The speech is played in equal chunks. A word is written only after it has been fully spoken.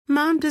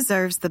Mom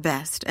deserves the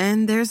best,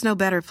 and there's no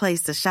better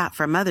place to shop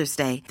for Mother's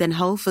Day than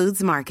Whole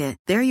Foods Market.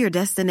 They're your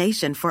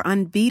destination for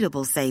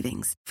unbeatable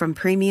savings, from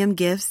premium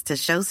gifts to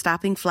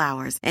show-stopping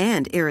flowers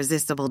and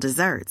irresistible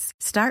desserts.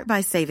 Start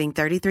by saving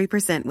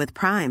 33% with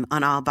Prime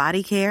on all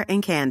body care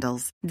and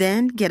candles.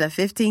 Then get a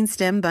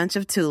 15-stem bunch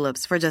of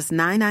tulips for just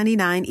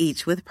 $9.99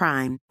 each with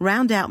Prime.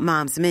 Round out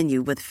Mom's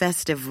menu with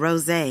festive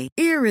rosé,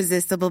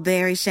 irresistible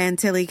berry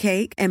chantilly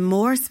cake, and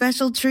more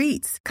special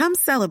treats. Come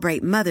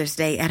celebrate Mother's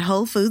Day at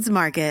Whole Foods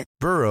Market.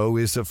 Burrow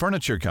is a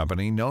furniture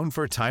company known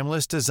for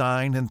timeless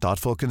design and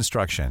thoughtful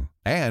construction,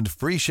 and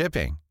free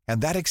shipping,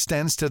 and that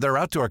extends to their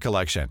outdoor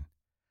collection.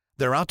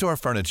 Their outdoor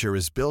furniture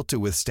is built to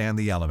withstand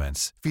the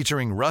elements,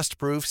 featuring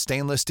rust-proof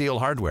stainless steel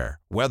hardware,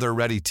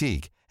 weather-ready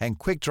teak, and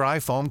quick-dry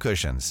foam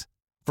cushions.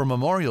 For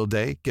Memorial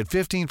Day, get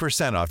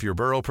 15% off your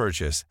Burrow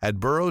purchase at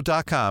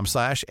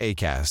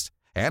burrow.com/ACAST,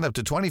 and up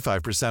to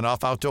 25%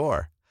 off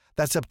outdoor.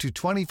 That's up to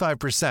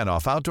 25%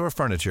 off outdoor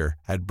furniture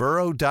at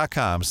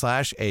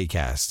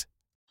burrow.com/ACAST.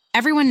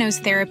 Everyone knows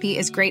therapy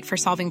is great for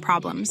solving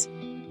problems,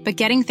 but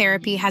getting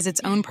therapy has its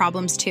own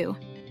problems too,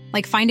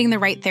 like finding the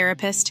right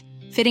therapist,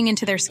 fitting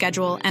into their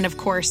schedule, and of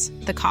course,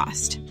 the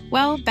cost.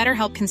 Well,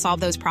 BetterHelp can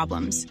solve those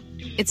problems.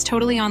 It's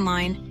totally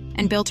online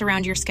and built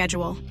around your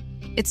schedule.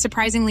 It's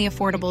surprisingly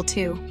affordable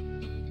too.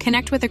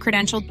 Connect with a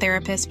credentialed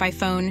therapist by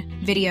phone,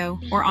 video,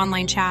 or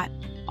online chat,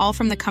 all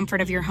from the comfort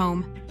of your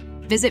home.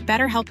 Visit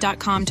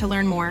BetterHelp.com to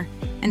learn more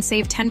and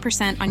save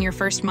 10% on your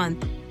first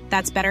month.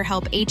 That's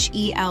BetterHelp,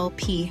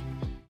 H-E-L-P.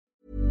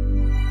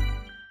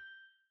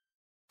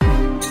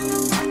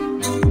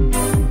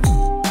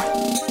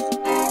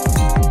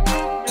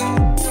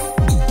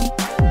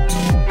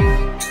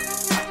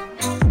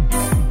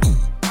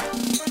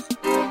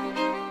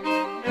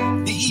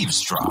 The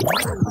Eavesdrop.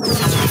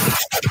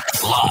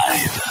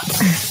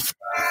 Live.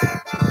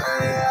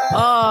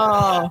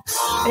 Oh,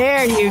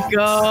 there you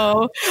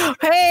go.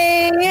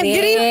 Hey, good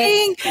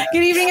evening.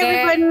 Good evening,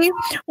 everybody.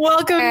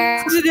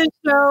 Welcome to the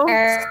show.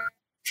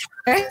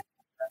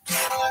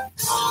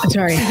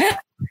 Sorry.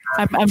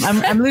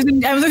 I'm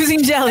losing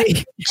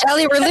Jelly.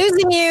 Jelly, we're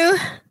losing you.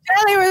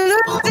 Jelly, we're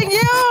losing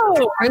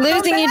you. We're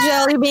losing you,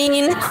 Jelly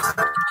Bean.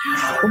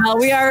 Well,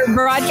 we are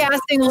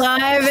broadcasting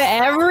live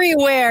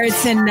everywhere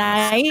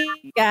tonight,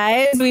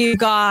 guys.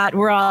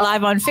 We're all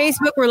live on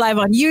Facebook. We're live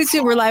on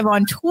YouTube. We're live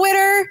on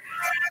Twitter.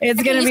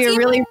 It's going to be a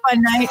really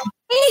fun night.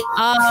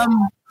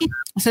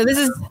 So this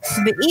is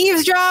the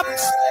Eavesdrop.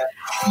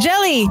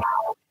 Jelly.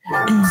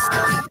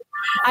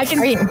 I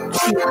can.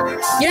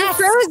 You're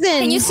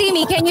frozen. Can you see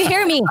me? Can you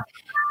hear me?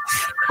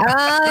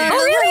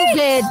 Really?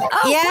 Did.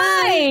 Oh, yeah.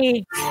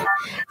 Why?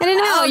 I don't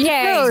know.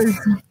 Okay.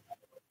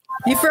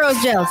 You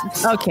froze, Jill.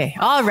 Okay.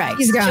 All right.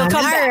 He's gone. She'll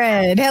come All back.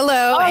 right.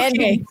 Hello. Okay. And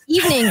good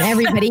evening,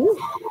 everybody.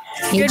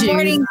 Hey, Good Jude.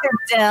 morning,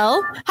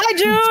 Jill. Hi,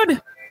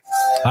 Jude.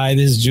 Hi,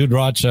 this is Jude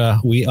Rocha.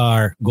 We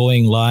are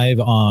going live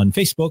on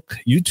Facebook,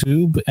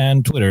 YouTube,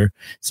 and Twitter.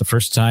 It's the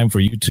first time for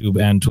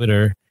YouTube and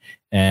Twitter.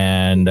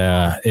 And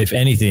if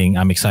anything,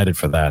 I'm excited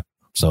for that.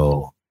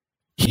 So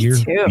here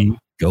we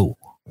go.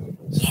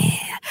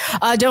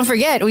 Yeah. Don't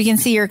forget, we can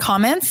see your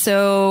comments.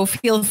 So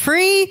feel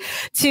free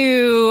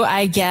to,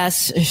 I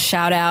guess,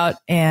 shout out.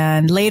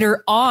 And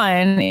later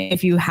on,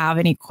 if you have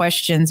any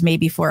questions,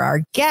 maybe for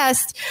our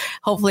guest,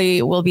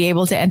 hopefully we'll be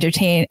able to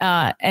entertain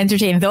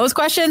those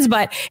questions.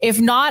 But if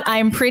not,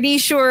 I'm pretty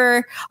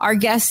sure our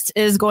guest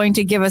is going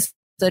to give us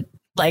a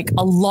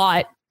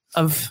lot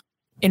of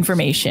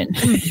information.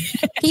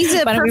 He's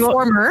a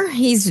performer.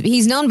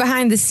 He's known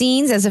behind the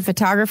scenes as a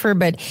photographer,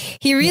 but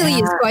he really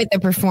is quite the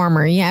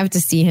performer. You have to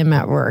see him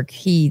at work.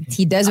 He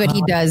does what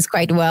he does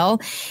quite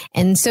well.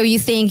 And so you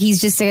think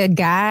he's just a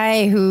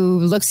guy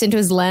who looks into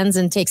his lens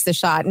and takes the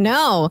shot.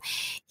 No,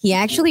 he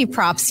actually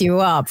props you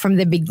up from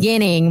the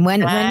beginning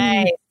when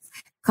he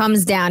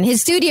comes down. His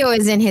studio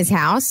is in his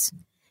house.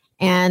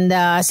 And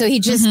so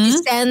he just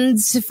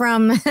descends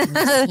from me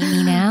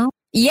now?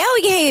 Yeah,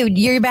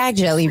 you're back,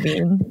 Jelly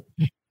Bean.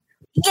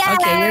 Yay!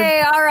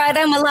 Okay, all right,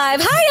 I'm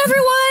alive. Hi,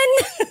 everyone.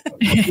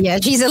 Yeah,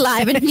 she's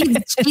alive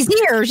and she's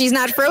here. She's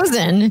not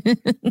frozen.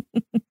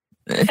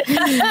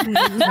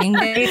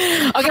 Okay,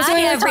 so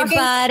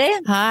everybody.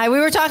 Hi, we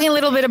were talking a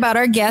little bit about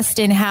our guest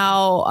and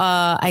how,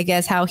 I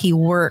guess, how he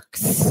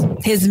works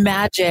his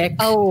magic.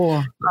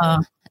 Upon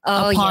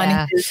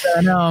his,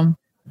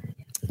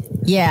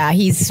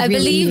 he's. I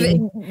believe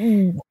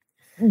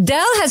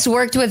Del has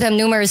worked with him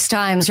numerous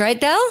times,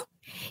 right, Del?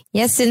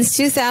 Yes, since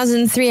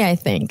 2003, I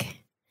think.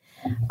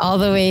 All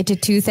the way to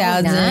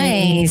 2000.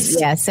 Nice.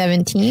 Yeah,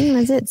 17,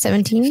 was it?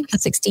 17?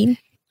 16?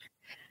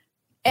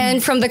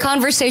 And from the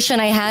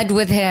conversation I had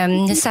with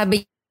him,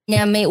 sabi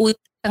niya may utang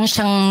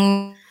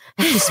siyang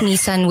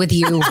chismisan with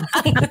you. Oo,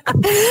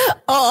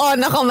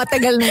 nako,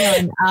 matagal na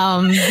yun.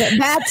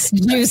 That's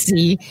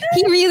juicy.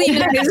 He really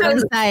knows the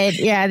inside.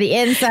 Yeah, the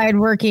inside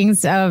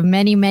workings of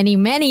many, many,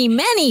 many,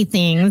 many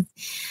things.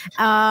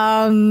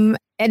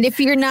 And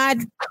if you're not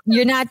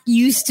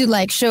used to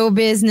like show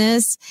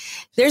business,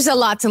 there's a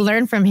lot to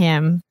learn from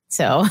him.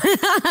 So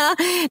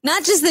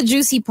not just the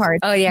juicy part.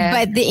 Oh, yeah.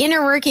 But the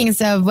inner workings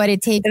of what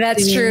it takes.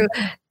 That's true.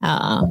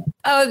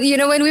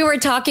 When we were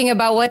talking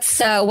about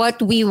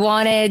what we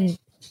wanted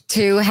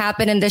to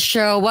happen in the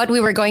show, what we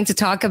were going to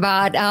talk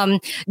about,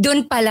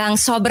 dun pa lang,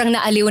 sobrang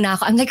naaliw na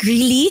ako. I'm like,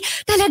 really?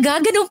 Talaga?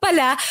 Ganun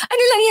pala?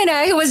 Ano lang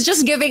yan He was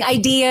just giving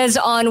ideas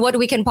on what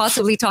we can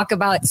possibly talk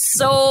about.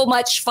 So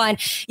much fun.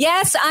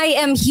 Yes, I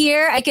am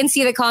here. I can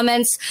see the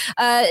comments.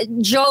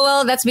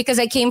 Joel, that's because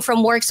I came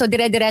from work, so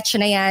dire-diretso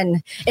na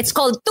yan. It's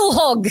called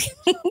Tuhog.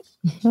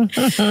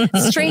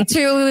 Straight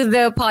to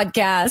the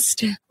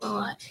podcast.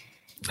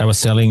 I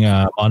was telling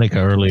Monica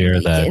earlier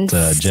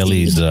that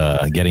Jelly's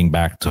getting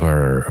back to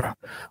her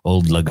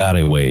old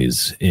Lagare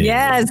ways.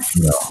 Yes.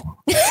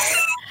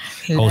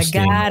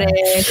 Lagare,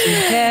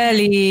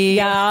 Jelly.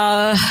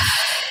 Yeah.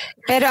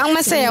 Pero ang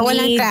masaya,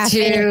 walang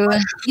traffic.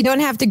 You don't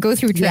have to go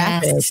through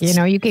traffic. Yes. You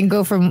know, you can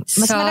go from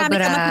mas marami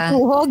ka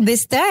matutuhog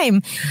this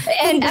time.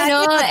 And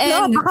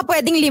baka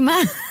pwedeng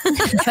 5.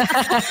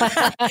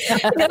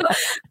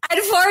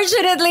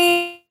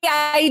 Unfortunately,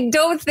 I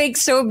don't think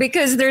so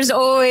because there's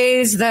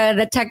always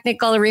the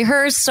technical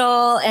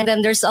rehearsal and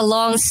then there's a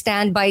long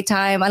standby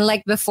time.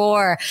 Unlike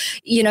before,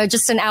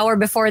 just an hour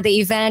before the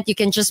event, you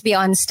can just be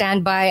on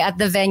standby at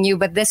the venue.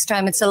 But this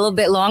time it's a little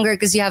bit longer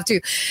because you have to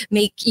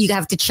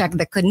check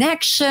the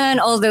connection,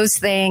 all those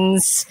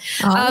things.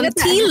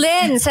 T.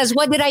 Lynn says,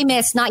 what did I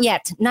miss? Not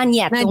yet. None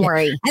yet. Don't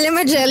worry. Alam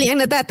mo, Jelly,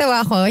 ang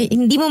natatawa ko,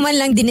 hindi mo man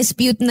lang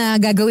dinispute na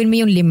gagawin mo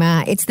yung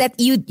 5. It's that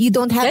you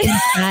don't have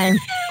enough time.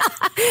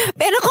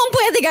 Pero kung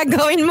pwede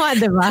gagawin mo,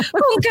 di ba?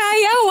 Kung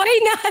kaya, why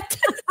not?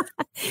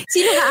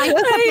 Sino ka ayaw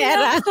sa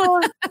pera?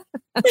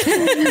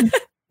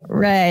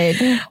 Right.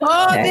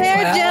 Oh,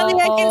 there, Jelly,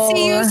 I can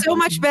see you so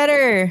much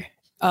better.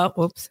 Oh,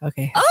 oops.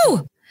 Okay.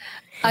 Oh,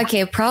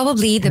 okay.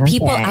 Probably the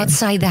people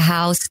outside the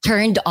house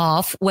turned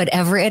off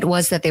whatever it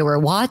was that they were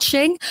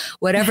watching,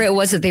 whatever it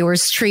was that they were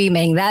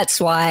streaming. That's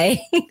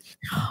why.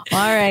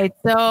 All right.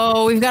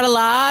 So we've got a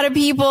lot of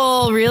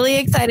people really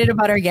excited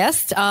about our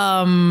guest.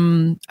 Are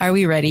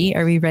we ready?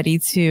 Are we ready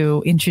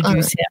to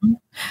introduce him?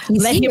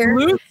 Let him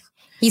loose.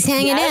 He's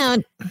hanging out.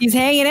 He's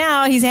hanging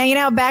out. He's hanging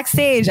out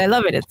backstage. I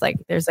love it. It's like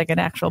there's like an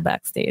actual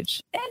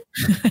backstage.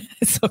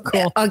 It's so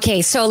cool.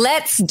 Okay, so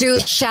let's do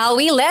it, shall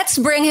we? Let's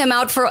bring him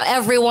out for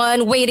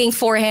everyone waiting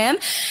for him.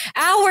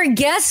 Our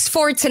guest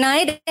for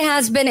tonight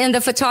has been in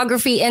the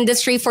photography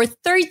industry for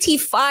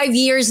 35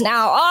 years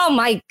now. Oh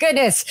my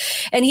goodness.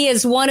 And he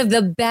is one of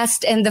the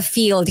best in the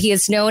field. He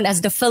is known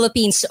as the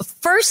Philippines'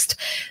 first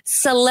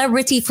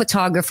celebrity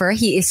photographer.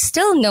 He is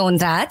still known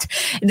that.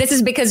 This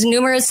is because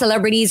numerous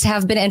celebrities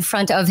have been in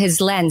front of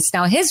his lens.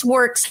 Now, his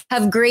works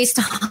have graced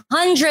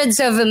hundreds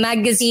of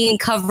magazine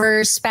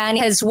covers,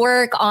 spanning his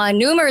work on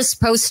numerous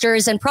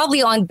posters and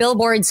probably on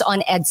billboards on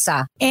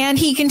EDSA. And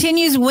he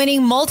continues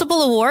winning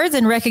multiple awards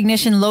and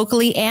recognition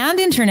locally and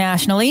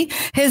internationally.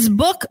 His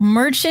book,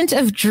 Merchant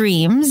of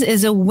Dreams,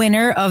 is a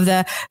winner of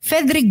the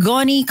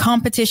Fedrigoni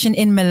competition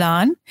in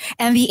Milan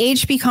and the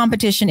HP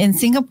competition in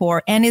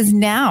Singapore, and is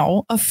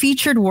now a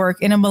featured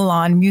work in a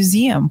Milan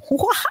museum.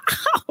 Wow.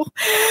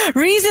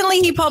 Recently,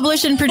 he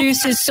published and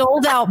produced his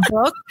sold-out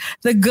book,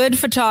 The Good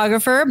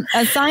Photographer.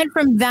 Aside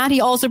from that,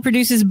 he also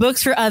produces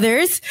books for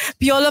others.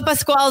 Piolo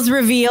Pascual's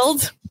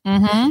Revealed.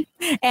 Mm-hmm.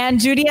 And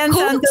Judy Ann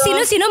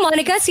Santos. Sino,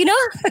 Monica? Sino?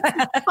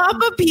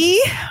 Papa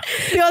P.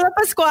 Piolo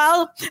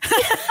Pascual.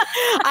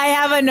 I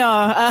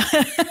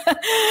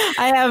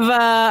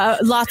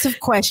have lots of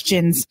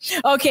questions.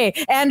 Okay.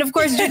 And of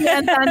course, Judy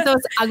Ann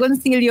Santos,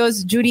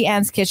 Agoncillo's Judy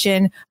Ann's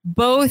Kitchen,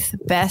 both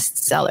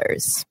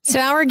bestsellers.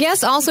 So our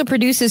guest also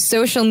produces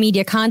social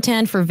media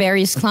content for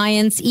various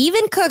clients,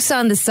 even cooks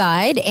on the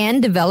side,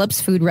 and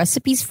develops food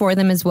recipes for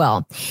them as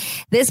well.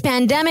 This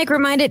pandemic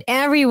reminded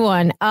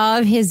everyone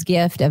of his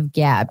gift of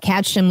gab.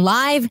 Catch him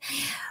live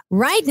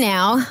right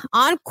now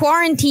on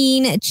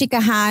Quarantine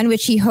Chikahan,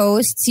 which he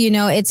hosts.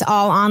 It's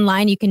all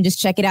online. You can just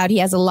check it out. He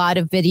has a lot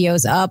of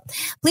videos up.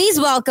 Please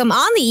welcome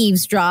on the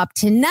Eavesdrop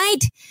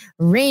tonight,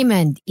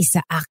 Raymond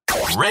Isaac.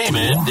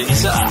 Raymond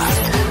Isaac.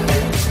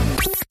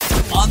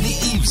 On the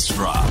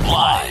Eavesdrop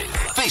live.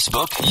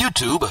 Facebook,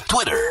 YouTube,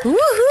 Twitter. Woohoo!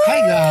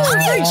 Hi guys!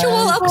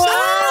 Virtual applause!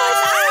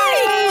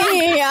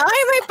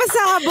 Ay, may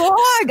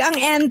pasabog ang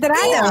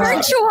entrada.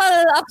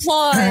 Virtual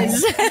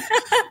applause.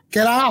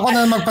 Kailangan ko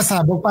na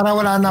magpasabog para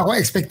wala na ako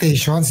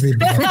expectations, di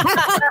ba?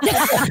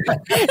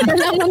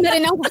 Dala mo na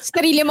rin ang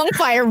sarili mong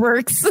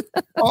fireworks.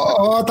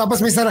 Oo, tapos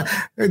may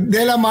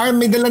Delamar,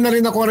 may dala na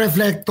rin ako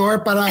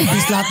reflector para at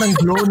least lahat ng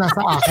glow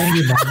nasa akin,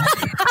 di ba?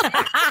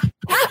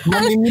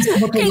 Namimiss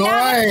mo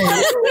tuloy.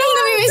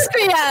 Namimiss ko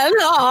yan.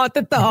 Oo,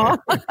 totoo.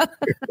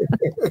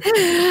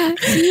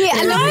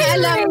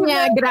 Alam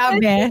niya,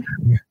 grabe.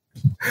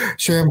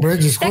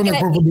 Siyempre, Diyos ko,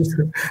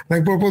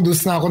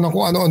 nagpo-produce na ako ng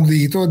kung ano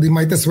dito. Di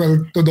might as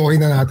well tudohin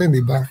na natin,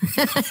 di ba?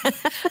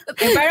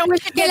 Parang we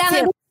should get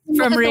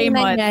from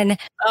Raymond.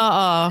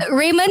 Oo.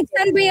 Raymond,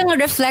 saan ba yung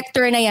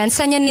reflector na yan?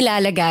 Saan yan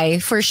nilalagay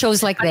for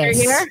shows like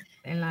this? Here?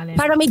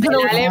 Para may glow.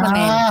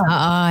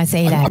 Sa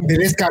ilalim. Ang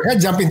bilis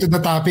kagad, jump into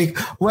the topic.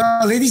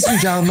 Well, ladies and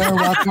gentlemen,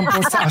 welcome po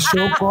sa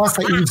show ko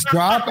sa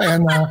Eavesdrop.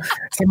 And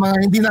sa mga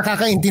hindi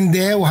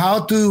nakakaintindi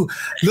how to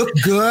look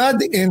good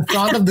in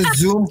front of the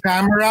Zoom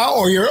camera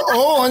or your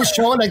own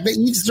show like the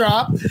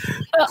Eavesdrop.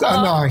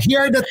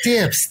 Here are the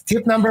tips.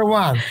 Tip number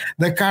 1,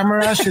 the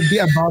camera should be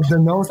above the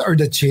nose or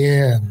the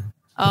chin.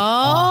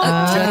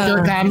 Check your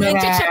camera.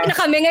 Check na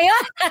kami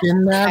ngayon.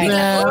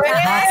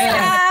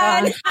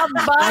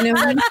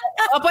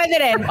 Pwede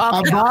rin.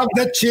 Above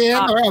the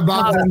chin or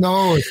above the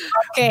nose.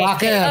 Okay.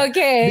 Bakit?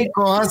 Okay.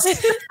 Because,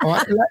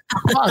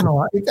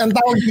 ang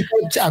tawag dito,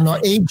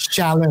 age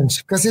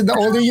challenge. Kasi the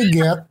older you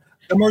get,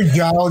 the more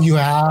jowl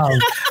you have.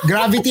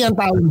 Gravity ang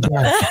tawag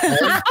dyan.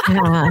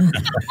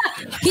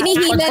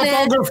 Hinihila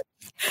na.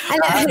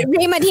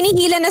 Raymond,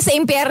 hinihila na sa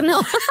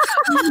impyerno.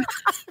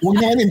 Huwag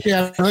naman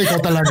impyerno,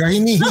 ikaw talaga.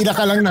 Hinihila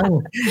ka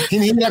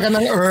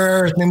ng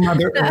earth, ng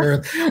Mother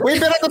Earth. Wait,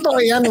 pero totoo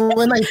yan.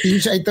 When I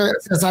teach,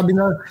 sabi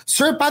na,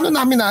 sir, paano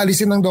namin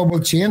naalisin ng double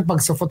chin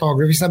pag sa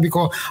photography? Sabi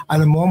ko,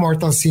 alam mo,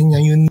 mortal sin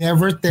yan. You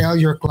never tell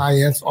your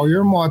clients or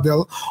your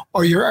model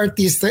or your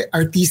artista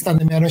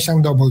na meron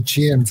siyang double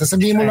chin.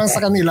 Sasabihin mo lang sa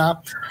kanila,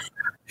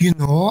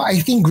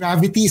 I think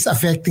gravity is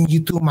affecting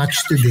you too much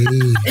today.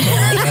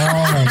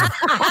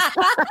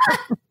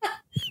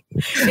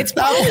 It's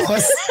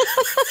tapos,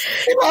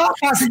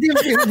 positive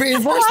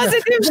reinforcement.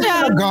 Positive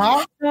siya.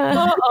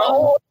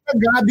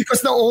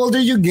 Because the older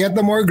you get,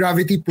 the more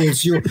gravity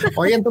pulls you.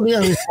 Yan to be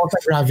a result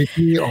of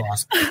gravity. So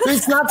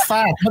it's not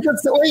fact. But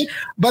that's the way.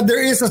 But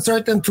there is a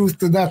certain truth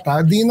to that.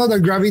 Do you know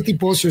that gravity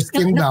pulls your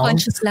skin down?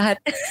 Conscious lahat.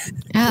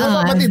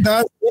 What it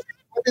does.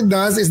 What it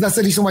does is that's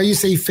the reason why you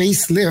say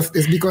facelift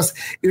is because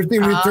it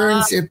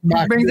returns it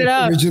back to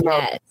the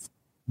original.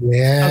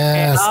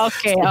 Yes.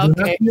 Okay. Do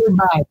not feel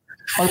bad.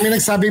 Pag may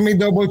nagsabing may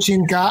double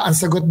chin ka, ang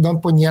sagot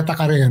doon, punyeta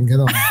ka rin.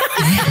 Ganon.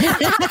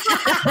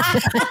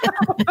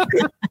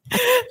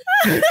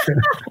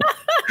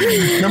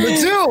 Number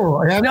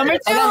 2.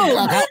 Number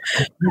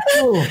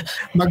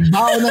 2.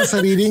 Magbaon ng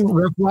sariling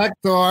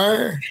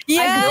reflector.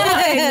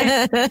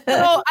 Yeah.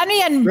 So, ano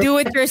yan? Do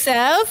it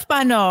yourself?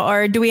 Paano?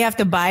 Or do we have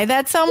to buy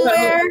that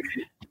somewhere?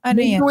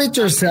 Do it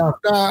yourself.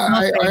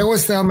 I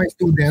always tell my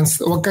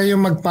students, huwag kayong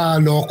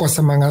magpa-loko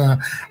sa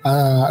mga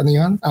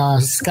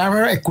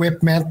camera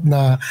equipment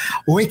na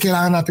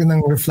kailangan natin ng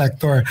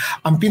reflector.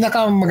 Ang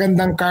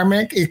pinakamagandang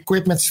camera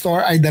equipment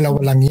store ay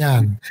dalawa lang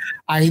yan.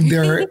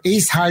 Either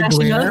Ace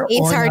Hardware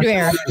Ace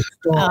Hardware.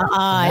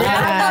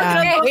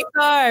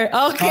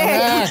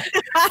 Okay.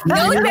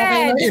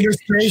 Noted.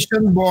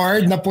 Illustration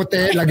board na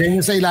puti, lagay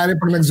nyo sa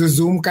ilalim pag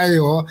nagzo-zoom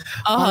kayo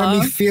para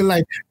may feel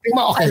like,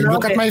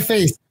 look at my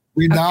face.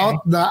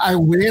 Without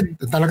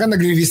talaga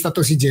nagre-release na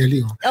to si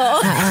Jelly.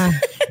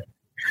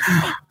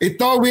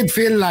 Ito with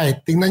fill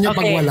light. Tingnan nyo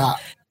pag wala.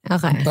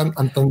 Okay.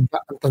 Ang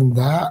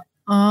tanda.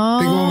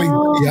 Tingnan mo may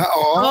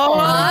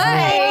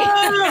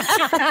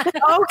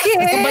Okay.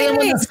 Sabayan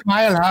mo na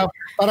smile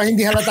para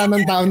hindi halata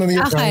ng tao na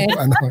niya.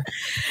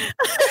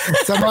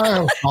 Sa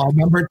mga,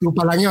 number 2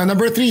 pa lang yun.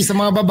 Number 3, sa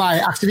mga babae,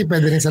 actually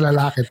pwede rin sa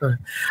lalaki to.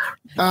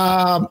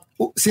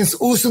 Since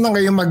uso na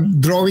ngayon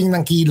mag-drawing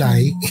ng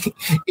kilay,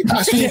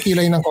 itaas yung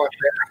kilay ng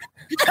konti.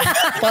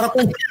 Para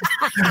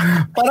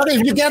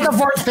if you can't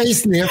afford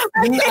facelift,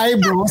 yung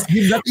eyebrows,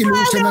 give that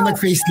illusion na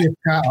nag-facelift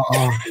ka.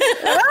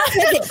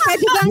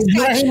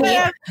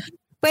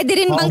 Pwede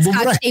rin bang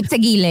scotch tape sa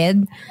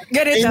gilid?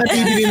 Ganito.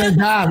 Nabibili na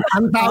dyan.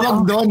 Ang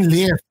tawag doon,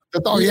 lift.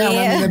 Totoo yan.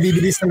 Ang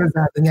nabibili sa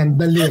Lazada niyan,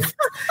 the lift.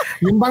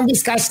 Yung bang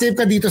scotch tape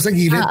ka dito sa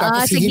gilid,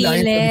 tapos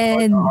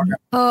hihilahin.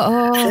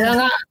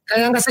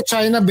 Kaya nga sa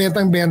China,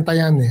 bentang-benta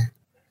yan eh.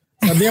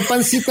 Sabi niya,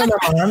 pansit na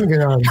naman.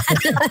 Gano'n.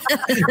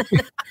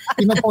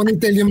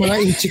 Pinaponytail yung mga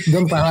inchik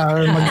doon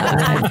para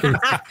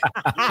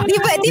Di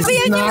ba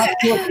yan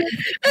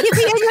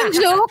yung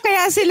joke?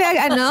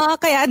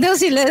 Kaya daw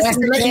sila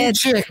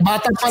inchik.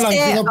 Bata pa lang,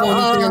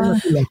 pinaponytail na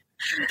sila.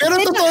 Pero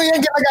totoo yan,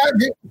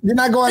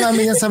 ginagawa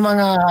namin yan sa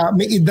mga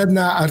may edad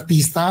na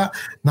artista.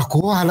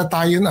 Naku,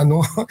 halata yun,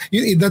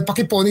 yung edad,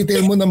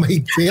 paki-ponytail mo na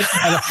mahigpit.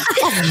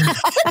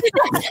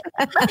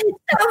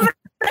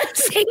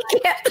 Pero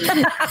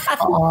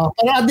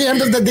at the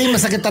end of the day,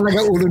 masakit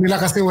talaga ulo nila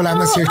kasi wala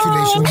na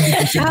circulation.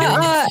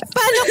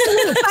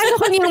 Paano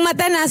kung yung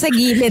mata nasa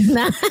gilid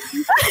na?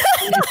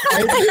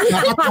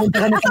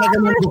 Nakapunta ka na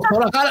talaga ng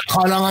doktor.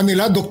 Akala nga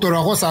nila, doktor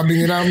ako.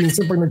 Sabi nila,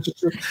 minsan pag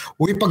nag-shoot,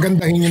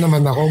 pagandahin niyo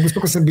naman ako.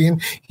 Gusto ko sabihin,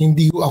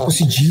 hindi ako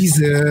si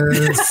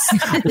Jesus.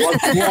 Huwag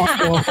po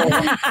ako.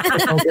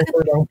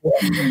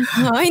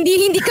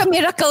 Hindi ka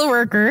miracle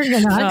worker.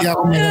 Hindi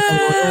ako miracle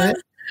worker.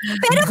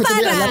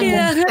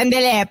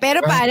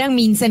 Pero parang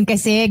minsan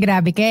kasi,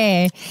 grabe ka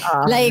eh.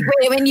 Like,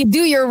 when you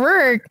do your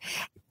work,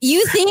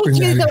 you think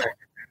you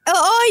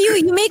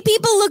make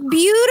people look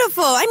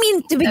beautiful. I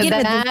mean, to begin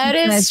with. That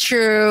is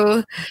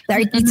true.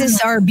 The artists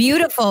are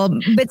beautiful.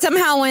 But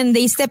somehow when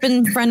they step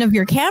in front of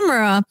your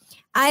camera,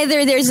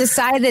 either there's a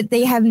side that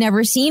they have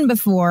never seen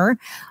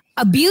before,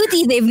 a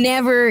beauty they've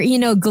never,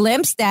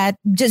 glimpsed at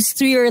just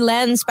through your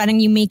lens, parang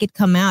you make it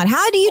come out.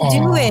 How do you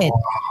do it?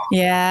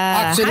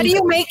 Yeah. Actually, how do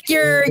you make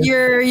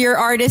your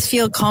artist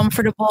feel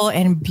comfortable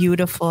and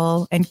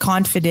beautiful and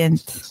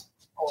confident?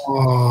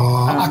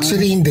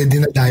 Actually, hindi.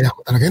 Dinadaya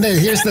ko talaga.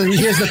 Here's the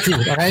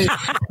truth, okay?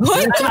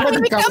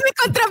 Kami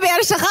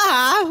kontrobersya ka,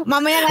 ha?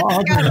 Mamaya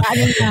natin ka.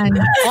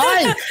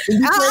 Ay!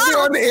 Hindi pwede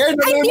on air.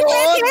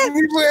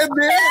 Hindi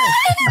pwede.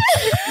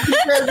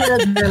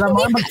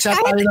 Mag-chat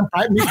tayo ng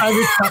may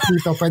private chat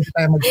dito. Pwede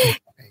tayo mag-chat.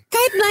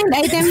 Kahit blind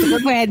item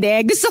hindi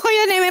pwede. Gusto ko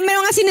yun eh.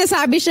 Meron nga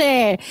sinasabi siya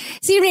eh.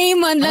 Si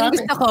Raymond lang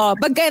gusto ko.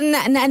 Pagka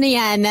ano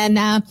yan,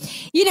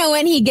 you know,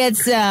 when he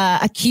gets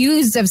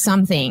accused of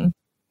something,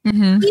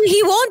 he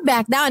won't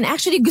back down.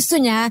 Actually, gusto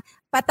niya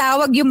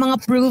patawag yung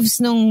mga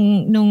proofs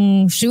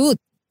nung shoot.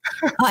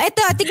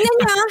 Eto, tignan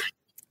niyo.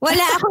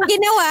 Wala akong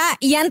ginawa.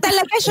 Yan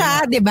talaga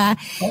siya, di ba?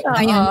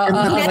 Ayun.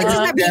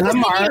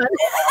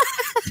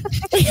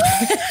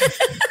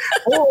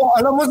 Oo,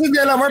 alam mo si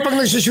Delamar, pag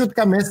nag-shoot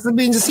kami,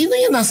 sabihin niya, sino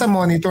yung nasa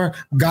monitor?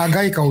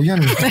 Gaga, ikaw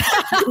yan.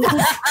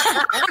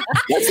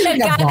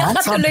 Gaga ka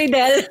tuloy,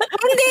 Del.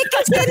 Hindi,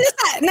 kasi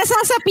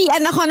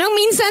nasasapian ako. Nung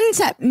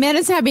minsan,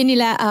 meron sabi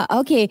nila,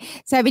 okay,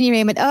 sabi ni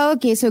Raymond,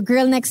 okay, so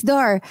girl next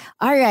door.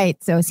 Alright,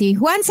 so si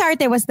Juan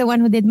Sarte was the one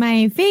who did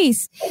my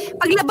face.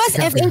 Paglabas,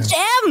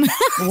 FHM!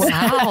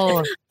 Wow.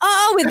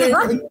 Oo, with it.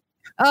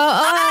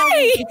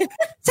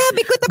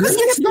 Sabi ko, tapos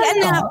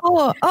sinabihan na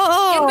ako.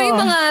 Yan ba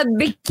yung mga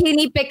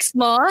bikini pics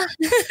mo?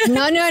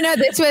 No.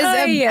 This was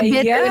a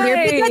bit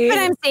earlier. But that's what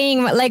I'm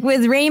saying. Like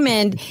with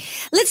Raymond,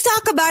 let's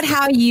talk about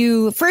how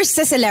you, first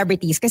sa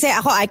celebrities. Kasi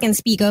ako, I can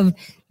speak of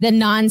the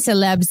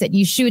non-celebs that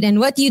you shoot and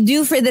what you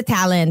do for the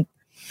talent.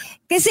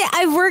 Kasi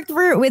I've worked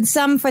with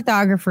some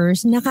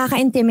photographers,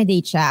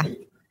 nakaka-intimidate siya.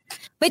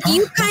 But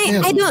you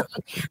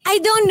I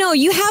don't know.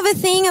 You have a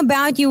thing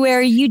about you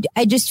where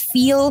I just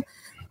feel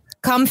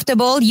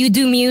comfortable. You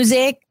do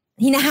music.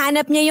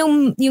 Hinahanap niya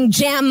yung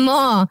jam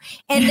mo.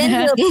 And then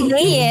he'll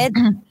play it.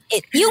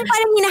 Yung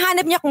parang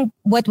hinahanap niya kung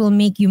what will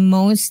make you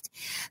most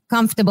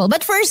comfortable.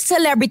 But first,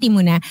 celebrity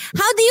muna.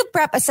 How do you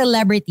prep a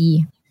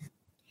celebrity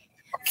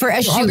for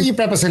a shoot? How do you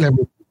prep a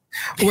celebrity?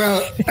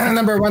 Well,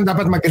 number one,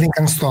 dapat magaling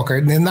kang stalker.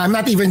 And I'm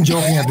not even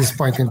joking at this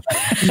point in time.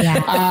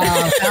 Yeah.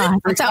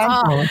 For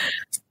example,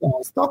 we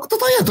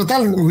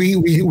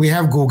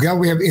have Google,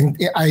 we have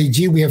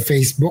IG, we have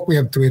Facebook, we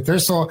have Twitter.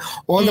 So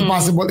all the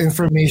possible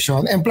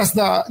information, and plus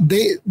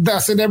the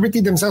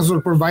celebrity themselves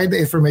will provide the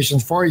information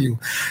for you.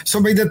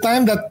 So by the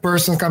time that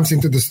person comes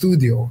into the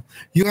studio,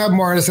 you have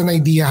more or less an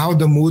idea how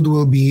the mood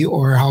will be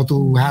or how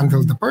to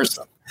handle the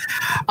person.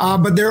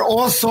 But there are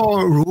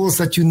also rules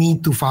that you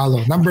need to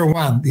follow. Number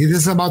one, this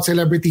is about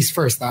celebrities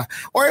first,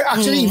 or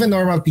actually even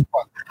normal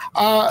people.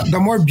 The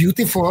more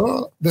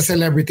beautiful the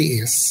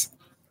celebrity is,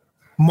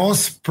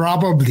 most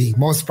probably,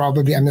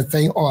 I'm not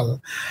saying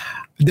all,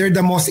 they're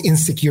the most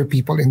insecure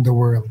people in the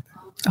world.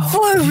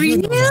 For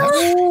real?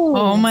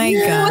 Oh my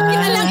God. Buti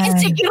na lang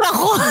insecure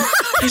ako.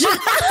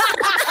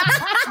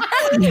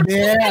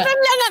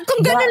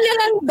 Kung ganun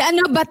lang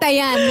ang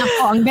batayan.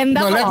 Ako, ang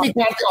ganda ko. Let me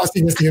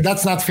quantify.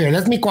 That's not fair.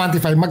 Let me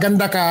quantify.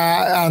 Maganda ka,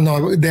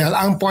 Del.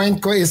 Ang point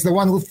ko is the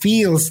one who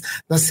feels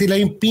na sila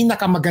yung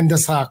pinakamaganda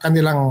sa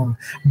kanilang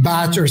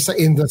batch or sa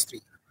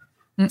industry.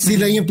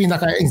 Sila yung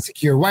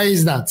pinaka-insecure. Why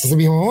is that?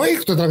 Sasabihin mo,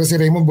 ito talaga si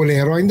Raymond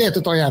Bolero. Hindi,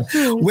 totoo yan.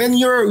 When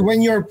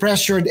you're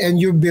pressured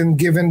and you've been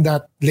given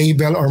that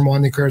label or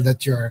moniker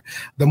that you're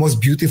the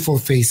most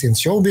beautiful face in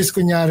showbiz,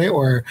 kunyari,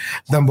 or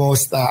the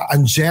most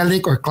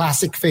angelic or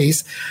classic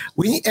face,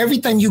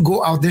 every time you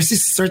go out, there's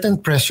this certain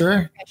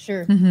pressure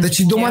that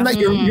you don't want to,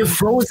 you're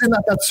frozen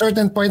at that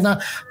certain point na,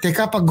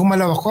 teka, pag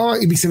gumalaw ako,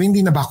 ibig sabihin,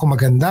 hindi na ba ako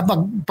maganda?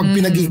 Pag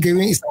pinagigay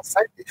yung isang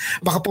side,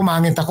 baka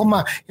pumangit ako,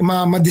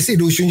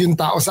 ma-disillusion yung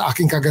tao sa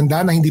aking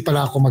kaganda na hindi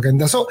pala ako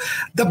maganda. So,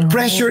 the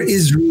pressure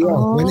is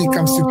real when it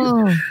comes to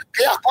beauty.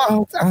 Kaya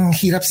ako, ang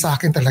hirap sa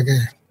akin talaga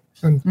eh.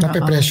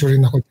 Nape-pressure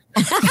rin ako.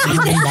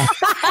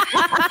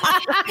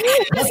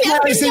 That's why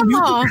I say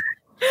beauty.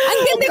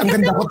 Ang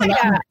ganda ko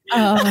talaga.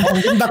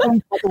 Ang ganda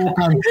kong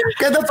patukan.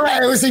 Kaya that's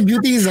why I always say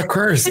beauty is a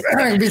curse.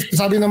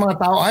 Sabi ng mga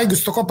tao, ay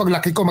gusto ko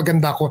paglaki ko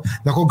maganda ko.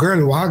 Naku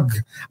girl, wag.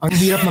 Ang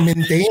hirap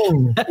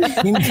ma-maintain.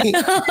 Hindi.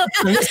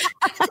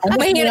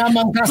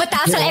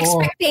 Mataas ang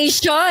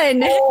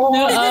expectation.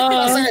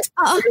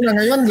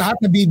 Ngayon lahat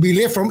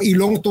nabibili from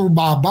ilong to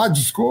baba.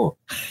 Diyos ko.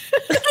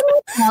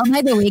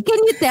 By the way, can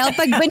you tell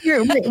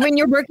when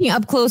you're working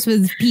up close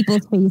with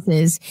people's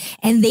faces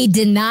and they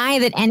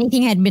deny that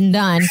anything had been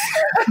done?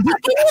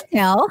 Can you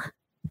tell?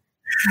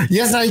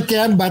 Yes, I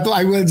can, but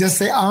I will just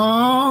say,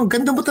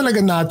 ganda mo talaga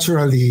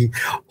naturally.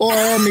 Or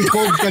may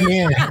code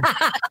kami.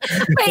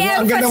 May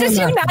emphasis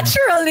yung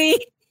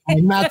naturally.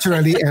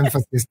 Naturally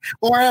emphasis.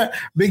 Or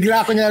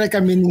bigla kunyari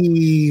kami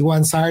ni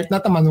Juan Sarte,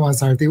 not naman Juan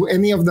Sarte,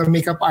 any of the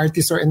makeup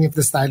artists or any of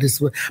the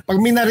stylists, pag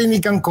may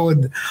narinig kang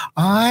code,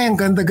 ay, ang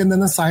ganda-ganda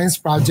ng science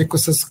project ko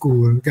sa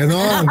school.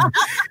 Ganon.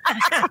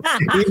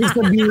 Ibig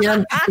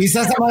sabihin,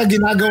 isa sa mga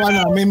ginagawa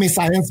namin, may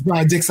science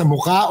project sa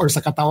mukha or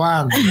sa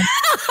katawan.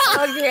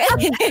 Okay.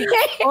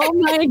 Oh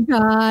my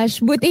gosh.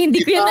 Buti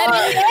hindi ko yun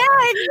narinig.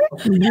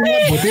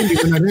 Buti hindi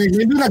ko narinig.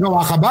 Hindi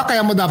nagawa ka ba?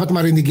 Kaya mo dapat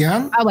marinig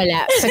yan?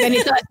 Wala. Sa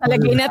ganito,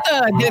 talagay na to.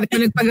 Dito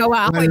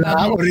nagpagawa ako.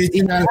 Wala.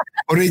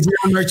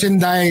 Original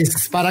merchandise.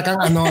 Para kang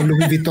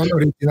Louis Vuitton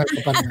original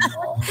ka pa rin.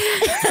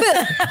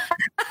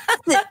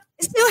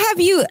 So have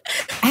you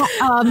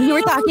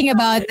were talking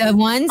about the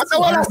ones?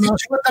 Wala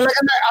talaga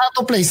na out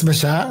of place ba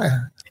siya?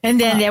 And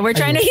then we're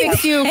trying to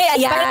fix you.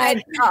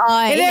 Ayan.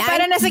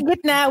 Para nasa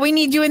gitna, we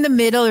need you in the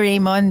middle,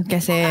 Raymond.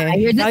 Kasi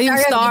you're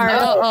the star.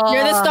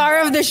 You're the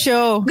star of the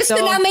show.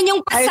 Gusto namin yung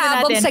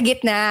pasabog sa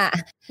gitna.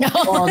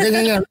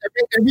 Ganyan yan.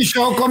 Every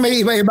show ko may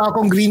iba-iba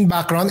akong green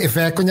background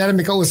effect. Kunyari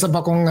may kausap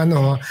akong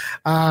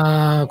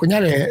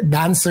kunyari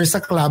dancer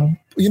sa club.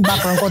 Yung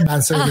background ko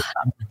dancer.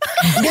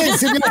 Hindi,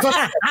 sige ko.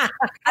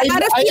 I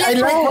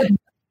like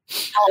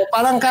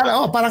parang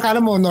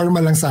kala mo normal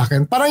lang sa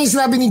akin. Parang yung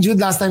sinabi ni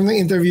Jude last time nung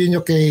interview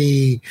nyo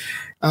kay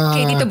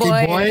Tito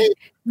Boy.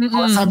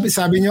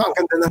 Sabi nyo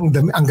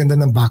ang ganda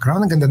ng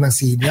background, ang ganda ng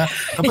silya.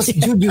 Tapos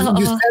Jude, you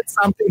said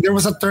something. There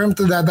was a term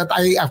to that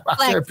I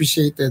actually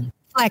appreciated.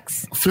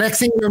 Flex.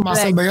 Flexing your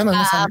muscle ba yun?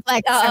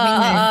 Flex.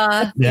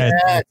 Yeah,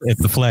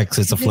 it's a flex.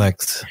 It's a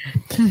flex.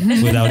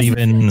 Without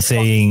even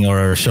saying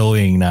or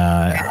showing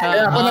na.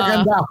 Kaya ako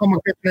naganda ako,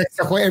 mag-flex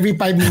ako. Every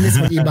 5 minutes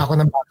mag-iba ako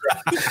ng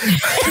background.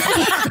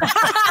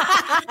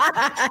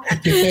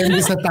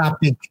 Depende sa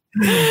topic.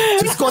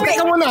 Diyos ko,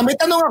 teka muna, may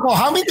tanong ako,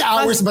 how many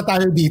hours ba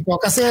tayo dito?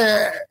 Kasi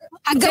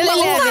hanggang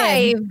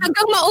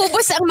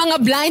maubos ang mga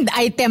blind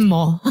item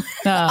mo.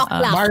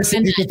 Mars,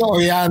 hindi totoo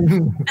yan.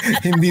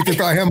 Hindi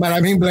totoo yan.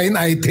 Maraming blind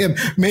item.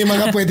 May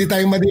mga pwede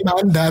tayong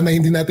madimanda na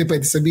hindi natin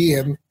pwede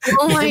sabihin.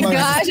 Oh my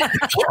gosh.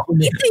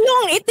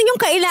 ito yung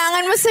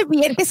kailangan mo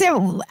sabihin kasi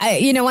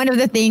one of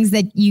the things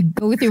that you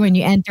go through when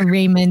you enter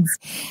Raymond's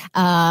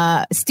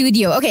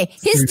studio. Okay,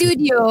 his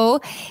studio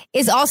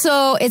is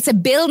also, it's a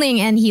building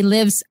and he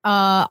lives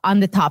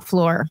on the top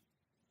floor.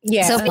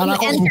 Yeah. So when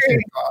you enter...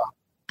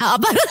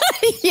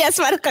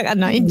 yes, parang kang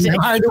yung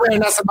hardware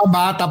nasa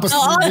baba, tapos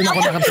hindi ako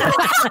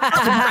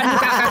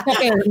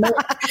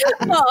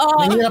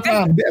mahirap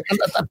na.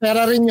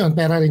 Pera rin yun.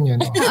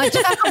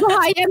 Tsaka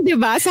kabuhayan, di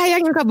ba?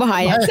 Sayang yung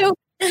kabuhayan. So,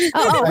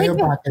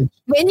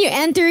 when you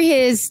enter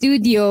his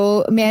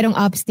studio, merong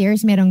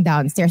upstairs, merong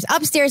downstairs.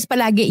 Upstairs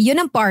palagi, yun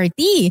ang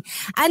party.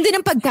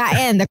 Andun ang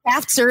pagkain. The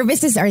craft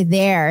services are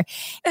there.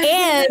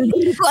 And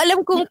hindi ko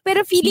alam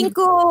pero feeling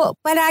ko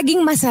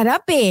palaging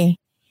masarap eh.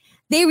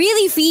 They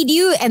really feed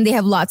you and they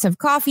have lots of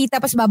coffee.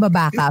 Tapos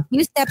bababa ka.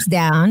 Few steps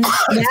down.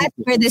 That's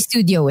where the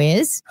studio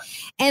is.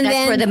 And that's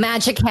then where the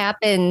magic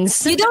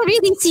happens. You don't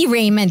really see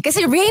Raymond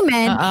kasi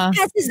Raymond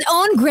has his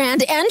own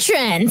grand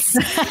entrance.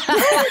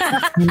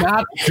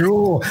 Not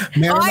true.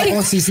 Meron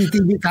akong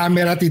CCTV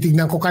camera.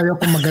 Titignan ko kayo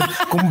kung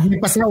may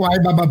pasaway,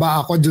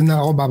 bababa ako. Doon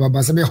na ako bababa.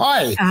 Sabi,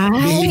 hoy!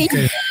 Behave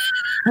kayo.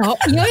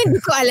 Yun,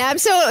 hindi ko alam.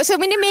 So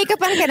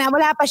mini-makeupan ka na,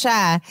 wala pa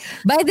siya.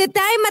 By the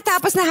time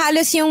matapos na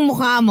halos yung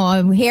mukha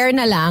mo, hair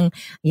na lang,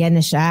 yan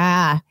na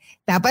siya.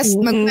 Tapos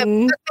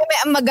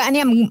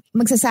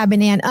magsasabi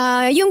na yan,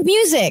 yung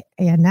music,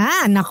 ayan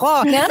na,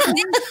 nako.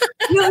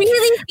 You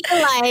really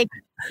feel like,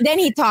 then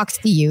he talks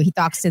to you. He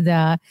talks to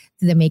the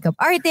makeup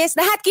artist.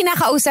 Lahat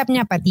kinakausap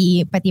niya,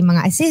 pati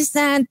mga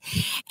assistant.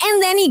 And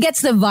then he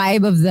gets the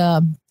vibe of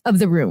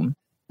the room.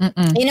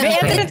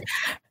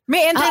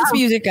 May entrance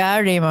music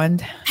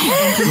Raymond.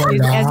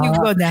 As you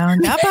go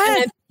down.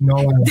 Dapat. No.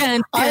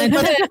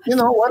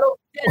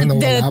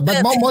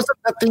 But most of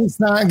the things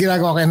na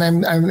ginagawa ko,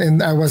 and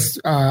I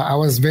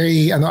was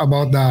very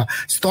about the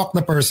stalk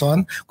the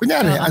person.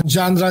 Kunyari, ang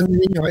genre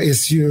niyo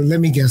is let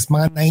me guess,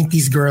 mga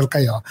 90s girl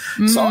kayo.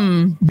 So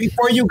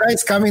before you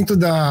guys come into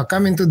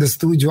the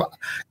studio,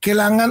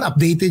 kailangan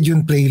updated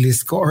yung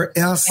playlist ko or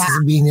else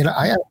sabihin nila,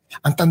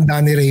 ang tanda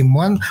ni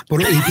Raymond,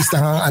 puro 80s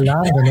lang ang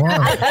alam,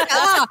 gano'n.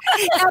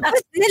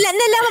 Tapos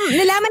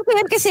nalaman ko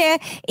yan kasi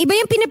iba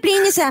yung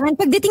pinaplay niya sa akin.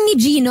 Pagdating ni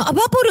Gino,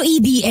 puro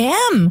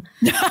EDM.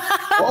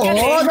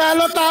 Oo,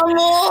 nalata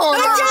mo.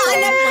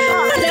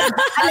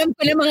 Alam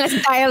ko na mga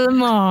style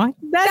mo.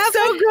 That's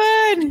so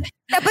good.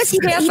 Tapos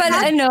he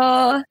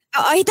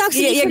talks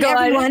to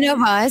every one of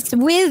us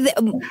with,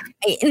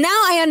 now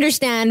I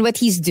understand what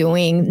he's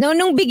doing. No,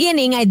 nung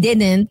beginning, I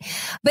didn't.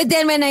 But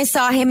then when I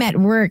saw him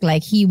at work,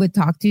 like he would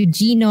talk to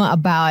Gino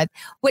about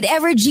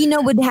whatever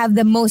Gino would have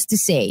the most to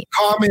say.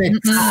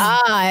 Comics.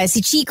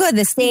 Si Chico,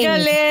 the same.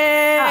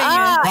 Galing.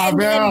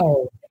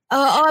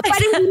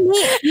 Parang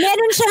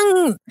meron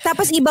siyang,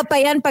 tapos iba pa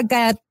yan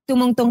pagka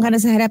tumungtong ka na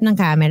sa harap ng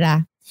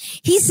camera.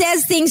 He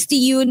says things to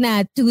you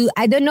na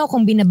I don't know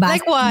kung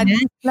binabasa. Like what?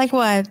 Like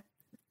what?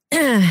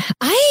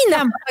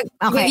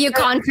 Give you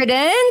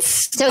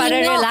confidence? So para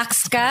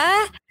relax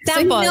ka?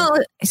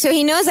 So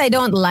he knows I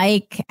don't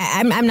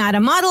I'm not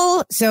a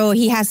model, so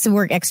he has to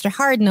work extra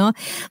hard, no?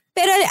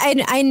 Pero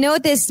I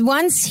noticed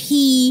once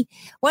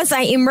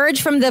I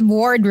emerge from the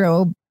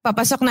wardrobe,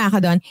 papasok na ako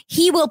doon,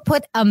 he will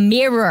put a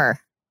mirror.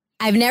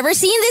 I've never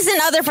seen this in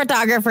other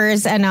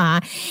photographers.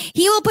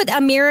 He will put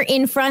a mirror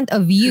in front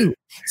of you.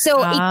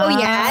 So, ikaw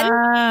yan,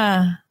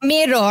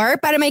 mirror,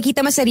 para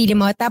makikita mo sarili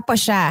mo,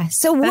 tapos siya.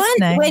 So,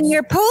 when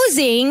you're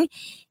posing,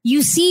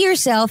 you see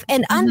yourself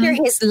and under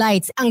his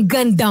lights, ang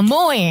ganda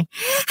mo eh.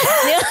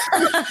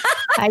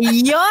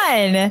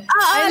 Ayun.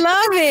 I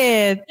love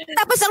it.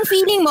 Tapos ang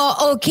feeling mo,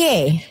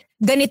 okay,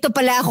 ganito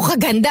pala ako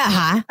kaganda,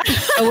 ha?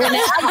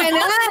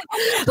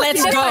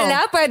 Let's go.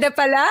 Pwede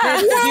pala.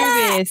 Let's do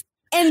this.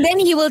 And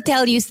then he will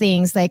tell you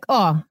things like,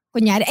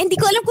 kunyari, hindi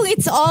ko alam kung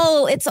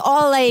it's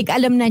all like,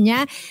 alam na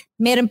niya,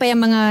 meron pa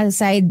yung mga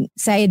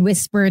side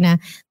whisper na,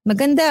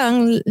 maganda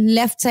ang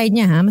left side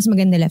niya, ha? Mas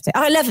maganda left side.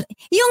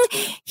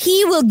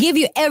 He will give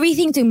you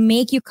everything to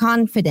make you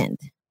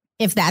confident,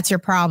 if that's your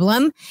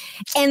problem.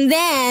 And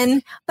then,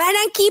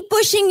 parang keep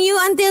pushing you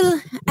until,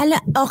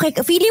 okay,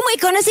 feeling mo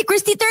ikaw na si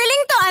Christy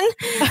Turlington.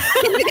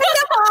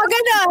 Ganda po,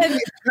 ganun.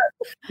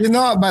 You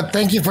know, but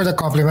thank you for the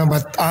compliment.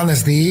 But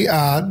honestly,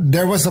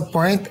 there was a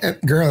point,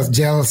 girls,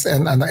 Jels,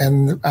 and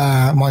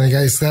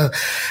Monica, is that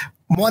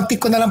munti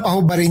ko na lang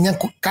pahubarin yan.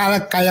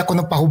 Kaya ko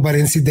na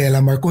pahubarin si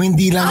Delamar kung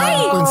hindi lang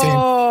ang consent.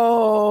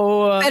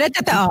 Pero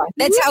totoo.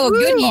 That's how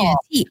good he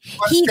is.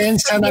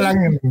 Konsensya na lang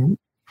yun.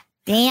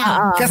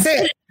 Damn.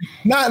 Kasi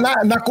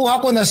nakuha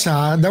ko na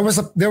siya. There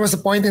was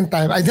a point in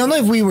time. I don't know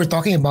if we were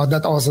talking about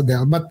that also,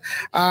 Del, but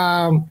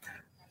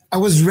I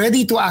was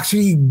ready to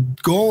actually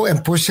go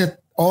and push it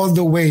all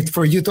the way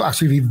for you to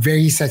actually be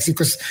very sexy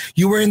because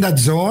you were in that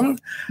zone.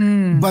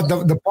 But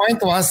the point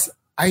was,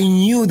 I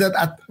knew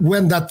that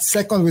when that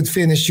second would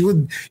finish,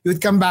 you'd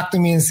come back to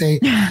me and say,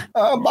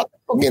 bakit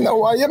ko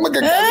ginawa yan?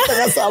 Magagalit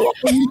ang asawa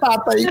ko, yung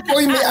tatay ko,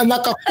 may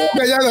anak ako.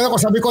 Ganyan ako.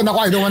 Sabi ko,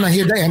 I don't want to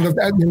hear the end of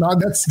that. You know,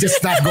 let's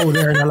just not go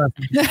there.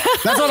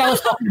 That's what I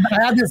was talking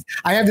about.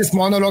 I have this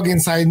monologue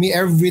inside me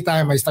every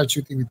time I start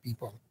shooting with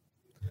people.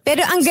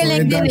 Pero ang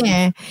galing din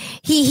eh.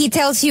 He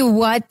tells you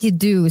what to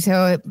do.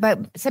 So,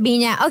 but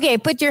sabihin niya, okay,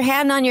 put your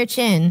hand on your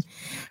chin.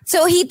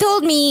 So he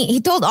told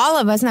all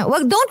of us na,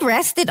 wag, don't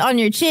rest it on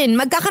your chin.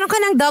 Magkakaroon ka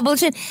ng double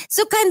chin.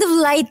 So kind of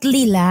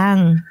lightly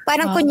lang.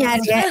 Parang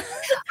kunyari.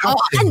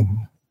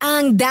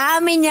 Ang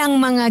dami niyang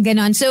mga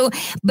ganon. So,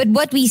 but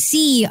what we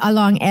see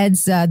along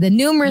Ed's, the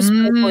numerous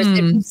photos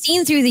that we've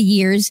seen through the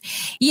years,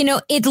 you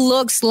know, it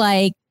looks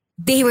like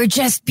they were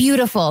just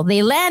beautiful.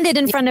 They landed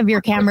in front of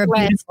your camera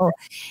beautiful.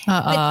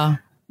 But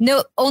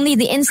no, only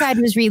the inside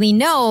was really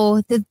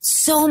that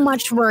so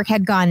much work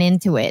had gone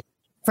into it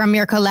from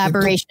your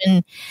collaboration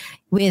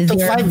with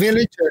your 5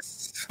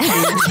 villages.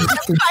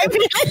 5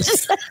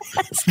 villages.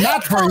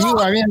 Not for you.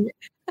 I mean,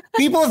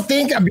 people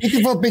think a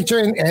beautiful picture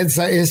in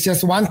EDSA is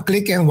just one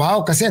click and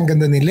wow, kasi ang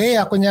ganda ni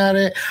Leia,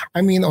 kunyari. I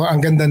mean, or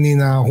ang ganda ni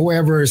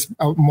whoever's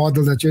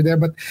model that you're there.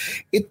 But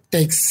it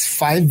takes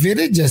 5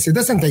 villages. It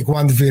doesn't take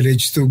one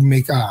village to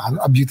make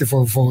a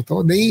beautiful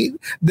photo.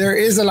 There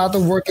is a lot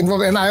of work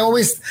involved. And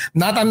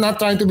I'm not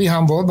trying to be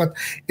humble, but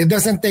it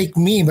doesn't take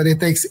me, but it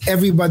takes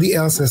everybody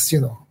else's,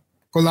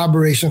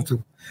 collaboration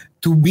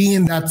to be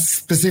in that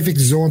specific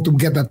zone to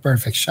get that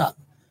perfect shot.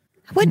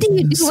 What do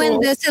you do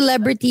when the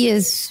celebrity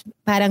is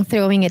parang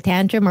throwing a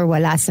tantrum or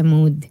wala sa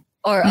mood?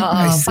 Or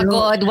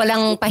pagod,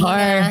 walang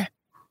pahinga.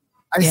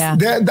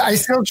 I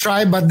still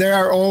try, but there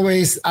are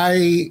always,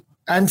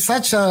 I'm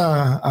such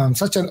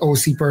an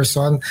OC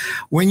person.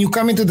 When you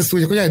come into the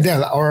studio,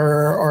 Del,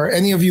 or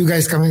any of you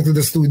guys coming to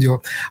the studio,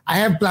 I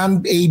have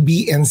plan A,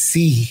 B, and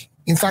C.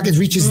 In fact, it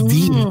reaches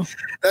D.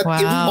 That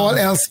if all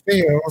else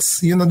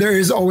fails, there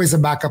is always a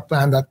backup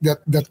plan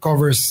that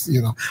covers,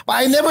 But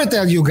I never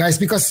tell you guys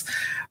because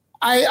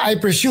I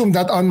presume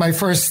that on my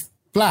first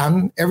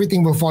plan,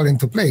 everything will fall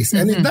into place.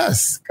 And it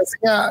does. Kasi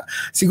nga,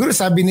 siguro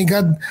sabi ni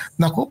God,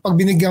 naku, pag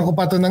binigyan ko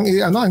pa ito ng,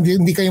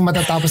 hindi kayo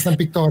matatapos ng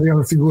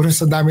pictorial siguro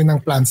sa dami ng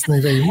plans ni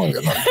Raymond.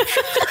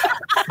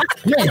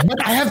 Yeah, but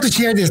I have to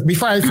share this.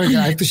 Before I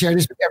forget, I have to share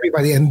this with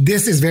everybody. And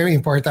this is very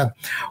important.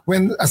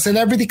 When a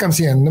celebrity comes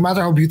in, no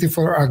matter how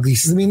beautiful or ugly,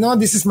 says to me, no,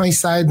 this is my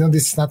side. No,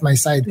 this is not my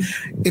side.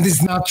 It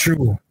is not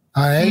true.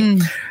 All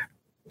right?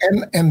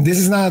 And this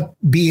is not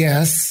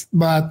BS,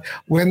 but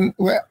when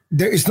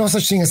there is no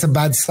such thing as a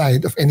bad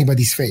side of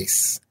anybody's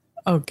face.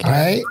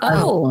 Okay.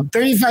 I'm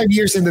 35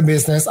 years in the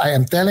business. I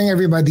am telling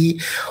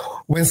everybody,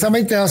 when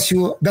somebody tells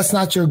you that's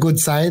not your good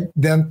side,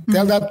 then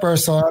tell that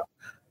person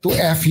to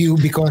F you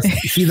because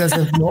he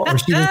doesn't know or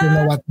she doesn't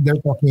know what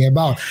they're talking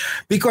about.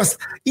 Because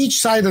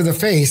each side of the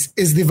face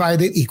is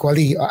divided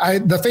equally.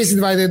 The face is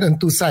divided on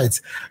 2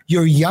 sides.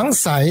 Your young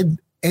side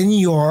and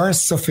your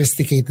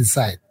sophisticated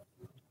side.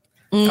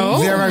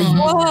 There are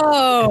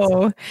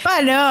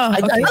Paano?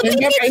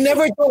 I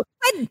never told.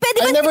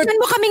 Pwede ba tignan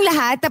mo kaming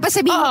lahat? Tapos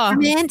sabihin mo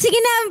kami, sige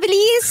na,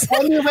 please.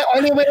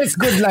 Only when it's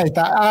good light.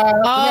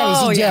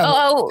 Si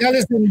Jel. Jel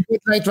is in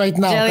good light right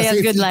now. Jel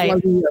has good light.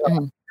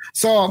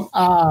 So,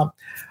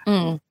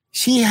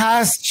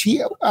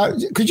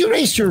 could you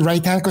raise your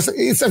right hand? Because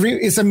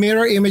it's a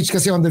mirror image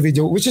kasi on the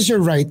video. Which is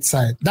your right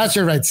side? That's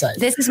your right side.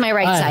 This is my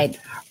right side.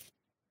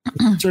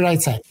 It's your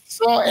right side.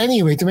 So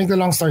anyway, to make the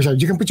long story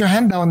short, you can put your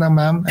hand down now,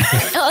 ma'am.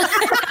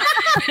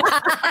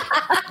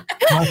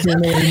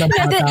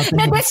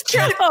 That's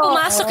true.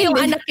 Pumasok yung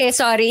anak eh.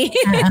 Sorry.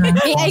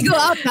 May I go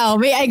out now?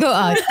 May I go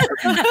out?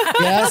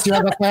 Yes, you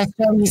have a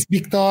question, Miss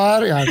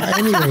Victor. Yeah,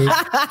 anyway.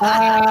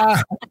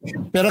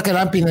 Pero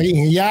kailangan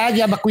pinayin. Yeah,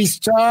 you have a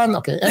question.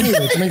 Okay,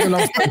 anyway, to make a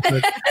long story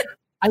short,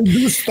 I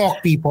do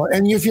stalk people.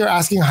 And if you're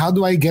asking, how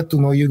do I get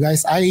to know you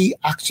guys? I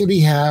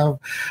actually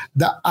have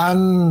the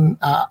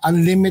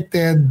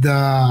unlimited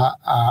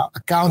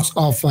accounts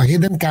of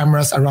hidden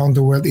cameras around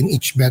the world in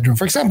each bedroom.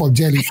 For example,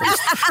 Jelly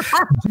first.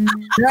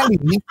 Jelly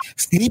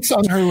sleeps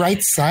on her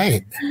right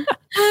side.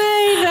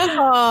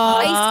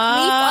 I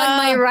sleep on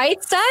my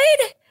right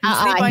side? You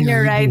sleep on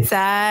your right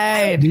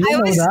side. Do you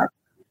know that?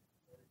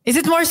 Is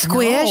it more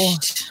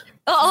squished?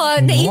 Oo,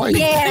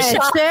 Yes.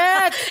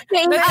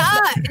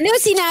 No,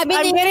 sinabi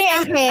niya sa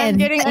akin. I'm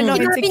getting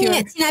insecure.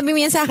 Sinabi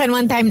niya sa akin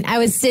one time, I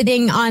was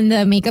sitting on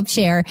the makeup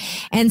chair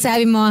and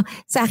sabi mo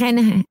sa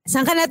akin,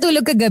 saan ka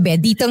natulog kagabi?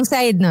 Ditong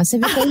side, no?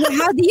 Sabi ko,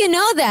 how do you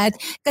know that?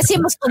 Kasi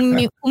mas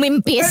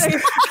umimpis.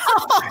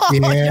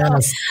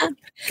 Yes.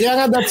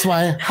 Kaya nga, that's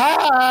why.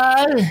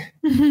 Hi!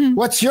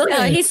 What's your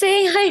name? He's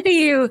saying hi to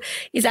you.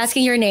 He's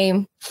asking your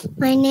name.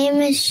 My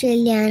name is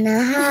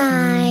Juliana.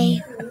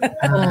 Hi.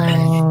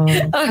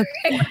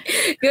 Okay.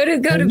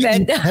 Go to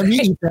bed. Have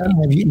you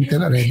eaten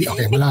already?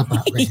 Okay, wala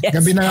pa. Okay. Yes.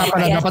 Gabi na nga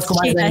pala, dapat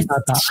kumain na yung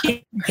tata.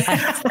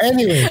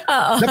 Anyway,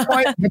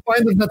 the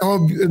point of that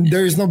whole,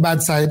 there is no bad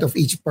side of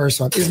each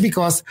person is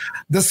because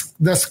the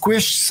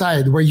squish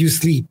side where you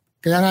sleep.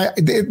 Kaya nga,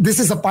 this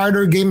is a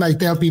parlor game. I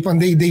tell people, and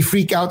they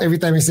freak out every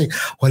time I say,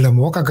 wala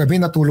mo, kagabi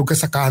natulog ka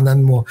sa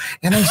kanan mo.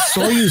 And I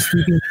saw you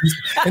sleeping.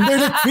 And they're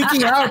like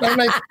freaking out. I'm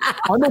like,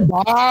 ano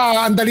ba?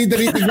 Ang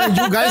dali-dali tignan.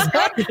 You guys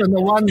got it on the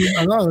one, di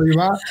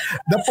ba?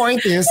 The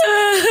point is,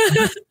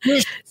 the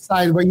squish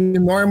side where you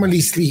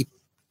normally sleep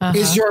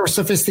is your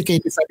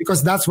sophisticated side because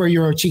that's where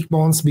your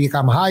cheekbones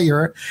become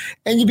higher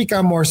and you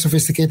become more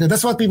sophisticated.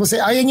 That's what people say,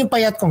 ayan yung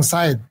payat kong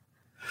side.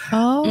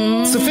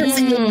 Oh.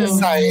 Sophisticated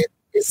side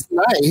is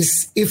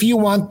nice if you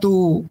want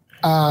to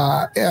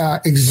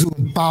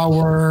exude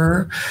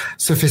power,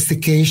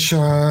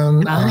 sophistication.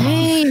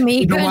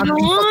 May ganon.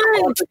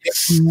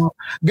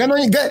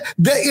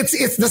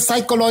 It's the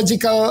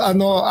psychological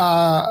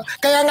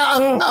kaya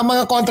nga ang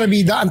mga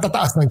kontrabida ang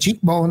tataas ng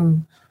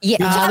cheekbone. Yeah,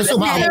 Tama.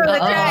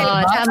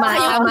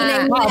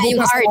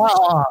 Yung arch.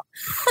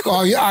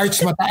 Yung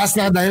arch mataas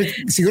na dahil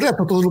siguro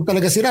tutulog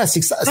talaga sila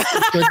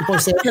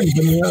 24/7.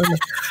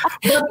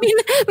 But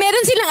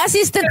meron silang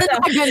assistant na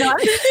gano'n.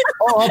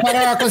 Oo,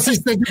 para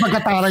consistent yung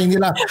pagkataray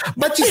nila.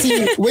 But you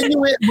see, when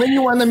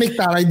you wanna make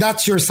taray,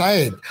 that's your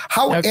side.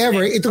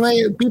 However, ito nga,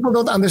 people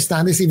don't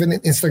understand this even in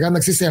Instagram,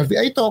 nagsiselfie.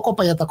 Ay, ito ako,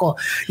 payat ako.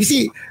 You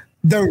see,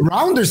 the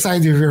rounder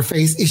side of your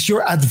face is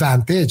your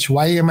advantage.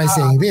 Why am I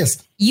saying this?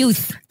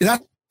 Youth.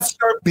 That's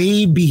your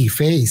baby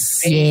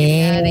face.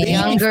 Yeah, the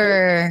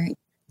younger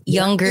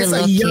It's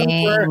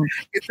looking.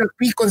 It's a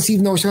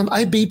preconceived notion,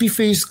 ay, baby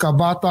face ka,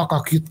 bata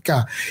ka, cute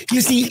ka. You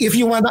see, if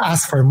you want to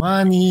ask for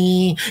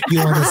money, you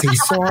want to say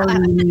sorry,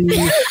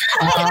 may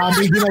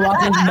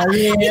ginawa kang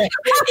mali,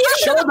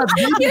 show that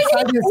baby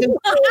side you say,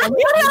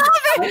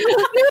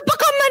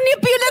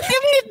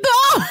 napaka-manipulative nito.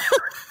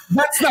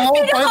 that's the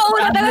whole point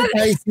of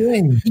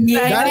advertising.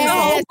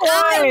 Yes,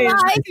 I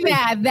like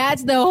that.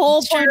 That's the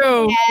whole point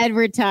of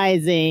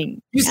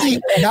advertising. You see,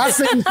 that's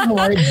the reason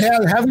why,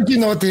 Del, haven't you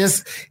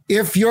noticed,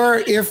 if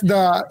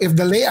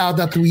the layout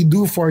that we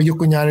do for you,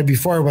 kunyari,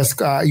 before was,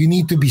 you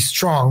need to be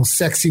strong,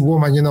 sexy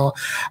woman,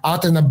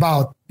 out and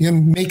about,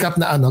 yung makeup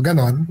na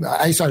ganon.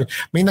 Ay, sorry.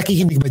 May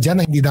nakikinig ba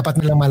dyan na hindi dapat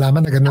nilang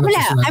malaman na ganon?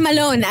 Wala, I'm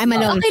alone.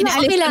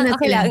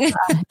 Okay lang.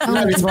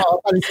 Alis mo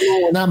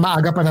na,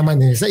 maaga pa naman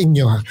sa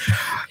inyo.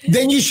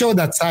 Then you show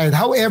that side.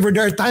 However,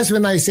 there are times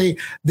when I say,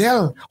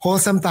 Del,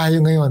 wholesome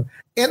tayo ngayon.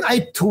 And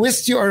I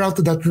twist you around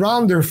to that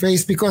rounder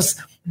face because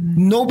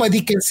nobody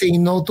can say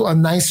no to a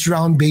nice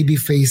round baby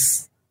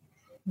face.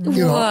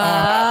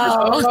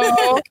 Wow.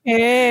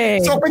 Okay.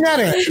 So,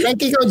 kunyari,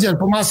 like ikaw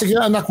dyan, pumasok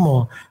yung anak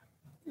mo,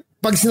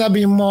 pag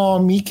sinabi mo,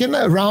 Mommy, can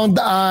I round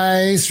the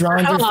eyes,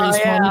 round your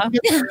face, yeah.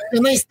 Mommy,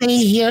 can I stay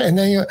here? And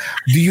then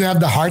do you have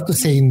the heart to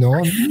say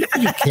no?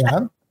 You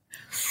can.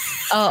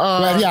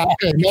 Well, yeah,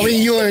 okay.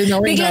 Knowing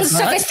Biglang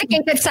that,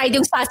 sophisticated side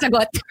yung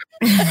sasagot.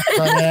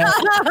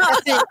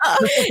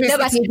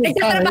 Diba?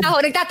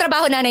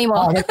 Nagtatrabaho nanay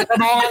mo.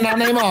 Nagtatrabaho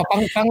nanay mo.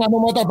 Pang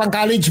pang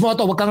college mo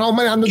to. Huwag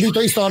kang dito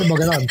istorbo.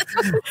 Ganon.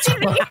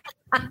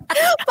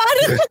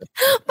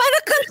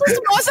 Parang kang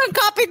kusmosang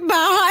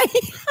kapitbahay.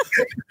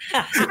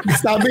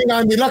 Sabi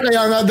nga nila,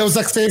 kaya nga daw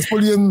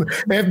successful yung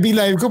FB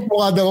live ko.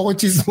 Mukha daw ako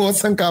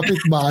chismosang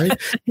kapitbahay.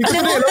 Hindi ko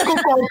na alam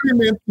kung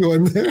compliment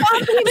yun.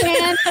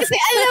 Compliment. Kasi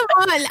alam mo,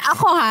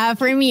 ako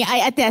for me,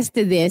 I attest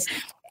to this.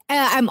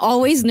 I'm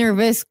always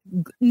nervous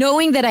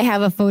knowing that I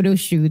have a photo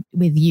shoot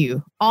with you.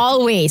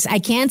 Always.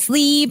 I can't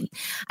sleep.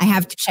 I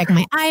have to check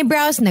my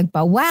eyebrows.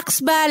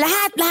 Nagpa-wax ba?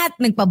 Lahat.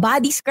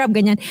 Nagpa-body scrub,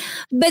 ganyan.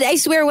 But I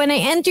swear, when I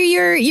enter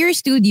your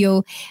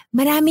studio,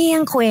 marami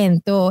ang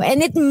kwento.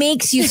 And it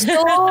makes you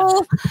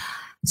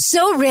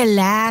so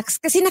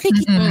relaxed. Kasi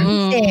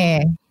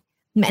nakikita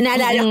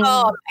Naalala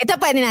ko. Ito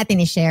pwede natin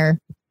i-share.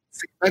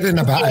 Pwede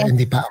na ba?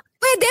 Hindi pa.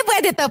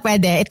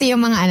 Pwede. Ito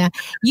yung mga ano.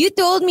 You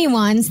told me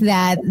once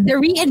that the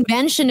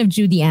reinvention of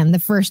Judy Ann, the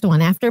first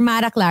one, after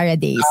Mara Clara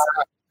days,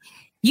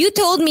 you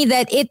told me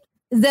that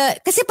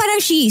kasi parang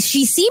she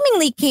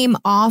seemingly came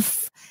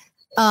off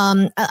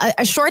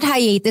a short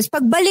hiatus.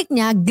 Pagbalik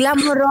niya,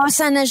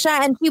 glamorosa na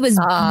siya and she was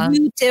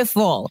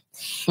beautiful.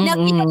 Now,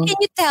 can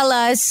you tell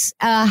us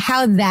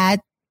how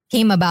that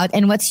came about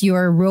and what's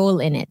your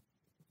role in it?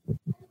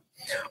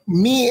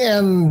 Me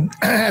and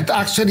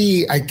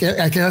actually, I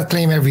cannot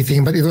claim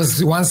everything, but it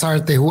was Juan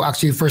Sarte who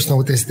actually first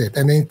noticed it.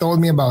 And then he told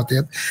me about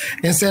it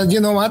and said, you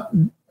know what?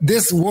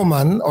 This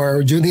woman,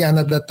 or Judy Ann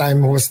at that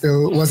time,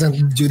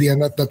 wasn't Judy Ann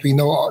that we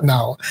know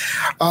now.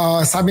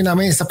 Sabi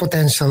namin is a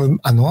potential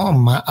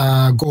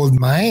gold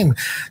mine.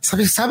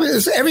 Sabi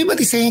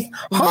everybody saying,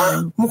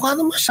 mukha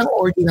naman siyang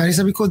ordinary.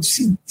 Sabi ko,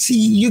 see,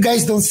 you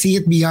guys don't see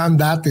it beyond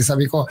that.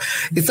 Sabi ko,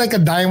 it's like a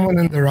diamond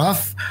in the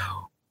rough.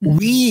 When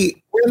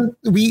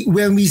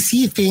we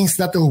see things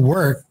that will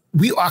work,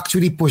 we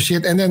actually push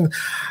it, and then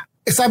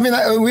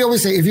we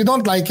always say, if you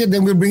don't like it,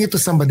 then we'll bring it to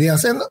somebody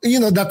else. And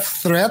that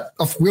threat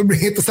of we'll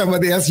bring it to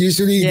somebody else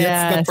usually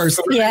gets the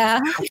person.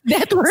 Yeah,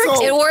 that works. So,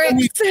 it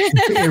works.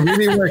 It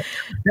really works.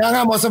 Kaya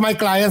nga, most of my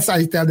clients,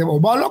 I tell them,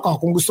 bala ka,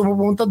 kung gusto mo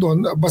pumunta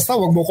doon, basta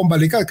wag mo kong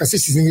balikan kasi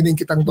sisingilin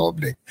kitang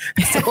doble.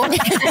 So,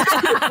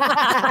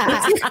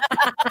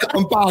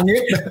 ang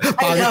pangit.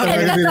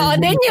 Totoo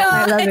din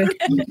yun.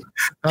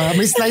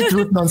 May slight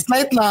truth nun.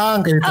 Slight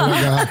lang. Kayo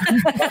talaga.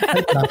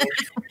 Slight lang.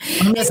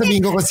 Ano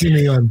sabihin ko kung sino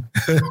yun?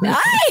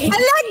 Ay!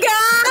 Talaga!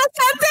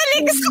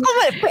 Felix,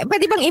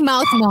 pwede bang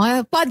i-mouth mo?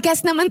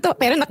 Podcast naman to,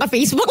 pero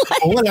naka-Facebook.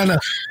 Wala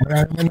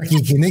naman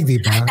nakikinig, di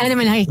ba? Wala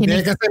naman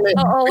nakikinig.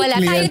 Oo, wala.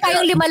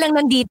 Tayong lima lang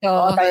nandito.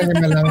 Tayong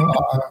lima lang.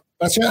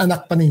 Tapos yung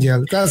anak pa ni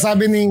Jel.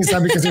 Sabi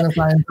kasi ng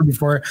client ko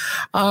before,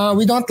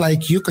 we don't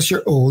like you because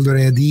you're old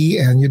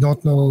already and you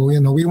don't know,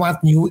 we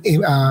want new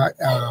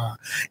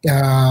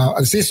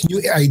new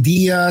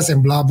ideas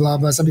and blah, blah,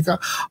 blah. Sabi ko,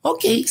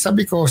 okay.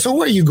 Sabi ko, so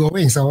where are you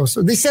going? So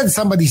they said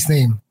somebody's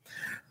name.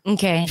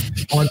 Okay.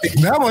 Montik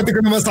ko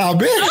na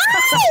masabi.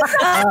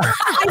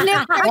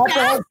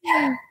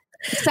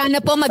 Sana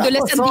po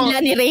madulas ang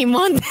dila ni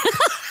Raymond.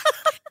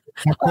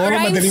 Ako,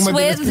 madaling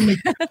madulas.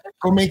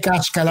 Kung may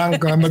cash ka lang,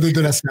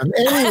 madudulas ka.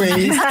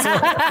 Anyways,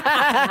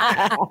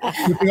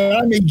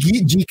 may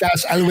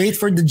Gcash. I'll wait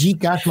for the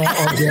Gcash, my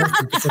audience.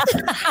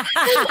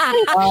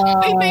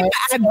 May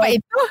paag ba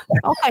ito?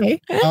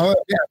 Okay.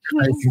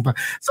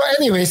 So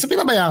anyway,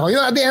 pinabaya ko.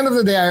 At the end of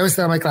the day, I always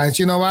tell my clients,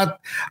 you know what?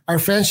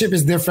 Our friendship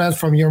is different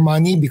from your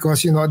money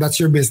because,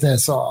 that's your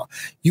business. So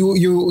you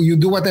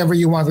do whatever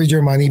you want with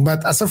your money.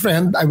 But as a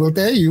friend, I will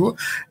tell you,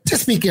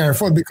 just be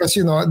careful because,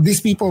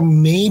 these people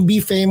may be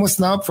famous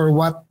now for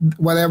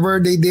whatever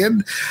they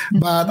did,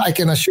 but I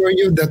can assure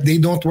you that they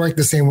don't work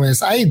the same way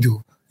as I do.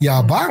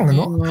 Yabang,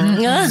 no?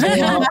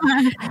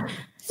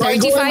 So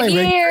 35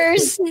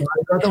 years.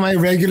 I go to my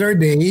regular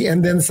day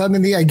and then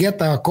suddenly I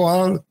get a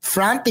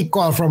frantic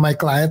call from my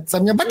client.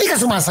 Sabi niya, ba't di ka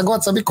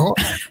sumasagot? Sabi ko,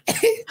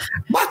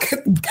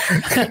 bakit?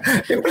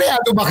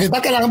 Empleyado ba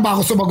kita? Kailangan ba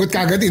ako sumagot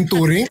kagad in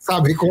touring?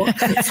 Sabi ko.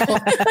 So,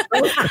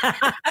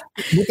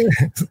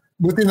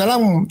 buti na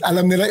lang,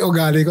 alam nila yung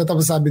ugali ko.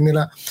 Tapos sabi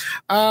nila,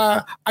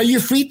 are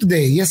you free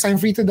today? Yes, I'm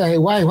free today.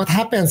 Why? What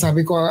happened?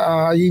 Sabi ko,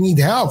 you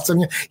need help.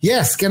 Sabi niya,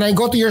 yes, can I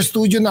go to your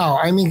studio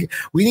now? I mean,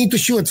 we need to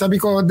shoot. Sabi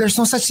ko,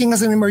 there's no such thing as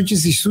an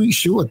emergency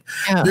shoot.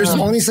 There's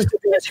only such a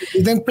thing as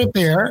you didn't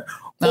prepare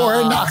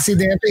or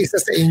na-aksidente isa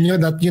sa inyo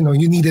that, you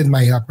needed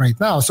my help right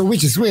now. So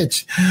which is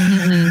which?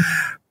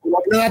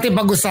 Huwag na natin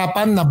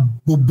pag-usapan na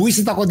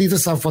bubuisit ako dito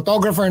sa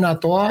photographer na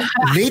to.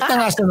 Late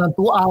na nga siya ng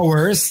 2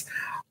 hours.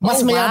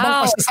 Mas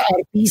mayabang pa siya sa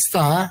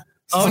artista.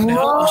 Tapos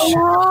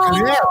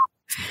bigla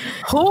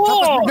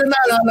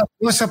naalala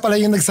ko, siya pala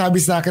yung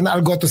nagsabi sa akin na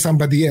I'll go to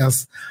somebody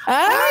else.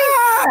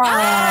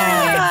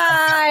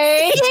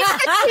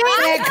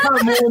 Teka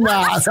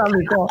muna,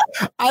 sabi ko.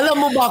 Alam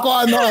mo ba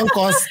kung ano ang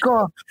cost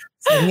ko?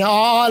 Sabi niya,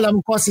 alam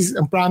ko,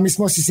 ang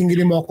promise mo,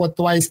 sisingilin mo ako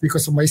twice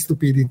because of my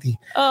stupidity.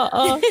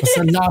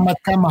 Salamat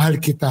ka, mahal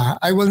kita.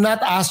 I will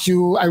not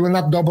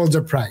double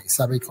the price,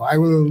 sabi ko.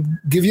 I will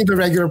give you the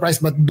regular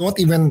price, but don't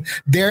even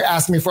dare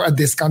ask me for a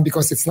discount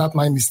because it's not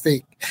my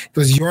mistake. It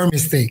was your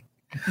mistake.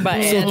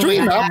 But so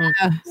true enough,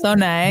 so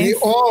nice.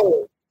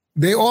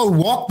 They all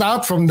walked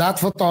out from that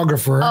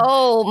photographer.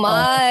 Oh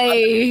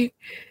my.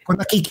 Kung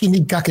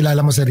nakikinig ka,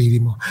 kilala mo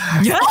sarili mo.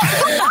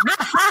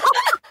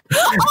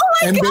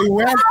 And they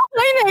went.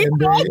 I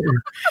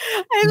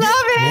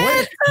love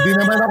it. Di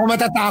naman ako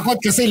matatakot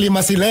kasi 5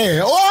 sila eh.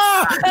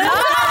 Oh!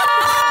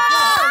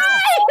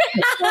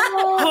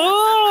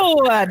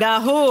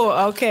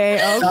 Okay.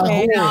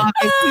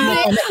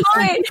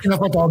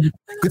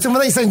 Gusto mo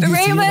na isang GC?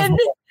 Raymond.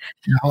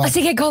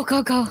 Sige, go.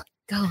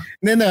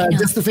 Then,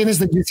 just to finish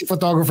the GC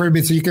photographer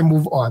bit so you can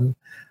move on.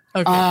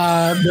 Okay.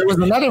 There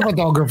was another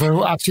photographer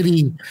who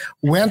actually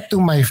went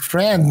to my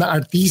friend na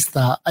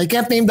artista. I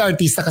can't name the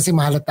artista kasi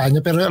mahalata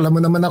niya, pero alam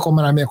mo naman ako,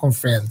 marami akong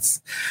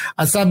friends.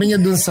 At sabi niya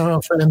dun sa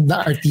friend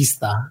na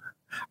artista,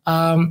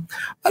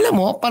 Alam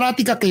mo,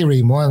 parati ka kay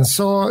Raymond.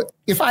 So,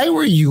 if I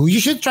were you, you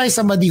should try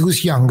somebody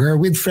who's younger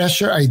with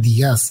fresher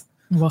ideas.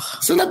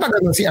 So,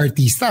 napagano'n si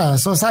artista.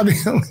 So, sabi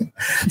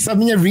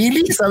niya,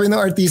 really? Sabi ng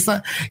artista,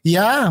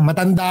 yeah,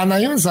 matanda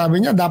na yun. Sabi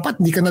niya, dapat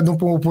hindi ka na doon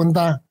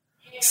pumupunta.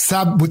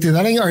 Buti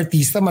na lang yung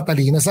artista,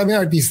 matalino. Sabi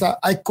ng artista,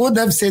 I could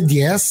have said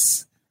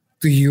yes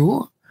to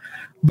you,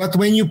 but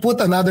when you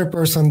put another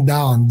person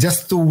down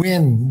just to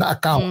win the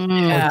account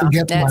or to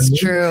get money,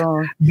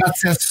 true. That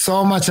says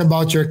so much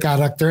about your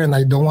character, and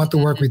I don't want to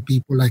work with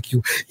people like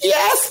you.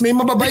 Yes, may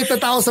mababait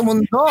na tao sa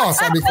mundo,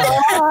 sabi ko.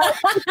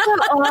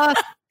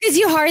 Because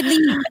you hardly,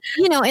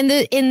 in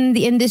the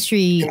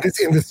industry. In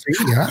this industry,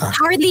 yeah.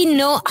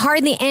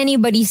 Hardly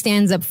anybody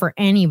stands up for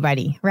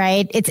anybody,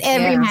 right? It's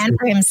every man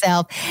for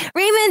himself.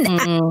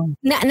 Raymond,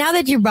 now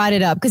that you brought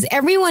it up, because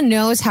everyone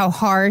knows how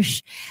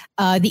harsh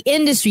the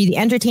industry, the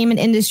entertainment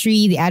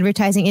industry, the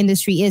advertising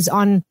industry is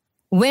on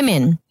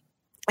women,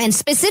 and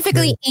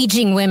specifically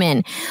aging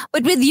women.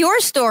 But with your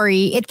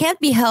story, it can't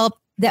be helped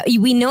that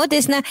we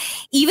notice now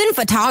even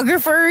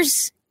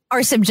photographers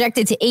are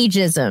subjected to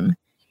ageism.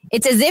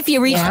 It's as if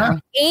you reach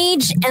an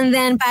age and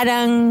then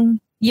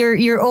parang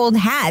your old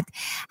hat.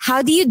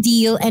 How do you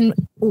deal and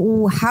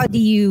how do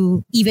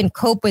you even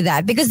cope with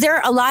that? Because there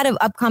are a lot of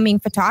upcoming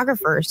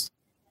photographers,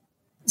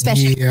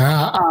 especially.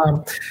 Yeah.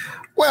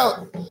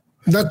 Well,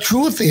 the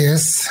truth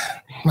is,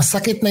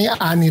 masakit na yung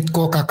anit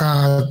ko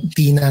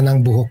kakatina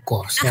ng buhok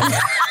ko. So,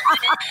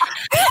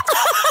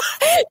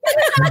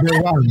 number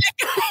one.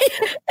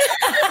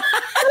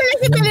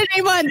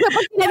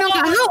 Kapag tinanong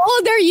ka, how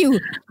old are you?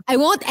 I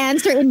won't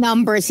answer in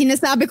numbers.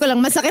 Sinasabi ko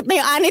lang, masakit na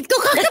yung anit ko.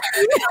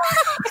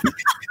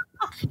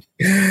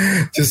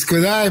 Diyos ko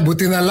na,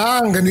 buti na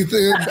lang. Ganito,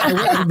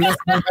 I'm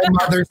blessed by my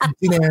mother's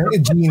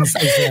genes,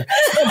 I say.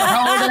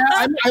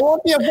 I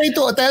won't be afraid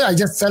to tell. I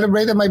just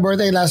celebrated my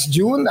birthday last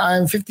June.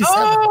 I'm 57.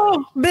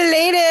 Oh,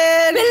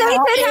 belated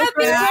happy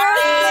birthday.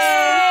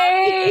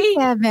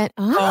 57.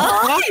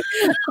 Oh.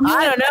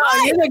 I don't know.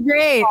 You look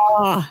great.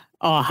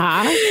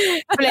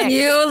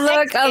 You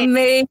look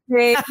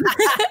amazing.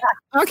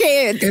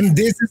 Okay. And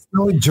this is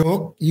no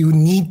joke. You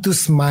need to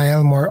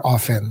smile more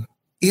often.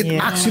 It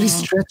actually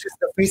stretches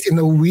the face in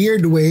a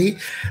weird way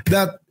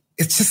that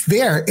it's just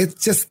there.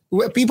 It's just,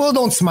 people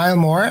don't smile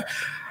more,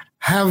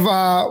 have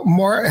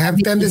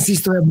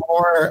tendencies to have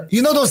more,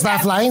 those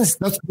laugh lines?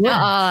 That's good.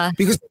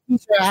 Because you're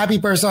a happy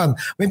person.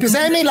 When people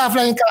say, may laugh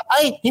line ka,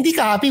 ay, hindi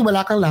ka happy,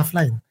 wala kang laugh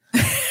line.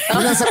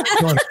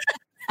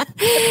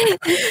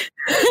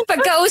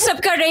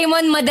 Pagkausap ka,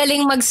 Raymond,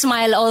 madaling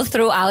mag-smile all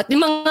throughout.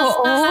 Yung mga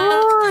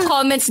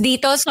comments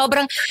dito,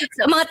 sobrang,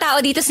 mga tao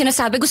dito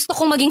sinasabi, gusto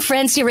kong maging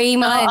friend si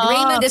Raymond.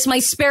 Raymond is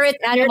my spirit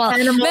animal.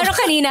 Meron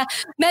kanina,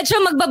 medyo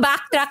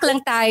magbabacktrack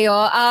lang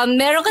tayo.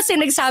 Meron kasi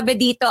nagsabi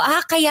dito,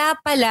 kaya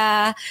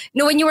pala,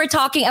 when you were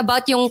talking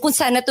about yung kung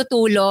saan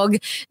natutulog,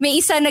 may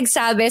isa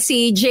nagsabi,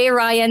 si J.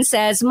 Ryan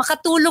says,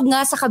 makatulog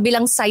nga sa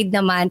kabilang side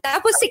naman.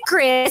 Tapos si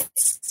Chris,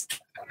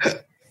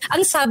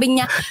 ang sabi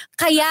niya,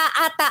 kaya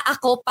ata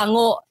ako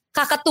pango,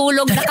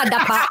 kakatulog na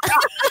kadapa.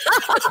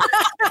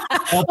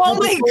 Oh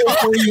my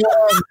God.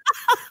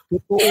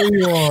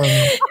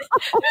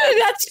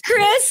 That's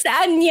Chris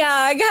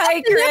Anyag.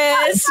 Hi,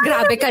 Chris.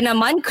 Grabe ka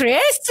naman,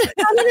 Chris.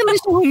 Ano naman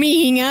siya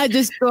humihinga?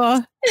 Diyos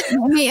ko.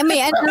 May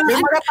mga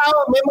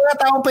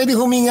tao pwede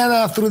huminga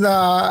na through the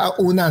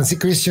unan. Si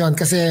Christian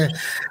kasi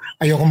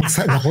ayoko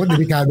ako,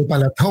 delikado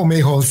pala to.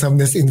 May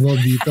wholesomeness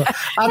involved dito.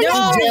 At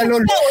yung Jello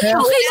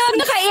okay lang,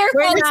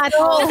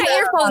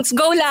 naka-earphones.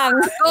 Go lang.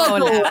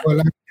 Go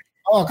lang.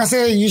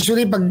 Kasi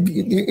usually pag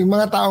yung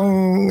mga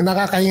taong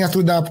nakakahinga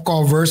through the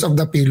covers of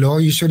the pillow,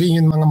 usually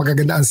yung mga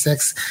magaganda ang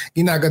sex,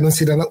 ginaganon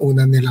sila ng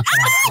unan nila.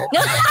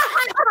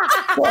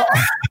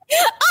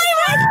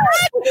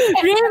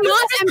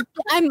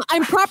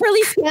 I'm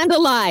properly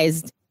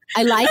scandalized.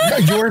 I like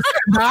it. You're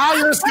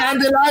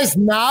scandalized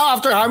now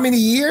after how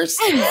many years?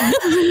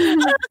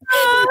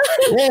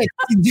 Hey,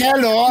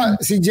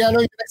 si Jello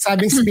yung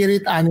nagsabing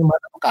spirit animal.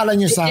 Ano kala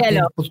niyo sa akin?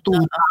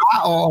 Pututa?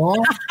 Oo.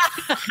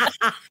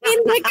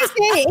 Hindi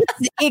kasi,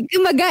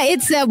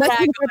 it's what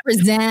you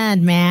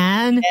represent,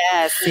 man.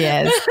 Yes.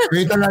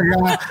 Wait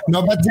talaga.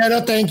 No, but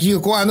Jello, thank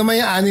you. Kung ano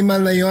may animal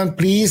na yon,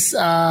 please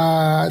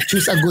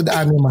choose a good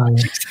animal.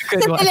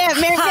 Good one.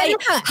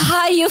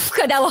 Hayop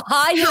ka daw.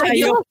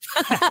 Hayop.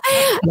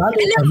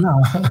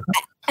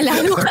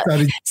 Alam mo,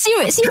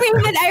 si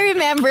Raymond, I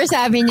remember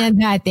sabi niya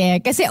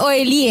dati, kasi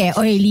oily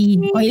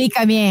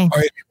kami.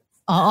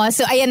 Oo,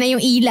 so ayan na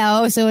yung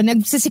ilaw, so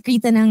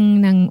nagsasekreta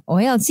ng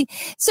oil.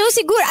 So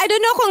siguro, I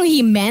don't know kung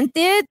he meant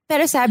it,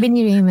 pero sabi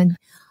ni Raymond,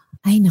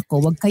 ay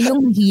nako, wag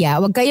kayong mahiya,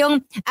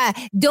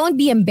 don't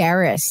be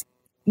embarrassed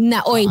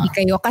na oily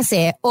kayo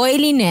kasi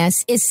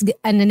oiliness is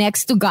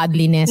next to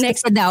godliness.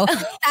 Next daw,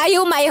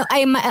 tayo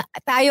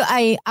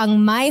ay ang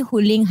may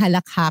huling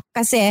halakhak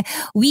kasi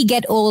we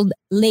get old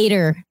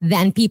later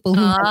than people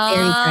who have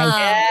very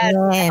dry.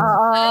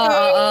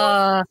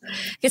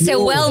 Kasi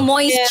well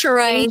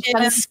moisturized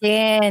ang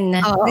skin.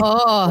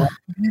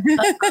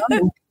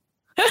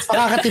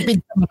 Nakakatipid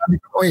sa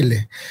maraming oil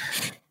eh.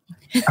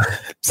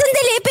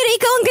 Sandali, pero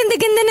ikaw ang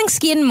ganda-ganda ng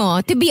skin mo.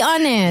 To be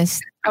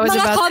honest.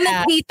 Mga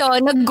comment dito,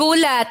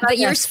 naggulat that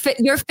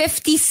you're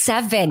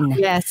 57.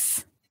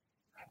 Yes.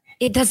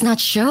 It does not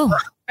show.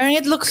 And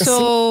it looks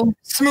so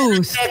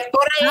smooth.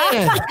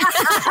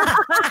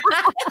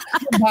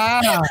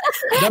 My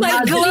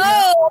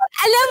glow!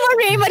 Alam mo,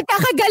 Ray,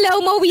 magkakagalaw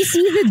mo, we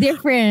see the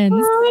difference.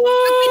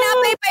 Pag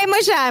pinapaypay mo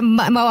siya,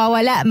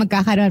 mawawala,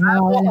 magkakaroon,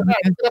 mawawala.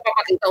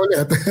 Papakita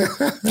ulit.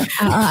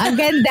 Ang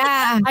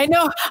ganda. I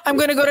know. I'm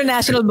gonna go to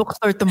National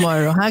Bookstore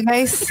tomorrow. Ha,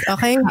 guys?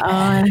 Okay?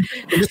 I'm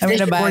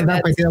gonna buy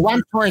that.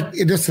 One fourth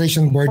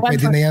illustration board,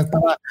 pwede na yan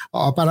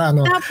para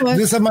ano.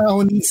 Doon sa mga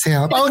who needs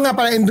help. Oo nga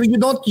pala, and you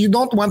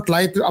don't want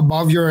light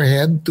above your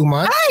head too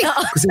much.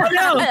 Kasi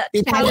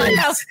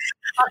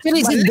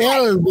actually, si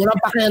Del, walang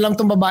pakialam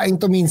tong babaeng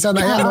to minsan.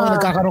 Ayan,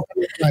 nagkakaroon ka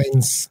ng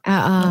lines.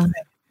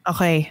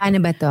 Okay.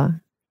 Ano ba to?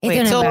 Ito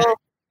wait, na so, ba?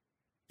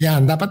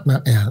 Yan, dapat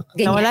Yan.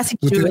 Nawala si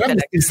Buti Jude. na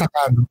mistisa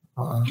ka.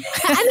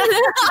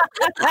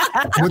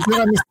 Buti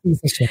na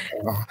mistisa siya.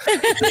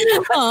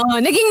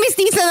 Naging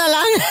mistisa na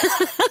lang.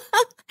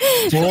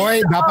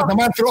 Boy, dapat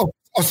naman through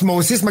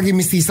osmosis, maging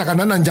mistisa ka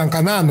na, nandiyan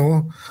ka na,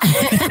 no?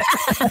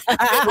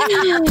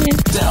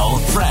 Del,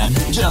 Fran,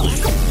 Jelly.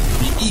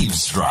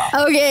 Eavesdrop.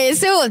 Okay,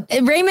 so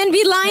Raymond,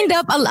 we lined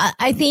up a lot.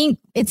 I think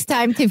it's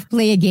time to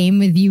play a game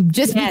with you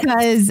just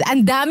because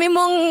ang dami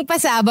mong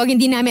pasabog,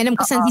 hindi namin alam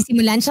kung saan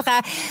sisimulan.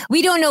 Tsaka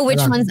we don't know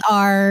which ones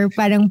are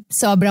parang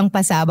sobrang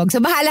pasabog. So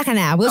bahala ka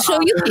na. We'll show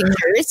you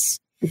pictures.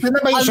 Ito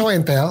na ba yung show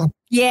and tell?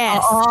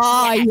 Yes.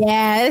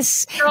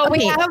 Yes. So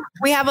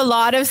we have a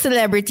lot of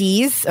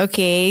celebrities.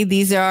 Okay,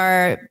 these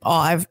are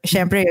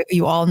syempre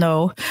you all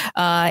know,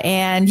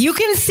 and you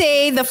can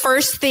say the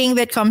first thing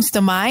that comes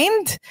to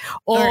mind,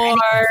 or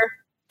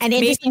an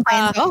interesting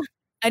kwento,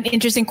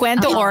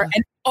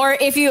 or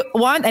if you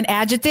want an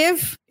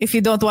adjective, if you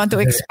don't want to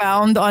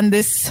expound on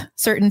this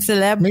certain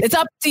celeb, it's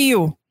up to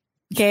you.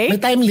 Okay. May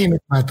time limit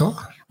ba to?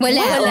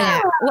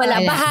 Wala.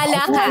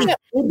 Bahala ka.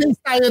 Kung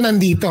tayo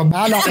nandito,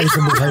 bahala kayo sa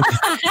buhay.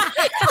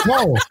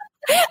 No.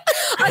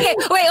 Okay,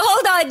 wait,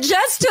 hold on.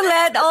 Just to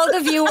let all the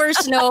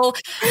viewers know,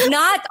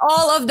 not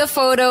all of the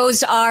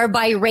photos are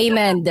by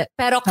Raymond.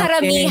 Pero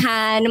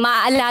karamihan,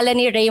 maaalala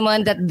ni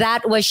Raymond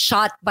that was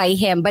shot by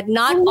him. But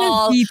not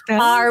all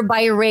are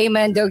by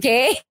Raymond,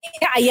 okay?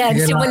 Ayan,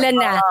 simulan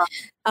na.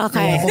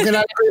 Okay. Kung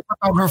kilala ko yung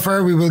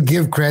photographer, we will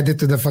give credit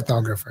to the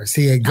photographer.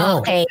 Sige, go.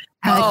 Okay.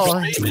 On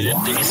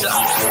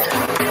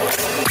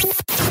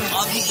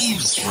the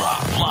Eavesdrop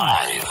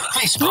Live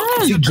Facebook.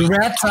 Si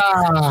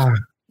Greta.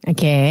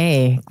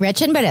 Okay.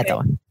 Gretchen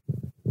Barreto.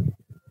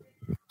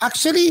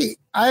 Actually,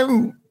 I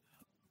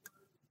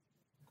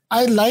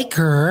like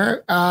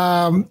her.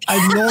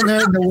 I've known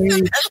her the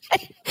way.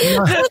 I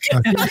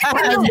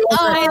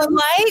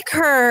like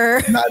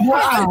her.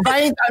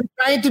 I'm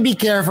trying to be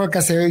careful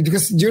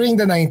because during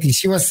the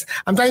 90s,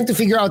 I'm trying to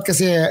figure out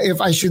if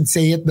I should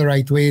say it the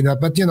right way.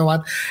 But you know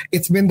what?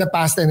 It's been the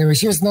past anyway.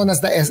 She was known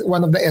as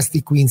one of the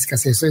SD queens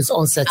so it's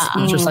all sex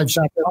pictures I've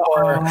shot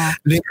for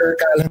liquor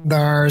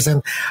calendars.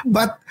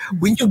 But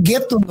when you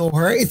get to know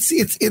her,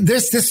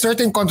 there's this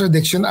certain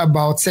contradiction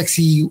about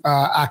sexy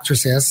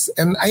actresses.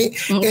 And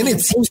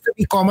it seems to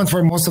be common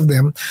for most of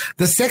them.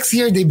 The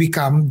sexier they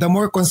become, the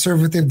more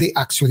conservative they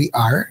actually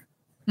are.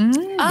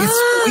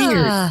 It's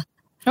weird.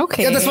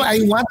 Okay. Yeah, that's why I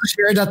want to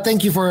share that.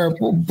 Thank you for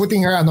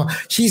putting her.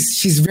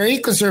 She's very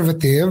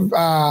conservative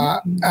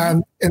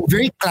and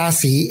very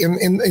classy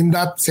in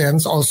that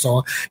sense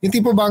also. Yung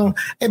tipo bang,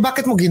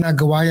 bakit mo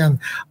ginagawa yan?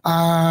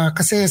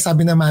 Kasi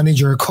sabi na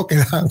manager ko,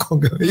 kailangan ko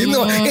gawin. You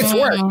know, it's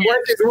work.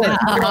 Work is work.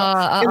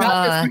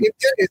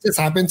 It just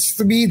happens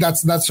to be,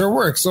 that's her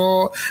work.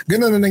 So,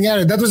 ganun na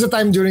nangyari. That was the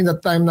time during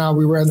that time now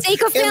we were on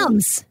Seiko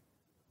Films.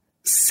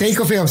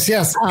 Seiko Films,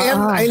 yes.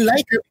 And I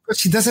like her because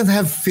she doesn't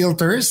have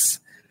filters.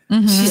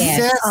 She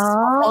says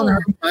on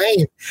her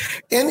mind.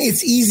 And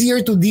it's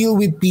easier to deal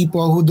with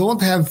people who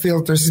don't have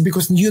filters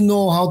because you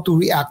know how to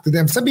react to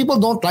them. Some people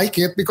don't like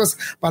it because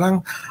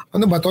parang,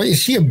 ano ba to? Is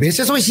she a bitch?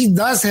 That's why she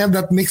does have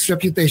that mixed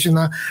reputation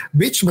na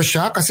bitch ba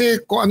siya? Kasi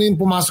kung ano yung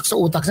pumasok sa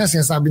utak niya,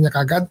 sinasabi niya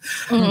kagad.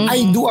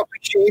 I do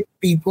appreciate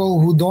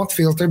people who don't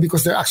filter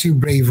because they're actually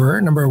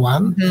braver, number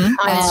one.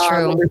 That's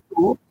true. Number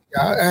two,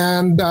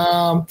 and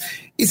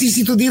it's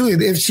easy to deal with.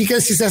 If she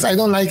says, I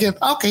don't like it,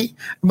 okay.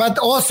 But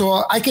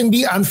also, I can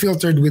be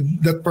unfiltered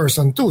with that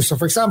person too. So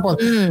for example,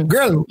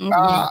 girl,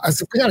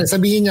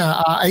 sabihin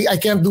niya, I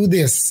can't do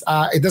this.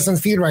 It doesn't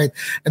feel right.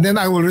 And then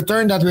I will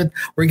return that with,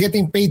 we're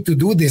getting paid to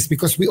do this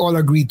because we all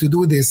agreed to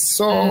do this.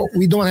 So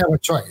we don't have a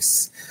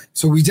choice.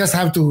 So we just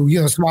have to,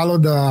 swallow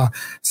the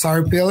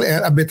sour pill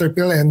and a bitter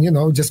pill and,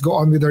 just go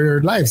on with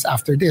our lives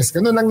after this.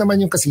 Ganun lang naman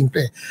yung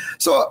kasimple.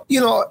 So,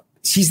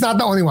 she's not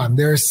the only one.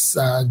 There's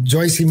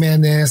Joyce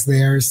Jimenez.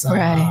 There's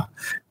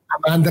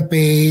Amanda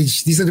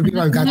Page. These are the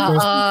people I've got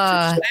close to.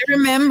 I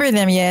remember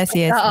them. Yes.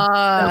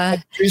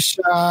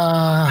 Patricia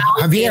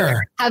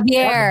Javier.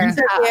 Javier.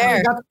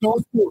 I got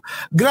close to.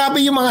 Grabe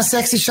yung mga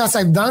sexy shots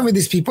I've done with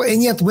these people.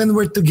 And yet when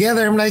we're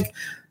together, I'm like,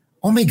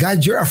 oh my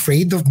God, you're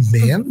afraid of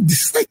men?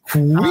 This is like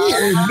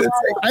weird.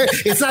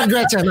 It's not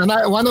Gretchen.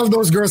 One of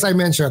those girls I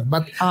mentioned.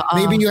 But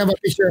maybe you have a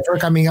picture of her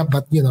coming up.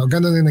 But,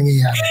 ganun yung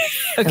nangyayari.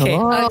 Okay.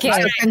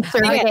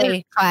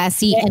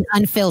 Classy and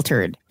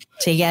unfiltered.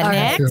 Sige,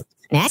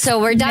 next. So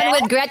we're done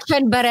with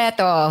Gretchen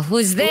Barreto.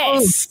 Who's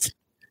this?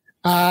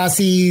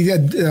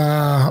 Pangalan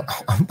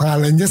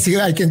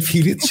niya, I can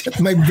feel it.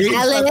 My brain.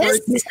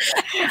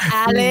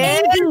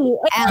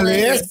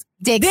 Alice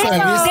Dixon.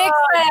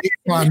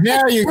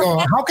 There you go.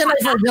 How can I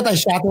forget I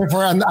shot her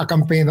for a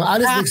campaign?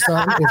 Alice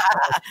Dixon.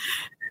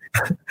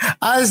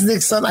 Alice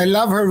Dixon, I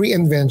love her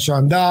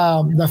reinvention.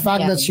 The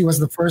fact that she was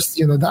the first,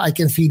 the I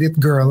Can Feel It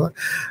girl.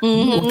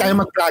 Huwag tayo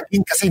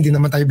mag-plugging kasi hindi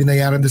naman tayo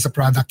binayaran doon sa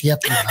product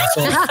yet.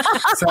 So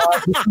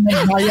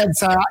bayad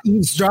sa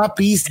Eavesdrop,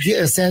 please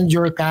send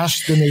your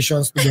cash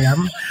donations to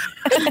them.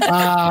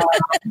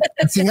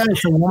 Kasi nga,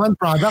 it's a woman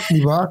product,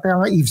 di ba?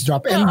 Kaya nga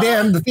Eavesdrop. And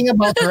then, the thing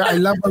about her,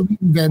 I love her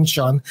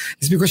reinvention,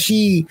 is because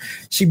she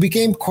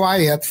became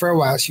quiet for a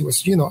while. She was,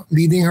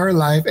 leading her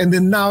life. And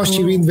then now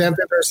she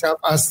reinvented herself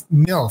as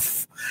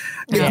MILF.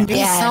 It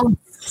may sound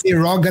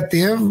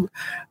derogative,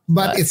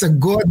 but it's a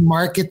good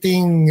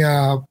marketing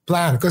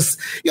plan. Because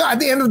at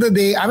the end of the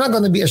day, I'm not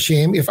going to be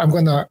ashamed if I'm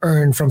going to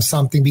earn from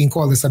something being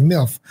called as a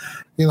MILF.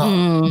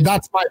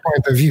 That's my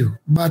point of view.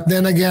 But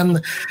then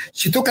again,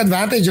 she took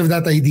advantage of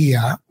that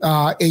idea.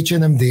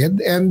 H&M did.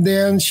 And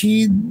then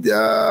she...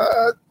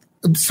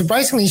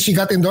 surprisingly, she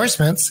got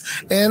endorsements,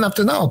 and up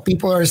to now,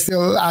 people are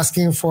still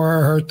asking for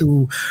her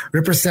to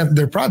represent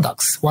their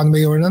products one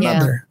way or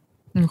another.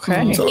 Yeah.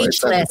 Okay. So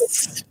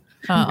Ageless.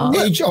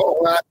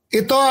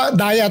 Ito,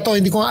 Daya to,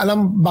 hindi ko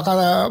alam,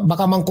 baka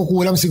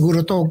mangkukulam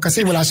siguro to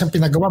kasi wala siyang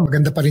pinagawa,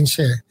 maganda pa rin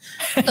siya.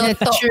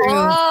 That's true.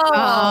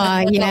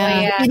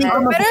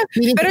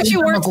 Pero she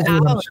works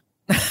out.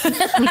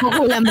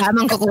 Mangkukulam.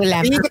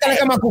 Hindi ko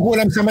talaga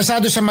mangkukulam siya.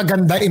 Masyado siya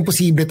maganda,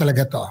 imposible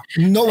talaga to.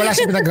 No, wala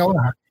siyang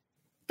pinagawa.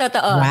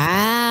 Totoo.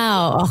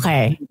 Wow.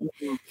 Okay.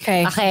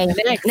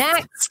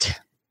 Next.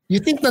 You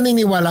think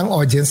naniniwala ang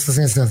audience sa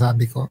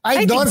sinasabi ko?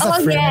 Don's a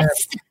friend.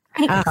 Yes.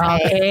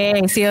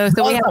 Okay. So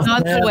we have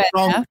Don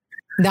Zulueta.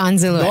 Don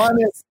Zulueta.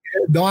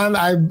 Don,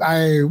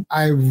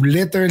 I've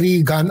literally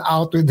gone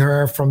out with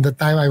her from the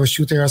time I was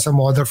shooting her as a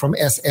model from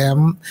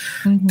SM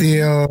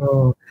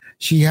till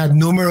she had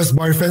numerous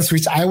boyfriends,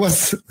 which I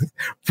was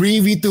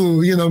privy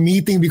to,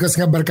 meeting because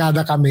nga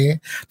barkada kami,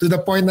 to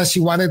the point that she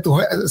wanted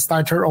to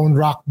start her own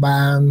rock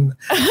band.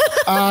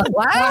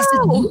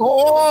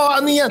 Wow!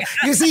 Ano yan?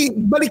 You see,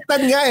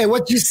 baliktad nga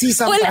what you see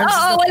sometimes.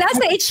 Wala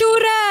sa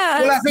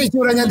itsura. Wala sa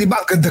itsura niya, di ba?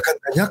 Ang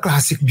ganda-ganda niya,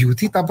 classic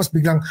beauty. Tapos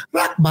biglang,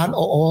 rock band?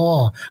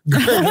 Oo.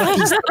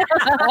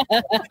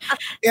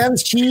 And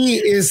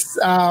she is,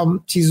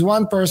 she's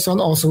one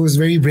person also who's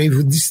very brave,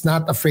 who's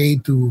not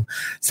afraid to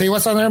say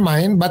what's on her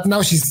mind. But now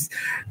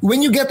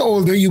when you get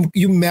older,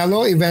 you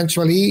mellow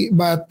eventually,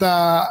 but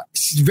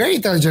she's a very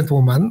intelligent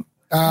woman.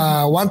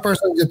 One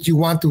person that you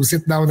want to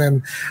sit down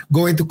and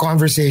go into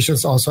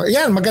conversations also.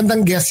 Yan,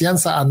 magandang guest yan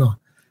sa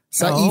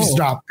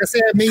Eavesdrop.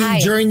 Kasi may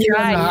journey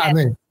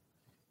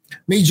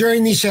may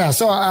journey siya.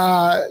 So,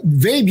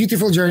 very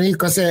beautiful journey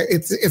kasi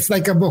it's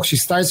like a book. She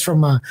starts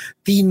from a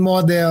teen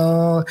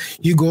model.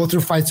 You go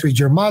through fights with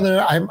your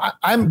mother.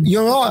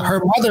 Her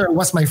mother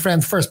was my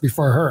friend first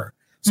before her.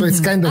 So it's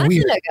kind of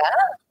weird.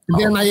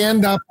 Then I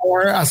end up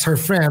more as her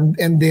friend,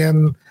 and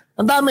then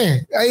ang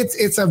dami.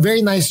 It's a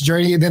very nice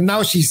journey. And then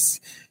now she has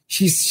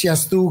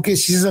 2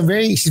 kids. She's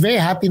very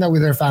happy now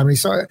with her family.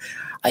 So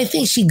I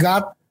think she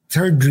got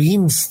her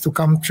dreams to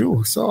come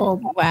true.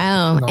 So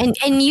wow, and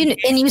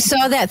you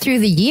saw that through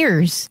the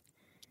years.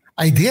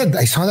 I did.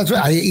 I saw that.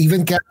 I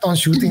even kept on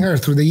shooting her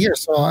through the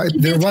years. So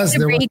there was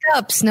the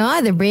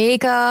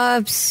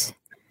breakups.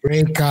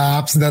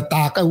 Breakups, the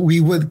talk.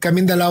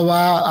 Kaming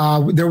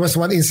dalawa, there was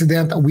one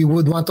incident, we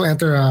would want to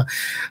enter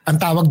ang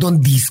tawag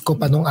doon, disco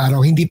pa nung araw,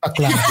 hindi pa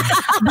club.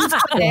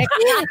 Disco,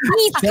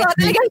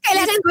 talagang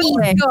kailangan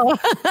disco.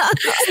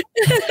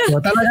 So,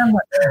 talagang,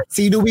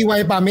 si Louie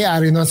Y pa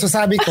may-ari nun. So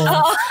sabi ko,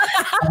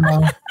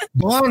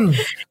 Don,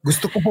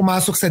 gusto ko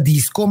pumasok sa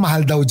disco,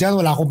 mahal daw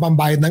dyan, wala akong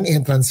pambayad ng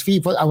entrance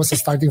fee. I was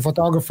a starting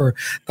photographer.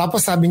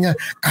 Tapos sabi niya,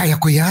 kaya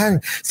ko yan.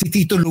 Si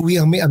Tito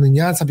Louie ang may ano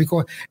niyan. Sabi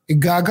ko,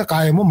 gaga,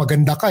 kaya mo,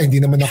 maganda ka, hindi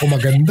naman ako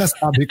maganda.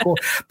 Sabi ko,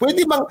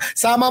 pwede bang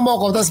sama mo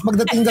ako, tapos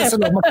pagdating na sa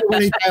loob,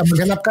 magkulay tayo,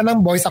 maghanap ka ng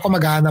boys, ako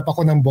maghanap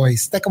ako ng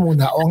boys. Teka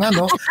muna, o nga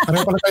no,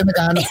 pareho pala tayo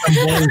maghanap ng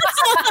boys.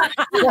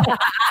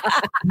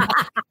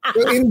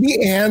 So in the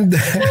end,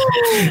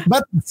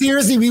 but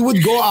seriously, we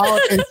would go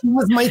out and she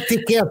was my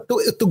ticket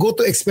to go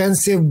to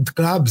expensive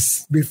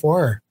clubs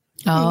before.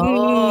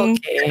 Oh,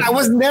 okay. I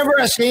was never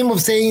ashamed of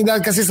saying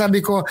that kasi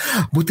sabi ko,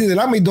 buti na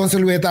lang may Don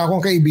Zulueta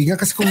akong kaibigan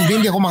kasi kung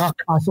hindi ako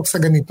makakapasok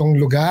sa ganitong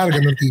lugar,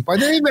 ganun tipo.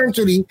 And then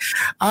eventually,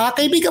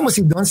 kaibigan mo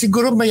si Don,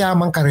 siguro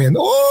mayaman ka rin.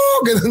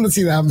 Oh, ganun na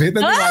sinabi.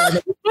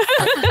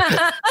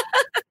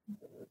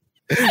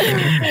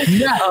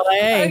 Yeah.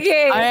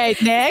 Okay. All right,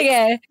 next.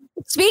 Okay.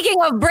 Speaking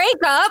of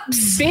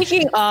breakups.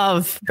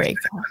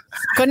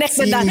 Connect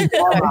with that.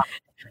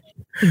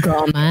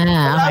 Goma.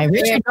 Okay,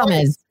 Richard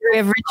Gomez. We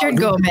have Richard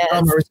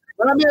Gomez.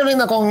 Marami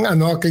rin akong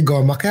kay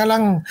Goma. Kaya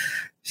lang,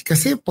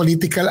 kasi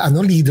political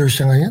leader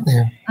siya ngayon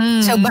eh.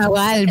 So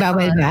bawal ba?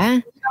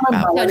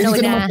 Hindi ko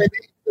naman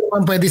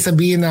pwede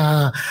sabihin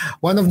na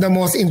one of the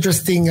most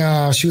interesting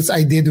shoots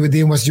I did with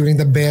him was during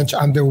the bench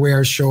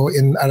underwear show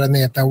in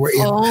Araneta.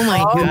 Oh my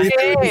God.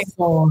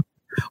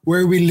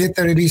 Where we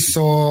literally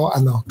saw,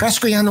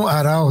 crush ko yan nung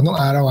araw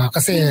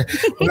kasi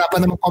wala pa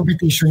namang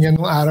competition yan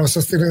nung araw.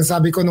 So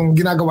sabi ko nung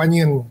ginagawa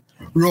niya yung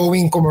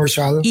rowing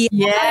commercial.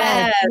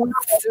 Yes.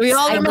 We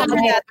all remember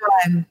that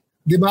one.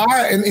 Diba?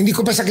 And hindi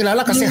ko pa siya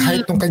kilala kasi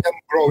hype nung kanyang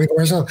rowing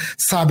commercial.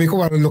 Sabi ko,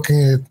 while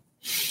looking at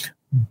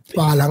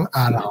balang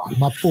araw,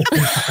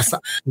 mapupunta ka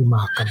sa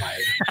mga kamay.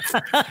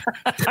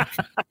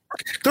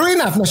 True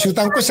enough,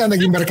 na-shootan ko siya,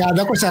 naging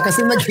barkada ko siya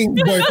kasi naging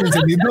boyfriend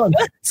siya doon.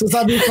 So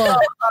sabi ko,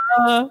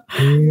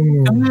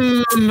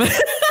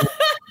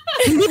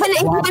 Hindi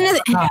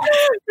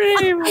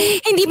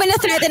ba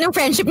na-threaten ang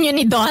friendship niyo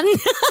ni Don?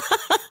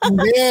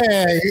 Hindi.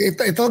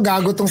 Ito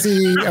gago tong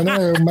si,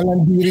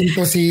 malandirin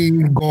to si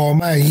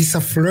Goma. He's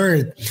a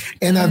flirt.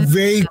 And a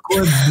very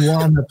good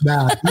one at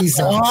that. He's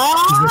a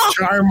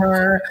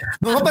charmer.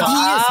 No, but he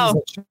is. He's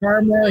a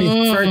charmer. He's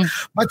a flirt.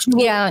 But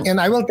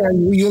and I will tell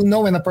you, you'll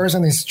know when a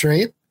person is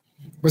straight.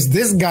 Was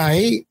this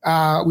guy,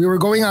 we were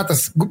going out I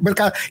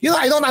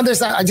don't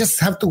understand. I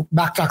just have to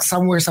backtrack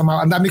somewhere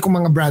somehow. Ang dami kong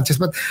mga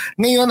branches. But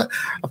ngayon,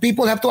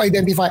 people have to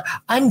identify,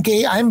 I'm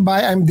gay, I'm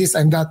bi, I'm this,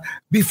 I'm that.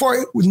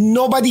 Before,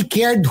 nobody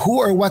cared who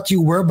or what you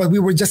were, but we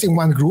were just in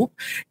one group.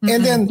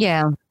 And then,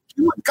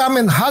 he would come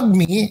and hug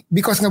me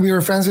because nga we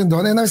were friends with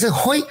Don. And I said,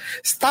 hoy,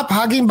 stop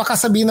hugging. Baka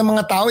sabihin ng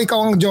mga tao,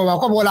 ikaw ang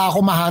jowa ko. Wala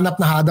ako mahanap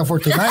na hada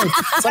for tonight.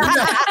 Sabi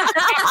niya,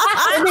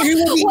 and then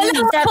he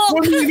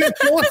would get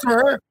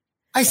closer.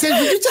 I said,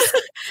 would you just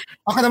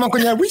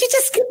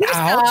get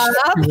out?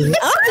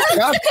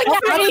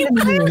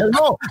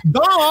 No,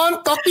 Don,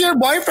 talk to your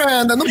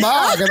boyfriend. Ano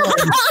ba?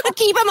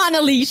 Keep him on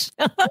a leash.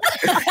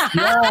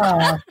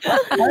 Yeah.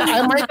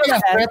 I might be a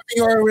threat to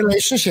your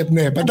relationship,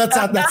 but that's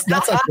a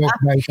joke,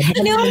 right?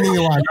 Pero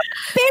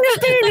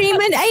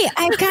Raymond,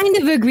 I kind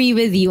of agree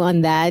with you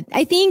on that.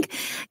 I think,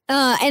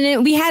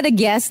 and we had a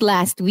guest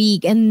last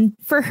week, and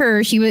for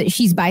her,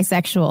 she's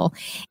bisexual,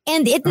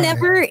 and it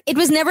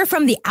was never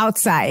from the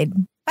outside.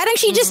 Parang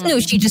she just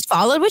knew. She just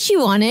followed what she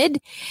wanted.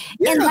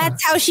 Yeah. And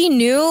that's how she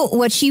knew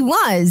what she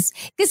was.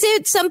 Because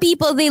some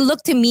people, they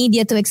look to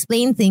media to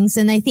explain things.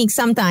 And I think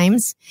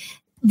sometimes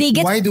they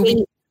get... Why do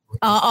we...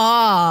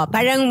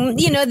 parang,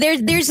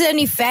 there's an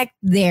effect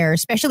there.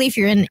 Especially if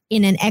you're in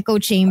an echo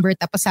chamber.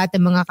 Tapos sa ating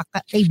mga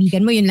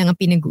kaibigan mo, yun lang ang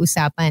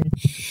pinag-uusapan.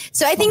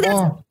 So I think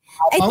that's...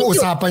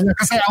 Usapan niya.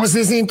 Kasi I was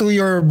listening to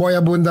your Boy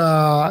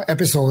Abunda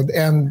episode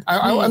and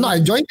I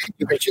joined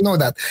you guys. You know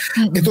that.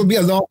 It will be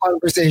a long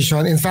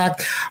conversation. In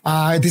fact,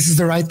 this is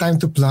the right time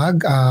to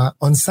plug.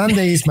 On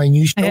Sundays, my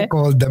new show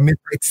called The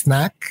Midnight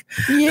Snack.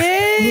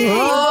 Yay!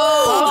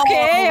 Oh,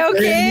 okay.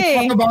 We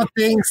talk about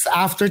things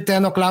after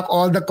 10 o'clock,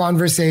 all the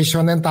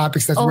conversation and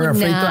topics that we're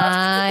afraid to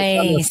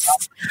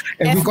ask.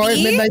 And we call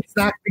it Midnight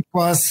Snack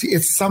because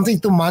it's something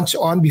to munch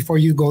on before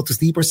you go to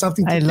sleep or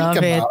something to think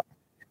about.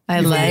 I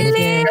like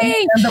it.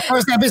 And the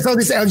first episode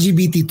is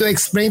LGBT, to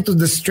explain to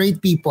the straight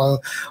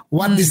people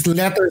what these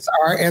letters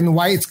are and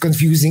why it's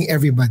confusing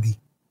everybody.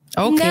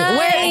 Okay.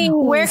 Nice.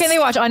 Where can they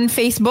watch? On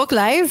Facebook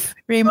Live,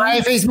 Raymond? My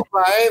Facebook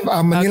Live,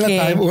 Manila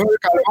Time. Or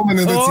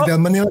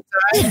Manila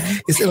Time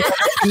is 11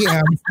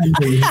 p.m.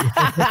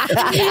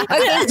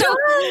 Okay,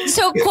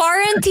 so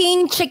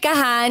quarantine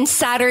chikahan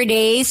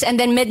Saturdays and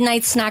then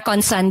midnight snack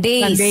on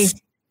Sundays.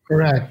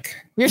 Correct.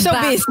 You're so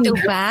back busy. To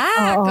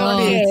back.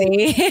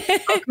 Okay.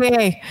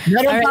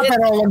 Meron pa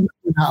pero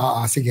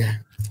sige.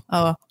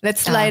 Let's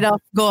slide off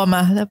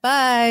Goma.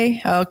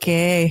 Bye.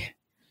 Okay.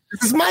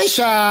 This is my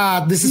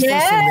shot. This is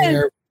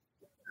there.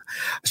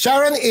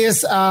 Sharon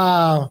is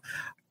I've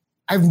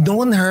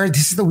known her.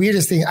 This is the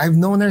weirdest thing. I've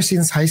known her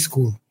since high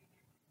school.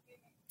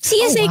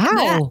 CSA ka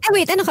ba?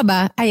 Wait, ano ka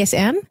ba?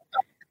 ISM?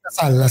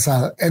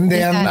 Lasal. And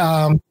then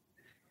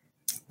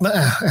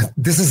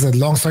this is a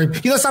long story.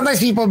 Sometimes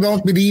people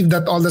don't believe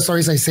that all the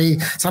stories I say,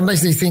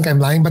 sometimes they think I'm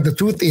lying, but the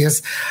truth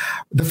is,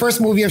 the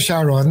first movie of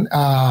Sharon,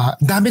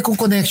 dami kong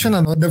connection,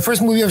 The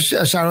first movie of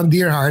Sharon,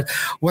 Dear Heart,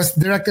 was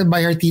directed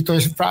by her tito,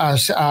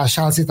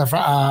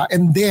 Shalsita,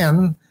 and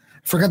then,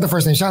 forgot the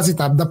first name,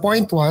 Shalsita. The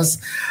point was,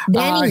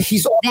 Danny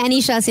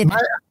Shalsita.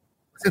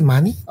 Is it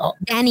Manny?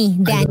 Danny.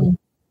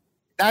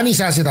 Danny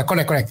Shalsita,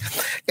 correct.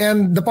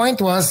 And the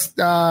point was,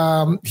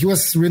 he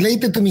was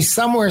related to me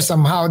somewhere,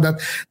 somehow, that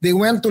they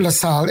went to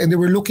LaSalle and they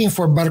were looking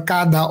for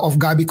Barkada of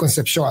Gabi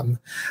Concepcion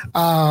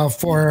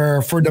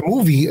for the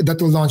movie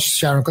that will launch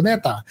Sharon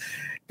Cuneta.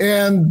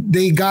 And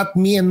they got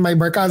me and my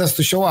Barkadas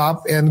to show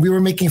up and we were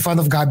making fun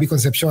of Gabi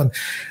Concepcion.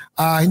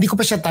 Hindi ko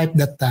pa siya type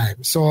that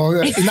time. So,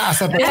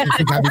 inaasa pa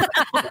si Gabi.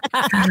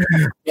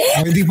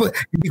 Hindi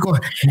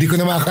ko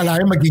na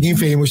makakalain magiging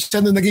famous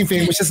siya. Nung naging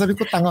famous siya, sabi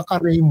ko, tanga ka,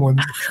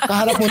 Raymond.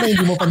 Kaharap mo na,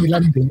 hindi mo pa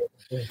nilandi.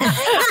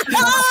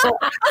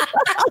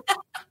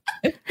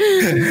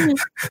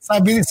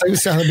 Sabi ni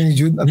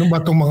Jude, ano ba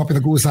itong mga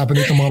pinag-uusapan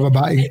nitong mga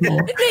babae ito?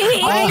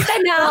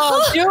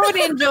 Jude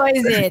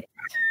enjoys it.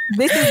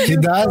 This is He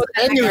does.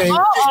 Anyway,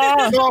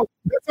 so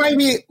that's why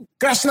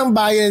crush ng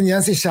bayan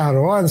niya si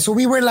Sharon. So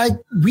we were like,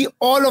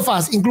 all of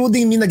us,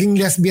 including me, naging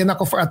lesbian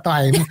ako for a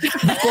time.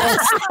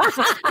 Because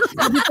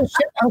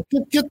ang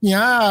cute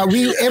niya.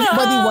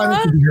 Everybody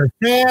wanted to be her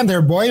friend,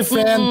 her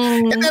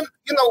boyfriend. And then,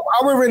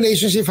 our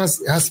relationship has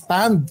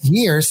spanned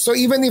years. So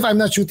even if I'm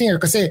not shooting her,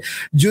 kasi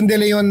June De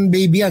Leon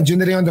baby yan, June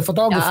De Leon the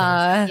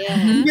photographer.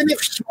 Even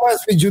if she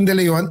was with June De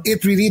Leon,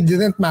 it really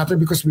didn't matter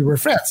because we were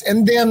friends.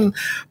 And then,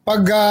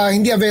 pag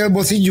hindi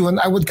available si June,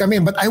 I would come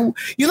in. But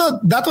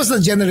that was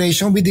the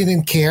generation we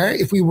didn't care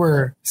if we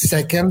were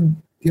second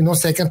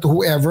to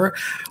whoever.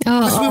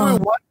 Because we were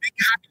one big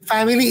happy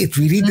family, it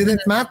really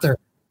didn't matter.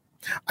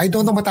 I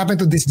don't know what happened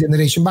to this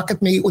generation.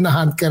 Bakit may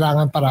unahan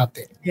kailangan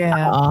parati?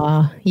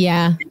 Yeah.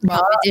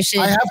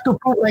 I have to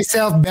prove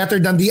myself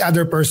better than the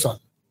other person.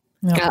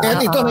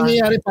 And ito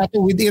nangyayari pati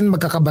within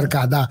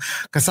magkakabarkada.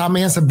 Kasama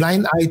yan sa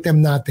blind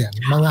item natin.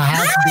 Mga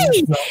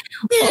has-beens.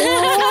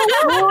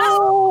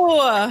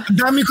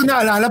 Dami ko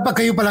naalala pag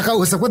kayo pala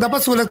kausap ko.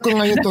 Dapat sulat ko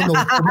ngayon ito.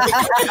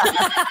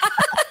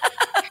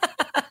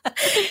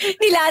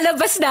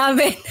 Nilalabas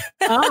namin.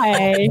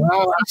 Okay.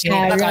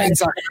 Nakain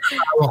sa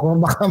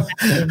ako.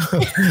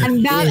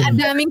 Ang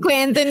daming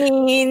kwento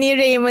ni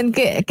Raymond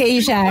kay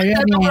Sharon.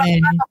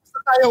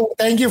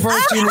 Thank you for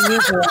tuning in.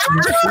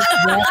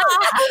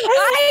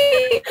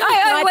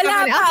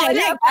 Wala pa.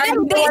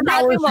 Anong date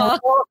natin mo?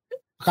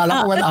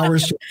 Akala ko 1 hour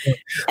show.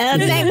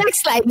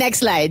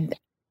 Next slide.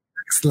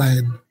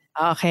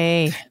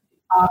 Okay.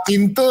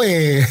 Akin to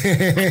eh.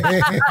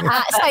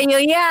 Sa'yo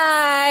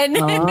yan.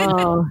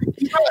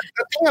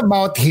 The thing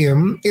about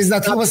him is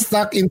that he was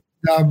stuck in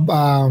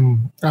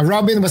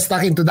Robin was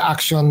stuck into the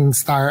action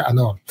star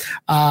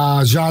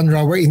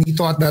genre wherein he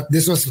thought that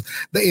this was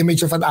the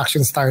image of an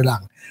action star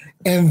lang.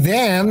 And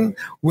then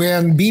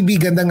when BB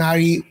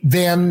Gandang-Hari,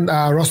 then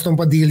Rostom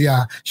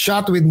Padilla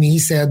shot with me, he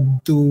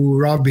said to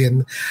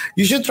Robin,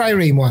 you should try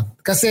Raymond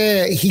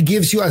kasi he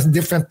gives you a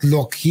different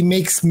look. He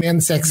makes men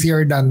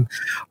sexier than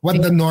what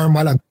the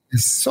normal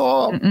is.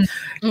 So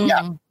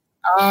yeah.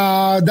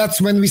 That's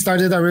when we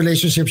started our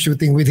relationship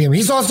shooting with him.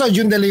 He's also a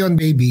June De Leon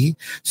baby.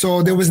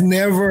 So there was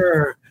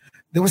never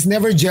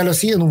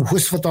jealousy on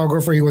whose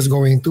photographer he was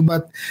going to.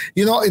 But,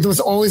 it was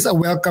always a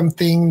welcome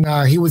thing.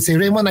 He would say,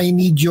 Raymond, I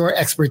need your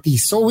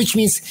expertise. So which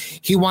means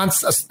he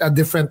wants a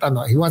different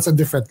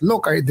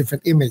look or a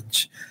different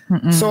image.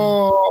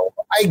 So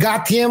I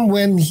got him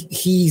when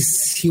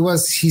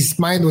his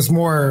mind was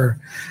more...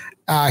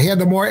 he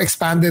had a more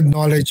expanded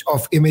knowledge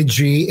of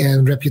imagery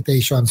and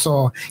reputation.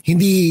 So,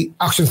 hindi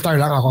action star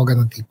lang ako,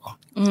 ganun tipo.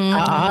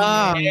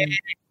 All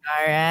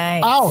right.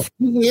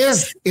 He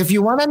is. If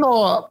you want to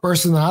know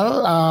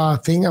personal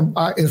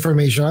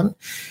information,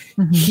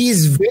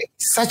 he's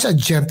such a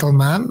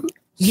gentleman.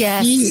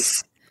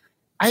 Yes.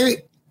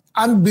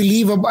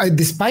 Unbelievable.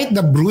 Despite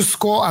the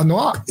brusco,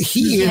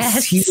 he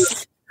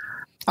is.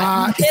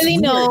 Really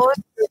knows.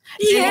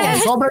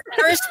 Yes.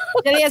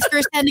 He has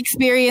first-hand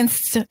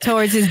experience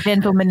towards his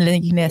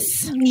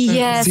gentlemanliness.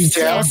 Yes.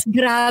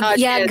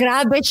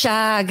 Grabe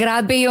siya.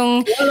 Grabe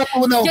yung...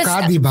 Wala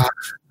ka, di ba?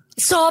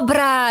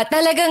 Sobra.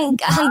 Talagang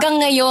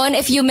hanggang ngayon,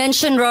 if you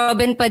mention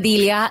Robin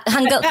Padilla,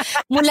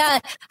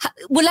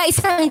 mula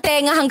isang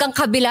tenga hanggang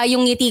kabila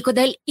yung ngiti ko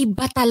dahil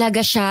iba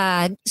talaga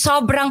siya.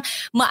 Sobrang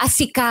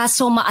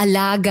maasikaso,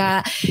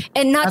 maalaga.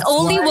 And not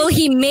only will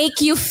he make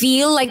you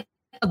feel like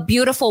a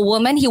beautiful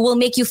woman, he will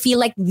make you feel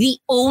like the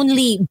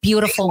only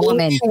beautiful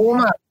woman.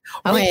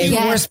 Okay.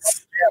 Yes.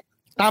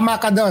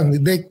 Tama ka doon.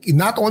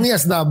 Not only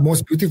as the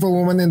most beautiful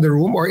woman in the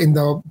room or in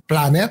the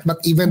planet, but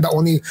even the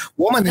only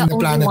woman in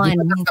the planet.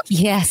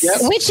 Yes.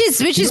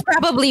 Which is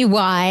probably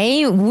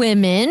why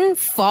women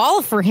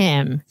fall for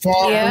him.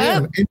 For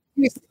him.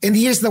 And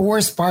here's the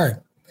worst part.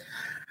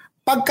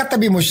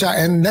 Pagkatabi mo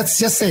siya, and let's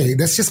just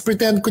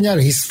pretend kunyari,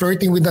 he's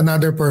flirting with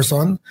another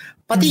person.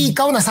 Pati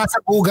ikaw,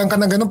 nasasagugan ka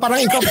ng gano'n.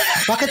 Parang ikaw,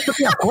 bakit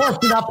pati ako?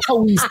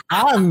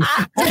 Pinapakawisan.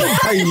 Ano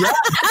ba yan?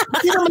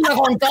 Hindi naman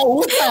ako ang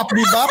kausap,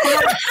 di ba?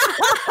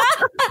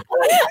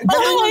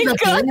 Oh my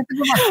God.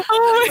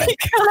 Flirting,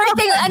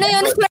 flirting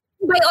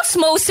by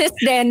osmosis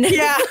din.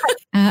 Yeah.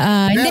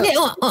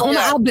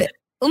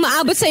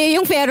 Umaabot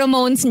sa'yo yung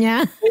pheromones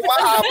niya.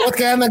 Umaabot,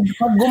 kaya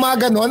pag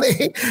gumaganon,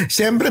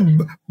 syempre,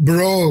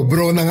 bro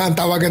na nga ang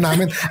tawagan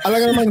namin.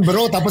 Alam naman,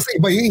 bro, tapos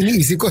iba yung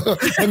iniisip ko.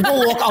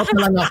 Nag-walk out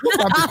na lang ako.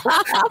 Sabi ko,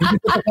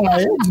 hindi ko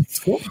kaya.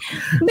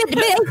 But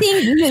I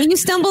think you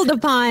stumbled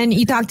upon,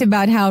 you talked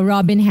about how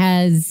Robin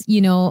has,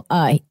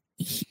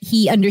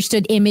 he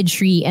understood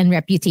imagery and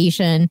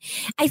reputation.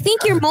 I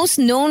think you're most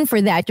known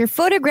for that. Your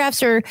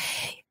photographs are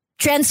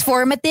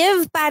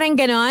transformative, parang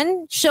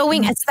ganon,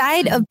 showing a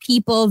side of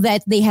people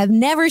that they have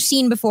never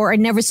seen before or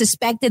never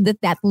suspected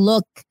that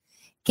look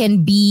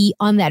can be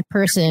on that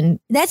person.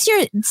 That's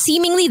your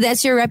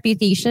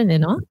reputation,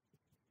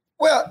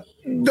 Well,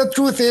 the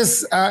truth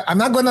is,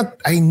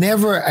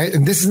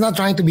 this is not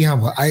trying to be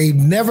humble. I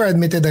never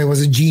admitted I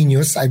was a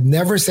genius. I've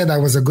never said I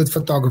was a good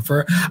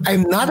photographer.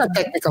 I'm not a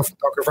technical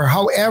photographer.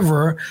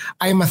 However,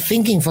 I'm a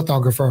thinking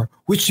photographer,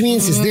 which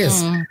means is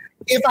this.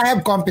 If I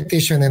have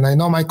competition and I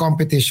know my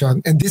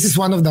competition, and this is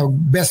one of the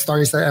best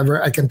stories that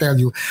ever I can tell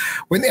you,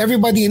 when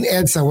everybody in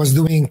EDSA was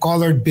doing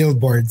colored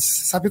billboards,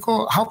 sabi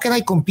ko, how can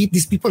I compete?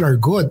 These people are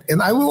good.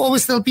 And I will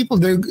always tell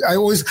people, I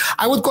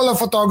would call a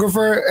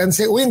photographer and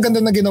say, uy, ang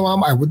ganda na ginawa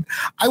mo.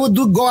 I would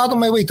go out of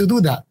my way to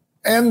do that.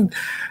 And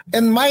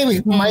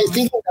my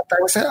thinking at that time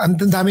was, ang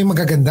daming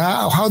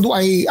magaganda. How do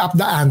I up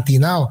the ante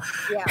now?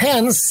 Yeah.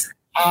 Hence,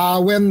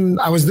 when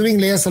I was doing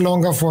Lea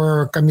Salonga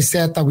for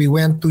Camiseta, we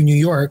went to New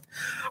York.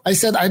 I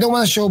said, I don't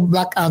want to show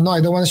I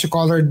don't want to show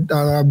colored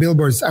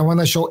billboards. I want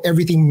to show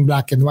everything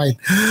black and white.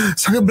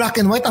 Sabi, black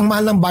and white, ang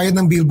mahal ng bayad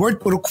ng billboard,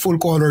 puro full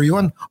color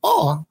yun.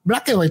 Oh,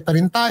 black and white pa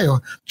rin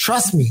tayo.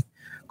 Trust me.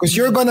 Because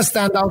you're gonna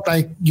stand out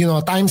like,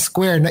 Times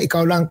Square na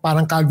ikaw lang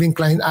parang Calvin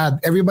Klein ad.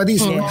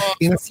 Everybody's in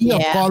a sea of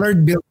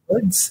colored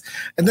billboards.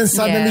 And then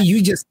suddenly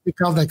you just stick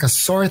out like a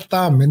sore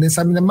thumb. And then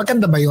sabi na,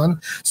 maganda ba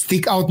yun?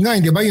 Stick out nga,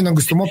 hindi ba? Yun ang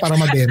gusto mo para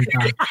mabenta.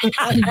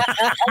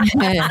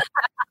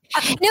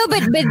 No,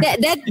 but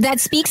that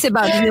speaks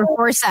about your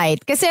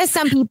foresight. Kasi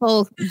some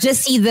people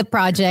just see the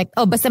project,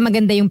 basta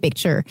maganda yung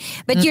picture.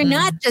 But you're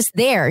not just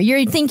there.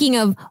 You're thinking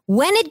of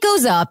when it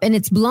goes up and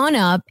it's blown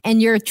up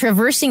and you're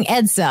traversing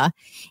EDSA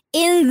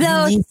in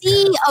the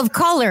sea of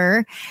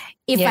color.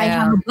 If I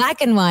have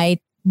black and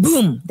white,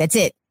 boom, that's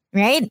it,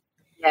 right?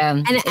 Yeah,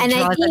 and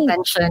I think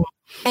attention.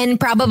 And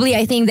probably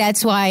I think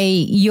that's why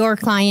your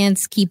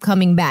clients keep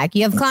coming back.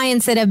 You have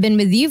clients that have been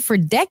with you for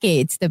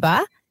decades,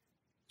 diba?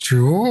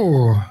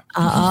 True.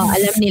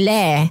 Alam nila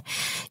eh.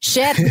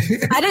 Shit.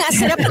 Parang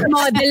asarap ang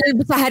model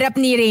sa harap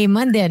ni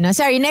Raymond eh. No?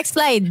 Sorry, next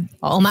slide.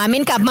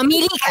 Umamin ka.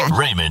 Mamili ka.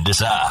 Raymond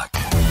Isaac.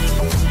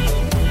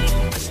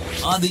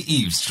 On the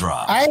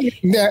eavesdrop.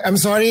 I'm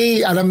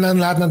sorry. Alam na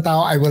lahat ng tao,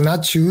 I will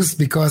not choose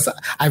because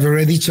I've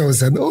already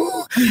chosen.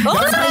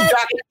 That's my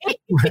jacket.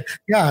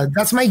 Yeah,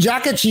 that's my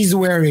jacket she's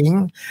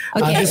wearing.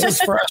 Okay. This is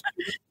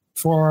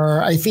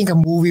for I think a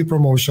movie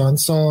promotion.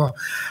 So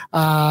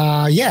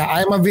I'm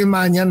a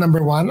Vilmanian,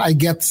 number one. I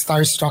get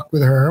starstruck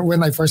with her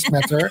when I first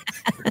met her.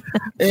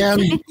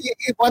 And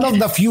one of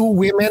the few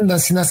women na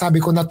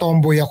sinasabi ko na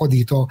tomboy ako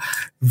dito,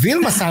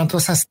 Vilma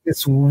Santos has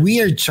this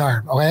weird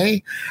charm,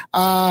 okay?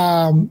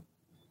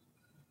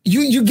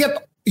 You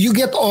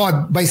get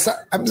awed by.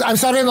 I'm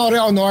sorry,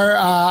 Honor.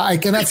 I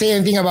cannot say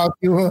anything about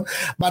you,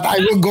 but I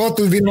will go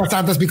to Vilma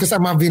Santos because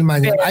I'm a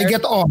Vilmanian. I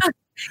get awed.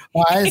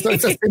 So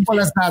it's as simple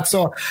as that.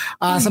 So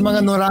sa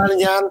mga Noral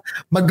niyan,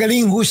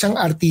 magaling ho siyang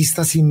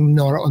artista si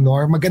Nora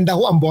Honor. Maganda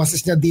ho ang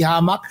boses niya, di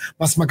hamak.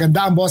 Mas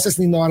maganda ang boses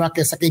ni Nora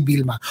kaysa kay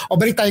Vilma. O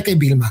balik tayo kay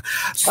Vilma.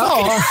 So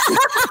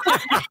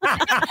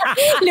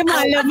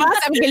lumalabas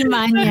ang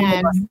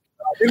Vilmanian.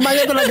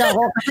 Vilmanian talaga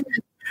ako.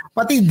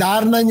 Pati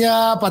Darna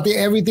niya, pati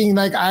everything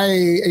like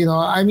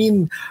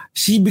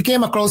she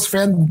became a close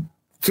friend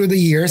through the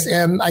years,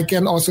 and I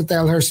can also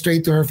tell her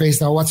straight to her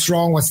face now what's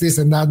wrong, what's this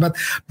and that.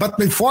 But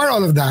before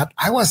all of that,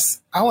 I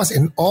was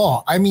in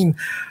awe. I mean,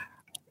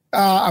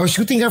 I was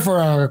shooting her for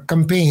a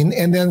campaign,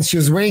 and then she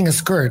was wearing a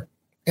skirt,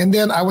 and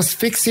then I was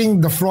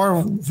fixing the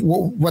floor,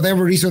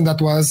 whatever reason that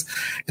was,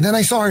 and then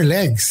I saw her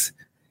legs.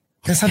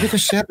 And sabi ko,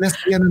 shit,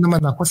 lesbian na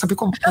naman ako. Sabi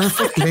ko,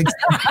 perfect legs.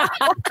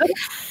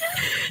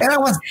 And I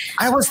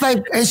was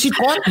like, and she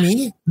caught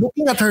me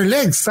looking at her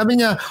legs. Sabi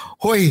niya,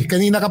 hoy,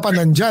 kanina ka pa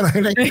nandyan.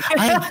 I'm like,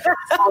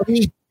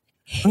 sorry.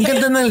 Ang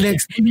ganda ng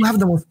legs. You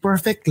have the most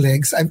perfect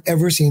legs I've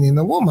ever seen in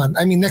a woman.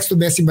 I mean, next to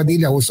Bessie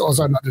Badilla, who's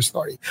also another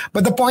story.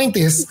 But the point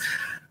is,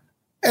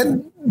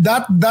 and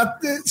that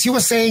she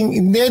was saying,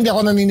 hindi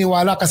ako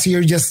naniniwala kasi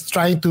you're just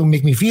trying to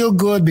make me feel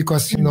good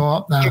because you're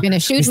gonna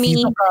shoot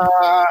me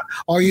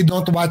or you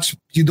don't watch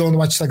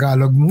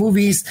Tagalog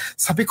movies.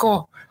 Sabi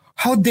ko,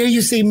 how dare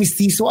you say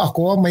mistizo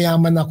ako,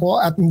 mayaman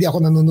ako at hindi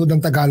ako nanonood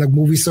ng Tagalog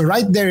movies. So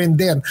right there and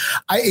then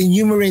I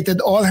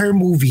enumerated all her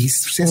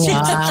movies since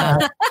sige,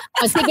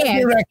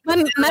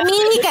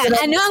 mamili ka.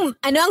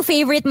 Ano ang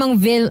favorite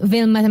mong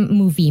Vilma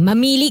movie?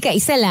 Mamili ka,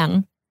 isa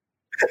lang.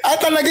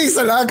 Talaga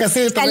isa lang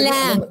kasi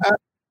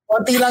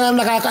konti lang ang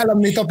nakakaalam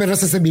nito pero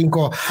sasabihin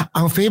ko,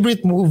 ang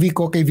favorite movie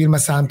ko kay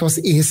Vilma Santos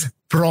is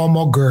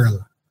Promo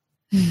Girl.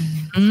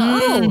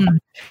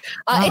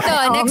 Ito,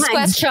 next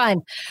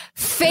question.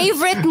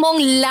 Favorite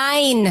mong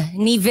line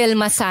ni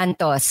Vilma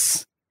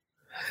Santos?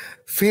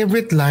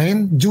 Favorite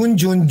line? Jun.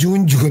 Puro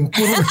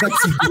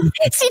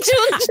si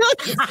Jun.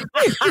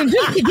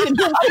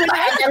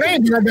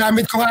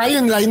 Ginagamit ko nga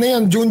yun. Line na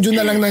yun. Jun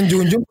na lang ng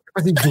Jun.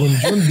 Kasi Jun,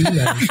 di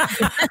na.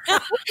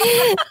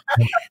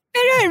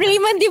 Pero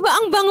Raymond, di ba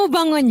ang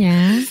bango-bango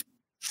niya?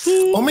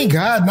 Oh my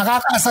God,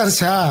 nakakaasar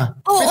siya.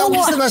 Pero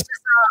umpisa na siya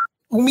sa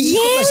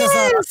umiikot na siya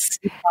sa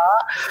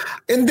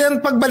and then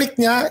pagbalik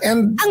niya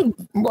and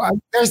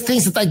there's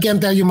things that I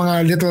can't tell you,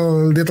 mga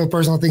little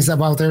personal things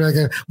about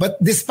her, but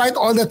despite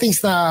all the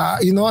things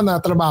na na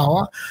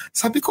trabaho,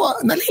 sabi ko,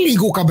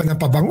 naliligo ka ba ng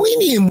pabango?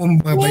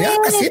 Iniinom mo ba yan?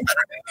 Kasi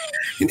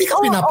hindi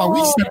ka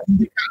pinapawis na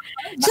hindi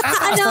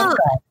ka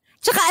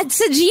tsaka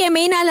sa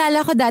GMA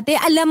naalala ko dati,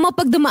 alam mo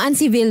pag dumaan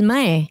si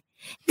Vilma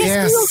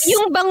kasi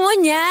yung bango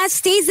niya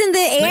stays in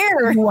the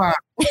air.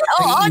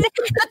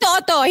 Totoo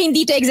to,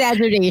 hindi to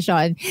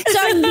exaggeration. So,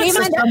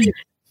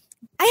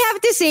 I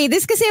have to say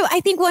this because I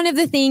think one of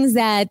the things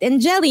that,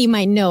 and Jelly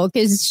might know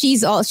because she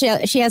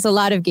has a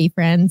lot of gay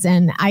friends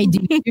and I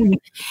do too.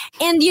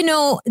 And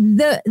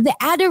the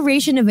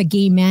adoration of a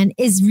gay man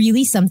is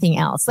really something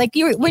else. Like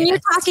when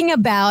you're talking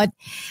about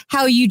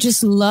how you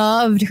just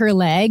loved her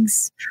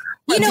legs,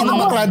 no,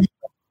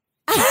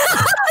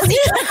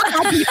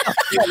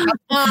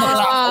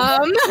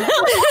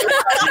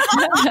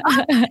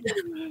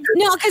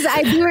 because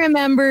I do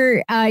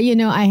remember,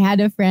 I had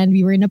a friend,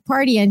 we were in a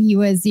party and he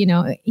was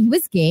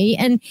gay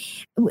and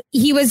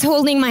he was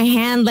holding my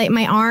hand, like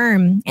my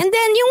arm. And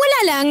then yung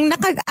wala lang,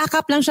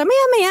 nakakap lang siya,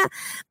 maya,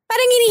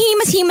 parang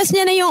hinihimas-himas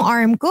niya na yung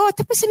arm ko.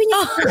 Tapos sabi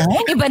niya,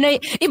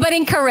 iba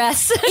rin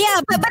caress. Yeah,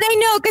 but I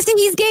know, kasi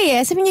he's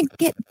gay. Sabi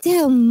niya,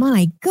 oh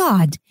my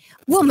God.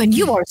 Woman,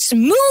 you are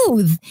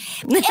smooth.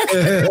 And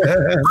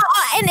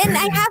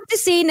I have to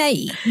say na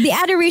the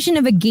adoration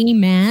of a gay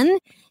man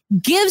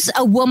gives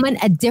a woman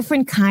a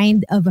different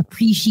kind of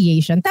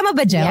appreciation. Tama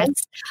ba, Jel?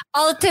 Yes.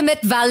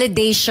 Ultimate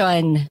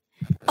validation.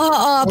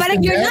 Parang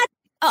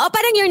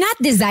you're not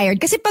desired.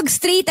 Kasi pag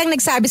straight ang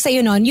nagsabi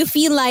sa'yo nun, you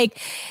feel like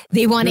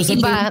they want to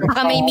iba.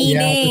 Baka may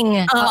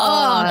meaning.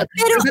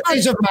 Pero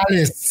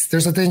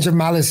there's a tinge of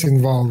malice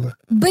involved.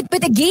 But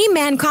a gay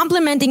man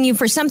complimenting you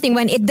for something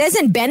when it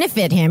doesn't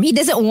benefit him, he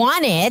doesn't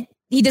want it,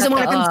 he doesn't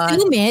want to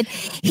consume it,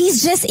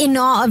 he's just in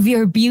awe of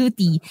your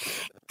beauty.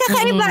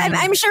 Kakaiba,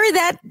 I'm sure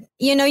that,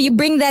 you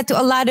bring that to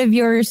a lot of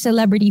your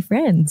celebrity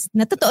friends.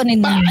 Natotoo na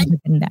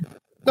maganda.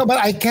 No, but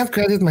I can't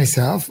credit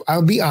myself.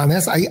 I'll be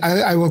honest.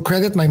 I will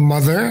credit my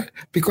mother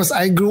because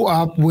I grew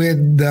up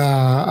with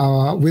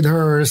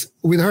her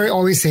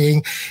always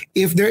saying,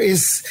 if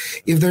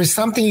there's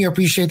something you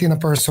appreciate in a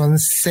person,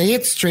 say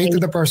it straight to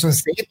the person.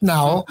 Say it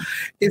now.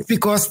 It's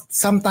because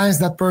sometimes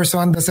that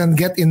person doesn't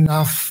get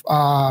enough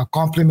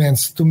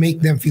compliments to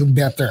make them feel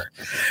better,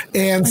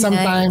 and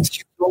sometimes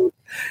you don't.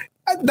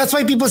 That's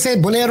why people say,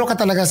 bolero ka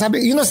talaga.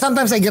 Sabi,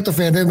 sometimes I get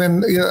offended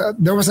when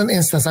there was an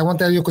instance, I won't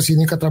tell you kung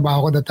sino yung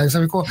katrabaho ko that time.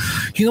 Sabi ko,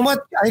 you know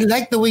what? I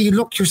like the way you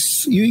look.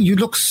 You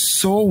look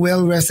so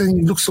well rested.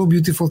 You look so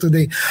beautiful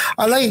today.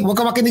 Alay, wag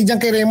ka makinig dyan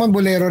kay Raymond,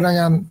 bolero na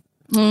yan.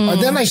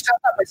 Then I shut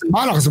up. I said,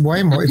 bahala ka sa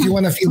buhay mo. If you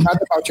want to feel bad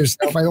about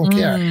yourself, I don't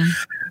care.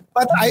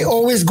 But I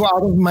always go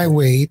out of my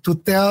way to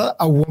tell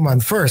a woman,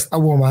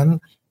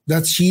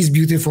 that she's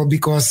beautiful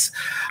because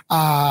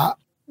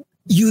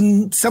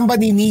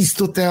somebody needs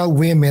to tell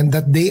women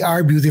that they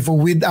are beautiful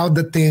without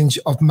the tinge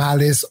of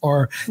malice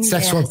or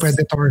sexual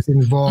predators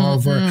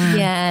involved. Or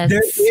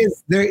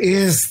there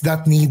is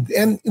that need.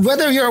 And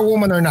whether you're a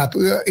woman or not,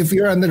 if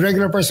you're a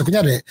regular person,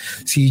 kunyari,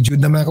 si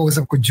Jude naman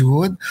kausap ko,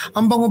 Jude,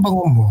 ang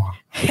bango-bango mo.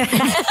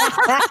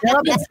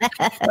 Pero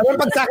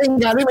pag sa akin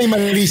galing, may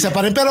mali siya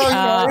pa rin. Pero if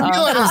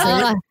you want to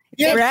say,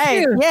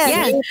 right.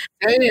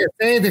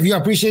 Say it. If you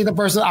appreciate the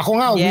person.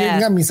 Ako nga, weird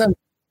nga, minsan,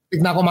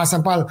 na ako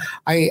masampal.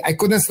 I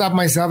couldn't stop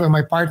myself, and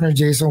my partner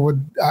Jason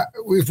would,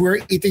 if we're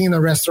eating in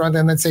a restaurant,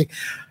 and I'd say,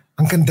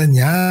 ang ganda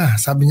niya.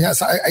 Sabi niya,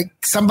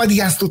 somebody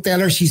has to tell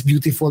her she's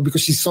beautiful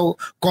because she's so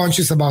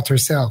conscious about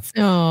herself.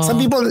 Some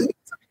people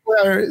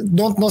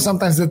don't know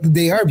sometimes that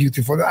they are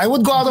beautiful. I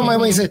would go out of my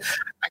way and say,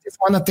 I just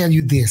want to tell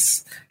you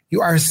this.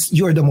 You are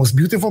the most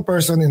beautiful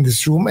person in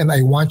this room, and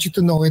I want you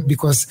to know it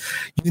because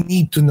you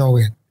need to know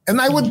it.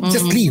 And I would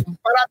just leave.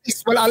 But at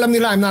least, alam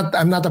nila,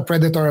 I'm not a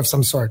predator of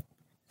some sort.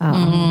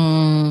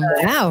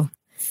 Wow.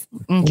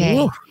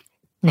 Okay.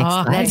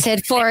 That's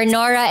it for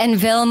Nora and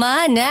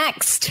Vilma.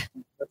 Next.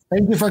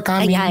 Thank you for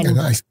coming.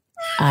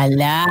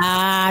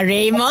 Ala,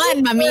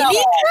 Raymond, mamili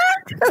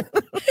ka.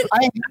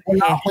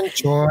 Wala akong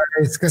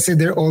choice kasi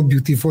they're all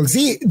beautiful.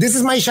 See, this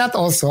is my shot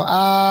also.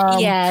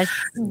 Yes.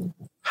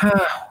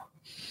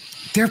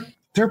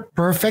 They're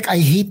perfect. I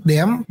hate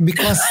them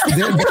because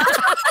they're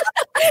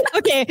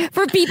Okay,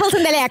 for people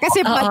sandali.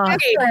 Kasi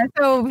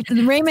so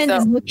Raymond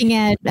is looking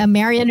at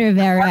Marian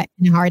Rivera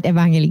and Heart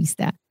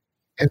Evangelista.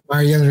 And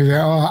Marian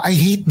Rivera, I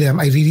hate them.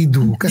 I really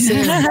do. Kasi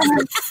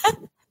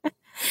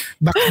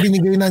bakit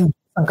binigay ng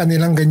ang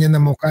kanilang ganyan na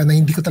mukha na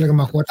hindi ko talaga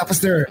makuha.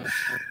 Tapos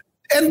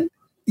and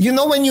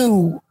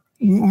when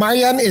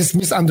Marian is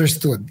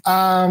misunderstood.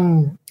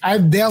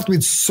 I've dealt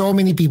with so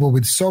many people,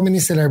 with so many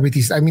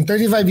celebrities. I mean,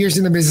 35 years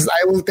in the business,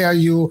 I will tell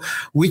you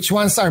which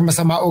ones are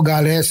masama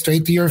ugali,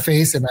 straight to your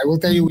face, and I will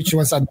tell you which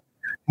ones are.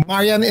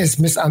 Marian is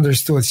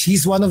misunderstood.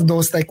 She's one of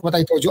those, like what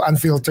I told you,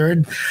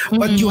 unfiltered.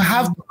 But you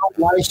have to know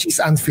why she's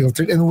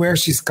unfiltered and where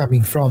she's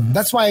coming from.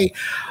 That's why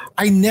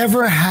I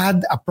never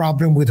had a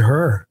problem with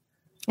her.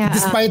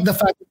 Despite the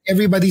fact that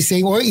everybody's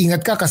saying, oh,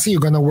 ingat ka kasi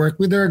you're gonna work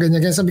with her,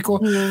 ganyan. Sabi ko,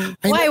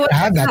 I never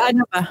had that.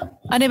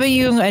 Ano ba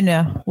yung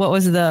what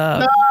was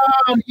the...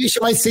 She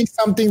might say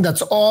something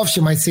that's off.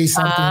 She might say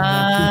something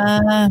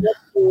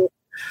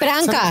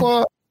Prangka.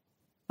 Ko,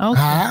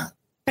 okay.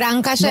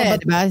 Prangka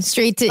siya, diba?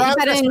 Straight to...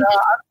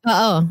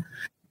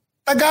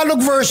 Tagalog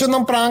version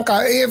ng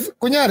prangka, if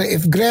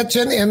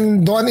Gretchen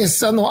and Don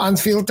is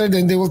unfiltered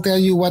and they will tell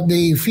you what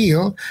they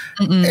feel,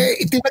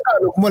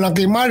 itinagalog mo lang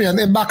kay Marian,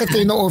 bakit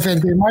kayo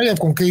na-offend kay Marian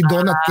kung kay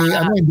Don at kay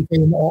hindi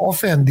kayo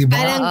na-offend, di ba?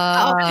 Parang,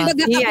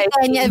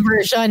 niya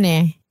version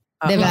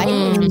diba?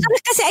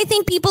 Kasi I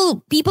think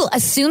people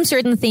assume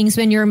certain things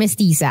when you're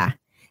mestiza.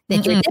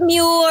 That you're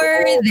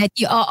demure, that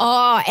you,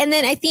 and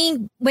then I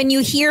think when you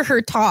hear her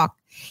talk,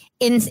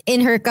 in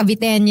her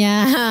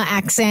Caviteña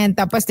accent,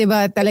 tapos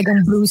diba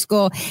talagang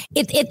brusco,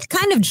 it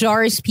kind of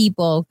jars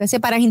people kasi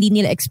parang hindi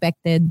nila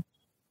expected.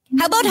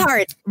 How about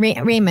Heart,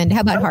 Raymond?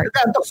 How about Heart?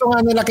 So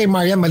nga nila kay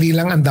Marian, mali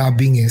lang ang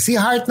dubbing Si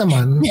Heart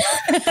naman,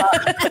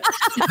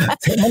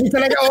 mali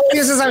talaga.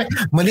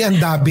 Mali ang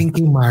dubbing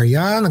kay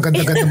Marian. Ang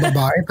ganda-ganda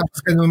babae.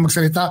 Tapos ganun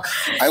magsalita.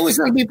 I always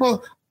tell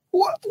people,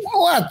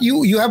 what?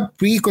 You have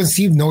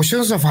preconceived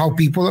notions of how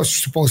people are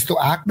supposed to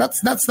act?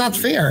 That's not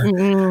fair.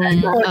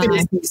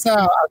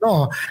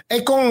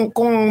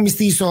 Kung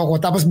mistiso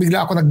ako tapos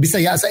bigla ako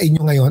nagbisaya sa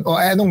inyo ngayon,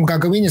 anong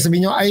gagawin niya?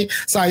 Sabihin niyo, ay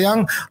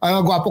sayang,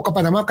 gwapo ka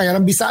pa naman, kaya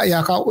lang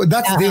Bisaya ka.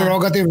 That's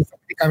derogative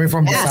coming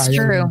from Bisaya. That's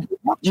true.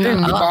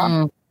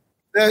 Diba?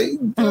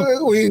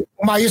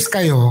 Umayos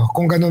kayo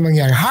kung gano'n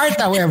mangyari. Heart,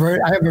 however,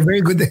 I have a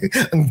very good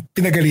ang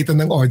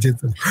pinagalitan ng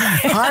audience.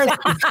 Heart,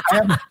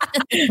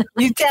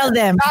 you tell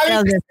them.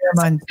 Tell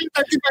them.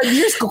 35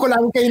 years,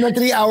 kukulangin kayo ng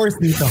 3 hours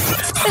dito.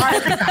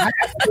 Heart,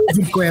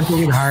 kwento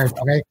with Heart,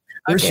 okay?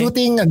 We're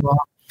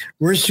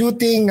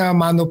shooting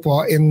Mano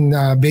po in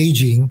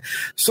Beijing.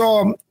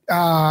 So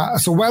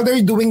while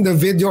they're doing the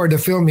video or the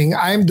filming,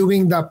 I'm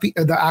doing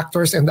the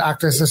actors and the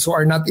actresses who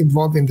are not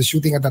involved in the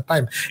shooting at that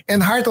time.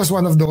 And Heart was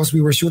one of those. We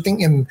were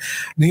shooting in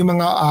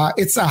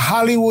it's a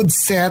Hollywood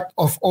set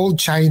of old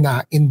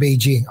China in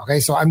Beijing. Okay,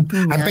 so I'm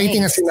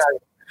painting a scenario.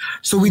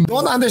 So we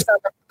don't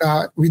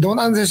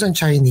understand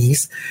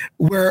Chinese.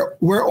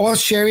 We're all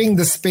sharing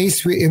the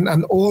space in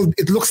an old.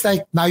 It looks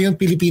like Nayon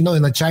Filipino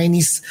in a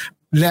Chinese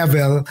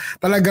level,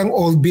 talagang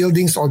old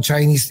buildings, old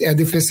Chinese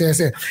edifices.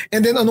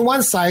 And then on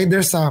one side,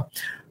 there's a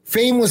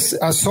famous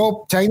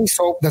Chinese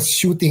soap that's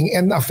shooting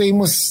and a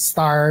famous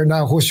star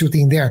na who's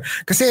shooting there.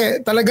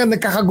 Kasi talagang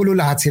nagkakagulo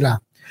lahat sila.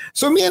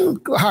 So me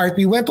and Heart,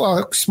 we went to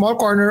a small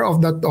corner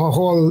of the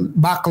whole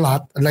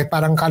backlot, like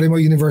parang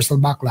Calimo Universal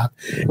backlot,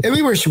 and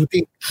we were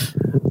shooting.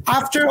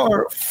 After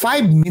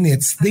 5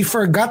 minutes, they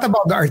forgot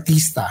about the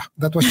artista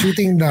that was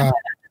shooting the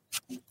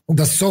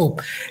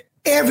soap.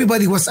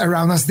 Everybody was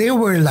around us. They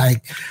were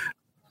like,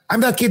 I'm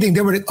not kidding.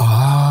 They were like,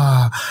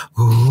 I'm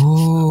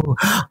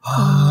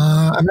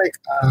like,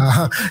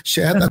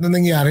 shit, ano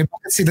nangyari?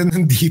 Bakit sila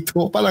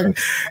nandito? Parang,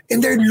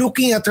 and they're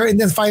looking at her, and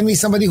then finally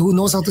somebody who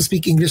knows how to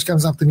speak English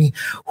comes up to me.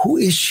 Who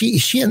is she?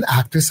 Is she an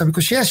actress? Sabi ko,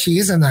 yes, she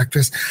is an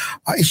actress.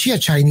 Is she a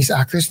Chinese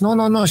actress? No.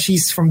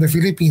 She's from the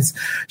Philippines.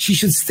 She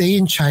should stay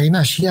in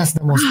China. She has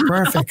the most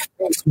perfect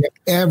face we have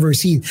ever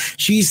seen.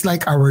 She's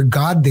like our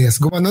goddess.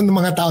 Gumanon ng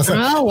mga tao.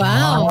 Oh,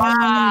 wow.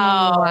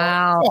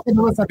 Wow. Okay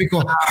naman sabi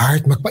ko,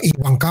 Heart,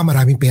 magpaiwan ka.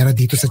 Maraming pera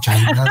dito sa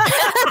China.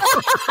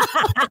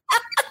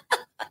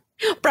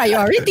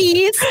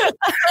 Priorities.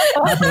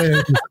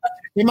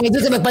 Imagine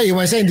ka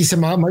nagpaiwan siya, hindi siya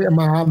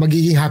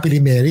magiging happily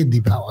married,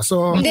 di ba?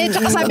 So, hindi,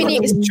 tsaka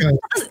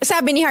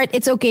sabi ni Heart,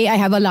 it's okay, I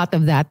have a lot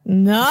of that.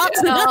 No.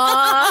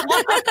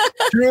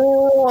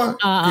 True.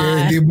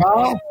 Di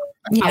ba?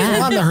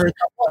 Yeah. Ako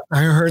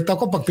na-hurt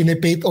ako pag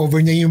pinipate over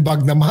niya yung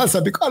bag na mahal.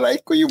 Sabi ko, aray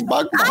ko yung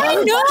bag mahal.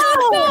 I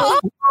know!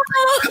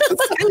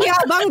 Ang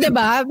yabang,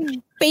 diba?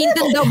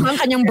 Painted daw bang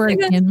kanyang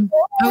Birkin?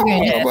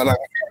 Okay.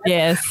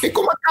 Yes.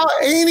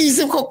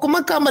 Inisip ko, kung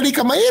magkamali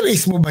ka,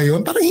 ma-erase mo ba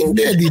yun? Parang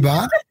hindi, di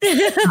ba?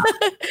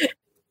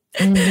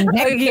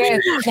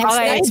 Okay.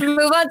 Let's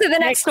move on to the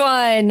next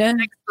one.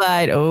 Next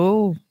slide.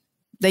 Oh,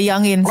 the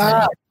youngins.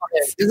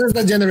 This is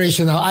the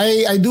generation now.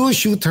 I do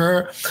shoot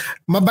her.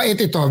 Mabait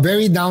ito.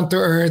 Very down to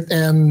earth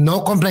and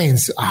no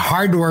complaints. A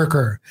hard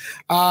worker.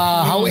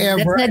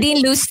 However, that's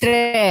Nadine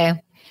Lustre.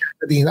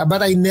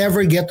 But I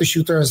never get to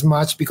shoot her as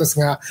much because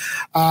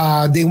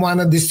they want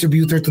to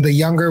distribute her to the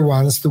younger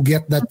ones to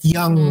get that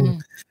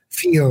young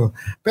feel.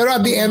 Pero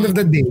at the end of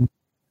the day,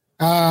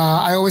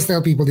 I always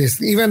tell people this.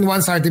 Even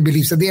once Hearty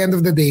believes, at the end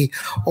of the day,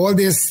 all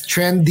this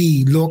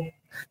trendy look,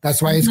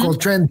 that's why it's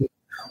called trendy,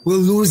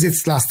 will lose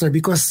its luster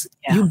because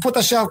you put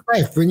a shelf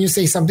life when you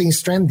say something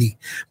is trendy.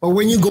 But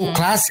when you go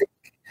classic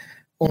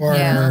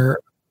or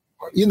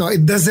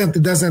it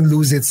doesn't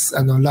lose its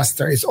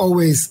luster. It's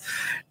always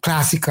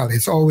classical.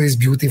 It's always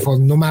beautiful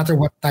no matter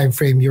what time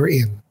frame you're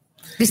in.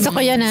 Gusto ko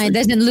yan it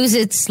doesn't lose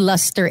its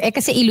luster.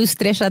 Kasi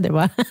ilustre siya, di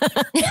ba?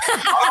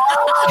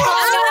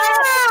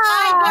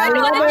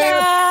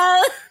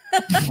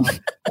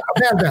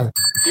 Bel.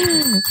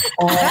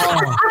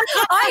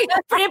 Ay,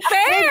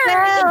 Prepare!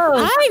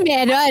 Ay,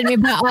 meron. May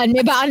baon.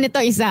 May baon nito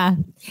isa.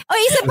 O,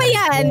 isa pa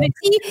yan.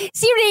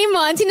 Si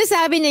Raymond,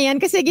 sinasabi niya yan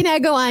kasi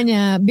ginagawa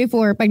niya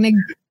before pag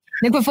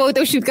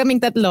nagpa-photoshoot kaming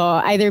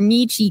tatlo, either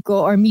me, Chico,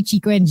 or me,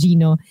 Chico and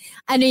Gino.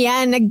 Ano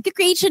yan,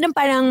 nag-create siya ng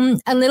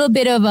parang a little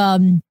bit of,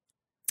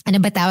 ano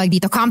ba tawag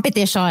dito?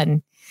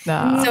 Competition.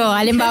 So,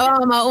 halimbawa,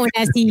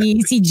 mauna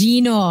si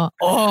Gino.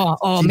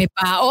 May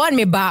baon.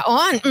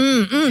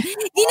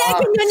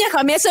 Ginagawa niya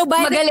kami. So,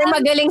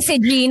 magaling si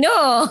Gino.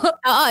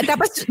 Oo,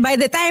 tapos by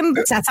the time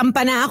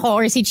sasampa na ako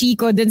or si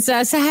Chico dun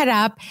sa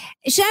harap,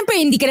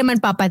 syempre hindi ka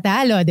naman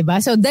papatalo, di ba?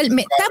 So,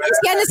 tapos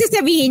yan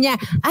sasabihin niya,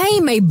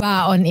 ay, may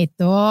baon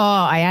ito.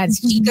 Ayan,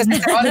 si Chico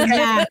sasabihin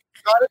niya.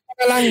 Sorry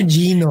ka lang,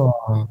 Gino.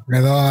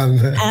 Ganon.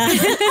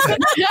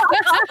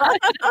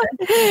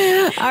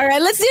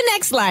 Alright, let's do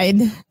next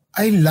slide.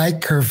 I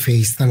like her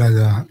face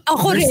talaga.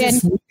 Ako rin.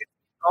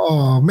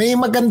 May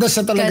maganda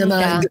siya talaga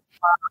na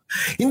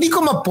hindi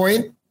ko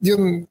ma-point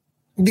yung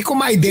hindi ko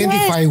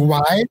ma-identify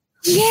why.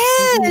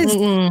 Yes.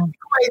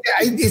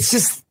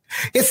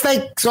 It's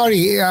like,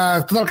 sorry,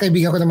 total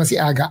kaibigan ko naman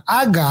si Aga.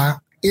 Aga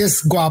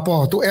is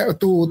guapo to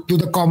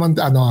the common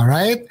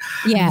right?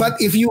 Yeah. But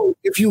if you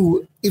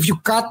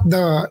cut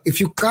the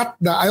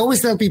I always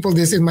tell people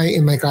this in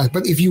my class,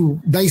 but if you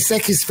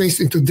dissect his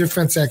face into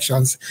different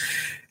sections,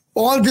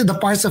 all the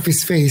parts of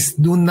his face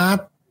do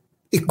not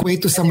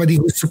equate to somebody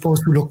who's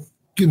supposed to look,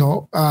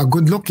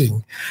 good looking.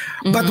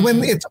 Mm-hmm. But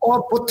when it's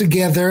all put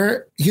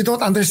together, you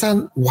don't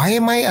understand, why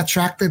am I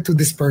attracted to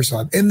this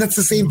person? And that's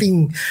the same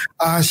thing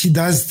she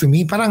does to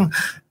me. Parang,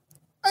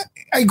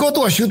 I go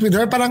to a shoot with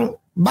her, parang,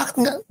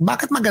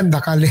 bakit maganda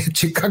ka,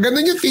 leche ka?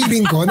 Ganun yung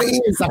feeling ko.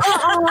 Naiinis ako.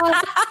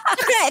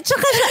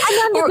 Tsaka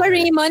alam mo ba,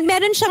 Raymond,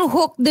 meron siyang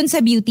hook dun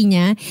sa beauty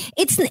niya.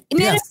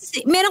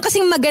 Meron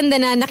kasing maganda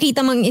na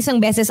nakita mong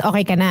isang beses,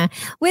 okay ka na.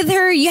 With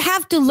her, you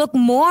have to look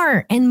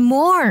more and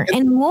more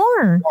and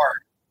more.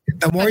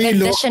 The more you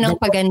look, the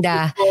more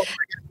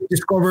you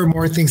discover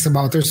more things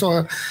about her.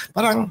 So,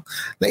 parang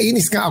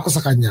naiinis nga ako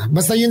sa kanya.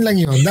 Basta yun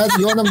lang yun. That's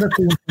one of the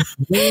things.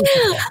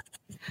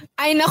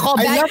 Ay nako,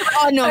 that's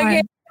honor.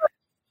 Okay.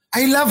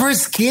 I love her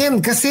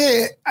skin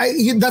kasi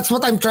that's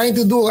what I'm trying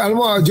to do. Alam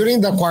mo, during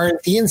the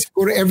quarantine,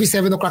 siguro every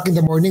 7 o'clock in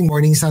the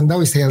morning sun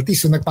daw is healthy.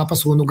 So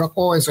nagpapasunog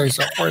ako and so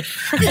forth.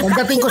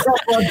 Pagdating ko sa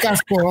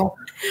podcast ko,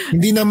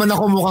 hindi naman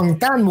ako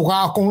mukhang tan.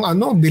 Mukha akong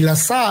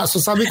bilasa.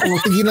 So sabi ko,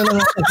 tigilan na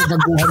lang ako sa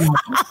baguhan mo.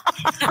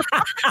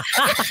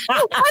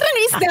 Parang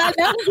isda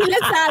lang,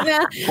 bilasa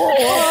na.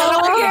 Oo,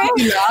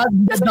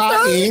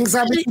 daing.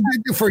 Sabi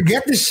ko,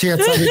 forget this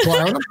shit. Sabi ko,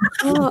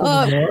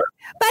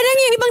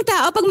 parang yung ibang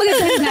tao, pag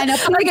magaganda na,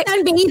 pag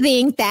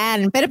sunbathing,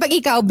 tan. Pero pag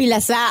ikaw,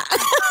 bilasa.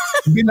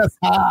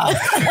 Bilasa.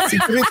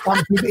 Secret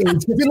comes with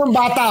age. Kasi nung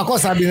bata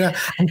ako, sabi na,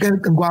 ang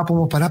gwapo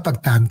mo pala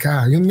pag tan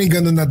ka. Yung may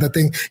ganun na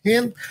dating.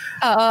 Ngayon,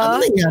 ano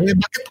nangyari?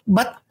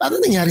 Ano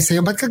nangyari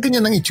sa'yo? Ba't ka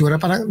ganyan ang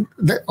itsura? Parang,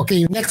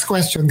 okay, next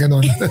question,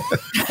 ganun.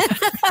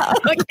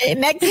 Okay,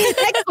 next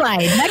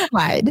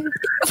slide.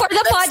 For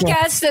the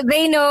podcast,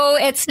 they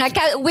know it's not,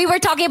 we were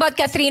talking about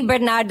Catherine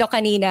Bernardo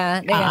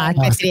kanina.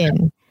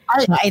 Catherine.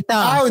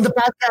 Ito. In the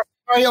podcast.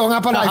 Sorry, nga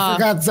pala, I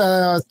forgot.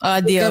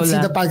 Audio see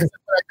the podcast.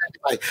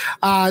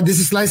 This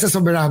is Liza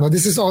Soberano.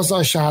 This is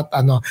also a shot.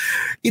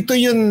 Ito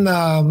yun,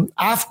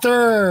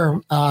 after,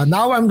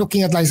 now I'm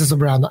looking at Liza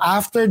Soberano.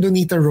 After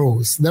Donita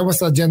Rose, there was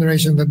a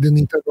generation that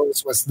Donita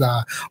Rose was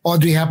the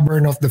Audrey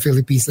Hepburn of the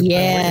Philippines.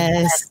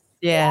 Yes.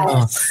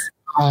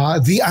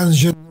 The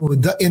ingenue,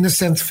 the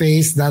innocent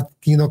face that,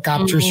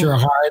 captures your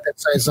heart and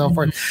so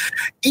forth.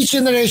 Each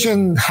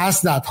generation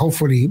has that,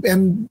 hopefully.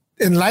 And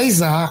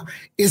Liza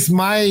is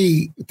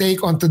my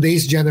take on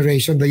today's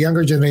generation, the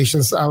younger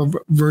generation's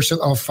version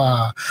of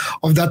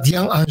that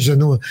young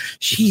ingenue.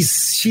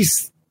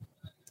 She's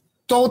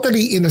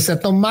totally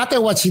innocent. No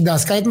matter what she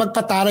does, kahit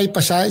magpataray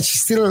pa siya,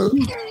 she's still...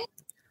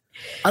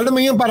 Alam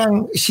mo yun,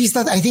 parang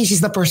I think she's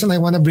the person I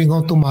want to bring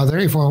home to mother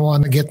if I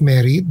want to get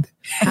married.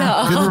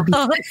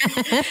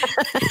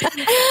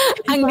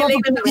 Ang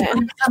galing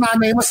naman. Sa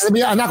nanay mo,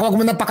 sasabihin, anak, huwag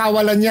mo na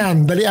pakawalan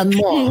yan. Dalian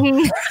mo.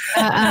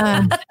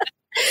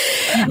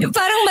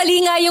 Parang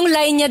mali nga yung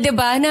line niya, di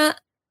ba, na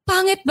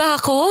pangit ba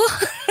ako?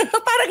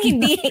 Parang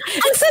hindi.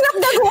 Ang sarap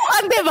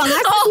daguan, di ba?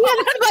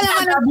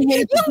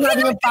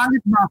 Yung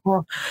pangit ba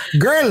ako?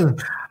 Girl,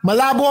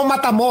 malabo ang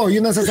mata mo.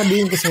 Yun ang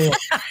sasabihin ko sa'yo.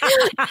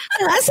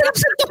 Ang sarap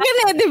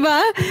suntukin di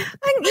ba?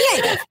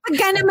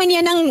 Pagka naman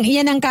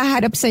yan ang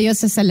kaharap sa'yo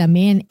sa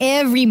salamin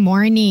every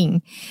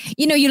morning.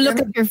 You look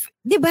at your...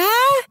 Di ba?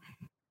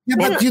 Yeah,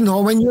 but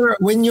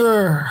when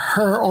you're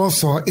her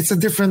also, it's a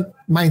different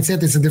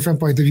mindset. It's a different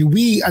point of view.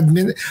 We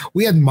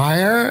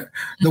admire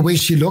the way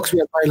she looks. We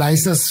admire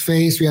Liza's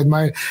face. We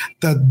admire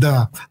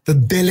the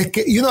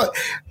delicate.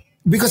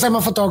 because I'm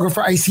a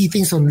photographer, I see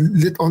things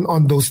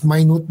on those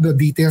minute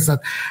details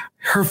that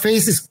her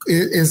face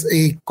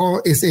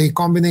is a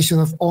combination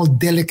of all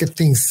delicate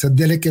things: the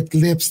delicate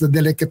lips, the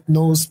delicate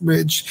nose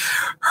bridge,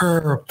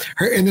 her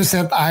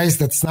innocent eyes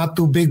that's not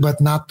too big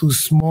but not too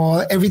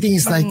small. Everything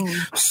is like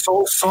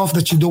so soft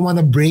that you don't want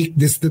to break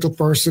this little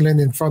porcelain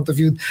in front of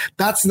you.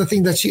 That's the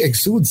thing that she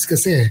exudes.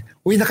 Kasi,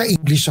 uy,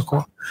 naka-English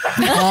ako.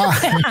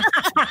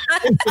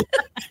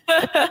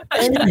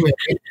 Anyway,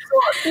 so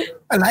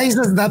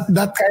Eliza's that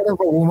kind of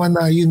a woman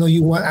na you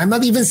want. I'm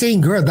not even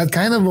saying girl. That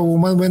kind of a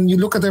woman, when you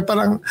look at her,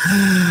 parang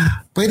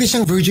pwede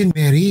siyang Virgin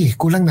Mary.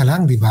 Kulang na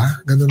lang, di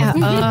ba? Ganun na.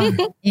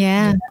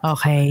 Yeah.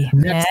 Okay.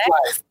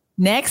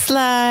 Next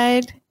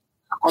slide.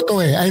 Ako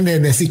to eh. Ay,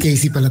 hindi. Si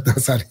Casey pala to.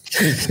 Sorry.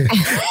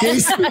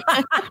 Casey.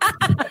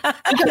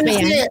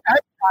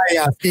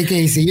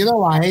 Casey. You know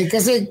why?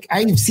 Kasi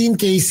I've seen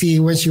Casey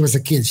when she was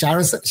a kid.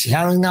 Sharon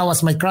now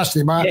was my crush,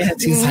 di ba?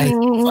 Since high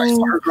school. So I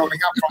saw her growing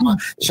up from a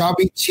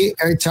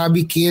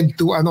chubby kid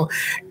to ano.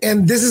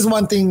 And this is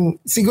one thing,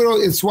 siguro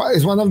it's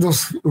one of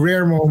those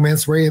rare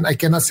moments wherein I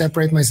cannot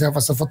separate myself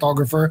as a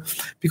photographer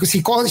because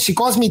she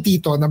calls me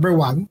Tito, number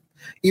one.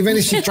 Even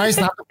if she tries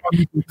not to call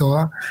me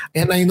Tito,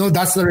 and I know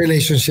that's the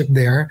relationship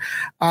there.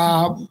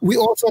 We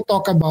also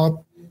talk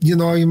about, yung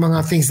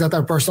mga things that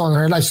are personal in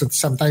her life. So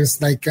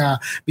sometimes, like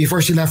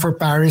before she left for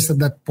Paris at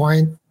that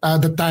point,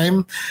 the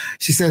time,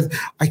 she said,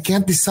 I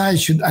can't decide.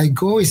 Should I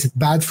go? Is it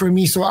bad for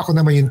me? So ako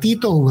naman yung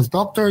Tito who will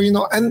talk to her,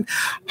 and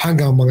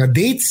hanggang mga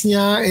dates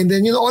niya, and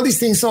then, all these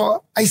things.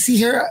 So I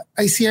see her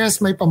as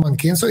my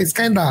pamangkin. So it's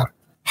kind of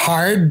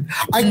hard.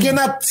 I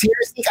cannot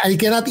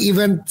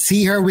even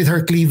see her with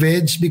her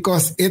cleavage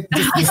because it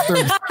just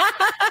disturbs.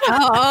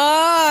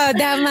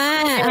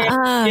 Dama.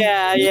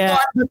 Yeah.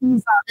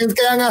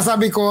 Kaya nga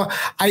sabi ko,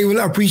 I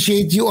will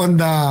appreciate you on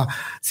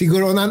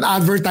an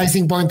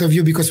advertising point of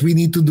view because we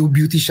need to do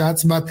beauty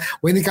shots. But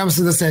when it comes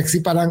to the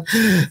sexy, parang,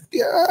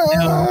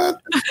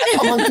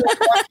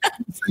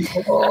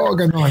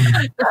 ganon.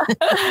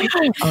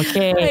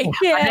 Okay.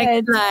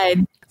 Next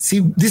slide. See,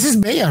 this is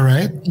Bea,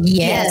 right?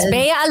 Yes,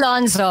 Bea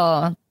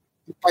Alonzo.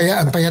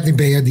 Ang payat ni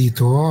Bea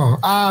dito.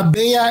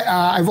 Bea,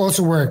 I've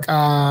also worked.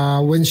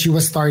 When she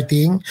was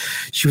starting,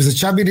 she was a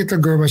chubby little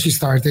girl when she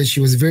started. She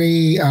was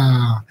very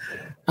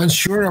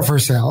unsure of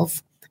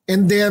herself.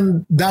 And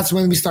then that's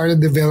when we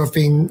started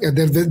developing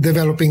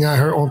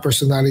her own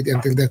personality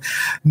until then.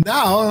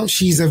 Now,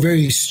 she's a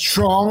very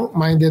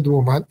strong-minded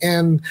woman.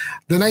 And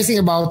the nice thing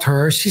about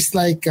her, she's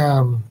like,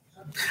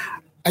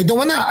 I don't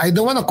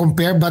wanna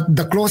compare, but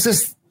the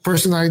closest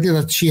personality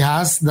that she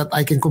has that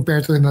I can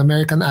compare to an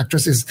American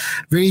actress is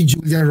very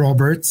Julia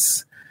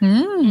Roberts.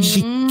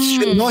 She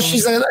knows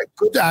she's a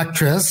good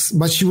actress,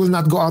 but she will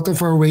not go out of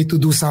her way to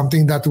do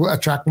something that will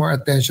attract more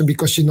attention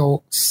because she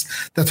knows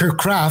that her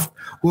craft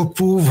will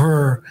prove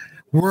her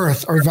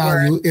worth or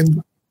value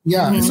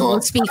so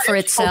will speak for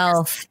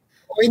itself.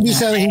 Hindi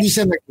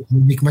siya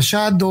nag-mimic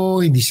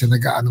masyado, hindi siya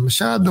nag-aano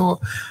masyado.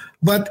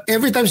 But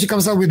every time she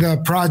comes out with a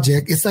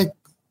project, it's like,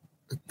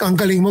 ang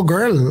galing mo,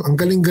 girl. Ang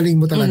galing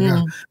mo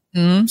talaga.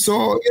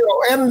 So,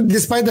 and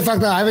despite the fact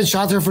that I haven't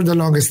shot her for the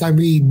longest time,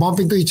 we bump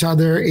into each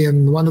other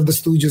in one of the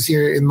studios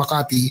here in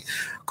Makati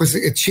because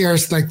it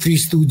shares like 3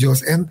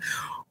 studios. And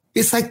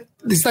it's like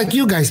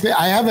you guys.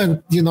 I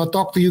haven't,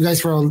 talked to you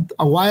guys for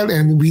a while,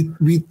 and we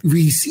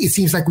it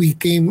seems like we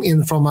came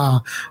in from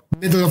a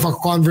middle of a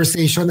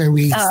conversation and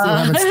we still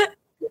haven't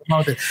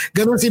about it.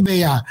 Ganon si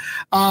Bea.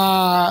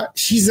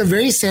 She's a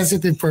very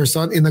sensitive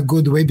person in a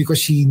good way because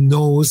she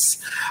knows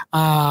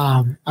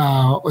how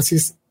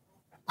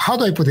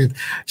do I put it?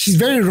 She's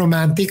very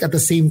romantic at the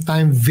same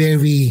time,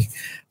 very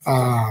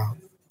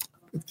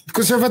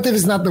conservative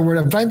is not the word.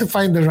 I'm trying to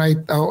find the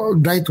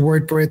right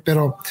word for it,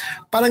 pero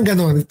parang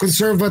ganon.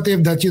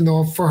 Conservative that,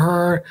 for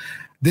her,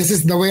 this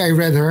is the way I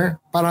read her.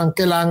 Parang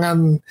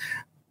kailangan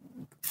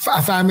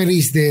a family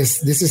is this.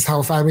 This is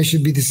how family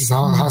should be. This is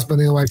how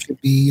husband and wife should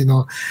be,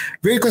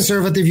 Very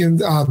conservative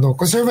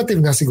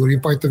conservative nga siguro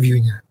yung point of view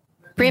niya.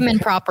 Prim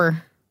and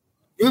proper.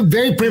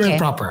 Very prim and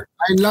proper.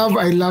 I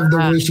love the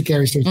way she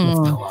carries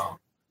herself. Wow.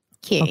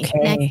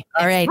 Okay.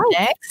 All right.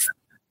 Next.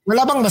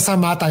 Wala bang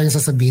masama tayong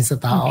sasabihin sa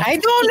tao? I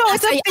don't know.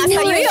 It's up to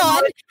you.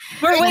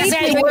 We're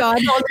waiting.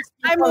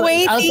 I'm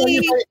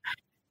waiting.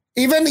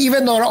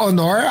 Even Nora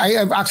Honor, I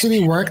have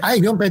actually worked.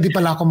 Yung pwede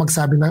pala ako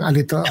magsabi ng a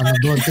little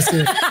doon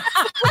kasi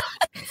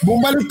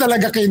bumalik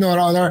talaga kay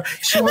Nora Honor.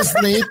 She was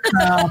late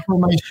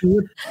for my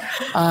shoot.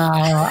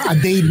 A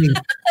day late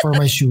for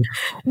my shoot.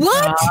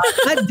 What?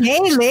 A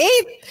day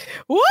late?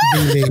 What?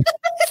 A day late.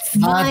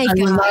 My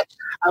God.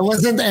 I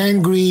wasn't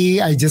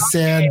angry. I just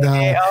said,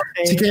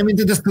 she came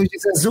into the studio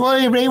and says,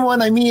 "Oy,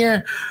 Raymond, I'm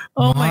here."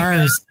 Oh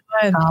Mars, my God.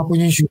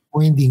 kahapon yung shoot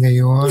ko, hindi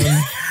ngayon.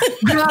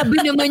 Grabe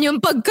naman yung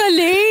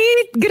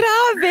pagka-late.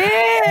 Grabe.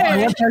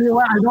 I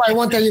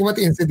won't tell you what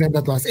incident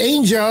that was.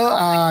 Angel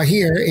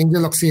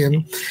Angel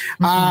Locsin,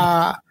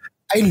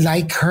 I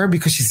like her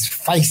because she's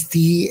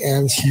feisty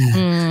and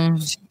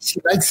she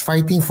likes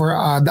fighting for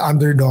the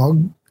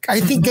underdog. I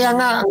think kaya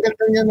nga, ang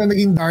ganda niya na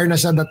naging Darna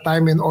siya that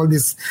time and all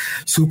these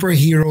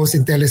superheroes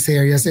in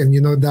teleseries and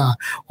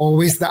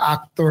always the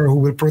actor who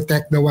will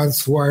protect the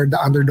ones who are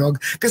the underdog.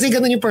 Kasi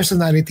ganun yung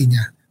personality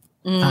niya.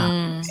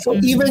 So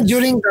even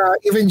during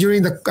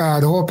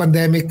the whole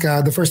pandemic,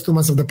 the first 2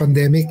 months of the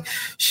pandemic,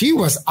 she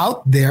was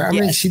out there. I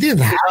mean, she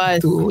didn't have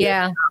to.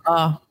 Yeah.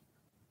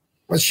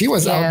 But she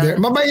was out there.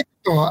 Mabait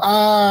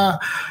to.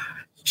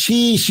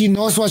 She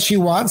knows what she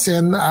wants,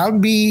 and I'll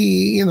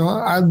be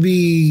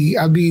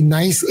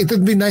nice. It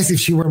would be nice if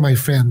she were my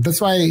friend.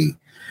 That's why.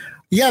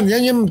 Yan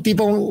yung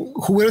tipong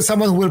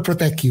someone who will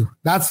protect you.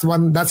 That's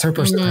her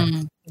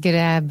personality.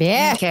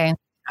 Grabe. Okay.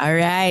 All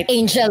right.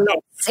 Angel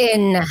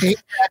in.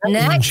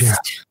 Next.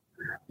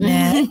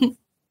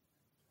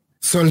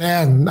 So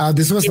Len,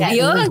 this was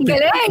yun,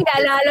 galing.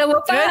 Naalala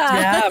mo pa.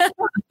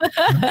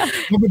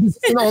 This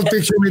is an old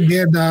picture we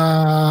did.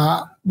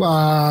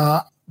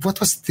 What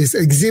was this?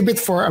 Exhibit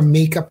for a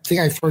makeup thing.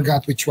 I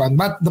forgot which one.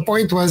 But the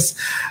point was,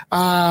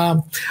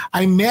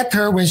 I met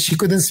her when she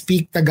couldn't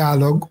speak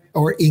Tagalog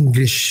or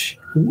English.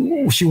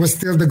 She was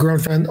still the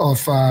girlfriend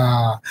of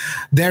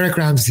Derek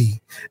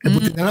Ramsey. And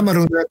buti na lang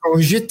marunong ako,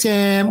 je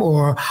t'aime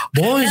or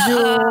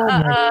bonjour.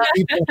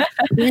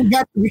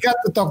 We got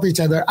to talk to each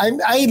other.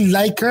 I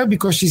like her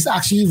because she's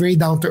actually very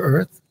down to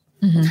earth.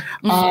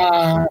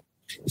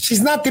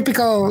 She's not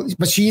typical,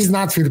 but she is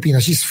not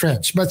Filipina. She's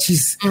French. But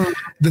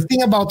the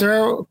thing about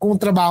her, kung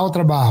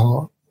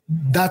trabaho,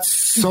 that's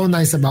so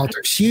nice about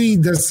her. She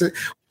does,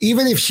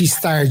 even if she's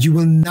tired, you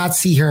will not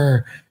see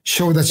her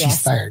show that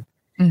she's tired.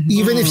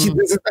 Even if she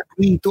doesn't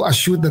agree to a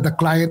shoot that the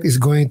client is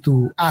going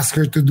to ask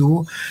her to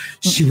do,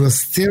 she will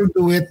still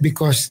do it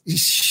because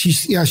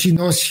she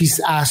knows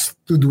she's asked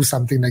to do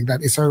something like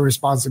that. It's her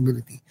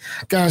responsibility.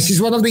 Because she's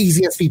one of the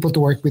easiest people to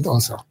work with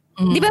also.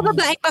 Di ba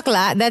babaeng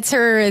bakla? That's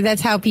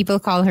how people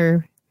call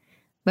her.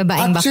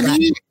 Babaeng bakla.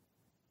 Actually,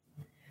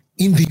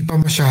 hindi pa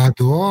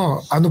masyado.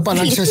 Ano pa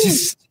lang siya,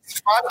 she's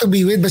fun to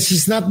be with, but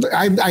she's not,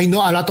 I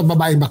know a lot of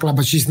babaeng bakla,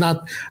 but she's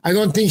not, I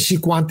don't think she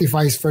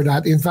quantifies for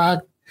that. In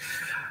fact,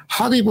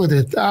 how do you put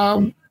it?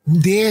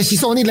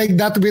 She's only like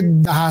that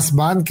with the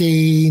husband,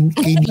 kay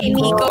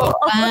Nico.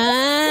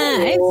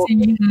 I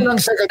see.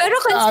 Pero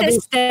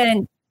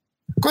consistent.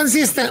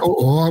 Consistent,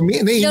 oo.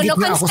 Naiingit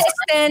na ako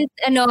consistent,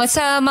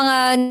 sa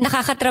mga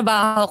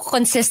nakakatrabaho,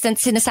 consistent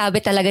sinasabi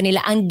talaga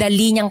nila, ang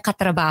dali niyang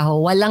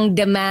katrabaho. Walang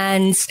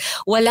demands,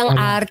 walang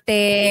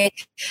arte.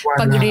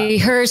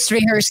 Pag-rehearse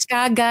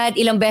kagad.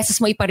 Ilang beses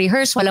mo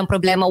ipa-rehearse, walang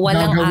problema.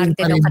 Walang arte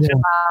ng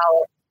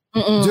katrabaho.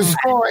 Diyos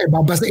ko,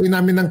 babasain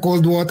namin ng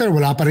cold water.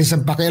 Wala pa rin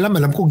siyang pakialam.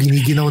 Alam ko,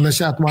 giniginaw na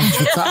siya at one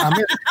shoot sa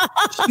amin.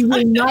 She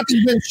will not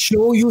even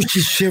show you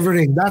she's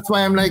shivering. That's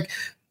why I'm like,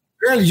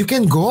 girl, you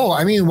can go.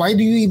 I mean, why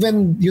do you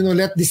even,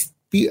 let this,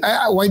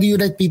 why do you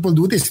let people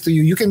do this to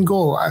you? You can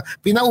go.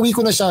 Pinauwi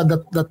ko na siya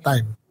that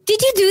time. Did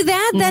you do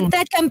that?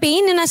 That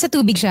campaign na nasa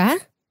tubig siya?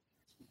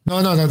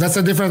 No. That's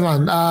a different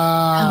one.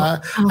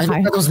 I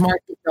think that was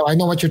Martin. I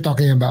know what you're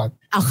talking about.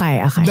 Okay.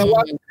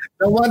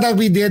 The one that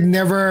we did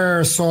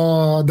never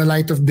saw the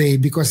light of day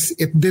because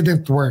it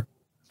didn't work.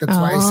 That's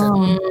why I said,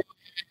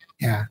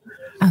 yeah.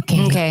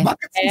 Okay.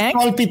 Bakit si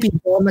small pipi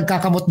ko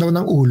nagkakamot daw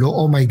ng ulo?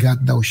 Oh my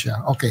God daw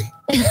siya. Okay.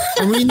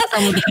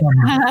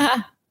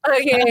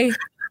 Okay.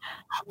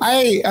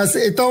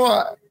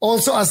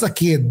 Also as a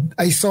kid,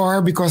 I saw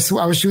her because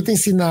I was shooting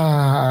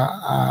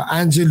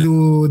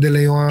Angelo De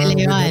Leon.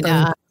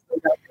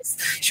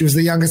 She was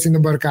the youngest in the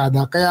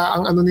barkada. Kaya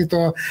ang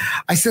nito,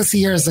 I still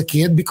see her as a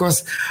kid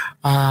because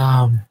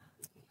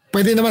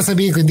pwede naman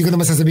sabihin ko, hindi ko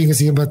naman sasabihin ko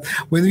siya, but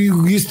when we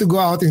used to go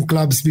out in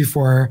clubs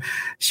before,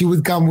 she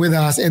would come with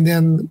us and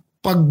then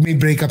pag may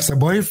breakup sa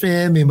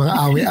boyfriend, may mga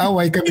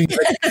away-away kami.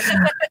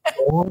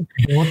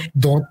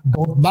 Don't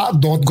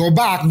go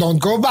back.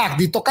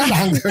 Dito ka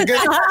lang.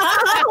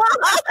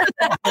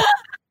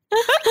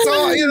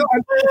 So,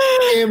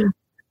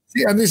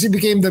 she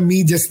became the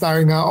media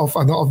star na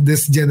of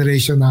this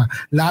generation na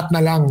lahat na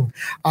lang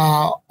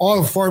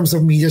all forms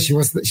of media she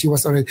was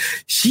already.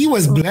 She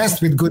was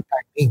blessed with good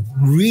timing,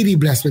 really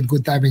blessed with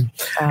good timing.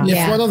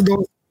 It's one of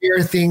those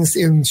rare things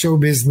in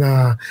showbiz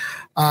na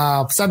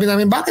sabi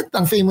namin bakit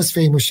ang famous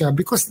siya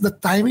because the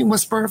timing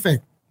was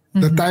perfect.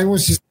 The time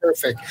was just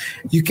perfect.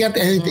 You can't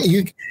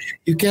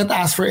you can't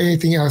ask for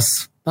anything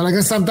else.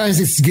 Talagang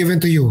sometimes it's given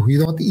to you.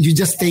 You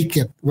just take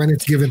it when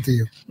it's given to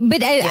you.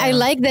 But I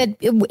like that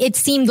it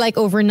seemed like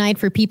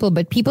overnight for people,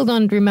 but people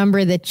don't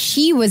remember that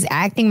she was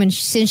acting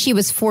since she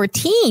was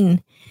 14.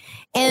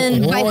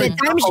 And by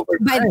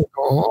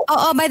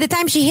the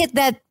time she hit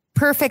that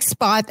perfect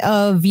spot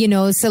of,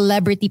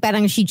 celebrity,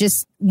 parang she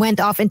just went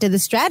off into the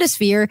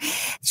stratosphere,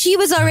 she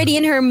was already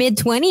in her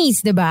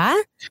mid-20s, diba?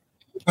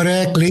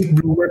 Correct, late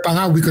bloomer pa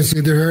nga. We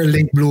consider her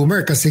late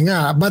bloomer kasi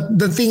nga. But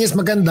the thing is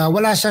maganda,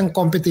 wala siyang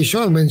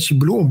competition when she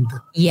bloomed.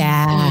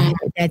 Yeah,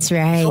 that's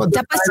right. So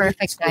tapos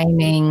perfect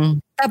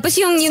timing. Tapos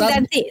yung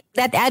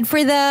that ad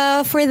for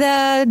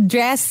the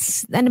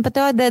dress, ano pa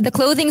to? The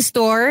clothing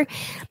store.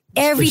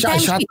 Every time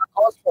that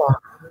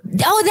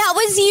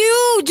was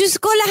you. Diyos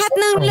ko,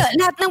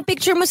 lahat ng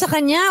picture mo sa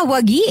kanya,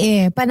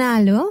 wagi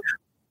panalo.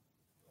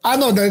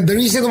 The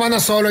reason why na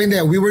solo in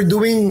there, we were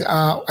doing,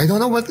 I don't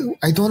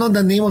know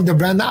the name of the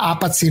brand na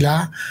apat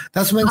sila.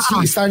 That's when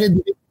she started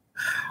doing,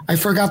 I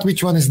forgot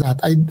which one is that.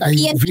 I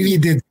really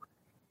did.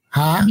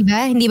 Ha?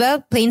 Hindi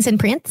ba? Plains and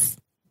Prints?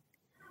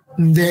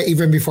 Hindi,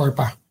 even before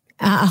pa.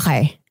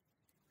 Okay.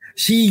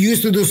 She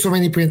used to do so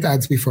many print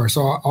ads before,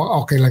 so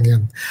okay lang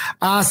yun.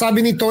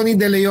 Sabi ni Tony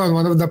De Leon,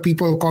 one of the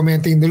people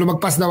commenting,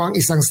 lumagpas daw ang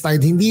isang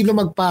slide. Hindi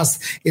lumagpas.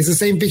 It's the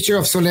same picture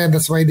of Solen.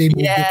 That's why they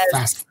moved it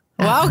fast.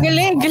 Wow,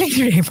 galing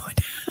Raymond.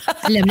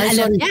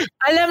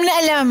 Alam na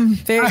alam.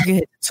 Very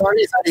good.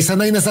 Sorry.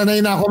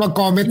 Sanay na ako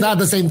mag-comment na.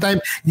 At the same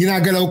time,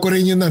 ginagalaw ko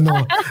rin yun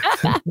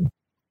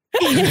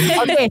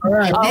Okay. All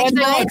right.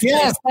 Next.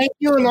 Yes, thank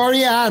you,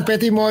 Loria.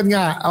 Petit Monde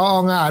nga.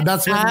 Oo nga.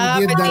 That's when we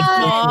did that.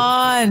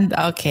 Monde.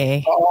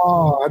 Okay.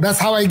 Oh, that's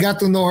how I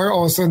got to know her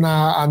also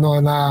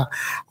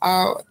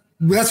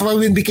that's why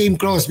we became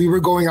close. We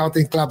were going out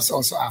in clubs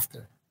also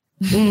after.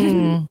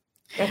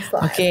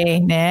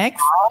 Okay, next.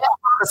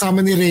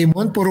 Kasama ni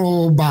Raymond,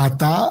 puro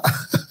bata.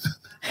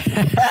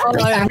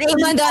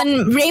 Raymond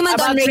on Raymond.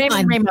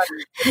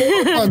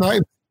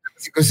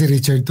 Si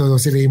Richard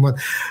to, si Raymond.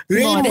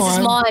 This is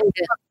Mond.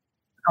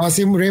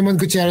 Si Raymond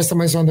Gutierrez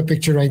naman is on the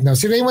picture right now.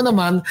 Si Raymond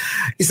naman,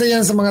 isa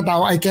yan sa mga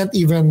tao I can't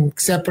even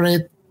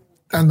separate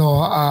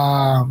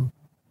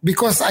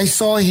because I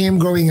saw him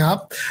growing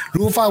up.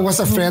 Rufa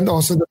was a friend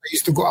also that I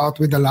used to go out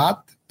with a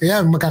lot.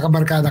 Kaya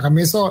magkakabarkada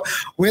kami. So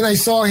when I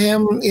saw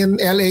him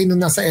in LA, nung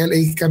nasa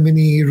LA kami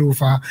ni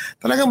Rufa,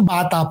 talagang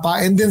bata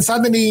pa. And then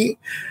suddenly,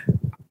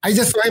 I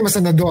just saw him as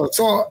an adult.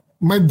 So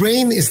my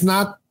brain is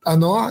not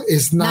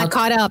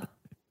caught up.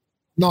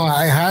 No,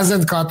 it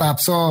hasn't caught up.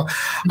 So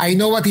I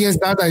know what he has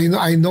done.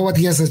 I know what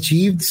he has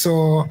achieved.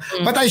 So,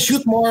 but I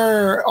shoot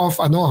more of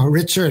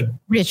Richard.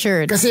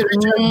 Kasi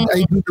Richard,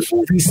 I do the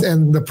movies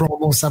and the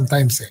promos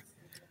sometimes.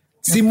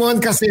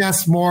 Simon kasi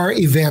has more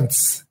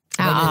events.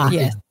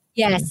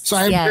 Yes. So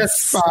I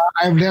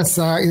have less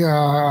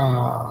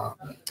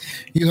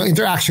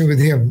interaction with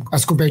him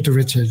as compared to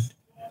Richard.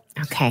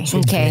 Okay.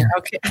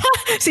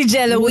 Si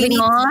Jello, we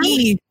need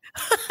tea.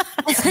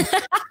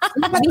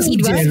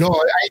 Jello.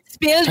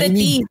 Spill the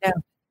tea.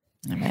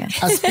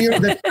 Spill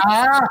the tea.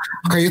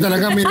 Kayo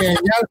talaga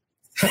millennial.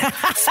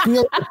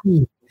 Spill the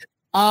tea.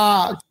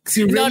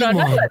 Si Raymond.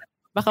 No.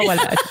 Baka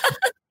wala.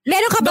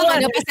 Meron ka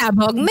bang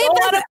pasabog?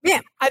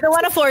 I don't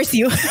want to force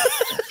you.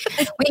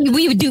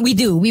 We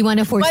do. We want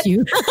to force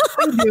you.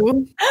 We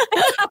do.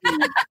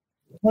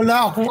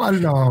 Wala akong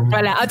alam.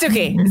 Wala. It's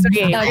okay.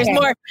 There's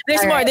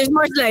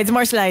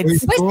more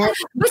slides.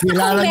 Basta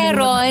kung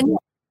meron.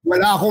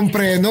 Wala akong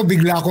preno.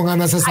 Bigla ko nga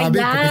nasasabi.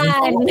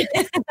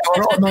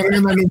 Or na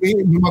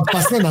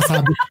lumagpas na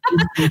nasabi.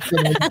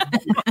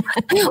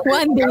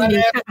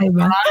 Wondering.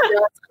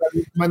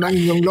 Manang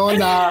yung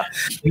lola.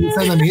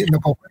 Minsan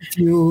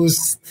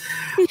na-confused.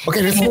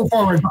 Okay, let's move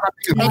forward.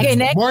 Okay,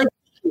 next.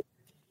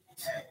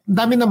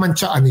 Dami naman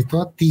tsaan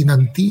ito, T.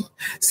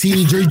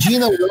 Si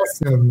Georgina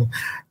Wilson.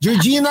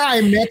 Georgina,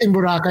 I met in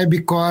Boracay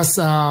because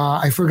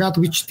I forgot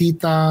which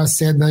tita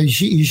said na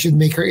you should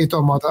make her into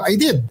a model. I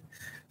did.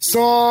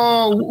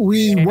 So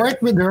we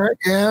worked with her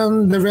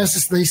and the rest,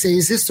 as they say,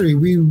 is history.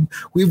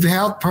 We've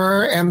helped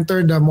her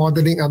enter the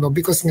modeling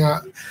because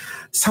nga,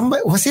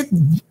 was it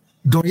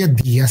Doria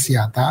Diaz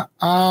yata?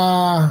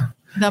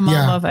 The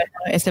mom of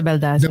Isabel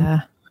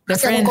Daza. The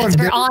friend.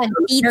 Her aunt.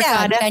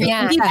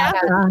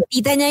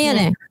 Tita niya yan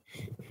eh.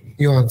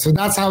 Yun. So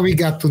that's how we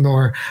got to know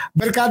her.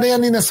 Barkada yan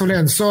ni na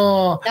Solen.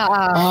 So,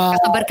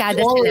 barkada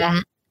sila.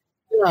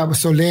 Yeah,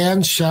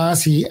 Solen, siya,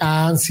 si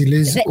Anne, si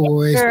Liz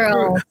Oy.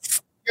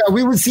 Yeah,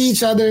 we would see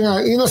each other.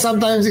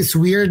 Sometimes it's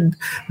weird.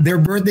 Their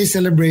birthday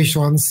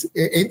celebrations,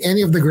 any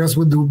of the girls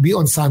would be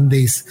on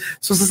Sundays.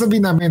 So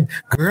sasabihin namin,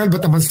 girl,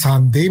 ba't naman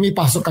Sunday? May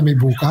pasok kami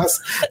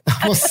bukas.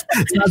 Tapos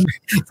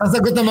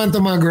sasagot naman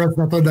itong mga girls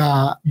na to,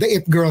 the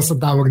it girls ang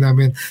tawag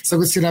namin.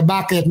 Sagot sila,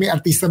 bakit? May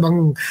artista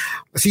bang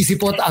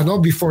sisipot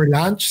before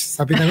lunch?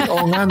 Sabi namin,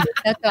 oo nga.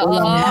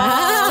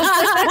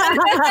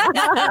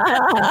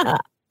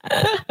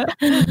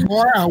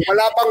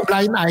 Wala pang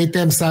blind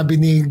item,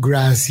 sabi ni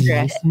Gracie.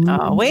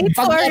 Wait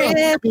for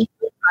it.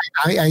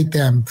 Blind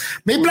item.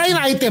 May blind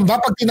item ba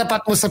pag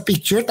tinapat mo sa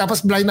picture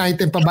tapos blind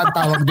item pa ba ang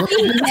tawag doon?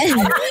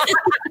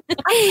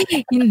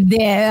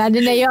 Hindi.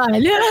 Ano na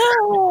yun?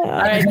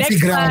 Alright,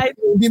 next slide.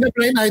 Hindi na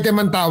blind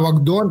item ang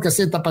tawag doon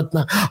kasi tapat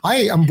na,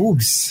 ay, ang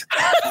boobs.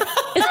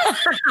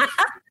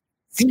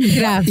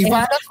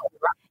 Ivana.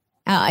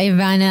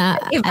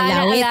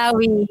 Ivana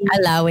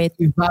Alawit.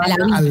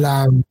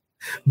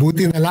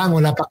 Buti na lang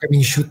wala pa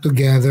kaming shoot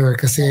together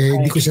kasi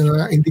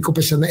hindi ko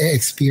pa siya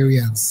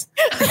na-experience.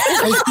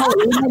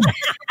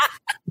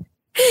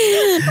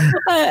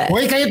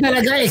 Hoy, kayo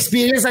talaga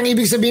experience ang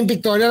ibig sabihin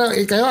pictorial.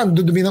 Kayo ang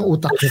dudumi ng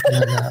utak ko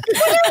talaga.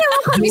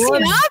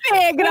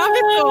 Grabe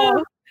to.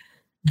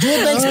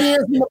 Dude,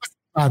 experience mo pa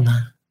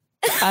sana.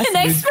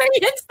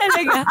 Na-experience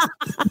talaga.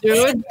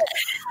 Dude.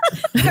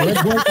 Sabi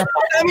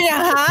niya,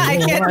 I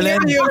can't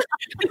hear you.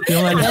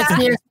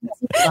 Experience mo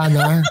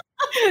sana.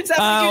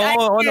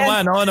 Oo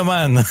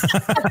naman.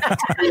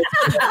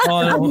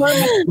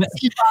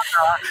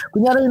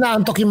 Kunyari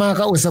inaantok yung mga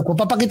kausap ko,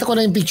 papakita ko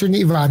na yung picture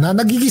ni Ivana,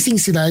 nagigising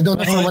sila. I don't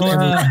know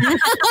whatever.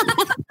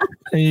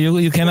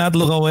 You cannot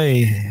look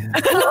away.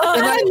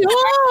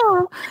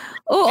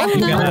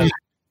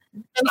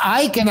 And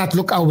I cannot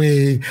look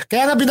away.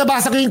 Kaya nga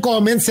binabasa ko yung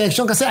comment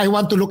section kasi I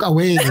want to look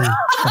away.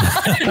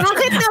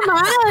 Bakit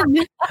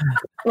naman?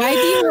 Why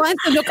do you want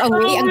to look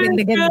away? Ang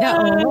ganda-ganda,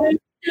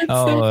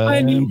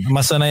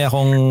 masanay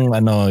akong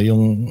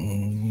yung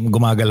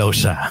gumagalaw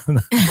siya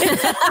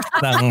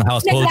ng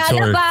household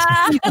chores.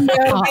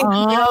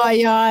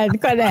 Ayan.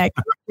 Correct.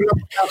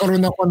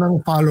 Nagkaroon ako ng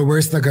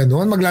followers na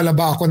gano'n.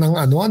 Maglalaba ako ng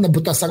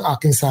nabutas ang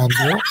aking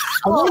sando.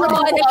 Naglalaba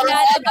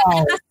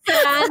ka sa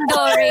sando,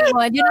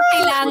 Raymond. Yun ang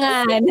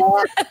kailangan.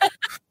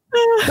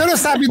 Pero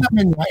sabi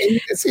naman niya,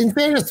 in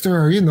fairness to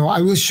her,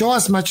 I will show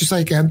as much as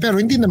I can, pero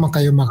hindi naman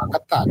kayo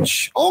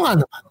makaka-touch. Oo nga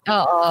naman.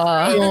 Oo.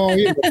 So,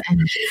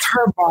 it's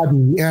her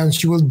body and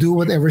she will do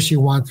whatever she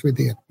wants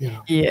with it.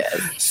 Yes.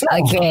 So,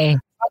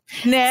 okay.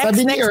 Next.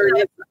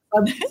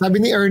 Sabi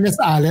ni Ernest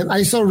Allen,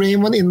 I saw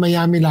Raymond in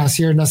Miami last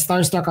year na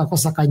starstruck ako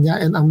sa kanya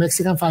and ang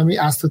Mexican family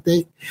asked to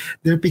take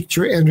their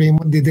picture and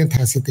Raymond didn't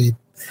hesitate.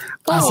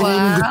 Kasi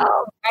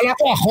kala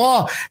ko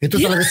ako. Ito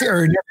talaga si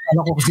Ernest.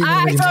 Kala ko kasi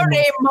I saw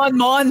Raymond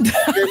Mond.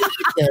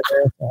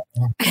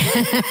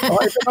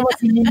 Ito naman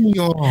si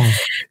Mimio.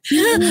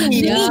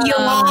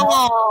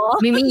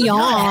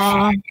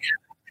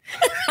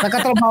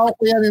 Nakatrabaho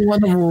ko yan in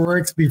one of our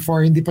works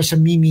before. Hindi pa siya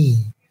Mimi.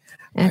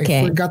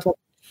 Okay. I forgot what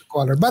to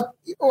call her. But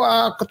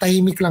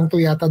tahimik lang to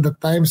yata that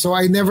time. So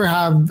I never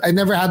had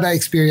the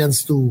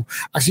experience to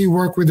actually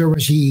work with her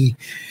when she...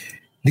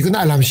 Hindi ko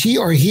na alam,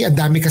 she or he, ang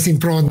dami kasing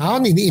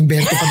pronoun,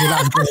 ini-invento pa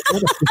nila ang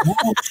pronoun.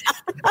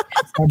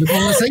 Sabi ko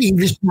nga sa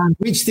English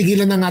language,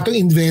 tigilan na nga itong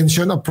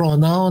invention of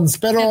pronouns.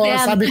 Pero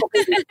sabi ko,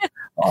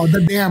 the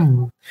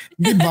them.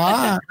 Di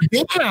ba?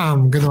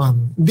 Damn,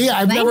 gano'n. Hindi,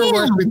 I've never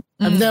worked with,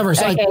 so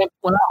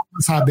wala akong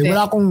masabi.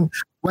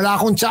 Wala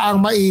akong tsaang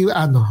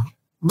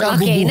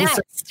Okay,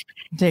 next.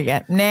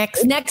 Sige,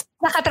 next. Next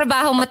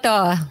nakatrabaho mo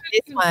to.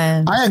 This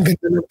one. Ay, ang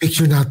ganda ng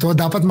picture na to.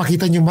 Dapat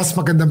makita nyo mas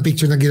magandang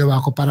picture na ginawa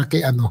ko para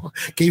kay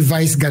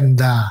Vice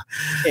ganda.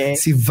 Okay.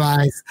 Si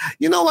Vice.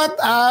 You know what?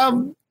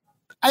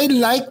 I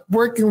like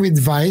working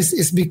with Vice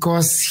is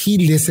because he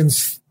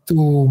listens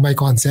to my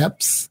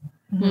concepts.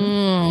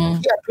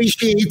 He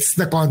appreciates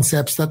the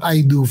concepts that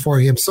I do for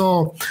him.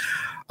 So,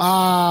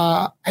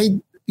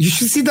 you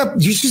should see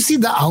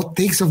the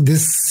outtakes of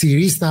this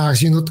series na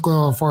sinut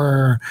ko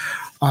for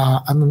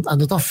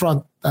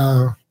front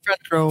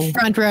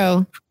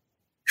row.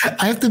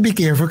 I have to be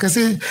careful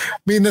kasi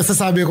may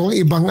nasasabi kong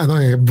ibang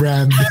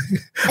brand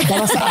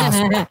para sa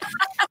aso.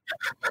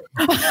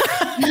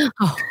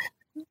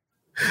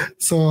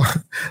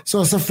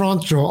 So sa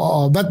front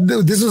row. But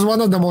this was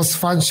one of the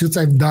most fun shoots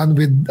I've done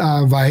with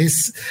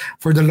Vice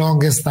for the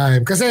longest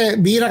time.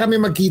 Kasi bihira kami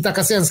magkita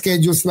kasi ang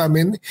schedules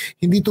namin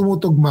hindi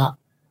tumutugma.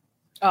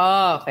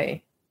 Oh,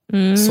 okay.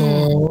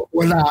 So,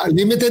 wala.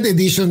 Limited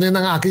edition din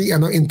ang aking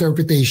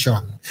interpretation.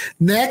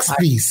 Next,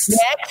 please.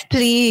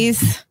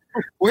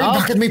 Wait,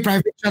 bakit may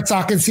private chat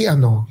sa akin si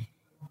Meron.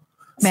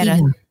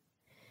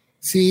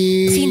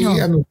 Sino?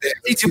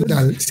 Si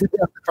Dal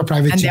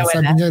private chat.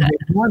 Sabi niya,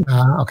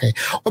 okay.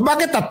 O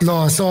bakit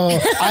tatlo? So,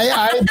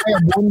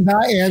 Boya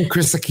Bunda and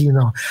Chris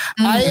Aquino.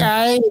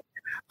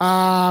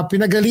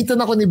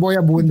 Pinagalitan ako ni Boya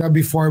Bunda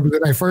before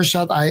because I first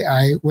shot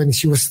when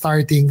she was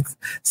starting.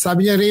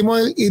 Sabi niya,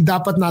 Raymond,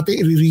 dapat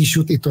natin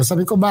i-reshoot ito.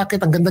 Sabi ko,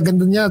 bakit? Ang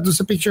ganda-ganda niya doon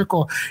sa picture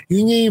ko.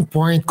 Yun yung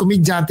point.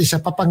 Komedyante siya,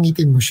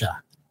 papangitin mo siya.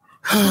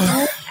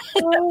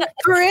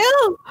 For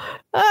real?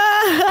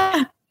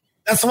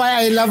 That's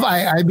why I love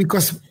I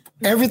because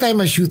every time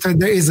I shoot her,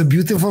 there is a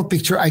beautiful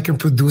picture I can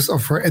produce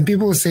of her. And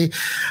people will say,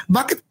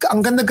 bakit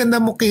ang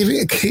ganda-ganda mo kay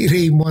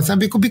Raymond?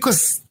 Sabi ko,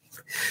 because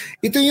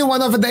ito yung one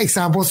of the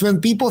examples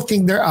when people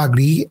think they're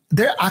ugly,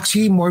 they're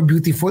actually more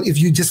beautiful if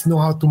you just know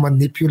how to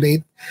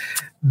manipulate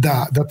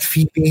that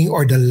feeling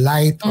or the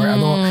light or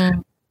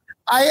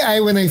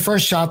when I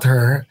first shot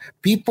her,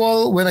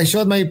 people, when I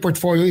showed my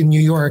portfolio in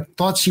New York,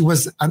 thought she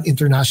was an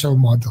international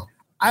model.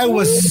 I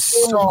was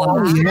yes.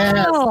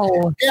 Kaya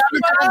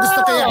gusto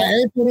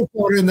puro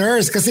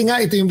foreigners kasi nga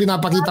ito yung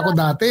pinapakita ko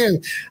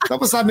dati.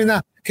 Tapos sabi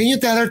na, can you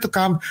tell her to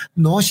come?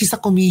 No, she's a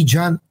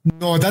comedian.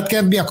 No, that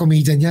can't be a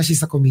comedian. Yeah,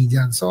 she's a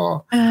comedian.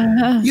 So,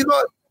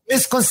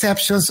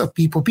 misconceptions of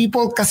people.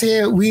 People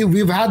kasi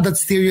we've had that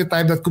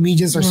stereotype that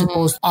comedians are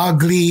supposed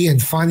ugly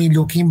and funny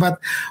looking, but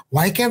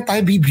why can't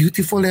I be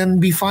beautiful and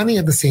be funny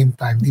at the same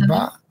time, di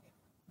ba?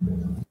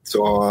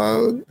 So,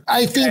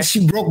 I think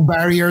she broke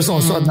barriers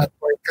also at that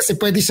point. Kasi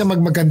pwede siya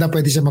magmaganda,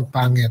 pwede siya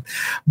magpangit.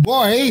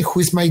 Boy, who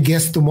is my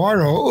guest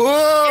tomorrow?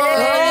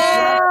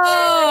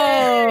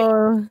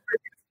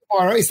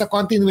 Tomorrow is a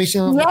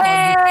continuation of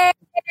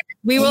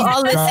We will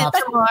all listen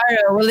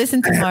tomorrow. We'll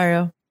listen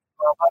tomorrow.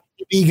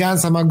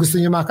 Ibigan, sa mga gusto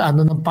niyo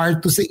makaano ng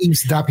part 2 sa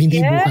Eavesdrop, hindi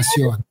bukas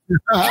yun.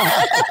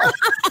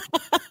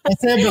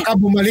 Kasi baka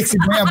bumalik si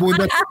Boy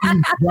Abunda at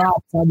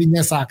drop. Sabi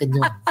niya sa akin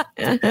yun.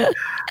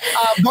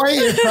 Boy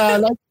is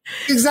like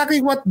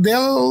exactly what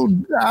Del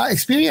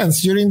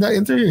experienced during the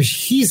interview.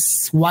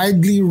 He's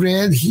widely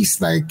read. He's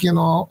like,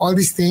 all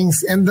these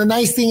things. And the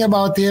nice thing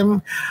about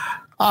him,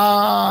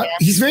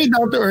 he's very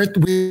down to earth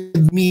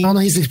with me. I don't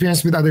know his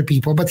experience with other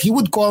people, but he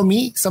would call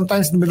me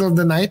sometimes in the middle of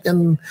the night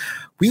and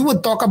we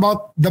would talk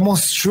about the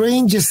most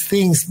strangest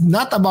things,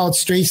 not about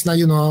strange na,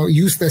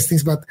 useless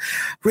things, but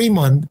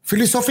Raymond,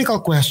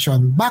 philosophical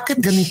question,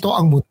 bakit ganito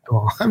ang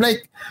mundo? I'm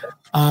like,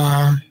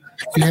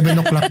 11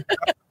 o'clock.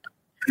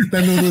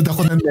 Nanonood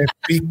ako ng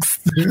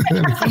Netflix.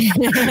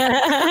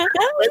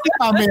 Pwede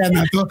mamaya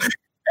na to.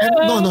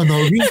 And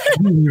no.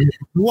 Really,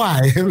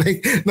 why?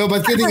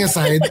 But kidding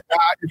aside,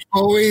 it's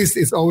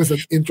always an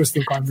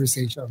interesting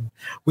conversation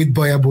with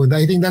Boy Abunda.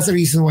 I think that's the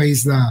reason why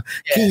he's the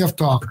king of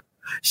talk.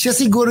 Siya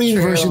siguro yung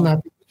version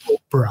natin of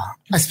Oprah.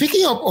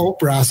 Speaking of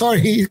Oprah,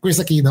 sorry,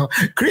 Chris Aquino.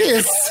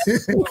 Chris!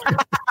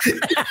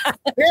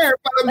 There,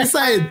 on the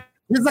side.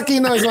 Chris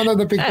Aquino is one of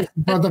the pictures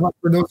in front of us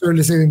for those who are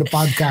listening to the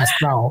podcast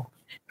now.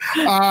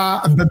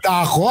 Ang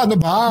ganda ako, ano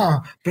ba?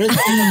 Chris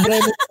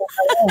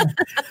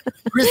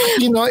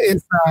Aquino is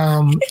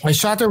I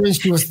shot her when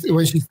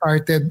she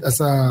started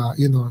as a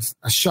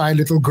shy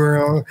little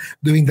girl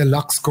doing the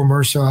Lux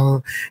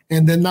commercial,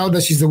 and then now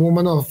that she's a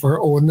woman of her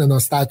own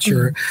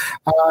stature,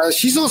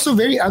 she's also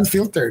very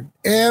unfiltered.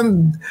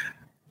 And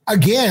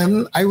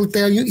again, I will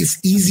tell you,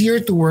 it's easier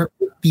to work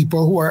with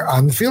people who are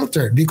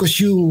unfiltered because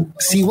you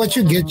see what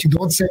you get, you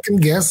don't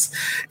second guess.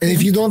 And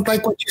if you don't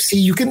like what you see,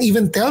 you can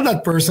even tell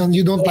that person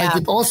you don't like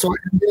it also.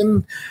 And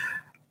then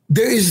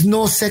there is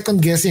no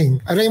second guessing.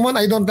 Raymond,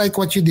 I don't like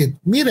what you did.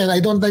 Miren, I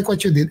don't like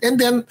what you did. And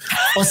then,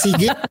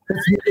 sige,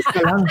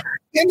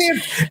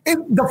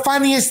 and the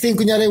funniest thing,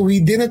 kunyari, we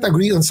didn't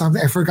agree on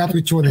something. I forgot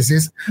which one is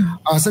this.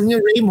 Sabi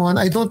niya, Raymond,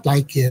 I don't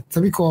like it.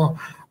 Sabi ko,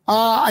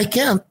 I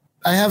can't.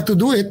 I have to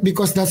do it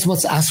because that's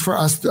what's asked for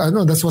us.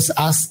 That's what's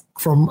asked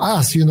from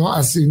us.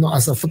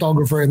 As a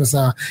photographer and as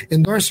a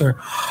endorser.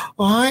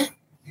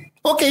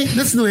 Okay,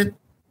 let's do it.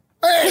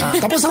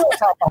 Tapos ang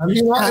usapan.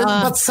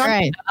 But some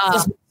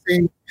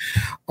say,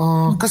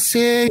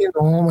 kasi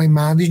my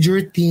manager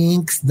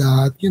thinks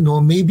that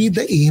maybe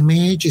the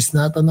image is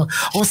not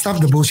stop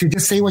the bullshit.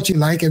 Just say what you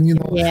like and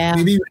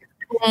maybe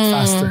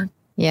faster.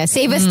 Yeah,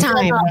 save us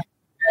time.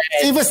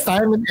 Save us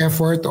time and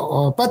effort,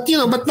 but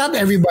not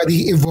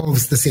everybody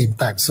evolves the same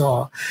time.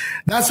 So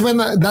that's when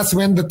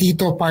the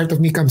Tito part of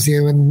me comes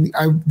in. When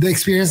the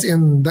experience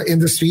in the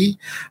industry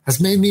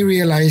has made me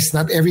realize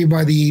not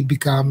everybody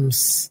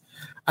becomes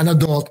an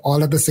adult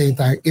all at the same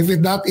time. If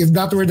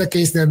that were the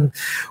case, then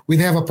we'd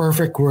have a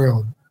perfect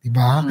world.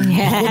 Diba?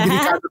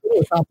 Yeah.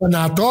 Usapan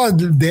nato,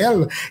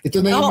 Del.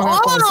 Ito na yung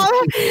mga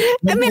concepts.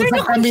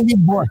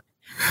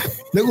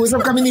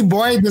 Nag-usap kami ni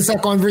Boy sa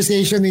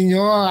conversation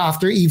ninyo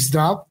after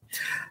Eavesdrop.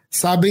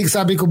 Sabi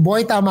ko,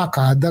 Boy, tama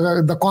ka.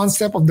 The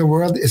concept of the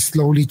world is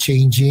slowly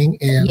changing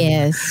and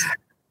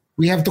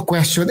we have to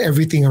question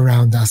everything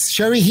around us.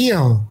 Sherry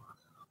Hill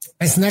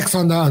is next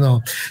on the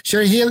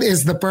Sherry Hill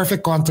is the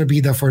perfect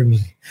contrabida for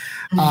me.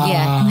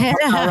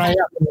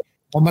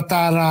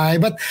 Mataray.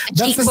 But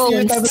that's the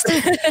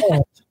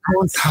stereotype.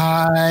 Bones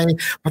high,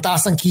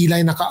 mataas ang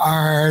kilay,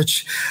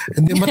 naka-arch,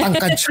 and then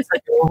matangkad siya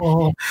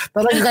sa'yo.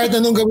 Talagang kahit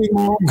anong gawin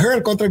mo,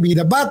 girl,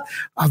 kontrabida. But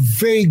a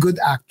very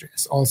good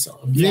actress also.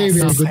 Very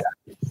good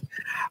actress.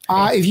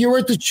 If you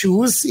were to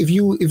choose, if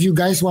you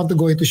guys want to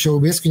go into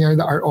showbiz, kunyari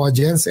our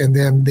audience, and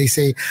then they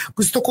say,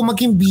 gusto ko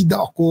maging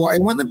bida ako,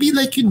 I want to be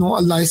like, a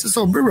Liza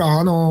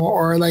Soberano,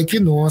 or like,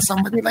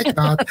 somebody like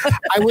that.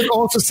 I would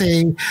also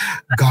say,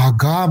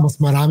 gaga, mas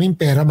maraming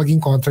pera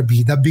maging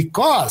kontrabida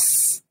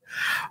because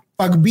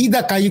pag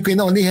bida ka, you can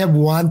only have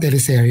one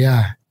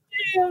teleserye.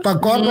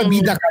 Pag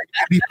kontrabida ka, you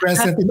can be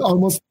present in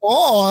almost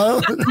all.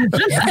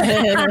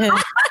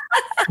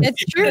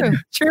 It's true.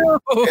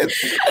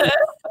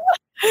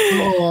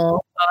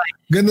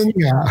 Ganun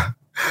nga.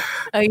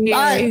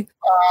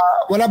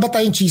 Wala ba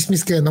tayong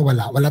chismis kaya na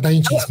wala? Wala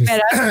tayong chismis.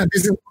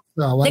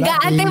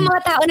 Nag-aantay yung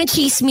mga tao na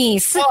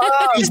chismis.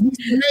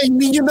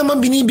 Hindi nyo naman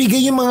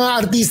binibigay yung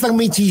mga artistang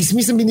may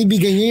chismis. Ang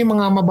binibigay nyo yung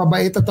mga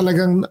mababait at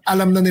talagang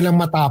alam na nilang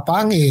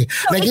matapang eh.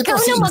 So, like ikaw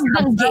na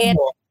magbanggit.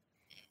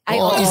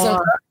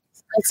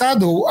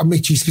 Isado, may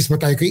chismis ba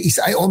tayo kay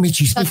Isa? May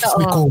chismis.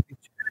 May COVID.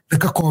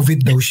 Nagka-COVID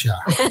daw siya.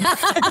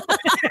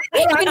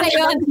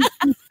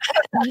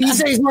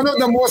 Isa is one of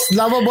the most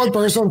lovable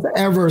persons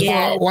ever.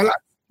 So,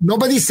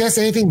 nobody says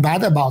anything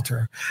bad about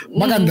her.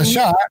 Maganda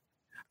siya.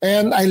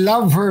 And I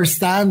love her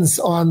stance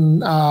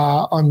on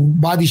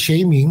body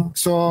shaming.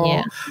 So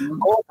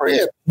go for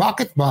it.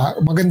 Bakit ba?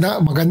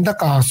 Maganda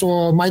ka.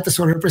 So might as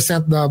well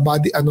represent the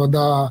body,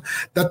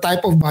 the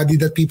type of body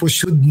that people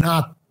should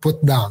not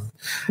put down.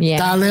 Yeah.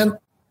 Talent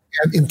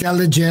and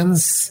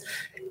intelligence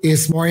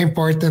is more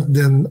important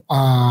than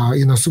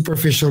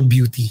superficial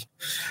beauty.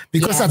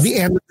 Because at the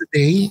end of the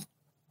day,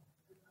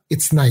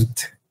 it's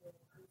night.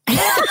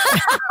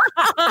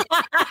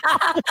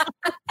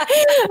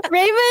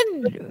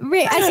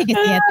 Sige,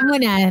 ito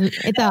muna.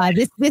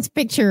 This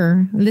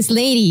picture, this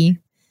lady.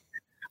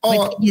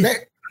 Oh,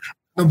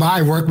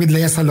 I work with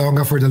Lea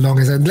Salonga for the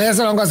longest. And Lea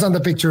Salonga is on the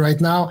picture right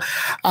now.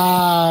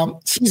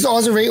 She's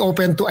also very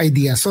open to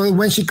ideas. So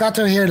when she cut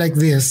her hair like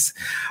this,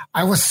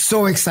 I was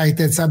so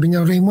excited. Sabi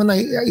niya, Raymond,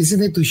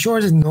 isn't it too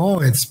short? No,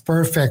 it's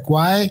perfect.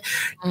 Why?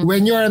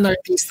 When you're an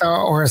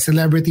artista or a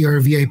celebrity or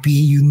a VIP,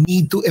 you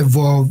need to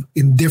evolve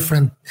in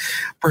different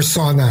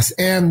personas.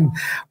 And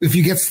if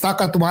you get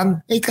stuck at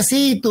one,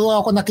 kasi ito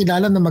ako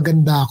nakilala na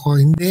maganda ako.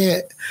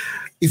 Hindi.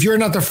 If you're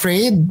not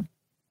afraid,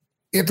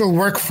 it'll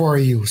work for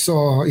you.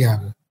 So, yeah.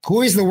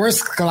 Who is the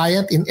worst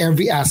client in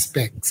every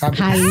aspect?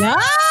 Hala!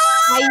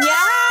 Ayan!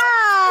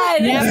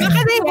 Yeah,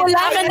 baka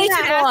wala ka na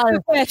Sol.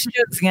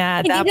 Questions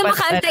nga. Hindi na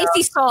makantay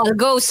si Sol.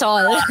 Go,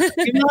 Sol.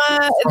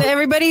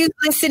 Everybody who's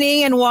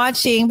listening and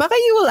watching, baka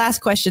you will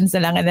ask questions na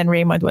lang and then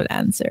Raymond will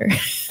answer.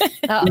 If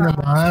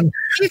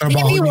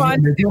you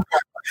want.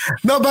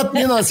 No, but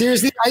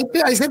seriously,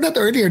 I said that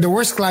earlier. The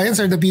worst clients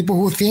are the people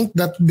who think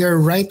that they're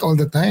right all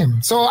the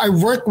time. So I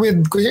work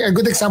with, a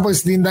good example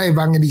is Linda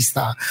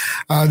Evangelista,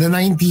 the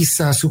 90s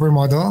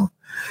supermodel.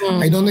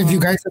 I don't know if you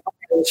guys know,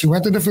 she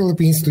went to the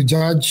Philippines to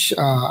judge,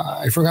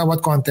 I forgot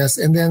what contest.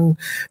 And then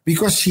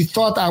because she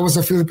thought I was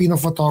a Filipino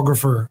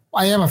photographer,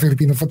 I am a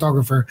Filipino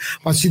photographer,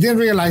 but she didn't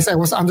realize I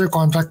was under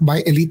contract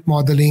by Elite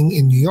Modeling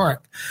in New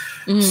York.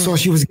 So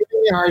she was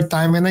giving me a hard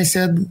time and I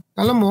said,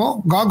 alam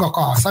mo, gaga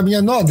ka. Sabi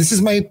niya, no, this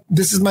is my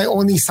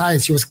only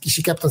size.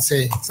 She kept on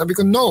saying. Sabi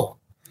ko, no.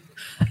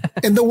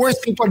 And the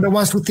worst people are the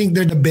ones who think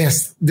they're the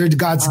best. They're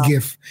God's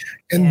gift.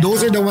 And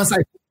those are the ones I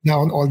put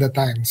down all the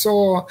time.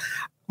 So,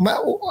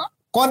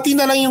 konti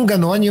na lang yung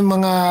ganon, yung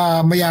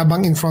mga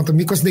mayabang in front of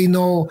me because they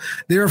know,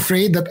 they're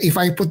afraid that if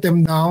I put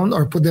them down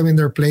or put them in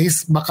their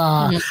place,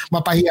 baka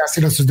mapahiya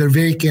sila. So they're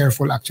very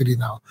careful actually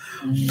now.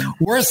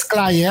 Worst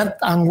client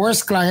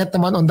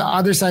naman on the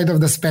other side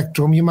of the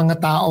spectrum, yung mga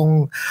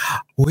taong,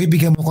 uy,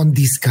 bigyan mo kong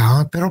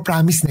discount, pero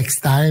promise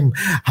next time.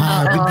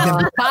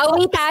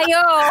 Pawi tayo.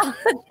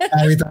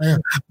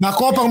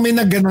 Nako, pang may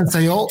nagganon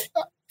sa'yo,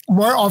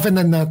 more often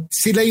than not,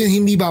 sila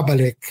yung hindi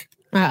babalik.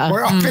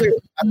 More often,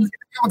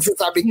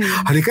 magsasabing,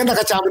 halika,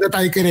 nakachama na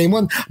tayo kay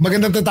Raymond.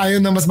 Maganda na tayo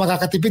na mas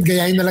makakatipid.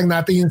 Gayahin na lang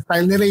natin yung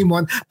style ni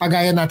Raymond.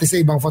 Pagaya natin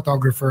sa ibang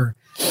photographer.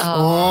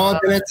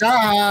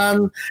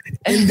 Diretsahan.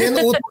 And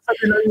then, utos sa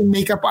nila yung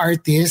makeup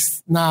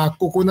artist na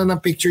kukunan ng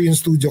picture yung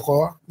studio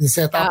ko, yung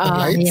setup ng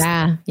lights.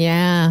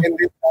 Yeah. And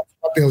then that's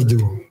what they'll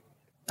do.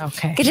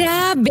 Okay.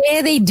 Grabe,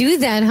 they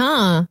do that,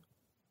 huh?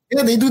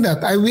 Yeah, they do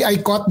that. I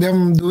caught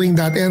them doing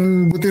that,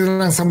 and buti na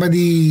lang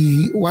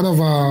somebody, one of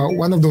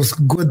those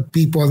good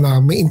people na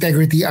may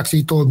integrity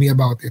actually told me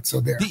about it.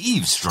 So there. The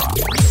Eavesdrop.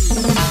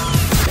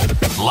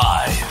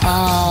 Live.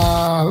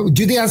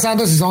 Judy Ann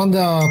Santos is on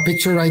the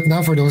picture right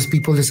now for those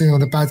people listening on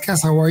the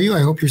podcast. How are you?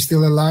 I hope you're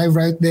still alive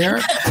right there.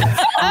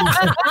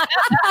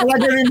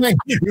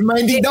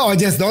 Reminding the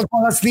audience, don't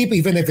fall asleep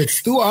even if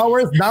it's 2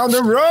 hours down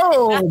the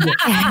road.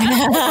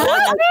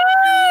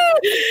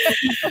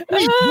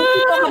 We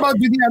talked about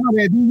Judy Ann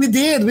already. We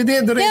did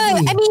already.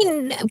 No, I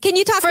mean, can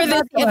you talk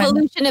about the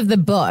evolution of the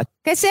book?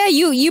 Kasi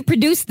you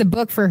produced the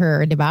book for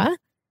her, di ba?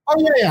 Oh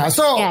yeah.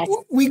 So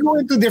we go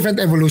into different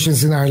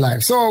evolutions in our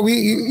life. So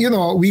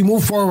we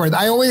move forward.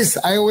 I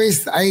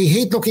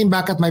hate looking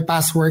back at my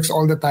past works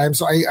all the time.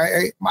 So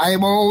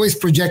I'm always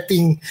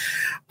projecting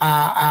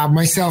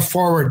myself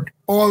forward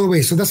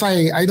always. So that's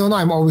why I don't know.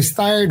 I'm always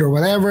tired or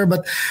whatever.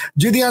 But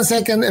Judy Ann's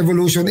second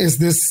evolution is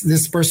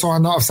this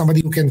persona of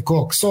somebody who can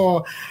cook.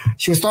 So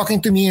she was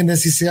talking to me and then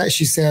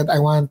she said, I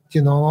want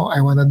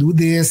to do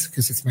this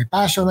because it's my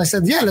passion. I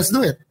said, yeah, let's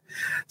do it.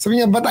 So,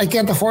 but I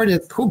can't afford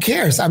it. Who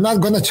cares? I'm not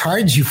going to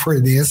charge you for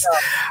this.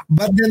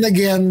 But then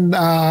again,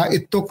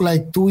 it took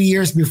like 2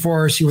 years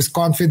before she was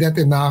confident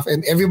enough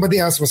and everybody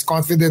else was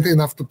confident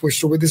enough to push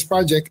through with this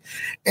project.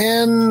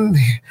 And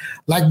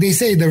like they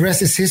say, the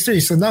rest is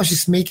history. So now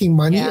she's making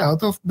money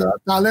out of the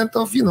talent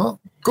of,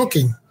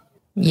 cooking.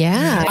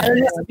 Yeah.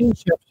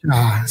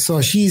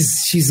 So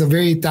she's a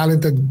very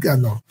talented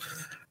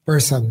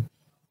person.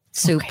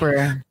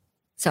 Super.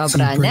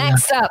 Sobra.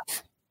 Next up.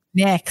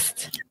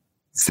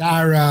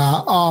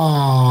 Sarah.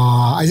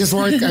 I just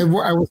worked. I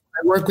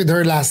worked with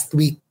her last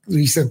week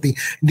recently.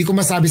 Hindi ko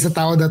masabi sa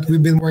tao that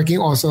we've been working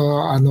also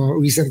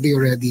recently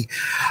already.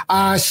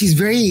 She's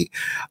very,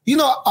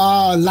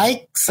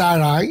 like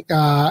Sarah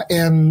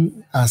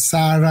and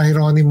Sarah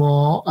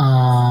Geronimo,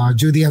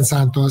 Judy Ann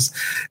Santos.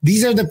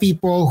 These are the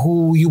people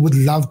who you would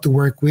love to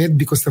work with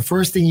because the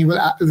first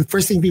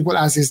thing people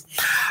ask is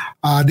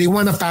they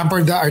want to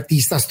pamper the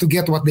artistas to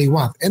get what they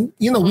want. And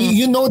you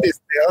know this.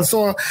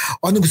 So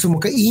ano gusto mo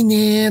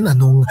kainin?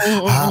 Anong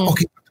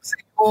okay.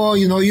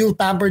 You'll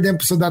pamper them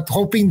so that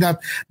hoping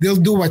that they'll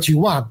do what you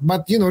want.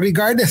 But,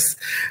 regardless,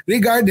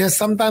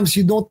 sometimes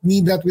you don't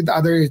need that with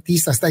other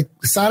artistas like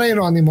Sarah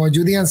Geronimo,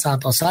 Judy Ann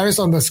Santos. Sarah's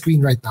on the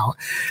screen right now.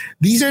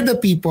 These are the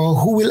people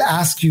who will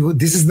ask you,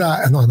 this is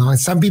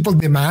some people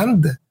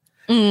demand.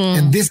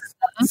 And this is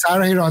what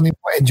Sarah Geronimo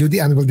and Judy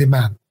Ann will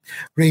demand.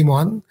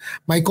 Raymond,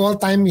 my call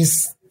time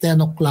is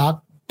 10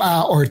 o'clock.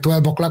 Or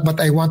 12 o'clock,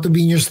 but I want to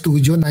be in your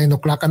studio 9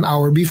 o'clock an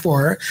hour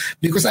before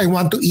because I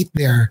want to eat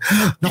there.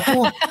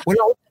 Naku,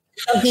 wala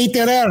akong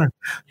caterer.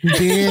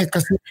 Hindi,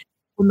 kasi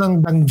ako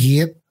nang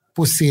banggit,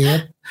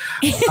 pusit,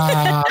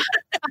 na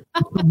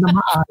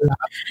maala,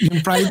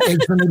 yung fried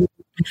eggs na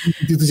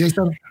dito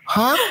Jason.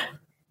 Ha?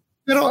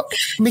 Pero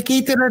may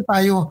caterer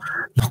tayo.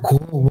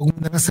 Naku, huwag mo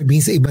na lang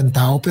sabihin sa ibang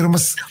tao, pero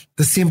mas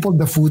the simple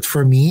the food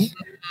for me,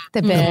 the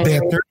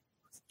better.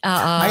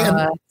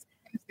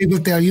 I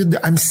will tell you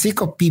that I'm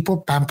sick of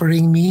people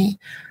pampering me.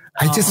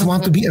 I just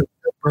want to be a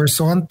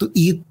person to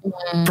eat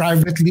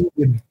privately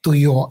with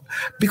Tuyo.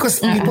 Because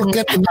people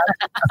get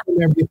imagine a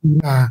celebrity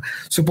na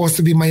supposed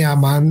to be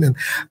mayaman. And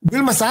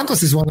Vilma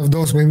Santos is one of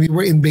those. When we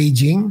were in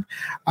Beijing,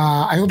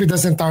 I hope it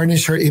doesn't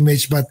tarnish her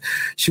image, but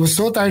she was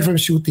so tired from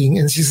shooting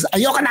and she says,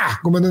 ayoko na!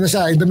 Gumano na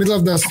siya in the middle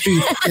of the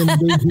street in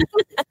Beijing.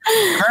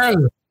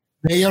 Girl,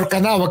 mayor ka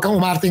na, wag kang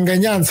umarting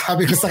ganyan.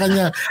 Sabi ko sa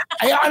kanya,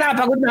 ayaw na,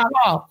 pagod na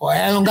ako. O,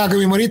 anong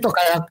gagawin mo rito?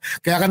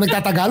 Kaya ka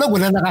nagtatagalog,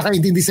 wala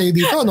nakakaintindi sa'yo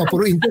dito, no?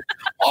 Puro intindi.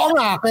 Oo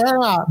nga, kaya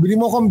nga, bili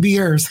mo akong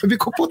beer. Sabi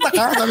ko, puta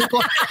ka. Sabi ko,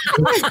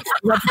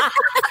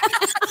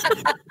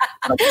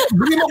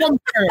 bili mo akong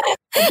beer.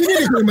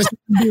 Binili ko naman sa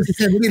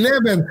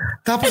 7-Eleven.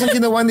 Tapos ang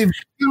ginawa ni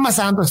Vilma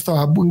Santos to,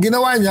 ang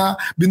ginawa niya,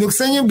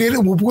 binuksan yung beer,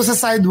 umupo ko sa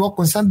sidewalk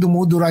kung saan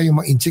dumudura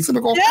yung mga inchik.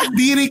 Sabi ko,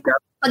 diri ka.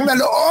 Ang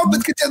naloob,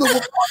 ba't ka dyan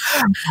umupo?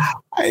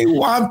 I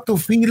want to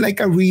feel like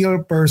a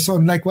real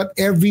person, like what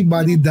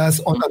everybody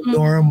does on a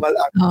normal.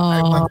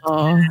 I want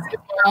to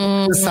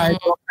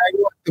sidewalk. I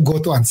want to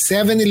go to a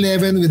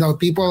 7-Eleven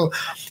without people,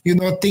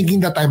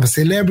 thinking that I'm a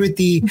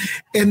celebrity.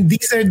 And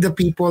these are the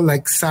people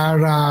like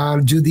Sarah,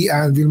 Judy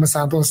Ann, Vilma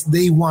Santos.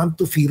 They want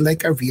to feel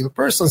like a real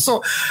person. So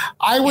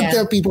I would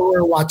tell people who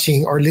are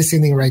watching or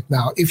listening right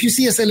now, if you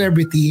see a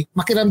celebrity,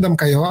 makiramdam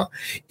kayo.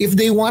 If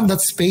they want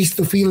that space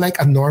to feel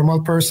like a normal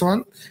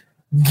person,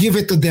 give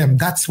it to them.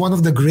 That's one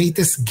of the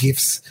greatest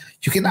gifts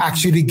you can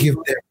actually give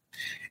them.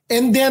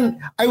 And then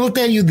I will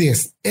tell you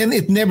this, and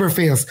it never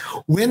fails.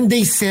 When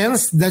they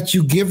sense that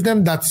you give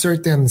them that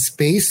certain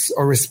space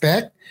or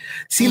respect,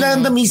 sila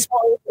na mismo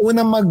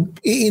una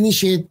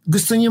mag-initiate,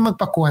 gusto niyo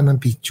magpakuha ng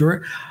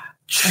picture.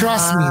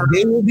 Trust me,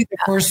 they will be the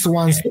first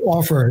ones to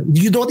offer.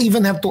 You don't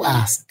even have to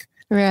ask.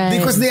 Right.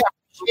 Because they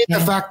appreciate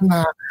the fact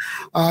na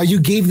you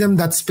gave them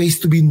that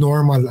space to be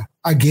normal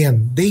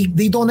again. They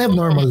don't have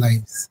normal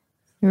lives.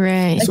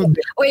 Right. So,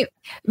 wait,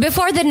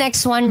 before the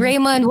next one,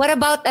 Raymond, what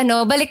about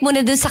balik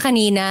muna dun sa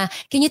kanina.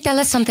 Can you tell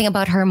us something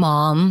about her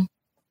mom?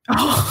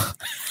 Oh.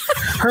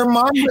 Her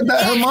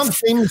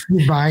mom's name is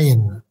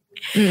Divine.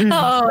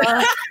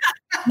 Oo.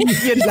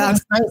 Yun lang.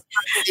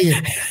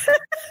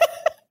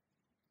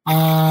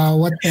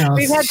 What else?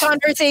 We've had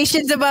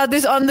conversations about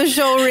this on the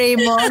show,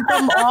 Raymond.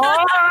 Come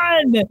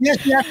on. Yes,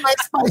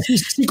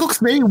 she cooks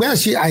very well.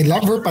 I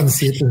love her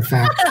pancit, in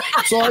fact.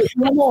 So if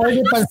you want to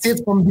order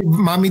pancit from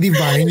Mommy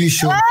Divine, you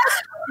should.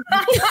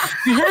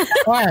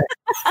 Right.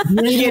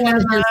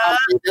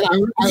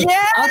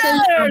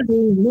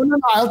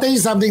 I'll tell you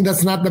something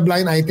that's not the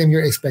blind item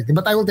you're expecting,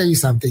 but I will tell you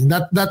something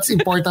that's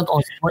important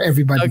also for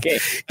everybody. Okay.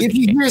 If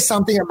you hear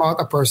something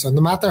about a person,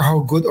 no matter how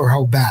good or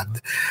how bad,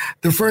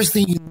 the first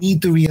thing you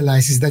need to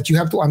realize is that you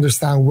have to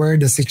understand where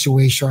the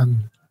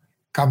situation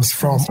comes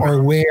from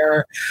or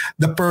where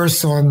the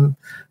person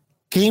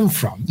came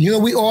from.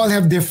 We all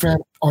have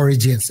different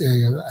origins.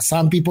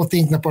 Some people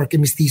think na porque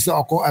mistizo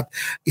ako at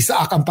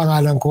Isaac ang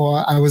pangalan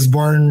ko, I was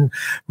born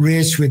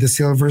rich with a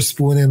silver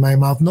spoon in my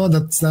mouth. No,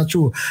 that's not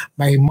true.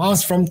 My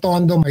mom's from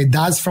Tondo. My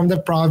dad's from the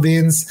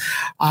province.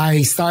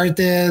 I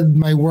started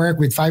my work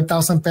with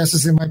 5,000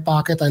 pesos in my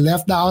pocket. I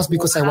left the house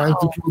because I wanted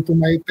to prove to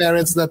my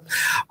parents that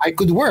I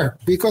could work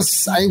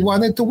because I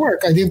wanted to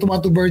work. I didn't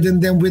want to burden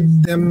them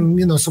with them,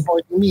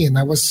 supporting me. And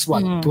I was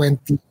 21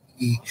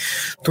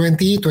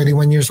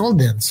 years old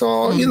then.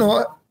 So,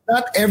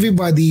 not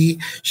everybody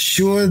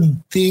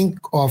should think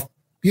of,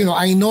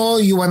 I know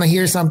you want to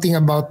hear something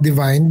about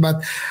Divine,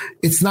 but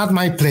it's not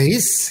my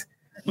place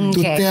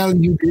to tell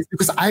you this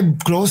because I'm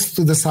close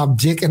to the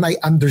subject and I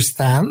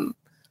understand.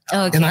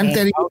 Okay. And I'm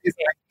telling you this,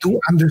 I do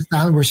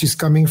understand where she's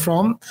coming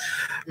from.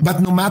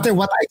 But no matter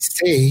what I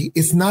say,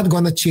 it's not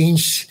going to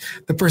change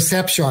the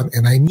perception.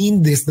 And I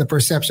mean this, the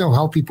perception of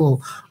how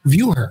people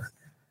view her.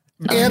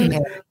 And you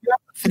have to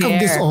think of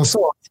this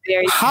also.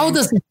 How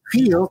does it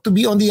feel to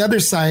be on the other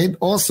side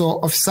also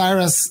of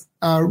Sarah's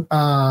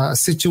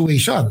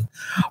situation?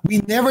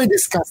 We never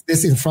discussed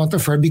this in front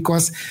of her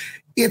because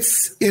it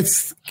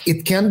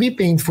can be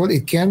painful.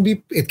 It can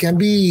be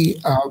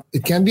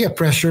a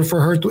pressure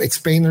for her to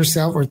explain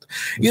herself, or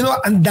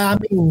ang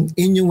daming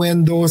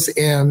innuendos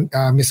and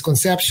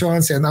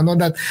misconceptions and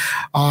that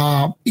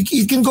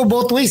it can go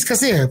both ways.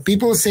 Kasi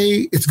people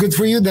say it's good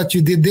for you that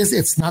you did this.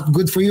 It's not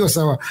good for you as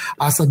a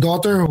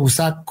daughter who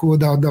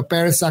the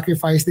parents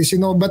sacrificed this.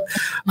 But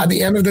at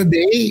the end of the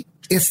day,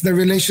 it's the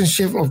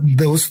relationship of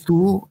those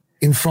two.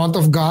 in front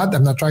of God.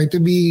 I'm not trying to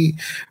be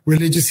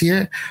religious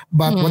here,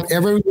 but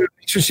whatever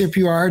relationship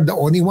you are, the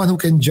only one who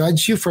can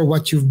judge you for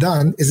what you've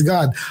done is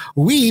God.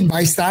 We,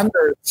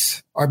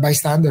 bystanders or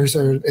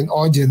an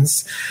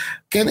audience,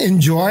 can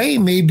enjoy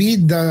maybe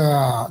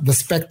the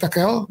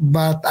spectacle,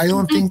 but I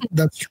don't think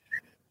that's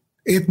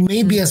it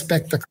may be a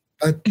spectacle,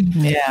 but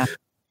Yeah.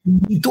 you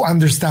need to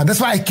understand.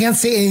 That's why I can't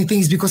say anything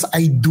is because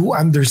I do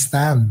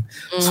understand.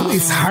 So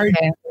it's hard.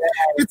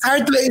 It's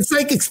hard to. It's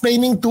like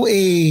explaining to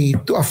a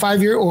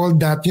 5-year-old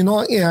that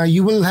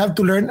you will have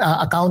to learn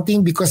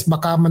accounting because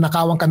baka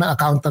manakawan ka ng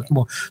accountant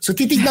mo. So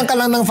titignan ka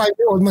lang ng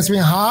 5-year-old, mas may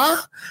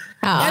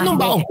anong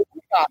ba? You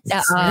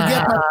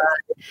get that?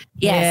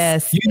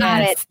 Yes.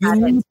 Got it.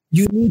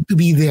 You need to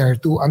be there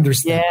to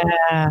understand.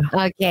 Yeah.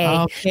 Okay.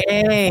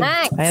 Okay.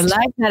 Next. I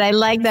like that. I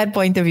like that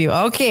point of view.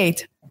 Okay.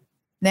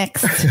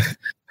 Next.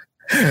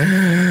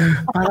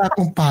 Para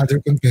akong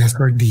father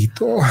confessor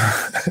dito.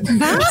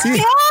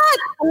 Bakit?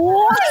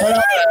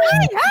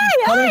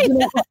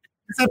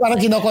 Parang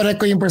kinokorek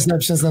ko yung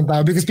perceptions ng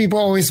tao because people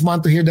always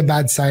want to hear the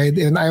bad side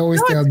and I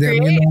always tell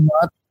them, you know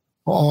what?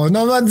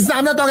 No,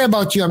 I'm not talking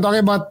about you. I'm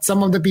talking about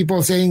some of the people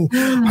saying,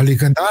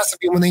 halika na,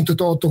 sabihin mo na yung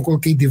totoo tungkol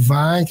kay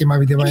Divine, kay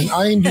Mami Divine.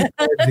 Ay, hindi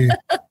pwede.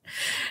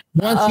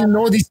 Once you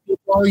know these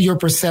people, your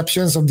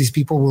perceptions of these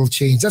people will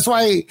change. That's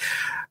why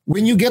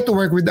when you get to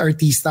work with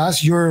artistas,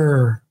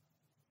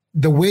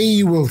 the way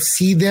you will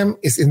see them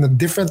is in a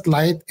different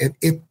light and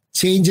it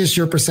changes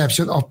your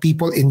perception of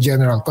people in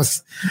general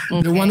because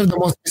they're one of the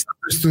most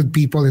misunderstood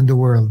people in the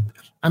world.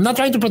 I'm not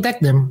trying to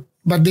protect them,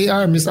 but they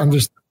are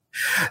misunderstood.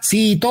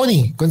 Si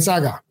Tony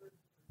Gonzaga.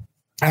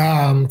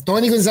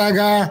 Tony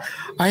Gonzaga,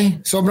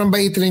 ay, sobrang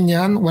bait rin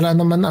yan. Wala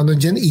naman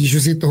dyan,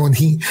 issue si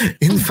Tony.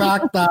 In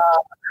fact,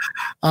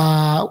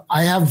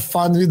 I have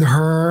fun with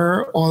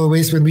her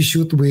always when we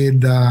shoot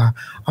with,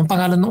 ang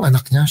pangalan ng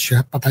anak niya,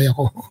 shit, patay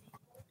ako.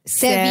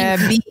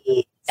 Sebi.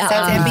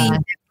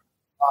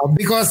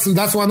 Because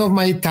that's one of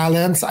my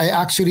talents. I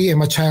actually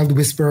am a child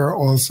whisperer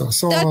also.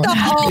 So,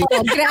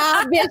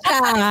 Grabe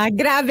siya.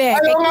 Grabe.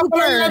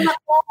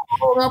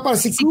 Oo nga pala,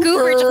 si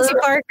Cooper. Cooper at si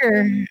Parker.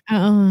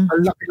 Ang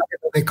laki-laki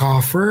na may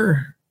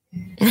coffer.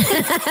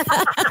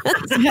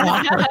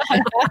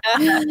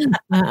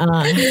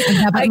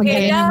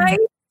 Okay, guys.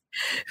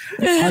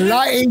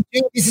 Hala, AJ,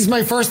 this is my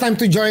first time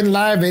to join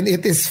live and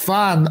it is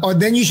fun. Oh,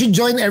 then you should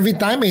join every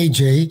time,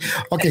 AJ.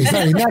 Okay,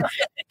 sorry. Next.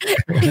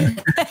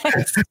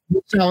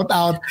 Shout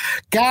out.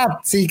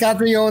 Kat. See,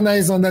 Kat Riona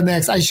is on the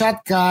next. I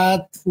shot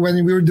Kat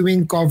when we were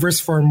doing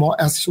covers for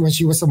when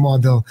she was a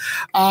model.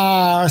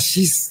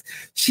 She's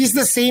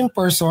the same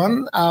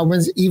person.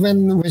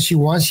 Even when she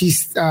won,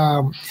 she's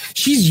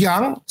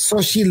young, so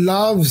she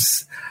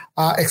loves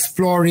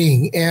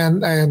exploring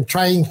and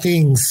trying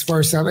things for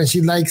herself. And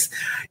she likes,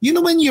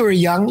 when you're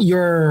young,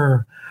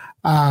 you're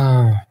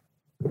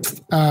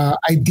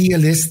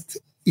idealist.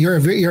 You're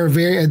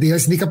very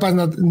idealist.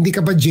 Hindi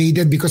ka pa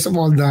jaded because of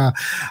all the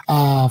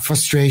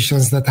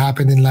frustrations that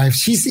happen in life.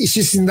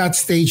 She's in that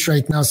stage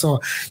right now.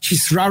 So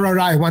she's rah.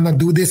 I want to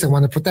do this. I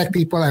want to protect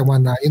people. I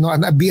want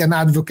to, be an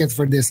advocate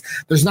for this.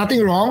 There's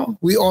nothing wrong.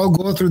 We all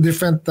go through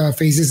different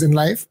phases in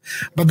life,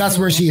 but that's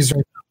where she is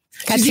right now.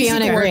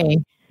 Catriona Gray.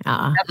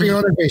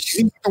 Catriona Gray.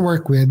 She's easy to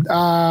work with.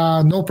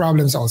 No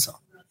problems also.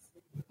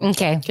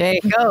 Okay.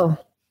 Go.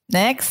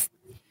 Next.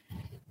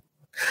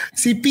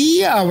 Si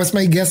Pia was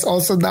my guest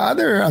also the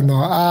other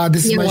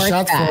this is my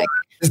shot for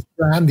this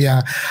brand, yeah.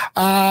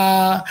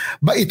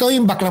 But ito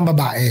yung baklang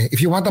babae.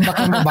 If you want a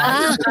baklang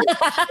babae.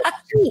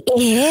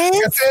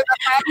 Kasi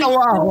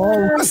natatawa ako.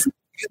 Kasi,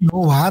 you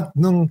know what?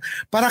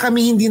 Para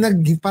kami hindi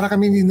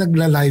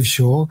nagla-live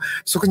show.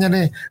 So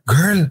kanya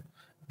girl,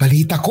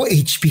 balita ko,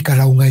 HP ka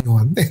raw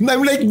ngayon. And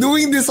I'm like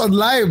doing this on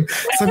live.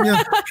 Sabi niya,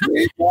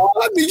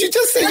 did you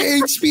just say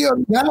HP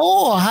on live?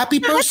 Oh, happy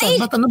person.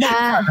 Ba't ano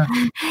ba?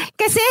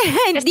 Kasi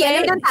hindi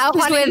alam ng tao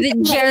She's with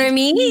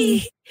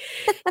Jeremy.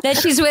 That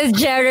she's with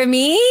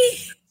Jeremy.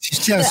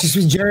 She's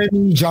with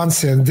Jeremy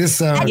Johnson. This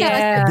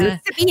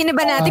sabihin na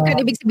ba natin kung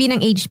ibig sabihin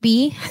ng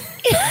HP?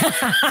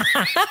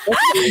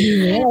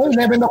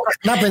 Never know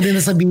na, pwede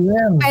na sabihin.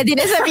 Pwede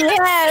na sabihin.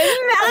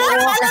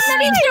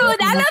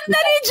 Alam na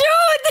ni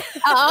Jude.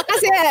 Oo,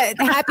 kasi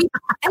happy,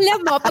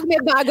 alam mo, pag may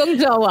bagong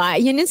jowa,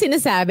 yun yung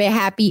sinasabi,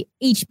 happy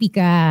HP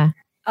ka.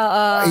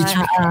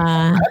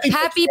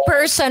 Happy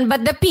person,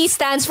 but the P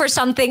stands for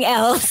something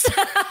else.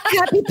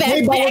 Happy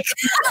Pekpek.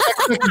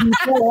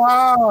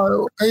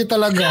 Wow, kayo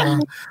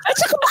talaga. At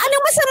saka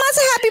anong masama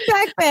sa Happy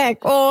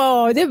Pekpek?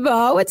 Oh, di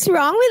ba? What's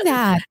wrong with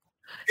that?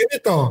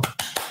 Ganito.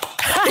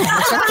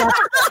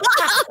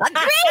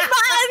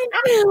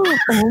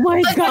 Oh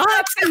my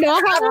God.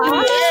 Kaloka ka.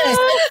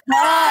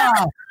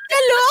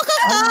 Kaloka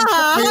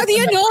ka. How do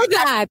you know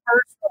that?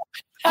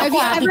 Have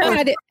you ever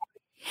had it?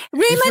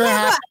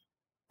 Raymond,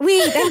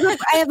 wait,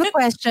 I have a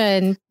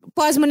question.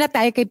 Pause muna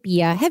tayo kay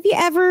Pia. Have you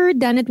ever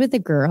done it with a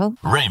girl?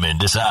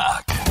 Raymond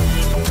Isaac.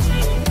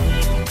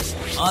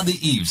 On the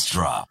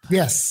Eavesdrop.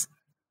 Yes.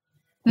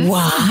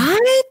 What?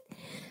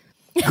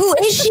 Who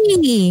is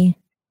she?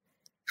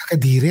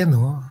 Kakadiri,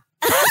 no?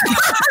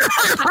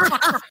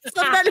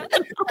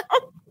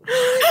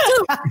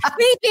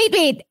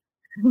 Wait.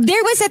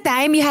 There was a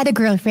time you had a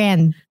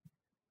girlfriend.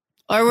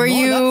 Or were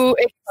you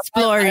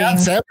exploring?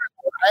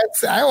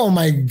 Oh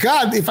my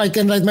God. If I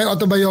can write my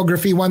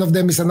autobiography, one of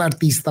them is an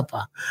artista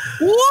pa.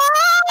 What?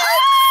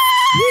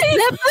 You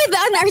slept with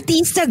an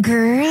artista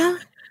girl?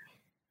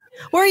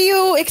 Were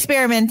you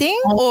experimenting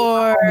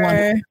or?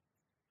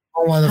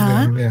 One of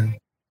them, yeah.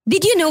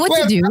 Did you know what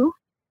to do?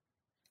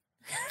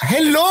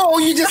 Hello,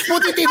 you just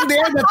put it in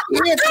there. That's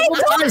it. I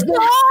don't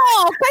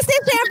know. Kasi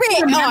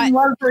syempre,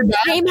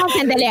 Raymond,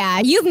 sandali ah.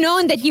 You've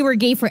known that you were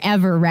gay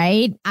forever,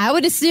 right? I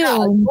would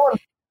assume.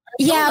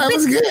 Yeah, but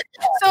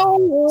so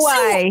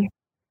why?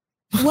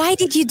 Why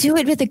did you do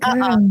it with a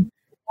girl?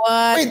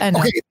 What? Wait,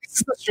 okay, this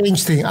is a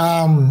strange thing.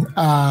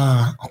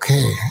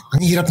 Okay.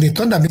 Ang hirap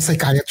nito. Ang daming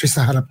psychiatrist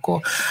sa harap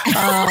ko.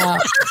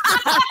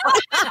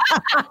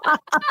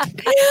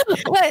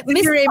 What?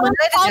 Mr. Raymond,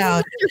 let it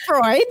out. Dr.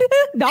 Freud?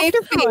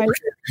 Dr. Freud.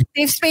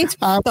 Safe space.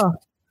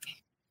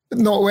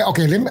 No,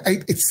 okay.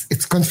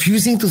 It's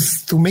confusing to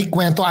make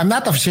kwento. I'm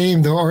not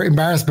ashamed or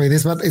embarrassed by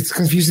this, but it's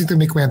confusing to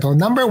make kwento.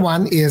 Number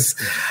one is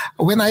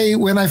when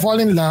I fall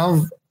in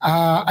love,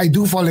 I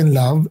do fall in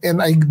love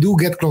and I do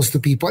get close to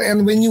people.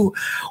 And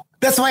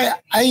that's why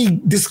I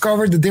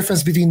discovered the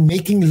difference between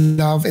making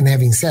love and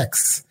having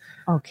sex.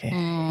 Okay.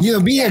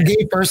 Being a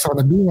gay person,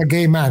 being a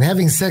gay man,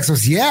 having sex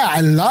was,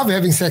 I love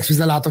having sex with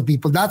a lot of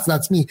people.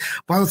 That's me.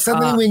 But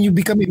suddenly when you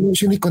become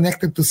emotionally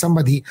connected to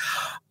somebody,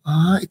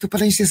 ito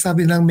pala yung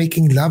sinasabi ng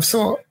making love.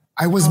 So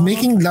I was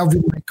making love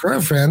with my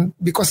girlfriend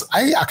because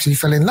I actually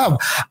fell in love.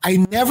 I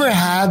never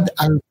had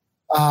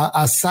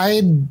a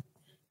side,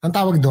 ang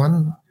tawag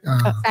doon?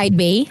 Side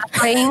bay?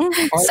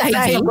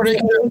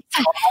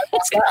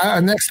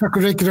 An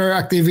extracurricular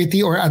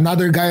activity or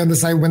another guy on the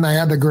side when I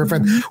had a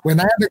girlfriend. When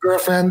I had a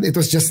girlfriend, it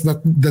was just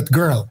that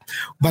girl.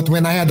 But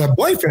when I had a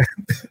boyfriend,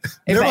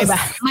 Marami. There was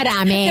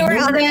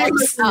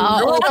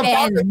I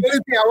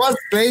was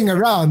playing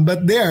around,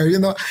 but there,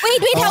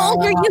 Wait, how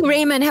old were you,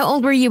 Raymond? How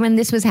old were you when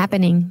this was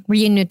happening? Were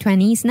you in your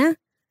 20s na?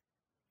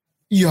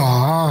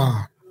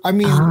 Yeah. I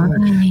mean...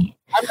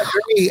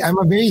 I'm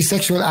a very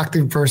sexual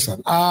active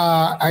person.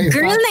 Girl,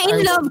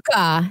 na-in love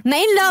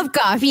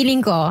ka,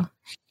 feeling ko.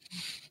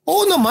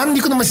 Oo naman,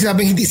 hindi ko naman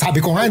sinabing hindi. Sabi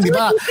ko nga, di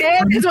ba?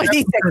 That's what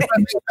he said.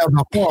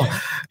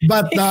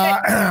 But,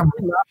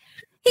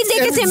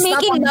 hindi kasi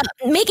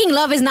making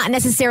love is not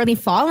necessarily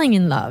falling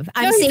in love.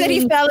 I'm saying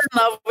he fell in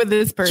love with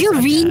this person. You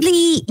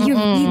really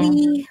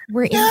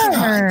were into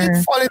her. I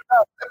did fall in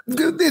love.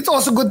 It's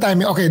also good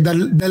timing. Okay,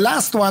 the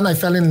last one I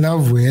fell in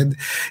love with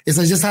is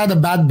I just had a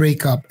bad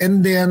breakup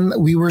and then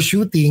we were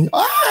shooting.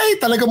 Ay,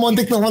 talaga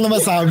montik na ako na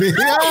masabi.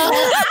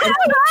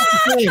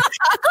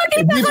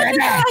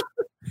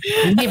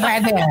 Hindi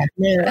pwede.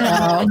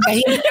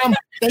 Tahimik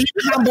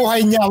ang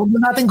buhay niya. Huwag na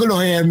natin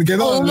guluhin.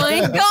 Oh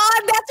my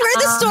God, that's where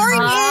the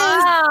story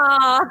is.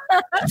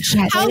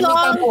 How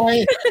long? How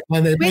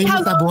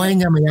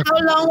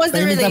long was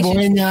the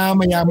relationship?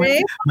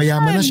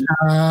 Mayaman na siya.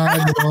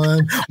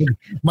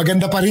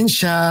 Maganda pa rin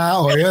siya.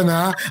 O yun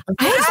ha.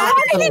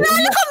 Hindi na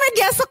alam ko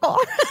mag-guess ako.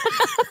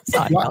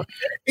 Sorry.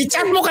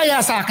 I-chat mo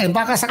kaya sa akin.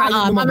 Baka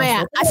sakaling lumabas.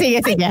 Mamaya.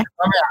 Sige. Mamaya.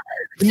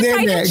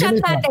 Hindi.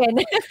 Chat natin.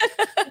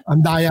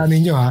 Ang daya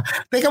ninyo ha.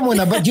 Teka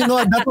muna, but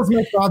that was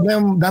my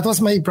problem. That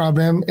was my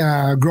problem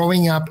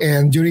growing up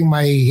and during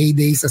my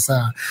heydays as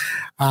a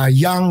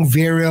young,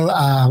 virile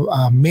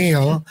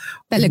male.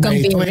 Talagang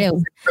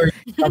virile.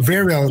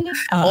 Virile.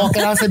 O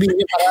kailangan sabihin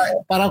niyo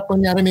para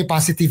kunyari may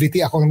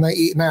positivity akong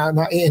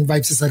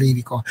na-invite sa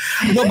sarili ko.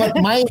 No, but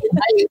my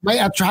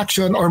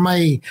attraction or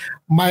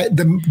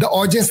the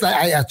audience that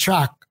I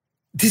attract,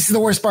 this is the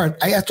worst part.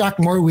 I attract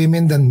more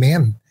women than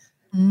men.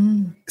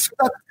 So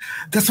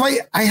that's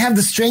why I have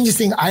the strangest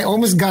thing. I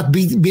almost got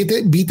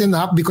beaten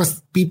up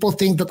because people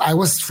think that I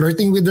was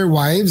flirting with their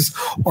wives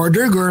or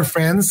their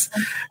girlfriends.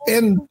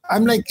 And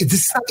I'm like,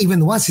 this is not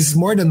even once, it's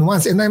more than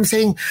once. And I'm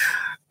saying,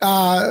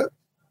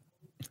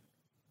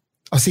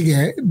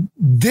 sige,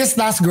 this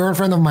last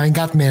girlfriend of mine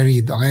got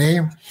married,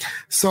 okay?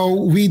 So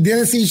we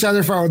didn't see each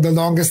other for the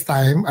longest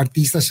time.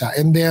 Artista siya.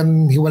 And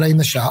then hiwalay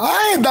na siya.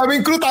 Ay,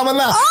 daming crew, tama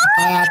na.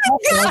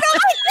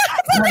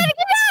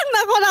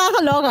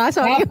 Nakakaloka,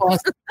 sorry. Tapos,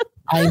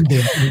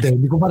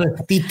 hindi ko pa rin,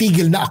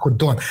 titigil na ako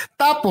doon.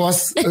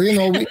 Tapos, I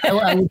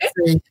would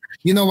say,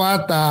 you know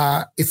what,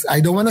 I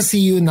don't want to see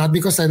you, not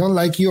because I don't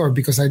like you or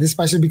because I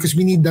despise you, because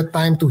we need that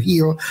time to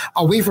heal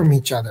away from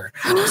each other.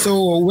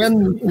 So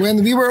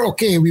when we were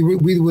okay,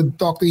 we would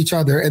talk to each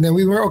other, and then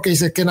we were okay,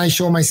 so can I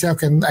show myself?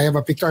 Can I have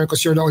a picture?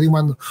 Because you're the only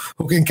one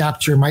who can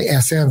capture my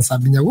essence.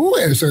 Sabi niya,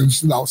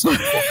 essence daw. Sabi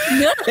ko.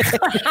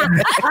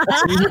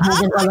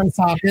 Sinibugan ka lang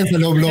sa akin sa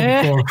loob-loob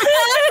ko.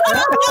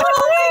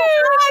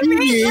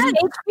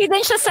 HP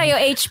din siya sa'yo.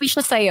 HP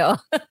siya sa'yo.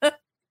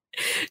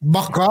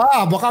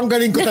 Baka ang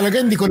galing ko talaga,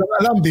 hindi ko lang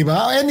alam, di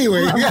ba?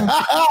 Anyway.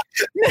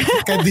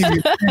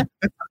 Kadiri.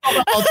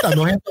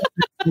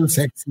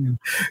 Sexy.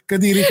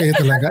 Kadiri kayo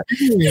talaga.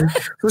 Anyway,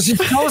 so she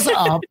shows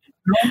up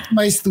to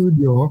my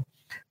studio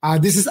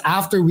This is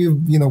after we've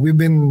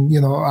been,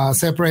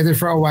 separated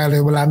for a while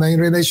and wala na yung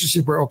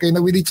relationship. We're okay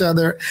na with each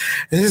other.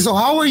 And so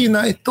how are you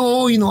na?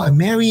 Ito, I'm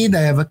married,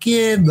 I have a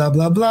kid, blah,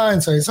 blah, blah,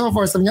 and so on and so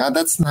forth. Sabi niya,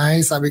 that's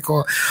nice. Sabi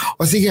ko,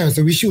 sige,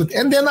 so we shoot.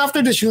 And then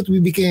after the shoot, we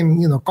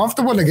became,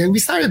 comfortable again. We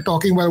started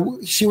talking while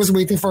she was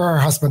waiting for her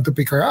husband to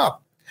pick her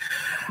up.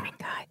 Oh my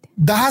God.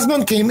 The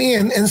husband came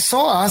in and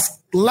saw us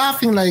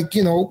laughing like,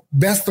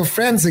 best of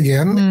friends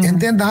again. And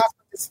then the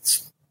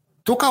husband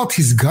took out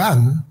his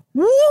gun.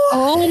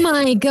 Oh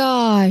my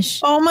gosh.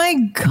 Oh my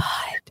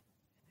God.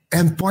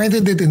 And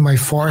pointed it in my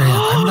forehead.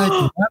 I'm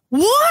like,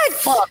 what?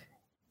 Fuck?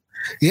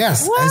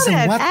 Yes. What I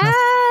said,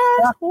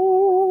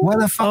 what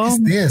the fuck is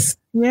this?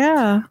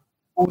 Yeah.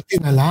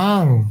 Puti na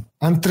lang.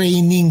 Ang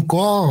training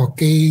ko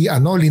kay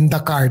Linda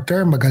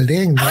Carter,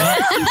 magaling. No?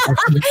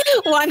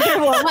 Wonder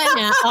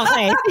Woman.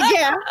 Okay.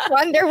 Yeah.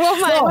 Wonder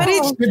Woman.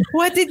 So,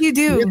 what did you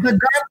do? With the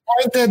gun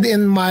pointed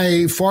in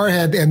my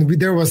forehead and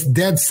there was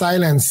dead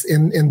silence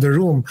in the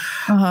room,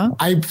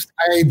 I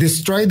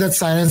destroyed that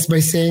silence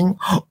by saying,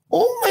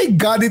 oh my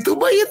God, ito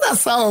ba yung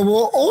asawa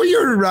mo? Oh,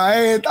 you're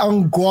right.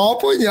 Ang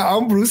gwapo niya.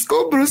 Ang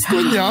brusko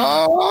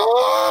niya.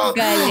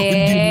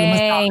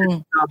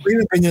 Galing. Sabi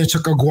na ganyan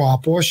siya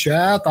kagwapo.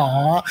 Shit,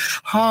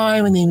 Hi,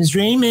 my name is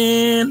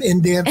Raymond.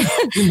 And then,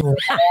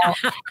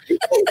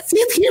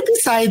 sit here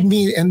beside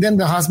me. And then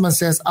the husband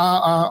says,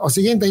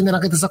 sige, hintayin na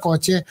lang kita sa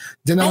kotse.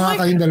 Diyan na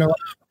nga kayong dalawa.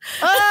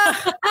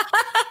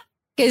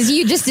 Because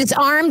you just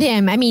disarmed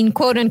him. I mean,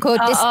 quote unquote,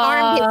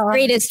 disarmed his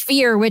greatest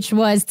fear, which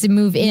was to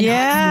move in.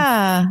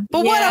 Yeah.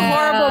 But what a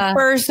horrible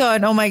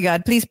person. Oh my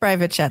God. Please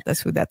private chat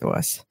us who that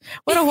was.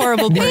 What a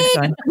horrible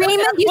person.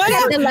 Raymond, you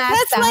said the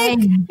last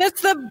time.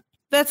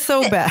 That's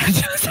so bad.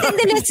 And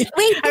then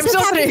I'm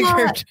so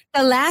triggered.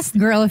 The last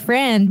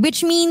girlfriend,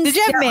 which means Did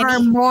you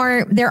have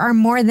many? There are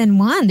more than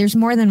one. There's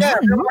more than one.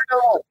 There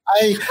are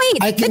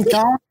I can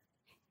count.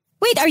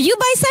 Wait, are you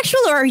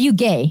bisexual or are you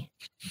gay?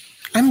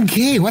 I'm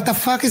gay. What the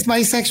fuck is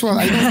bisexual?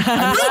 I don't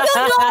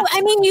know.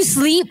 I mean, you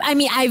sleep. I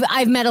mean,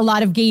 I've met a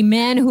lot of gay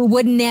men who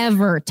would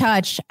never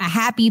touch a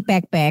happy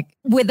peck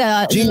with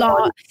a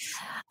law.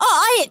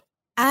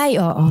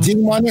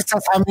 Jing Moniz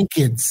has how many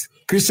kids?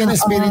 Christian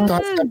Espiritu has how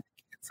many kids?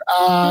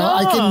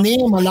 I can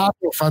name a lot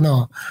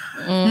of,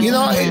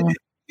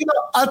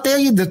 I'll tell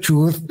you the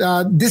truth.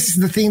 This is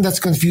the thing that's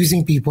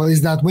confusing people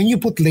is that when you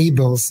put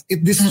labels,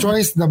 it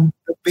destroys the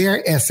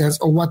bare essence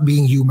of what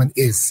being human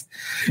is.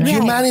 Right.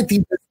 Humanity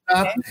does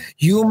not,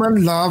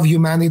 human love,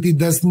 humanity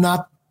does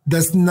not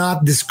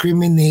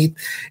discriminate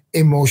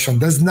emotion,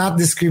 does not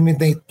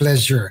discriminate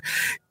pleasure.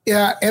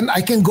 Yeah, and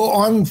I can go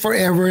on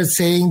forever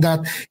saying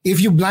that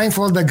if you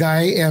blindfold the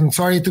guy, and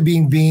sorry to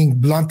being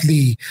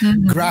bluntly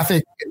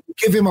graphic,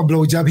 give him a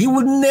blowjob, he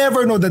would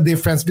never know the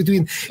difference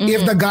between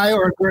if the guy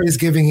or girl is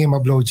giving him a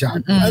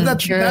blowjob.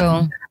 That's true.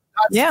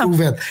 That's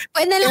proven.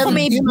 And then ako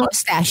may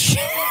mustache.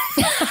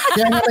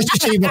 Kaya nga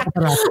nasi-shave ako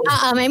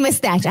parati. May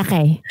mustache.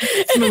 Okay.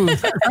 Smooth.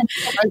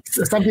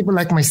 Some people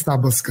like my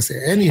stubbles kasi.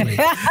 Anyway.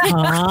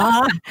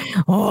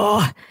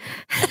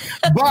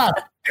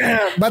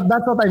 But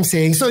that's what I'm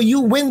saying. So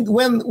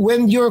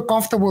when you're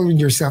comfortable with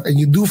yourself and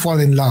you do fall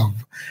in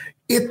love,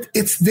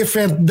 it's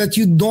different that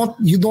you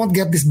don't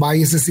get these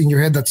biases in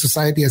your head that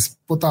society has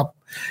put up.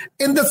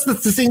 And that's the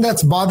thing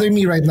that's bothering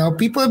me right now.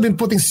 People have been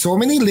putting so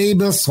many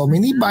labels, so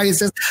many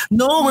biases.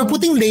 No, we're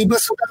putting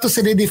labels to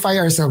solidify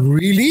ourselves.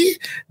 Really?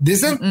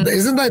 Isn't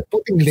that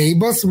putting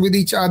labels with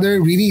each other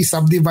really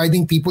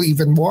subdividing people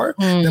even more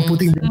than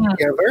putting them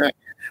together?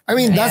 I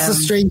mean, that's the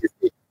strangest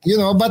thing,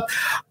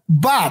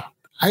 but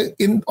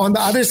on the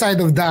other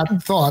side of that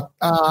thought,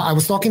 I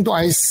was talking to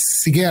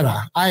Ice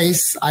Sigera,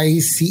 ICE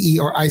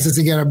or Ice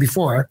Sigera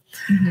before.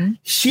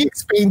 He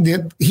explained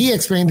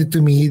it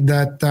to me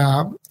that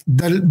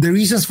the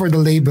reasons for the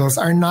labels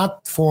are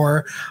not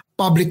for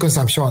public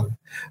consumption.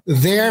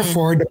 They're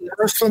for the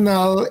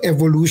personal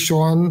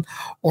evolution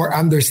or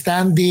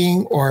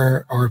understanding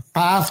or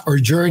path or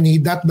journey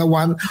that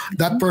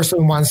that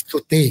person wants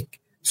to take.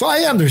 So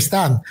I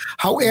understand.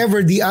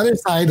 However, the other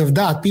side of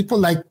that, people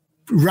like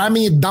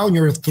ramming it down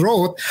your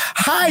throat.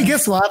 Hi,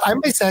 guess what?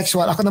 I'm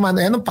bisexual. Ako naman,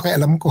 anong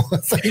pakialam ko?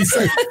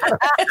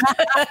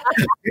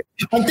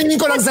 Ang tingin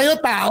ko lang sa'yo,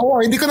 tao.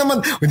 Hindi ko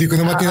naman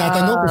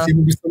tinatanong kung sino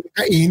gusto mo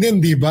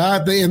kainin, di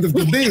ba? At the end of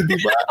the day, di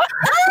ba?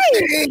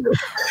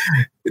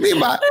 Di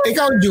ba?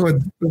 Ikaw, Jude,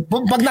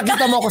 pag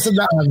nakita mo ako sa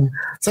daan,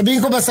 sabihin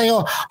ko ba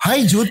sa'yo,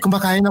 hi, Jude,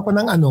 kumakain ako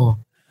ng ano?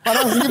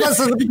 Parang, di ba,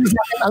 sasabihin ko sa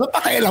akin, ano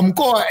pakialam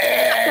ko?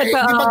 Di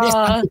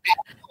ba,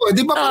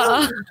 di ba,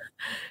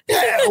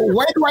 yeah,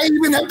 why do I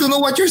even have to know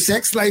what your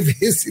sex life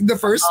is in the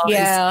first place?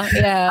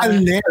 Yeah.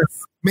 Unless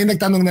may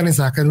nagtanong na rin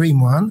sa akin,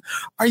 Raymond,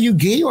 are you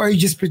gay or are you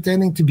just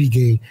pretending to be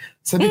gay?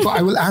 Sabi ko,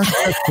 I will answer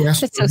that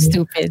question. That's so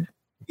stupid.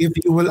 If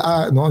you will,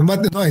 no,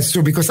 it's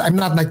true because I'm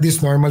not like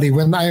this normally.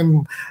 When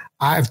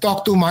I've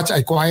talked too much,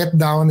 I quiet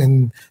down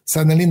and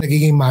suddenly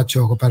nagiging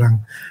macho ko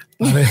parang,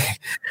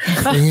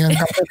 ganyan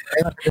ka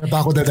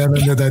ako dadanan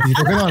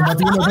dito. Ganon, but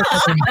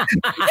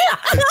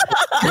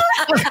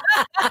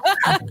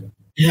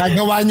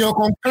Nagawa niyo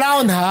akong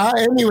clown, ha?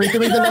 Anyway,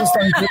 tuloy na lang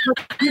story.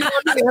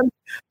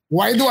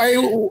 Why do I,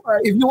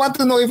 if you want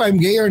to know if I'm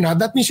gay or not,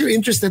 that means you're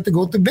interested to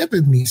go to bed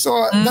with me. So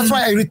that's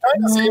why I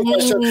returned the same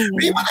question.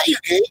 Raymond, are you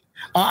gay?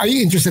 Are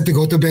you interested to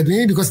go to bed with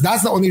me? Because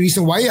that's the only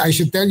reason why I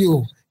should tell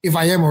you if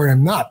I am or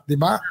I'm not, di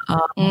ba?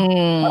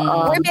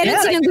 Or meron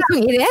silang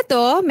gustong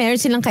ireto, meron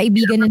silang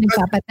kaibigan na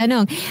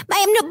nagpapatanong.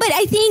 But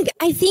I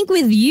think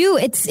with you,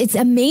 it's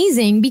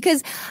amazing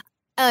because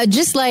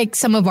just like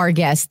some of our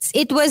guests,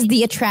 it was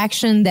the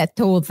attraction that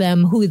told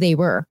them who they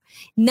were,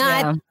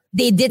 not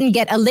they didn't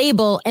get a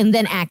label and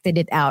then acted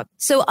it out.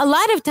 So a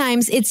lot of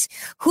times it's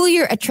who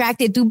you're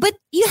attracted to, but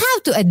you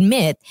have to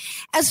admit,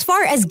 as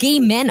far as gay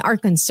men are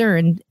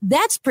concerned,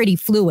 that's pretty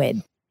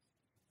fluid.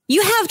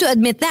 You have to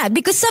admit that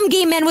because some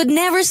gay men would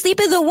never sleep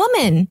with a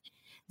woman.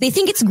 They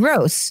think it's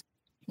gross.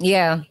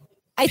 Yeah.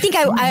 I think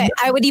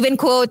I would even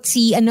quote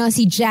si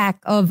Jack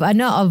of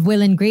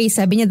Will and Grace.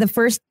 Sabi niya, the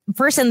first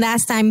and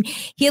last time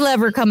he'll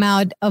ever come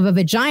out of a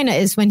vagina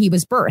is when he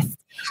was birthed.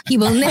 He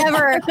will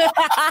never.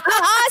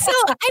 So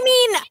I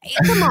mean,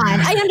 come on.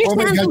 I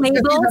understand the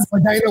labels.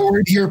 Vagina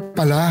word here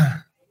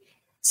pala.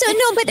 So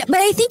no, but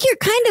I think you're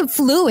kind of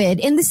fluid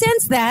in the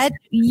sense that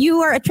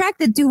you are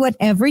attracted to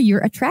whatever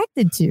you're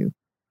attracted to.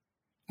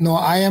 No,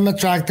 I am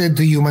attracted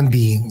to human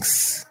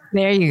beings.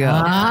 There you go.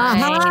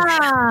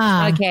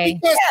 Okay.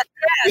 Because,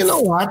 you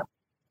know what?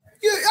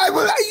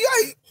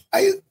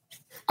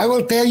 I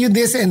will tell you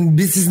this, and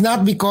this is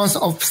not because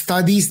of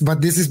studies, but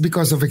this is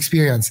because of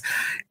experience.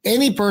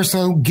 Any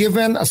person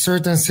given a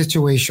certain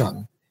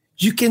situation,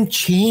 you can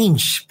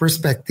change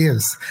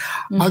perspectives.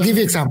 I'll give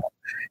you an example.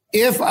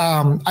 If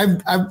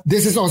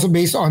this is also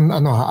based on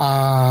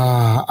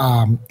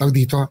tawag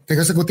dito,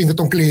 teka sagutin ko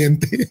tong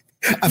kliyente.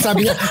 At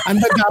sabi niya,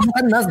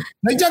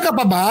 nandiyan ka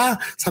pa ba?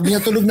 Sabi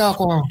niya, tulog na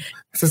ako.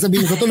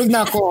 Sasabihin ko, tulog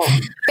na ako.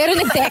 Pero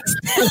nag-text.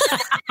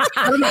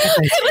 Pero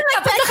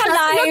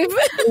naka-live.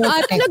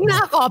 Tulog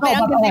na ako. Pero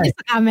ang ganda niya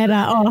sa camera.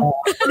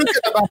 Tulog ka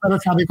na ba? Pero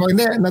sabi ko,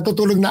 hindi,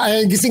 natutulog na.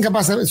 Ay, gising ka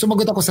pa.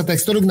 Sumagot ako sa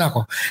text. Tulog na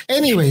ako.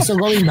 Anyway, so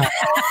going back.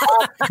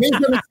 Based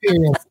on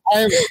experience,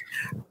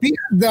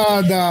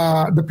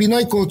 the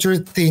Pinoy culture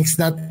thinks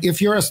that if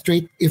you're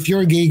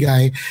a gay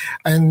guy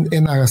and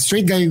a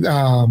straight guy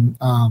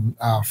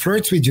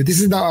flirts with you,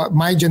 this is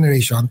my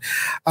generation,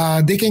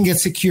 they can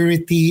get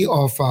security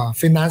of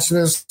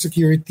financial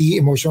security,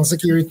 emotional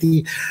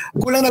security.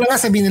 Kulang na lang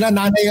sabihin nila,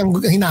 nanay ang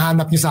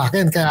hinahanap niyo sa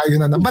akin, kaya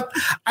yun na. But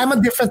I'm a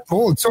different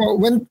mold. So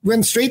when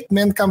straight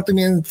men come to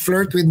me and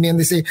flirt with me and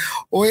they say,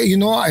 oh, you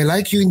know, I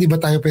like you, hindi ba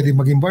tayo pwede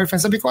maging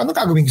boyfriend? Sabi ko, ano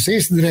gagawin ko sa'yo?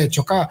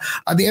 Diretso ka.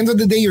 At the end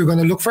of the day, you're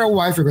gonna look for a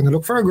wife, you're gonna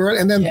look for a girl,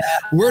 and then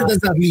where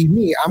does that leave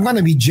me? I'm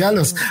gonna be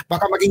jealous.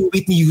 Baka maging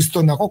Whitney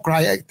Houston ako,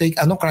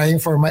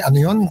 crying for my,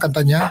 ano yun,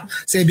 kanta niya?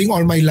 Saving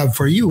all my love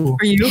for you.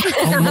 For you?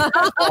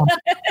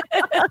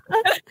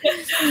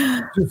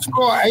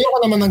 So, ayoko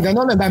naman ng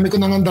gano'n. Ang dami ko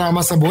nang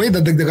drama sa buhay.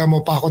 Dadagdagan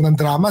mo pa ako ng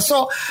drama.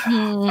 So,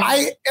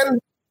 and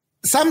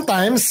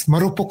sometimes,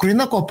 marupok rin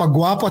ako. Pag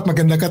gwapo at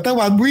maganda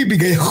katawan,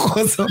 buibigay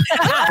ako. So,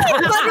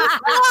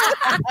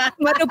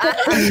 marupok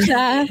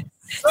siya.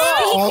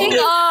 Speaking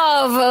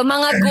of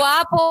mga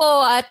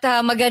gwapo at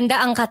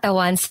maganda ang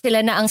katawan,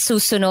 sila na ang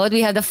susunod.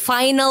 We have the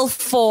final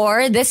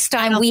four. This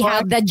time we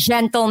have the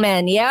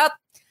gentlemen. Yep.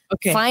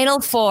 Okay.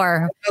 Final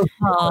four.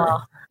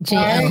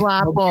 Jay,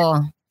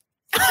 gwapo.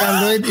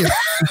 Lloyd is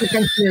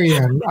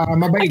Cancerian.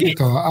 Mabait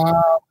ito.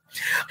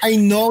 I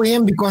know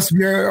him because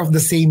we're of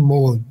the same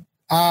mold.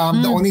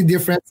 The only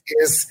difference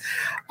is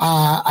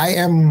I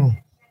am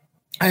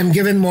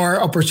given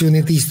more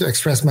opportunities to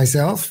express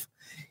myself.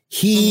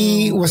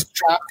 He was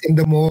trapped in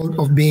the mold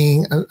of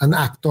being an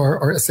actor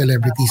or a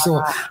celebrity.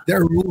 So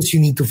there are rules you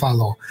need to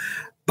follow.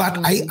 But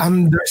I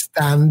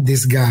understand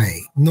this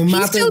guy. No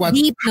matter he's so what.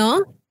 deep,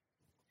 no?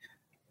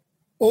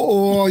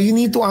 Oh, you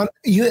need to,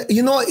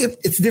 you know, if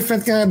it's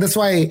different. That's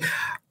why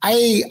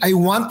I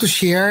want to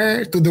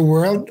share to the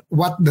world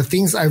what the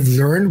things I've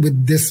learned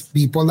with these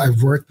people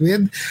I've worked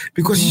with,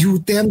 because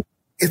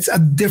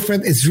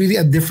it's really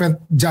a different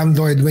John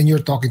Lloyd when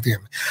you're talking to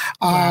him.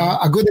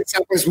 A good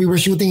example is we were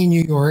shooting in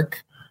New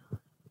York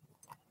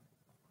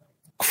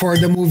for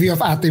the movie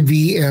of Ate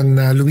V and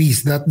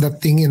Luis, that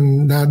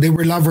thing they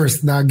were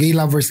lovers, the gay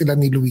lovers sila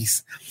ni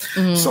Luis.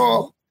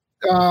 So,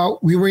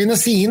 we were in a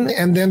scene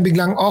and then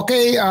biglang,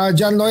 okay,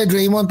 John Lloyd,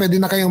 Raymond, pwede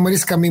na kayong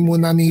umalis, kami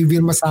muna ni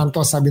Vilma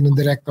Santos, sabi ng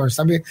director.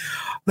 Sabi,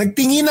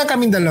 nagtingin na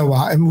kaming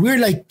dalawa and we're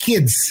like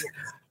kids.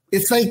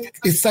 It's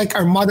like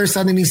our mother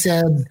suddenly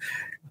said,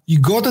 you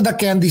go to the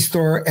candy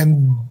store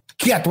and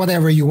get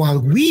whatever you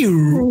want. We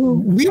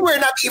were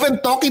not even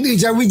talking to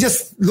each other. We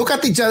just look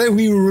at each other.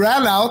 We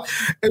ran out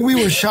and we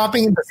were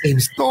shopping in the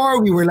same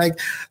store. We were like,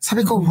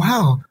 sabi ko,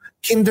 wow,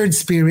 kindred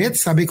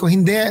spirits. Sabi ko,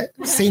 hindi,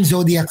 same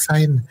zodiac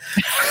sign.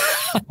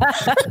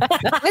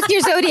 What's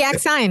your zodiac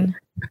sign?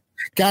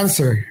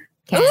 Cancer.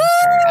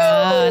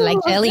 Like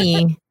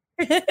jelly.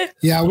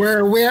 Yeah,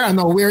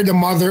 we're the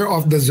mother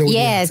of the zodiacs.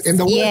 Yes, And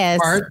the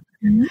worst part,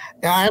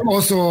 I'm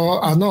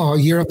also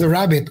Year of the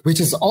Rabbit, which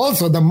is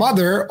also the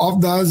mother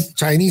of the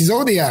Chinese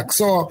zodiac.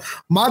 So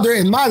mother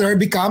and mother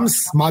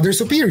becomes mother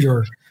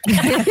superior.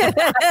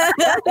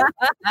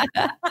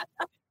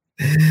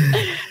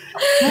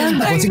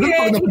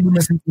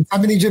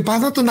 Sabi ni Jay,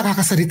 paano ito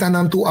nakakasalita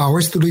ng 2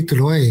 hours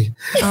tuloy-tuloy?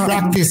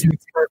 Practice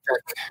makes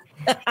perfect.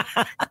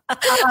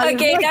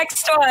 Okay,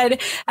 next one.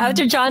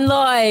 After John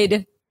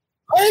Lloyd.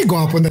 Ay,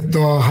 gwapo na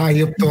to.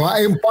 Hayop to.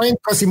 Yung point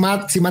ko, si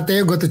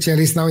Mateo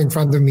Gotticelli is now in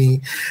front of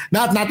me.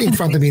 Not in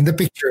front of me, in the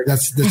picture.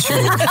 That's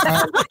true.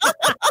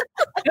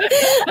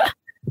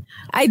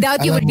 I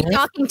doubt you would be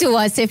talking to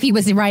us if he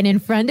was right in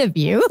front of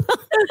you.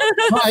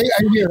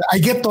 I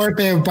get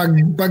torpe pag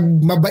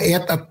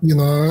mabait at,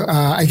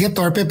 I get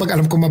torpe pag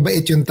alam ko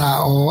mabait yung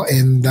tao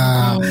and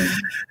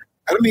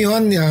alam mo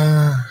yun,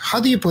 how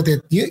do you put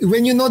it?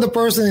 When you know the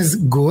person is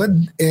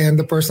good and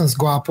the person's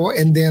guapo,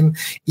 and then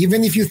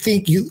even if you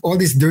think all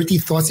these dirty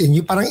thoughts in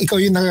you, parang ikaw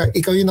yung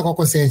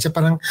nakokonsensya,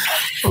 parang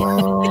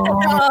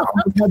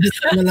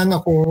na lang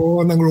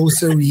ako ng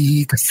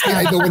rosary kasi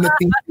I don't want to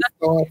think these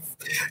thoughts.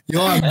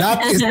 Yun,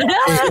 that is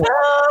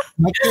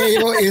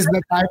Mateo is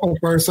the type of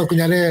person,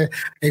 kunyari,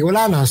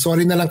 wala na,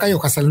 sorry na lang kayo,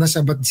 kasal na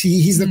siya, but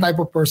he's the type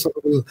of person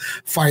who will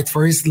fight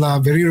for his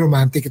love. Very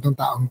romantic itong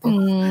taong to.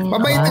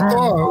 Mabait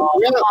ito.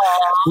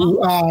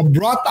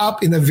 Brought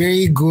up in a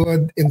very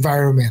good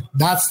environment.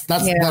 That's the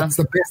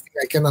best thing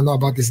I can know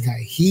about this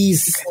guy.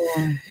 He's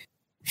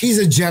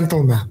a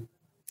gentleman.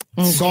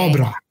 Okay.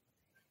 Sobra.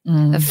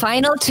 The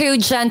final 2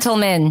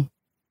 gentlemen.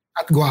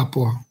 At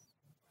guapo.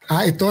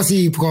 Ito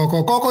si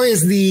Coco. Coco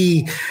is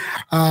the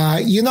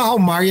you know how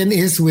Marian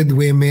is with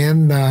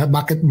women,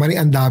 bakit mali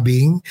ang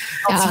dubbing?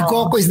 Si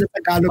Coco is the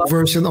Tagalog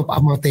version of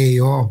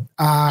Amateo.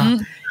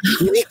 When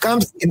he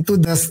comes into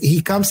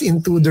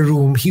the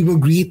room, he will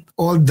greet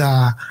all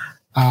the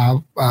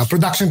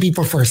production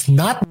people first,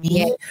 not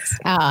me,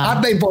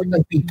 not the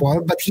important people,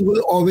 but he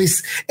will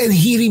always, and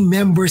he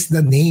remembers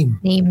the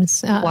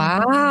names.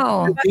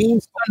 Wow. The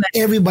names of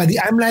everybody.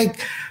 I'm like,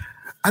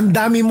 ang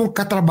dami mong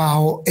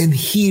katrabaho and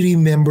he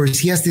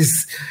remembers. He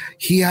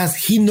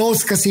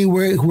knows kasi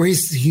where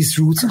his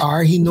roots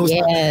are. He knows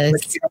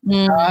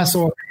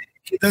so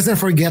he doesn't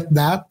forget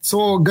that.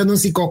 So ganun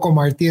si Coco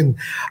Martin.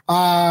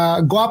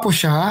 Guwapo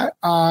siya.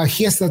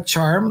 He has the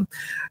charm.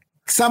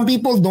 Some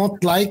people don't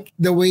like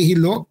the way he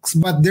looks,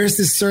 but there's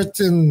this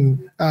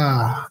certain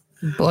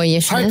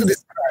boyishness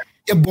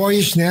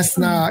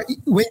na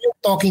when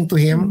you're talking to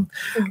him,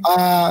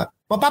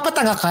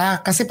 mapapatanga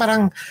ka kasi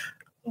parang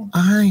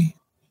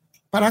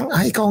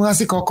ikaw nga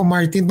si Coco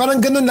Martin.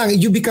 Parang ganun lang,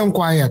 you become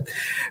quiet.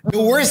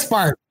 The worst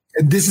part,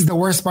 and this is the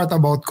worst part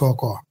about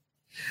Coco,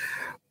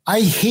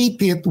 I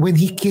hate it when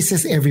he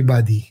kisses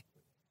everybody.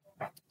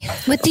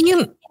 What do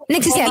you...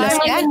 Nagsiselos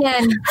ka?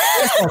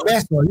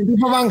 Beso. Hindi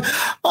pa bang,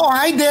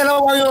 hi Dela,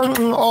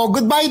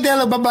 goodbye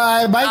Dela,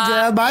 bye-bye, bye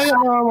Dela, bye.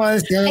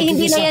 Ay,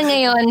 hindi na yan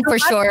ngayon, for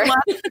sure.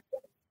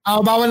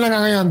 Bawal na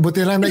nga ngayon,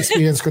 buti lang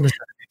na-experience ko na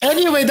siya.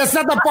 Anyway, that's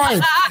not the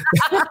point.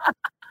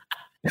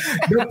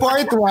 The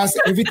point was,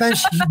 every time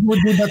she would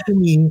do that to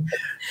me,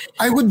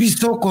 I would be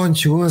so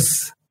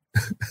conscious.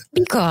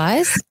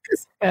 Because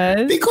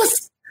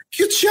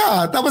cute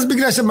siya. Tapos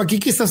bigla siya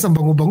magkikis sa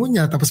bango-bango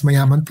niya. Tapos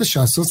mayaman pa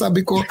siya. So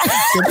sabi ko...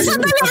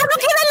 Sandali, ano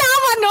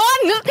kinalaman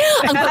nun?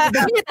 Ang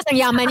bango-bango niya, tapos ang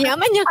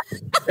yaman-yaman niya.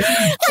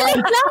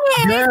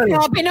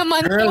 Grabe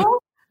naman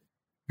to.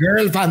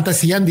 Girl,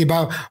 fantasy yan, di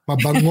ba?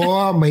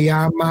 Mabango,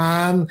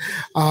 mayaman,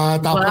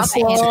 tapos...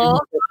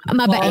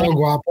 Mabait.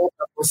 Guwapo,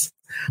 tapos...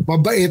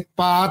 Mabait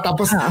pa,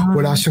 tapos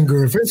wala siyang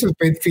girlfriend. So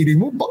feeling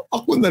mo,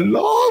 ako na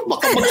lang,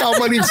 baka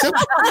magkamali siya.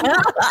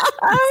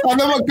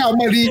 Sana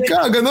magkamali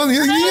ka. Ganon.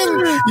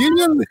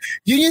 Yun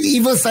yung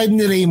evil side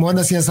ni Raymond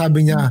na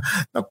sinasabi niya,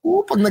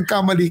 naku, pag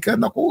nagkamali ka,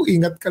 naku,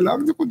 ingat ka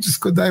lang. Naku, Diyos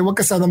ko, dahil wag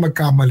ka sana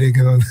magkamali.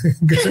 Ganon.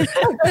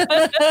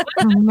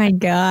 Oh my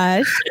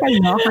gosh.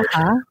 Kaloka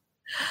ka.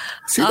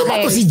 Sino ba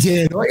to si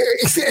Jello?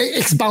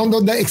 Expound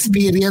on the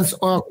experience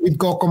with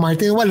Coco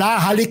Martin. Wala,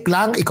 halik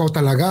lang. Ikaw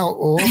talaga.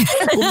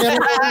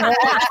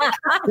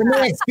 Kung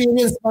may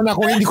experience man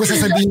ako, hindi ko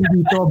sasabihin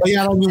dito.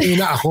 Bayaran yung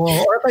una ako.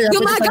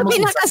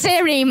 Gumagabi na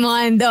kasi,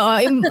 Raymond.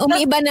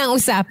 Umiiba na ang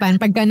usapan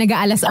pagka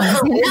nag-aalas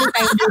 11.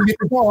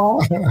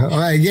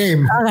 Okay,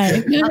 game.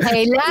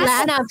 Okay,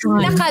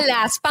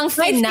 last, pang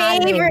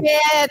finale. My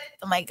favorite.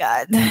 Oh my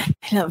God. I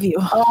love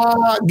you.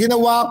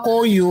 Ginawa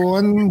ko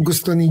yun,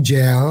 gusto ni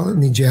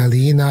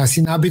Jelly, na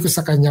sinabi ko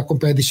sa kanya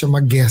kung pwede siya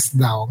mag-guest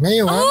daw.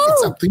 Ngayon,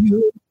 it's up to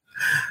you.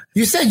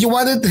 You said you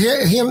wanted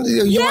him,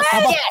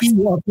 Papa P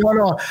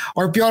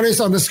or Piolo is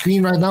on the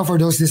screen right now for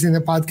those listening to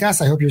the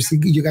podcast. I hope you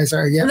guys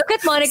are again. Look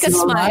at Monica's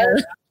smile.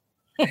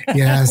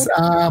 Yes.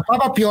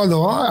 Papa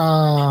Piolo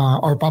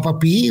or Papa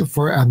P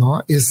for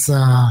is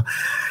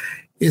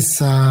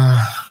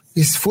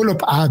full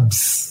of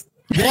abs.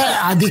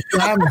 Yeah, addict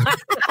yan.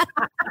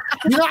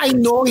 I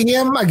know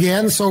him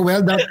again so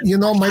well that,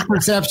 my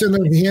perception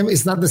of him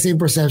is not the same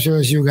perception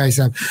as you guys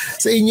have.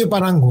 Sa inyo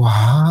parang,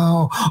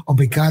 wow, oh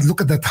my God, look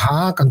at that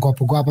hunk. Ang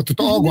gwapo-gwapo.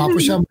 Totoo, gwapo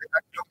siya.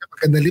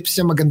 maganda lips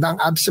niya, magandang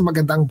abs niya,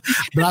 magandang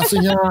braso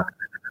niya.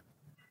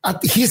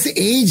 At his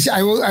age,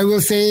 I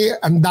will say,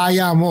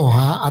 andaya mo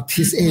ha, at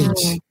his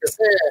age.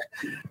 Kasi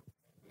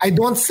I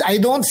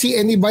don't see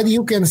anybody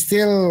who can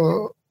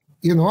still,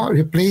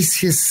 replace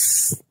his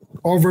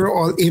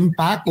overall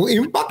impact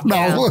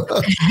daw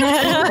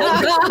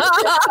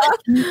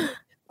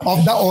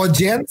of the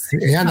audience.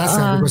 Ayan,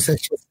 sabi ko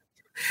sexual.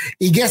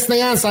 I-guess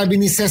na yan, sabi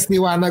ni Ses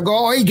Liwanag.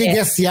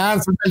 I-guess yan.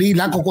 Sandali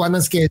lang, kukuha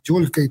ng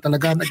schedule. Kaya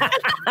talaga.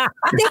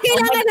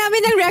 Kailangan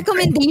namin ng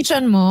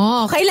recommendation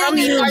mo.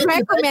 Kailangan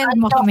recommend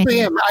mo kami.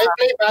 I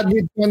play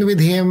badminton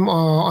with him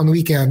on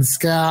weekends.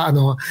 Kaya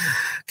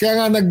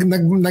nga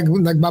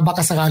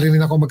nagbabaka sakali rin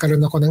ako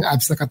magkaroon ako ng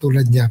abs na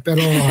katulad niya. Pero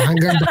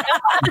hanggang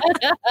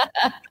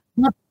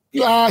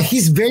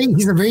he's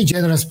a very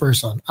generous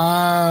person.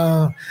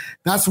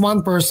 That's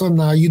one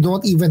person na you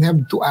don't even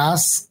have to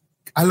ask.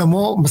 Alam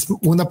mo, mas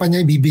una pa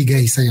niya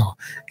ibibigay sa'yo.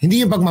 Hindi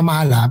yung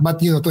pagmamahal, but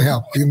to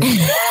help. Hindi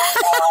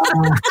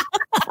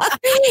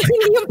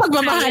yung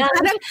pagmamahal.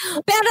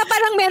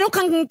 Parang meron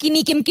kang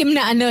kinikim-kim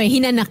na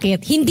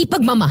hinanakit. Hindi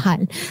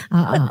pagmamahal.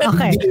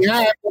 Okay. Hindi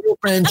nga,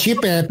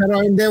 friendship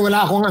Pero hindi,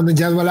 wala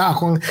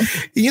akong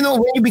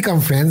when you become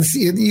friends,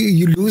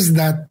 you lose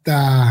that,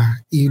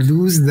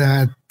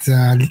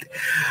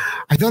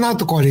 I don't know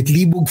how to call it,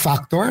 libog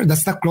factor.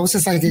 That's the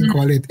closest I can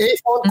call it.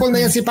 Phone call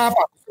na yan si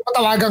Papa.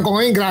 Tawagan ko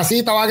ngayon,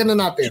 Gracie. Tawagan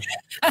na natin.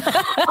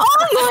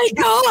 Oh my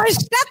gosh!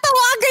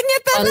 Natawagan niya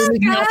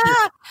talaga!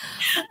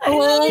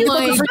 Oh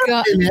my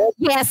God.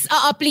 Yes,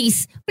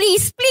 please.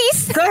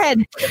 Go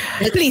ahead.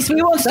 Please, we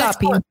won't stop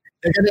you.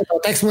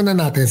 Text muna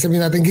natin.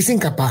 Sabihin natin,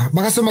 gising ka pa.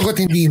 Baka sumagot,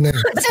 hindi na.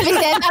 Sabi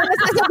niya,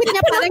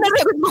 parang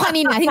sagot mo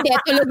kanina. Hindi,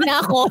 tulog na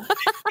ako.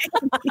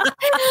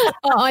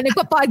 Oo,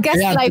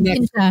 nagpa-podcast live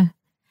din siya.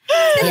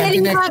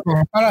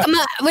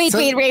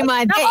 Wait,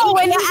 Raymond.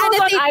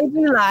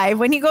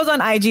 When he goes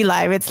on IG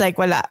live, it's like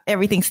wala,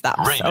 everything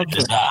stops. Raymond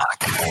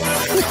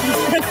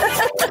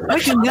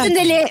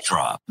Sandali.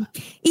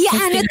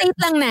 I-annotate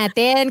lang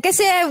natin.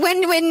 Kasi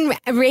when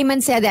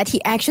Raymond said that,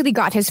 he actually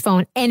got his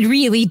phone and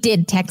really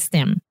did text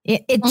him.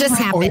 It just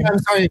happened. I'm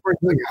sorry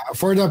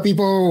for the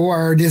people who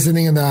are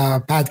listening in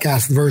the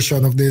podcast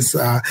version of this.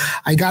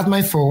 I got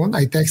my phone.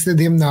 I texted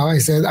him now. I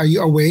said, "Are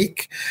you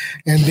awake?"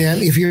 And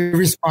then if he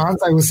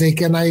responds, I will say,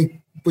 "Can I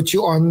put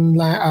you on,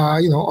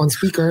 on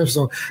speaker?"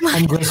 So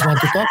some girls want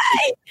to talk.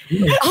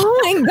 Oh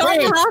my God!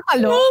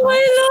 Oh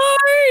my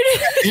Lord!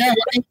 Yeah,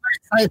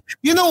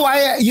 you know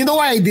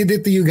why I did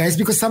it to you guys?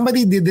 Because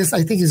somebody did this.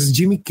 I think it's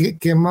Jimmy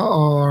Kimmel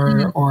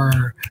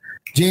or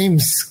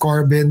James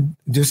Corbin.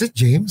 Is it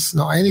James?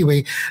 No,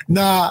 anyway.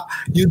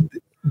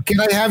 Can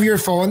I have your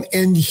phone?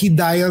 And he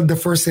dialed the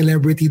first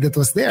celebrity that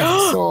was there.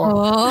 So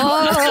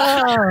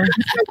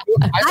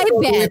I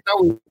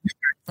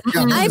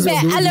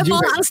bet. Alam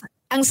mo,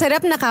 ang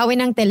sarap nakawin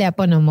ng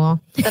telepono mo.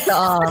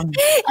 Totoo.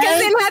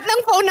 Kasi lahat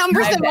ng phone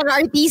numbers ng mga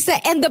artista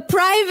and the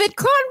private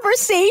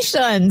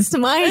conversations.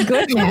 My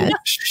goodness.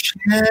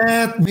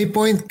 Shit, may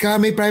point ka.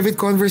 May private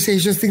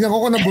conversations. Tingnan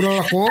ko kung nabura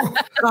ako.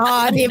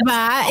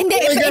 Diba? Hindi.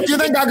 Oh my God, yun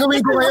ang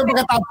gagawin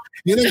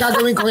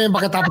ko ngayon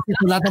pagkatapos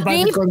ito lahat ng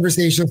private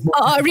conversations mo.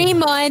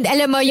 Raymond,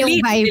 alam mo yung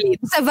Viber.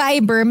 Sa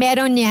Viber,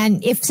 meron yan.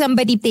 If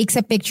somebody takes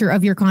a picture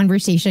of your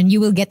conversation,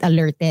 you will get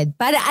alerted.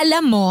 Para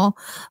alam mo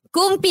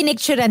kung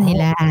pinicturean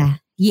nila.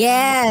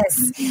 Yes.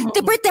 To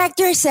protect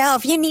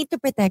yourself. You need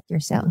to protect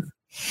yourself.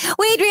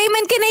 Wait,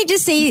 Raymond, can I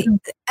just say,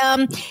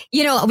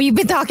 we've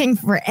been talking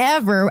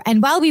forever,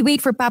 and while we wait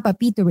for Papa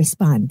P to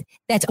respond,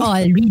 that's all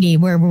really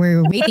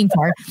we're waiting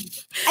for.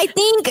 I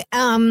think,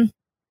 and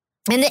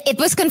it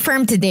was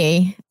confirmed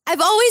today,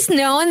 I've always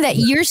known that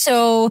you're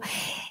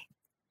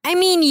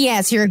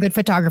yes, you're a good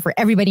photographer.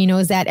 Everybody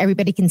knows that.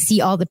 Everybody can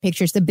see all the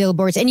pictures, the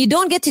billboards, and you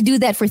don't get to do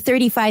that for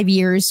 35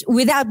 years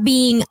without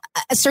being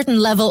a certain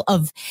level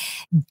of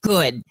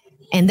good.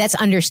 And that's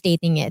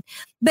understating it.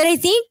 But I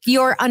think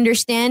your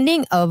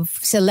understanding of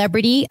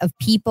celebrity, of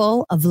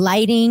people, of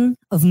lighting,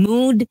 of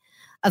mood,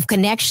 of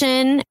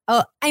connection,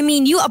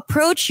 you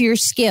approach your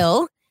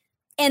skill.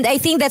 And I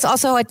think that's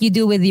also what you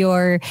do with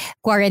your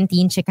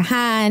Quarantine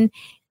Chikahan.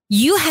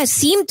 You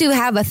seem to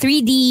have a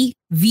 3D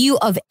view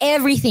of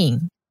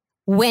everything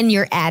when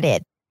you're at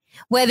it.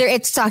 Whether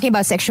it's talking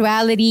about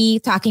sexuality,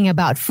 talking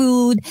about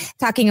food,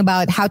 talking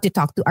about how to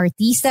talk to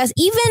artistas,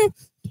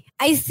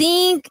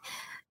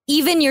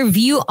 even your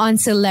view on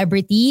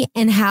celebrity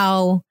and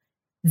how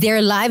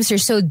their lives are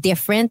so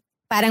different.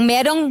 Parang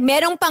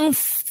merong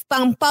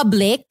pang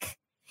public.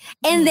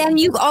 And then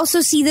you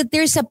also see that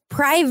there's a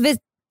private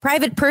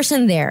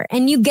person there,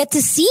 and you get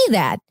to see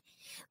that.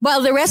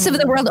 While the rest of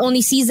the world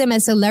only sees them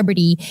as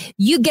celebrity,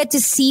 you get to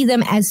see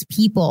them as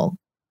people.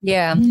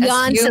 Yeah.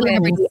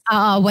 Non-celebrity.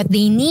 What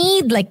they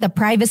need, like the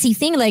privacy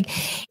thing. Like,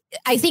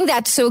 I think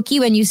that's so key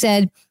when you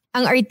said,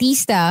 ang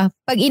artista,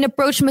 pag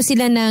in-approach mo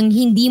sila ng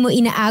hindi mo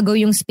inaagaw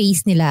yung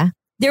space nila,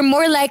 they're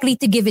more likely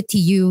to give it to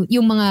you,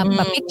 yung mga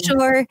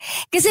pa-picture.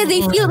 Kasi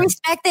they feel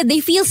respected, they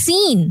feel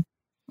seen.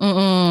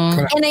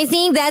 And I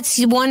think that's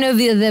one of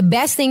the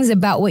best things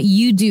about what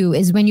you do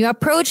is when you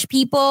approach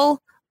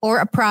people or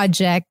a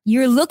project,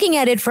 you're looking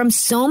at it from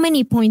so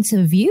many points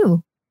of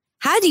view.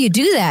 How do you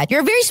do that?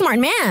 You're a very smart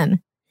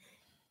man.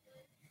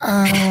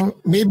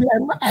 Maybe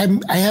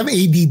I have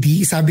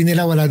ADD. Sabi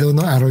nila wala daw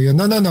no araw yun.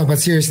 No. But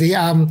seriously,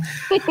 how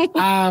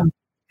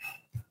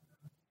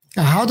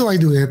do I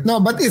do it?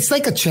 No, but it's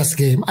like a chess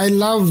game. I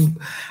love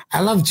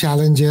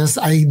challenges.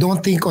 I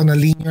don't think on a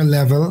linear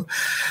level.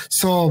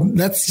 So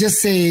let's just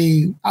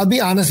say, I'll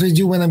be honest with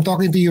you, when I'm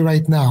talking to you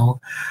right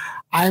now,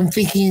 I'm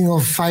thinking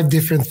of 5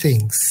 different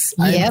things.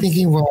 Yep. I'm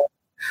thinking of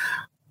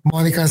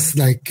Monica's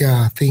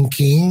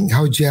thinking,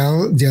 how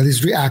Jel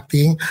is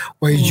reacting,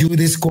 why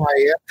Jude is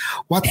quiet,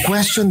 what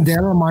question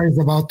Delamar is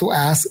about to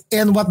ask,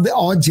 and what the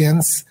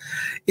audience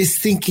is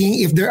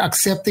thinking, if they're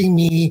accepting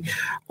me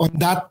on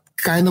that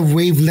kind of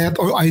wavelength,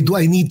 or do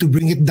I need to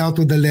bring it down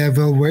to the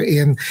level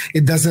wherein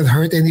it doesn't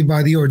hurt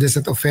anybody or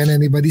doesn't offend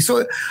anybody.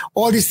 So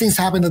all these things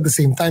happen at the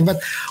same time.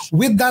 But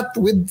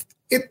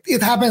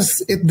it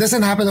happens. It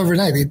doesn't happen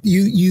overnight.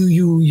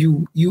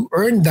 You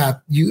earn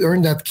that. You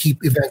earn that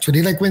keep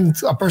eventually. Like when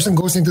a person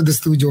goes into the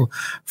studio,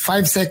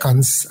 5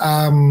 seconds.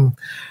 I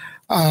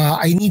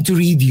need to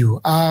read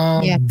you,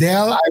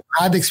 Del. I've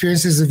had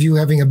experiences of you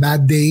having a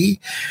bad day,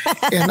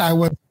 and I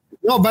would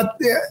but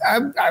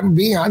I'm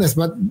being honest.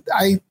 But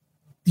I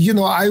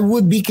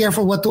would be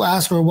careful what to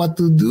ask or what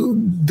to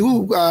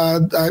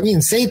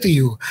say to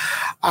you.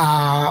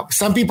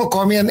 Some people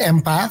call me an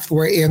empath,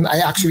 wherein I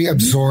actually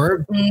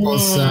absorb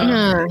those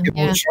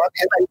emotions,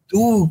 and I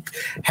do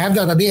have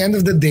that. At the end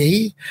of the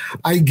day,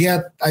 I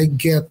get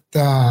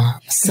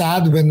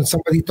sad when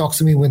somebody talks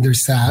to me when they're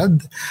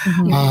sad.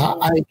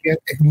 I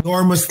get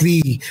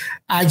enormously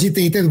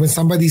agitated when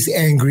somebody's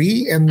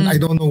angry, and I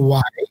don't know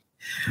why.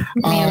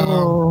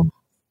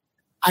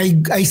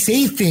 I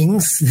say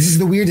things. This is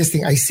the weirdest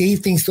thing. I say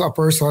things to a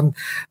person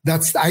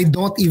that I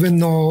don't even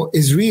know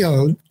is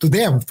real to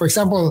them. For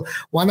example,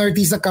 one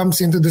artista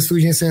comes into the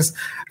studio and says,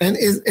 and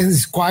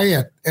is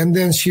quiet, and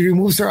then she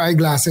removes her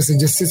eyeglasses and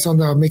just sits on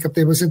the makeup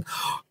table and said,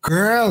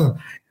 "Girl,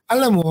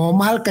 alam mo,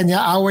 mahal ka niya,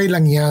 away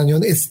lang yan.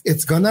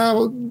 It's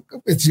gonna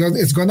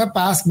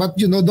pass, but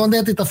don't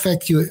let it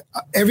affect you.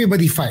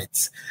 Everybody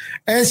fights."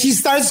 And she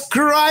starts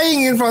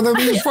crying in front of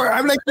me.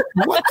 I'm like,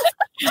 what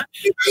did I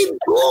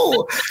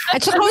do?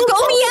 At saka huwag ka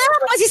umiyak,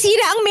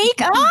 masisira ang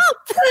makeup.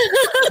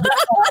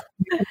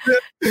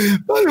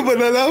 Paano ba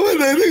nalaman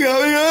na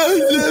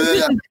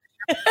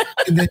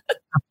and then,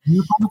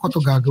 paano ko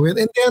to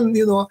gagawin? And then,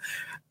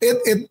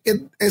 it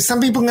some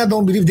people nga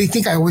don't believe. They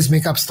think I always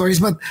make up stories,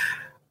 but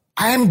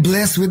I am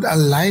blessed with a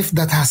life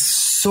that has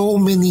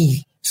so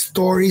many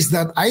stories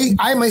that I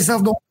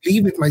myself don't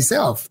believe it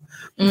myself.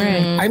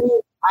 Right. I mean,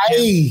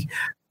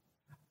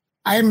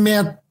 I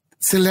met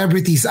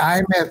celebrities.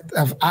 I met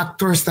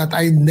actors that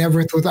I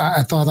never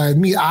thought I'd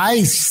meet.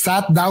 I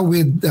sat down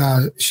with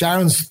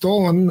Sharon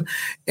Stone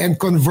and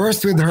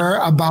conversed with her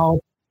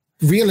about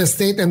real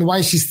estate and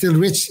why she's still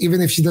rich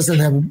even if she doesn't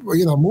have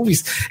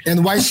movies,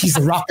 and why she's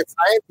a rocket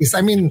scientist.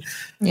 I mean,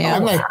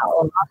 I'm like,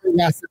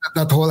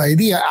 that whole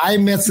idea. I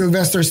met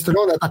Sylvester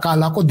Stallone at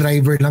akala ko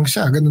driver lang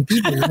siya, ganun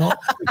tipo,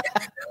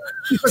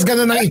 because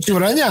ganun ang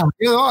itsura niya,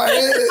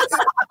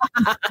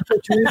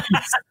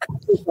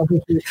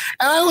 And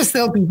I always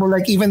tell people,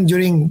 like, even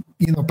during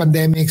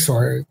pandemics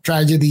or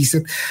tragedies,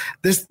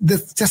 there's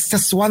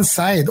just one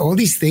side. All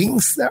these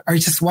things are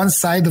just one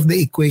side of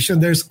the equation.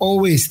 There's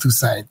always 2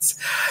 sides.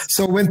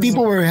 So when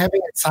people were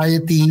having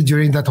anxiety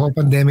during that whole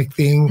pandemic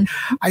thing,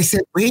 I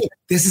said, wait,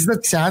 this is the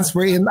chance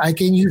wherein I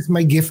can use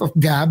my gift of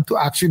gab to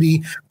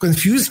actually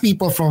confuse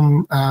people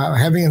from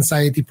having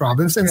anxiety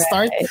problems and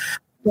start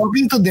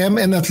talking to them,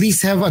 and at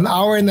least have an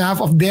hour and a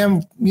half of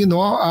them,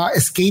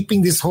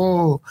 escaping this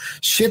whole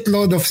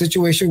shitload of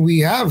situation we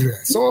have.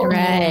 So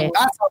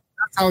that's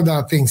how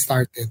the thing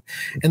started.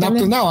 And up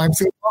to now, I'm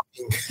still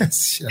talking.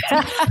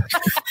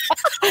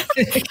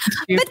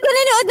 But kung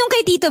nanood nung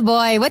kay Tito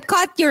Boy, what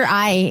caught your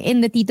eye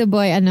in the Tito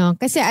Boy?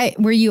 Kasi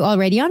were you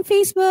already on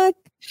Facebook?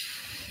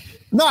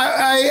 No,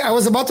 I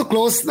was about to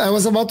close. I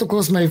was about to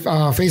close my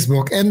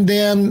Facebook, and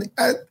then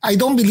I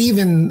don't believe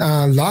in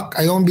luck.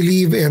 I don't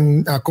believe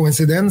in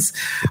coincidence.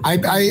 I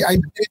believe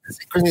in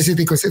synchronicity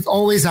because it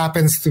always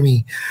happens to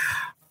me.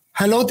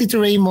 Hello,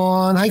 Tito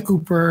Raymond. Hi,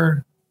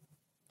 Cooper.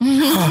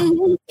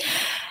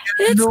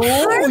 It's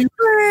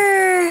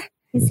Harper.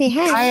 Say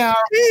hi. Hi,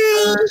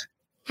 Harper.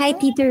 Hi,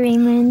 Tito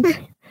Raymond.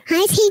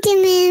 Hi, Tito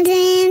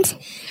Raymond.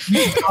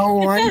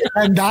 How are you?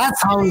 And that's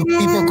how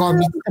people call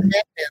me.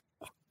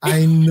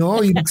 I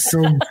know, you look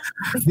so...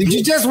 Did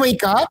you just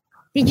wake up?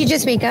 Did you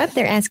just wake up?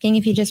 They're asking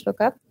if you just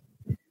woke up.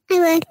 I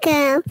woke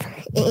up.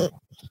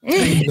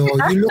 I know,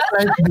 you look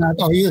like that.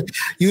 Oh,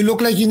 you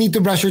look like you need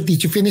to brush your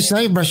teeth. You finished now?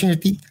 You're brushing your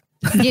teeth?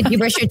 Did you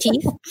brush your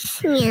teeth?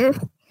 Yeah.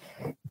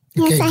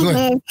 Okay, yes, good. I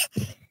did.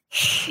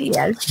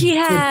 Yes, she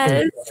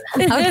has.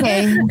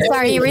 Okay.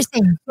 Sorry, you were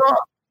saying.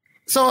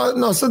 So,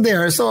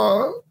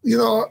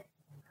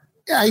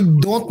 I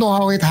don't know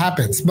how it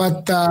happens,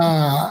 but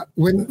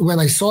when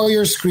I saw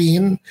your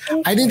screen,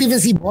 I didn't even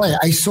see Boy.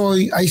 I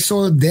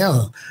saw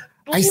Del.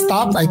 I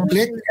stopped, I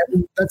clicked,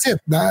 and that's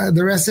it.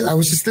 The rest, I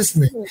was just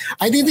listening.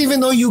 I didn't even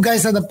know you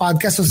guys had a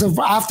podcast. So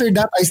after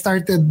that, I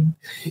started,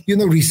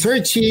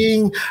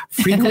 researching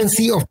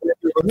frequency of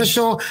the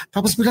show.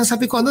 Tapos bilang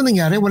sabi ko, ano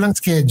nangyari? Walang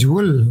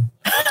schedule.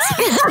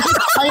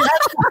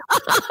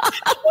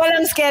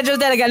 Walang schedule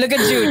talaga. Look at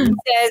Jude. He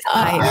says,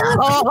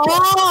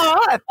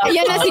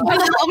 Yan na si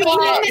Jude.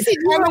 Umiilan na si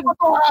Jude.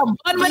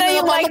 On mo na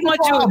yung mic mo,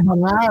 Jude.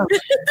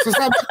 So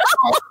sabi ko,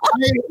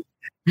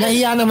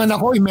 nahiya naman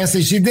ako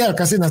i-message si Del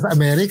kasi nasa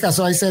Amerika.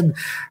 So I said,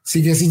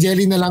 sige, si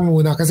Jelly na lang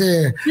muna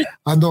kasi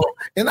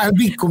and I'll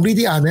be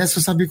completely honest.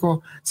 So sabi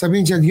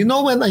ni Jelly,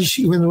 when I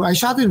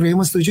shot in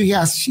Raymond's studio, he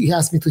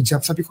asked me to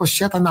jump. Sabi ko,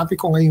 shit, hanapin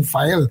ko nga yung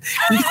file.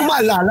 Hindi ko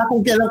maalala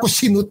kung kailan ko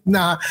sinut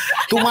na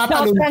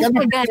tumatalon ka.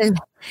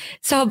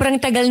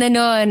 Sobrang tagal na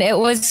nun. It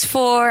was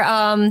for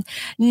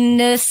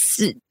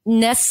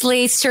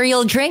Nestle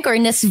cereal drink or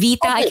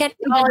Nesvita. Okay. I can't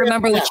even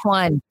remember which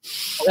one.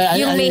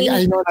 Yung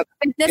I know that.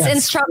 Fitness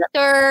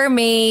instructor,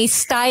 may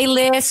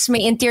stylist,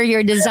 may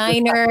interior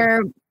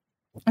designer.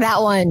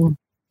 That one.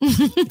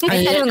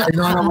 I know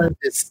naman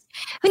this.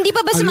 Hindi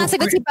pa ba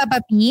sumasagot si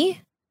Papa P?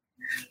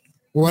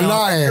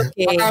 Wala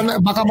Okay.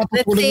 Baka Let's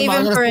matutulog save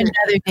him for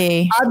another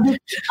day.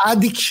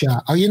 Addict siya.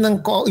 Yun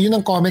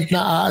ang comment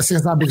na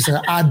sinasabi ko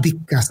sa'yo.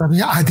 Addict ka.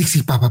 Sabi niya, addict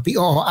si Papa P.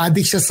 Oo,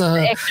 addict siya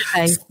sa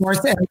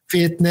sports and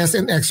fitness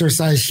and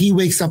exercise. He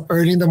wakes up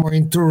early in the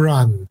morning to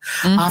run.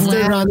 After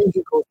running,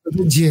 he goes to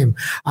the gym.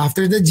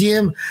 After the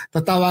gym,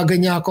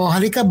 tatawagan niya ako,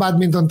 halika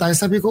badminton tayo.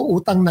 Sabi ko,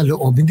 utang na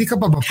loob. Hindi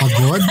ka pa ba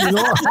pagod?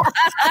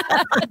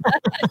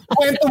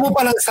 Kwento mo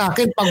pa lang sa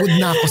akin, pagod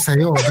na ako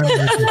sa'yo.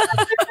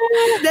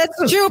 That's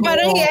true.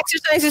 Parang he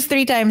exercises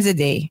 3 times a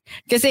day.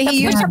 Kasi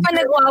he used to pa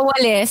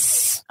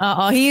nagwawalis.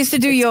 He used to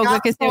do yoga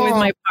kasi with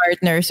my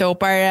partner. So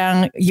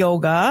parang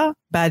yoga,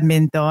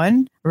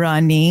 badminton,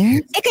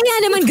 running. Kaya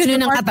naman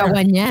ganun ang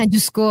katawan niya.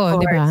 Diyos ko,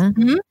 di ba?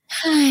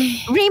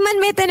 Raymond,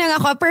 may tanong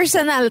ako.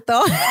 Personal to.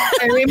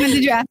 Raymond,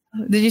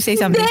 did you say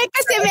something? Hindi,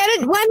 kasi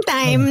meron one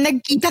time,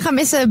 nagkita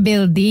kami sa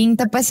building.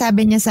 Tapos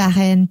sabi niya sa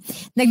akin,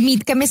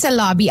 nag-meet kami sa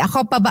lobby.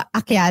 Ako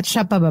akyat,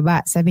 siya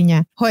pababa. Sabi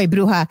niya, hoy,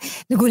 bruha.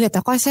 Nagulat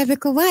ako. Sabi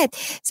ko, what?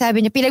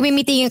 Sabi niya,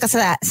 pinag-meetingan ka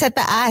sa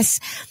taas.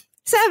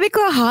 Sabi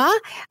ko, ha?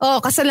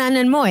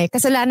 Kasalanan mo eh.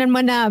 Kasalanan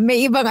mo na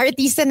may ibang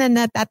artista na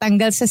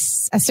natatanggal sa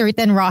a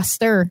certain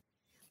roster.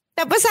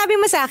 Tapos sabi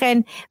mo sa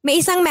akin,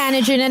 may isang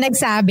manager na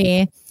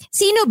nagsabi,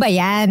 sino ba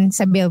yan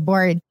sa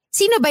billboard?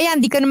 Sino ba yan?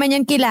 Di ko naman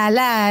yan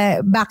kilala.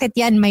 Bakit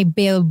yan may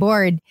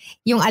billboard?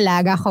 Yung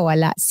alaga ko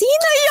wala.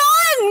 Sino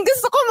yon?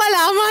 Gusto ko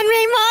malaman,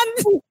 Raymond.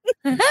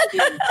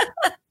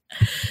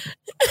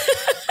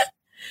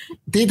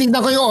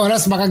 Titignan ko yung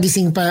oras,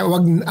 makagising pa.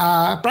 Wag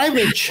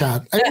private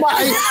chat.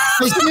 I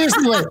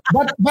seriously,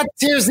 but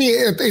seriously,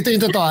 ito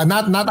yung totoo. I'm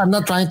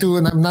not trying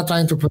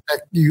to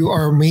protect you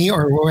or me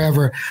or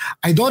whoever.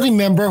 I don't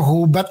remember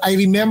who, but I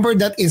remember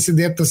that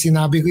incident to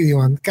sinabi ko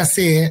yun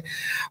kasi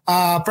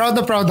proud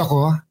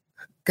ako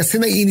kasi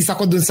naiinis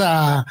ako dun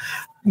sa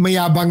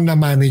mayabang na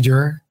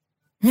manager.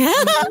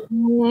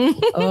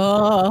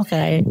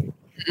 Okay.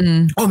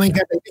 Oh my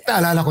God,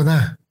 naalala ko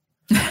na.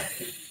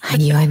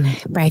 Ayun,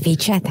 private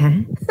chat, ha?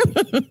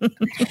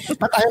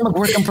 Ba't ayaw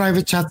mag-work ang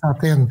private chat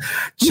natin?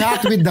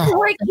 Chat with the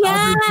work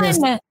yan!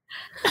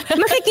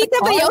 Makikita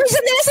ba yun?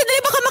 Sandali,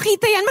 baka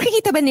makita yan.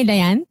 Makikita ba nila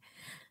yan?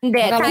 Hindi,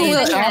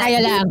 tayo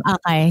lang.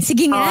 Okay.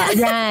 Sige nga.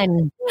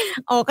 Yan.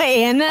 Okay,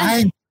 yan na.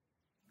 Ay,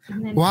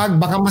 wag,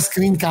 baka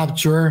ma-screen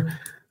capture.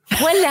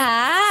 Wala.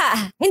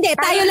 Hindi,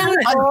 tayo lang.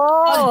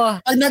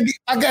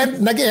 Pag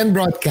nag-end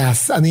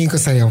broadcast, anuhin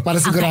ko sa'yo para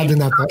sigurado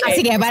na to.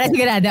 Sige, para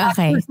sigurado.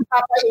 Okay.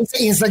 Sa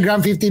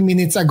Instagram 15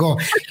 minutes ago.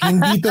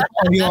 Hindi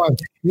totoo yun.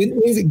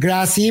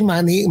 Gracie,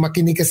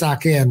 makinig ka sa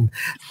akin.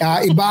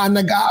 Iba ang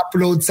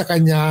nag-upload sa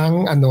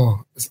kanyang,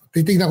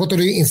 titignan ko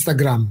tuloy yung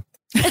Instagram.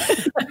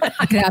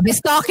 Grabe,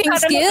 stalking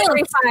skill.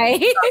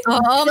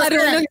 Oo,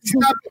 marunong.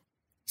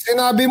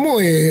 Sinabi mo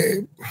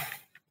eh.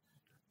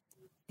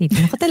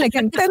 Titignan ko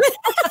talaga.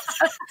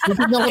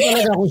 Titignan ko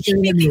talaga kung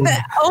siya yun.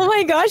 Oh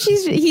my gosh,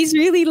 he's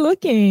really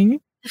looking.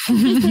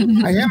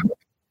 Ayan.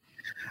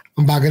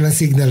 Ang bagal ng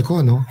signal ko,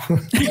 no?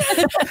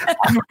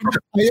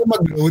 Ayaw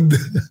mag-load.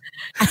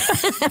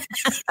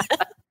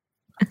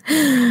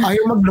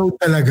 Ayaw mag-load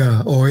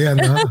talaga. Yan,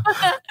 ha?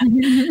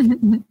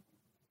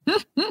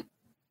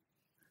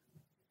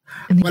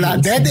 Wala.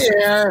 Dead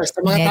air.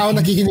 Sa mga tao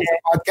nakikinig sa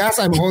podcast,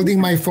 I'm holding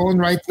my phone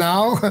right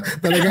now.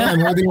 Talagang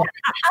I'm holding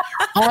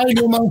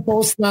lumang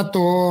post na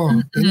to.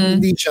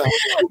 Hindi siya.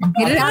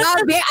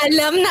 Grabe,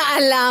 alam na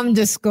alam.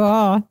 Diyos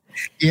ko.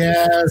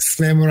 Yes,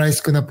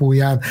 memorize ko na po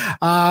yan.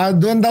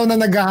 Doon daw na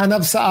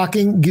naghahanap sa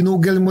aking,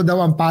 ginugol mo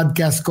daw ang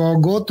podcast ko.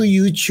 Go to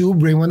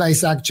YouTube, Raymond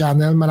Isaac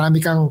channel.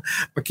 Marami kang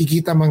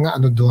makikita mga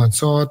doon.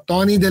 So,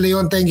 Tony De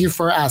Leon, thank you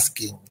for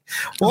asking.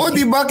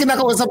 Di ba?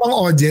 Kinakausap ang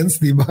audience,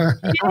 di ba?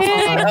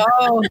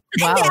 Wow.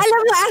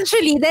 Alam mo,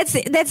 actually,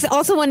 that's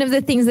also one of the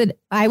things that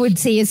I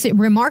would say is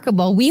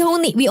remarkable. We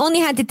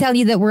only had to tell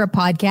you that we're a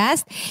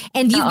podcast,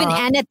 and you've been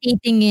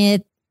annotating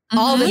it,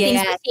 all the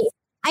things.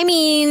 I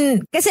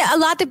mean, kasi a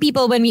lot of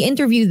people, when we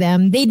interview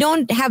them, they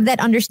don't have that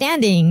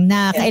understanding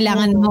na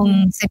kailangan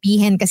mong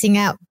sabihin kasi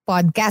nga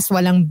podcast,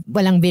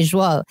 walang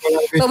visual.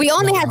 But we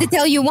only had to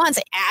tell you once.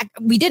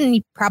 We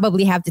didn't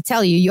probably have to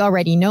tell you. You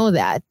already know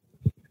that.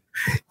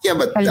 Yeah,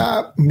 but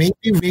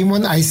maybe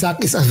Raymond Isaac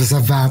is a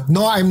savant.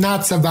 No, I'm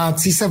not savant.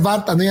 Si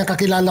savant, ano yan,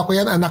 kakilala ko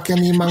yan, anak yan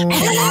ni Mang...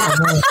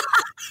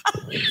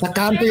 sa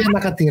kanto yan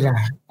nakatira.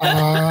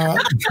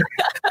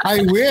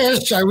 I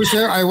wish I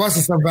was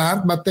a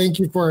savant, but thank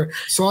you for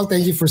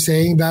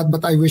saying that,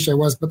 but I wish I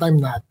was, but I'm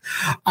not.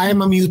 I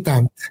am a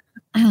mutant.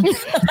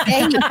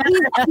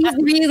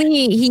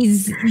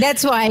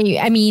 That's why,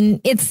 I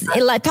mean, it's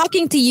like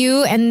talking to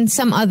you and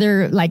some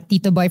other, like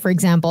Tito Boy, for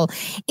example,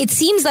 it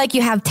seems like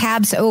you have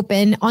tabs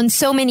open on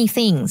so many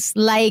things,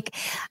 like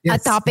a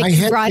topic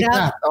brought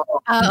up.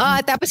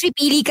 Tapos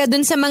pipili ka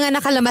dun sa mga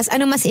nakalamas,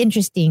 ano mas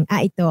interesting?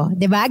 Ito.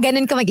 Diba?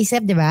 Ganun ka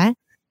mag-isip, diba?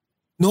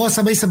 No,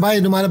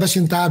 sabay-sabay lumalabas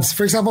yung tabs.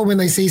 For example,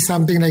 when I say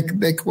something like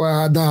the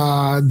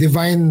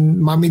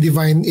Mommy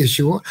Divine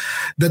issue,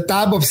 the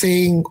tab of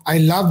saying, I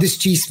love this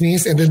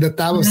chismis, and then the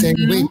tab of saying,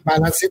 wait,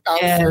 balance it out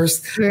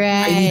first.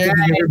 Right. I need to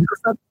be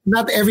because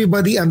not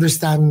everybody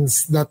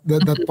understands that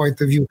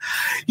point of view.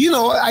 You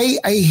know, I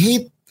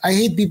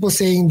hate people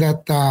saying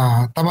that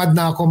tamad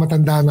na ako,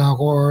 matanda na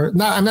ako, or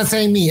I'm not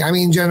saying me. I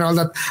mean in general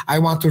that I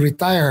want to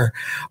retire.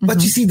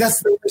 But you see, that's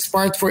the worst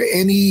part for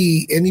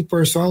any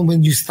person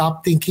when you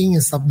stop thinking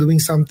and stop doing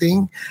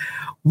something.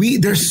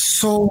 There's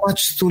so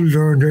much to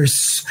learn.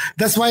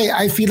 That's why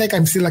I feel like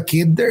I'm still a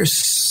kid. There's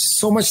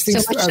so much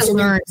things to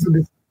learn.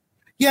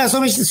 Yeah,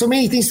 so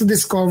many things to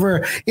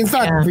discover. In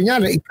fact,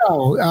 kunyari,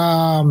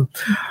 ikaw,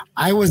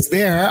 I was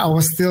there. I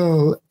was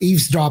still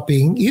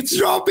eavesdropping.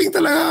 Eavesdropping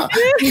talaga.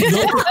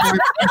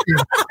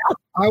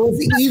 I was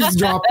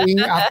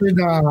eavesdropping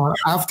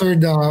after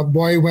the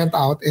boy went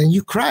out and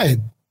you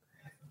cried.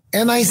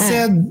 And I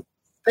said,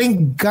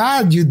 thank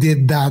God you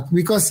did that,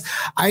 because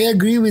I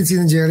agree with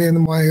Sinjeri and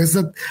Moyes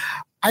that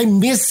I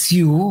miss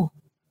you.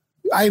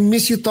 I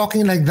miss you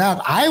talking like that.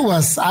 I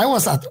was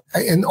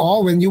in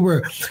awe when you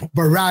were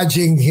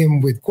barraging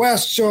him with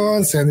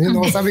questions, and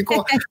sabi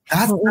ko,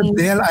 that's the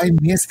Del I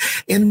miss,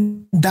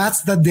 and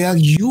that's the Del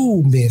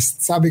you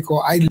missed. Sabi ko,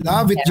 I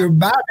love it. You're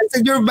back. I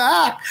said, you're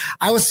back.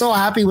 I was so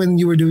happy when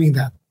you were doing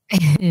that.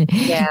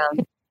 Yeah.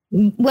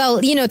 Well,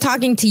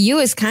 talking to you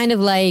is kind of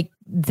like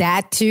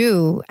that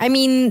too. I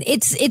mean,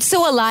 it's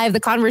so alive, the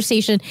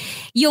conversation.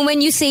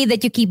 When you say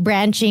that you keep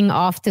branching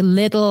off to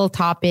little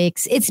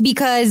topics, it's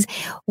because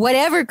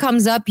whatever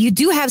comes up, you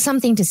do have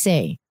something to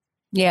say.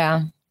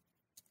 Yeah.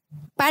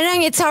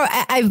 Parang it's how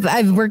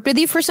I've worked with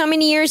you for so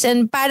many years,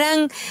 and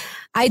parang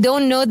I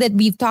don't know that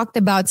we've talked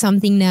about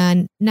something na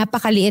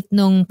napakaliit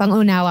nung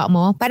pangunawa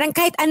mo. Parang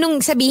kahit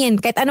anong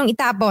sabihin, kahit anong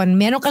itapon,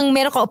 meron kang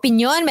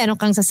opinion, meron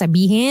kang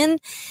sasabihin.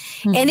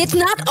 Mm-hmm. And it's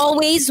not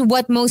always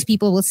what most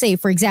people will say.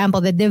 For example,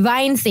 the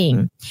divine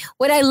thing.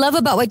 What I love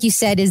about what you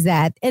said is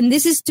that, and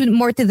this is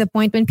more to the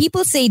point, when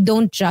people say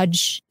don't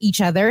judge each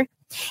other,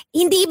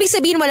 hindi ibig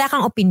sabihin wala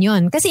kang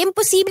opinion. Kasi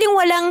imposibleng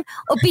walang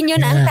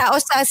opinion ang tao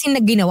sa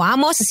ginawa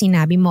mo, sa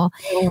sinabi mo.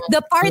 The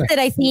part that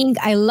I think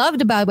I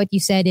loved about what you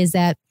said is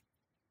that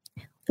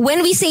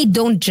when we say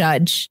don't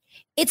judge,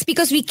 it's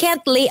because we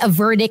can't lay a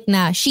verdict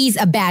na she's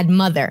a bad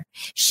mother,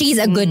 she's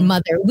a good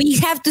mother. We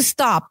have to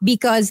stop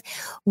because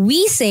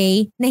we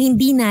say na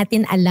hindi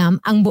natin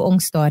alam ang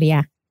buong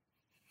storya.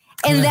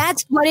 And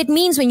that's what it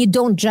means when you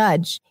don't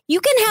judge. You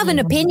can have an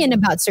opinion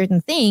about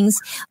certain things,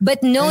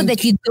 but know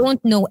that you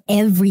don't know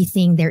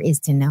everything there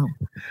is to know.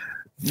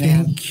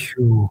 Thank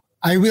you.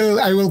 I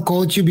will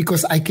quote you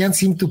because I can't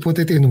seem to put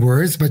it in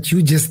words, but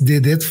you just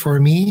did it for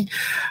me.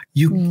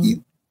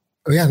 Hindi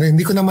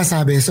ko na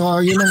masabi. So,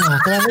 yun na nga.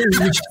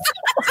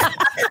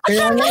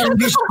 Kaya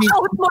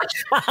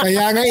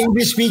nga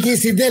English speaking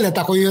si Del at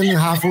ako yun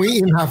halfway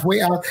in,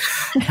 halfway out.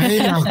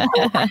 Ay,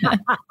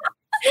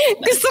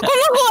 gusto ko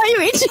makuha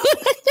yung itsura.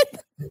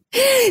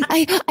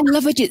 I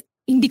love what you...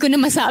 Hindi ko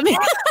na masabi.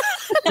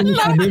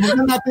 Huwag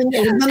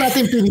na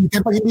natin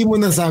pilitin pag hindi mo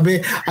nasabi.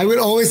 I will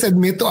always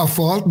admit to a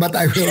fault, but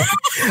I will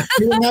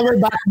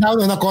never back down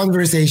on a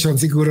conversation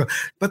siguro.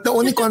 But the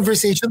only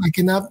conversation I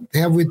cannot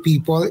have with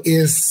people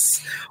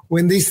is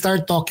when they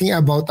start talking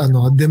about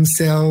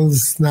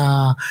themselves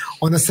na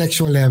on a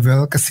sexual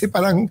level, kasi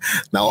parang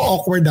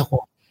na-awkward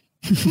ako.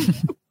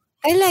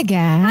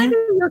 Talaga?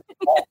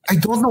 I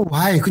don't know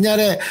why.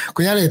 Kunyari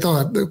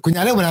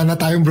wala na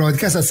tayong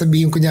broadcast.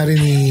 Sabihin kunyari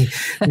ni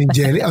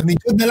Jelly. Ni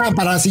Jude na lang,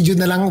 para si Jude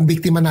na lang ang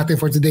biktima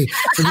natin for today.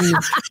 So, you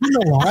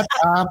know what?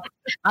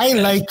 I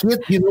like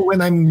it,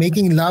 when I'm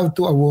making love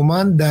to a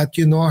woman that,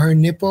 her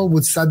nipple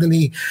would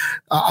suddenly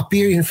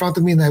appear in front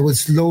of me and I would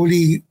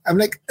slowly, I'm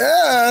like,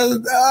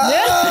 On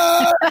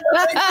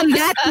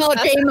that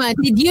note, Raymond,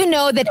 did you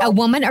know that a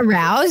woman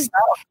aroused,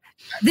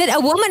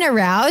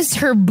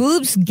 her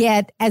boobs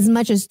get as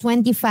much as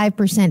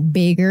 25%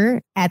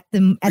 bigger at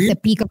the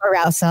peak of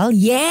arousal?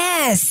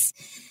 Yes.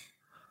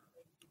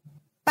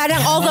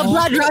 Parang all the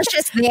blood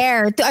rushes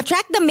there to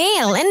attract the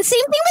male. And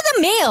same thing with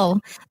the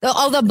male.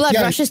 All the blood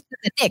rushes to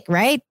the dick,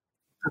 right?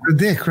 the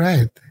dick,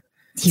 right?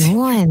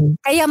 Yun.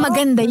 Kaya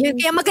maganda yun.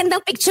 Kaya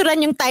magandang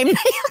picturean yung time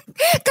na yun.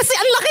 Kasi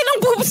ang laki ng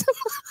boobs.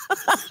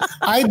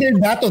 Either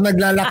that o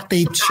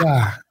naglalactate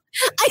siya.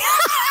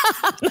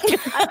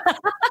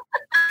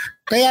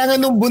 Kaya nga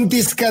nung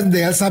buntis ka,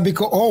 Del, sabi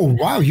ko, oh,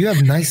 wow, you have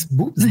nice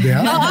boobs,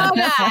 Del. And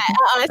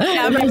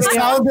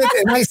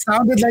I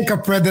sounded like a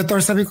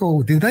predator. Sabi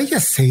ko, did I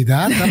just say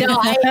that?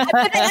 No,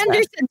 but I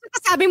understand.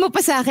 Sabi mo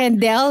pa sa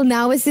akin, Del,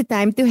 now is the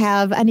time to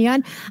have, a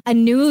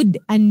nude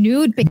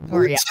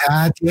pictorial.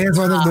 Chat, yes,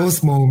 one of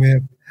those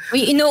moments.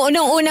 Nung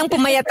unang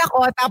pumayat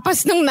ako,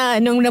 tapos nung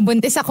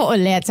nabuntis ako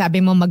ulit, sabi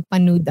mo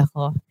magpa-nude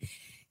ako.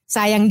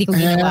 Sayang di ko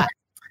ginawa.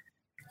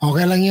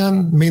 Okay lang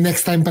yun. May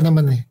next time pa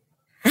naman eh.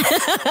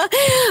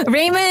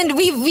 Raymond,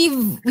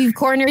 we've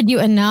cornered you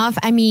enough.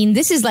 I mean,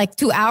 this is like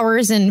 2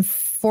 hours and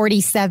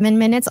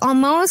 47 minutes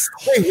almost.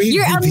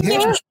 You're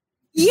amazing.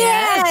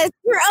 Yes,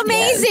 you're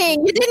amazing.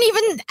 Yes. You didn't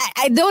even,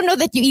 I don't know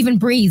that you even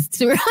breathed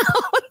throughout.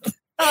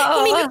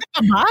 Uminom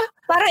ka ba?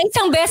 Parang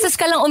isang beses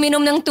ka lang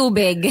uminom ng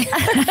tubig.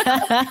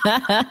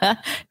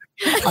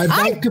 I'd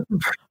like to...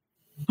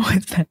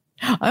 What's that?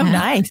 Oh,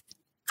 nice.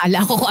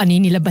 Kala ko kung ano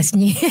yung nilabas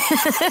niya.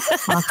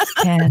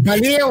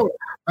 Baliw!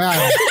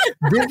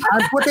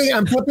 I'm putting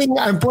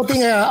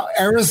a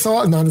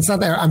aerosol. No, it's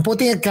not air. I'm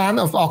putting a can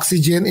of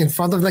oxygen in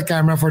front of the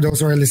camera for those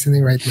who are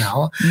listening right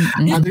now.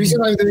 The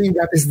reason I'm doing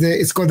that is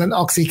it's called an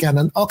OxyCan.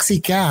 An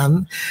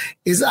OxyCan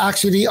is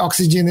actually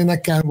oxygen in a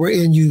can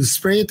wherein you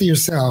spray it to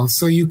yourself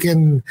so you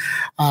can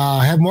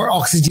have more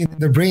oxygen in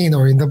the brain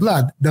or in the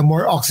blood. The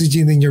more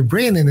oxygen in your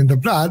brain and in the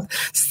blood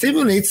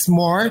stimulates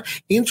more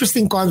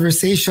interesting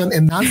conversation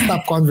and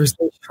nonstop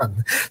conversation.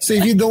 So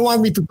if you don't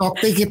want me to talk,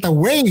 take it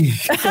away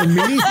from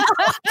me.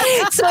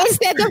 So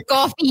instead of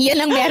coffee, yan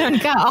lang meron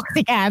ka,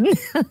 OxyCan.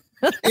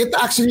 It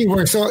actually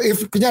works. So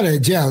if,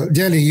 kunyari,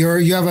 Jelly,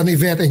 you have an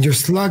event and you're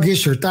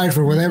sluggish, you're tired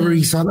for whatever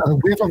reason, a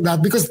whiff of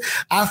that, because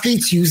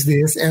athletes use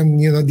this and,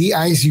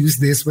 DIs use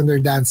this when they're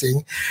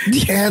dancing.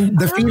 And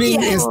the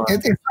feeling is,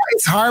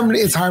 it's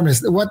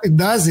harmless. What it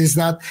does is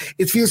that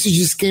it feels you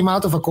just came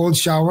out of a cold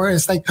shower.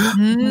 It's like,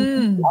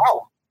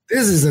 wow,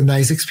 this is a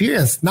nice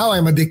experience. Now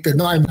I'm addicted.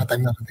 No, I'm not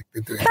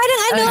addicted to it.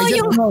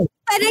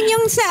 Parang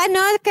yung sa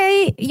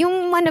kay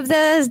yung one of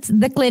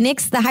the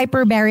clinics, the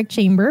hyperbaric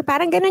chamber,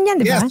 parang ganun yan,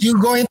 di ba? Yes, you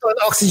go into an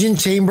oxygen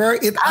chamber.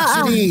 It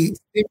actually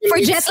for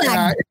jet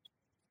lag.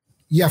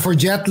 For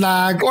jet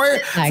lag or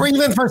for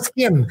even for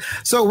skin.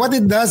 So what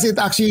it does, it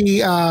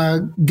actually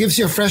gives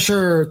you a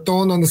fresher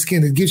tone on the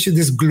skin. It gives you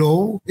this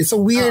glow. It's a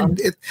weird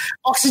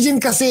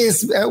oxygen kasi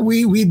is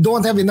we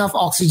don't have enough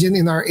oxygen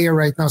in our air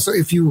right now. So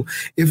if you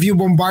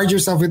bombard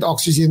yourself with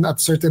oxygen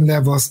at certain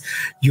levels,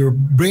 your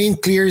brain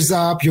clears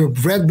up, your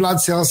red blood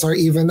cells are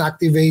even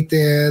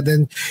activated,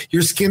 and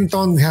your skin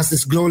tone has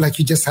this glow like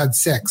you just had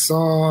sex.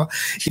 So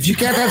if you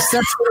can't have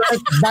sex,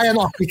 buy an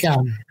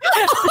OxyCan.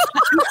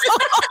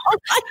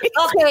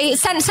 Okay,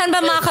 saan ba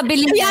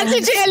makakabili yan?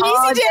 Si Jelly.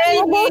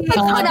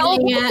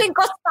 Naubusin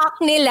ko stock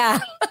nila.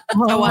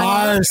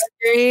 Mars.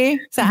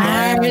 Sa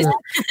Mars.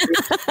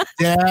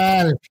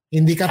 Jel,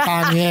 hindi ka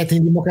pangit.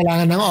 Hindi mo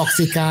kailangan ng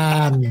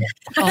OxyCan.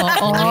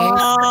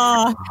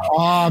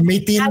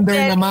 May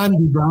Tinder naman,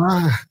 di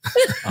ba?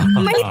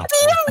 May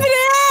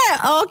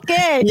Tinder!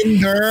 Okay.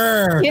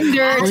 Tinder.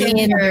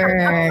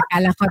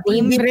 Kala ko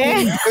Tinder.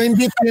 Kung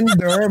hindi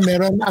Tinder,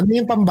 meron, ano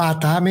yung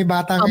pambata? May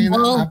bata ngayon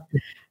na app.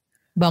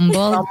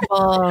 Bumble,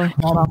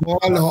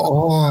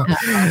 oo.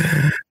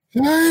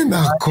 Ay,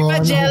 nako.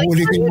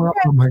 Nahuli ko yung mga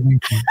kamay.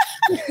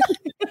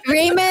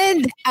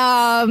 Raymond,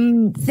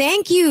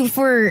 thank you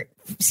for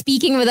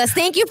speaking with us.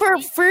 Thank you for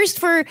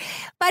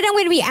parang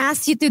when we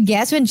asked you to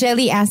guest, when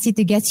Jelly asked you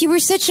to guest, you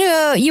were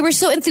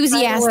so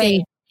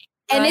enthusiastic.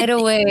 And it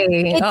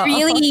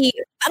really,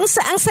 ang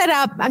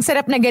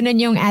sarap na ganun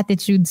yung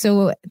attitude.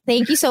 So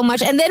thank you so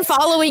much. And then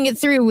following it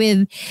through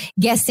with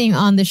guesting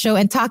on the show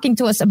and talking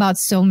to us about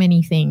so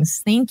many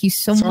things. Thank you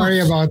so much.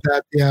 Sorry about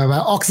that. Yeah,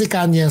 but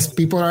OxyCan, yes,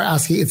 people are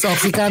asking. It's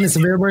OxyCan. It's a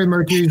very, very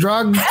mercury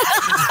drug.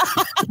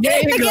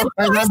 There you go.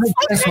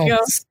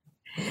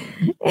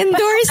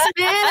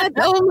 Endorsement.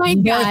 Oh my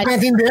God.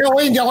 Hindi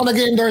ako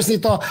nag-endorse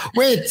nito.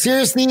 Wait,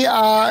 seriously,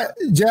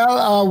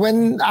 Jel,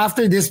 when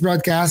after this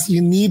broadcast, you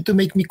need to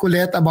make me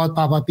kulit about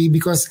Papa P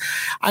because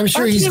I'm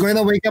sure he's going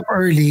to wake up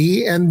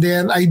early, and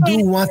then I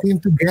do want him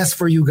to guess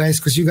for you guys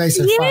because you guys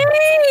are fun.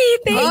 Yay!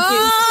 Thank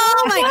you.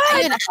 Oh my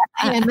God.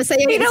 Ayan,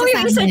 masaya yung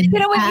isa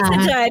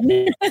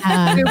dyan.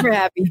 Super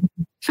happy.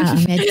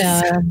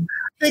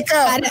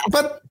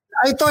 But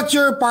I thought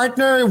your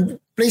partner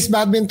plays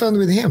badminton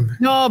with him.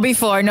 No,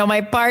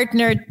 my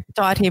partner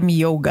taught him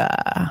yoga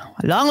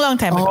a long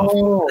time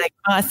ago, like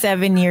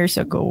 7 years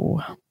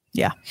ago.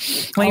 Yeah,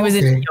 when he was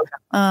into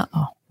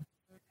yoga.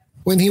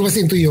 When he was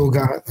into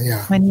yoga,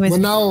 yeah.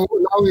 Now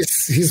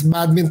he's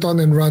badminton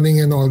and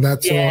running and all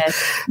that.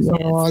 So,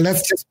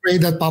 let's just pray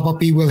that Papa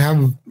P will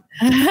have.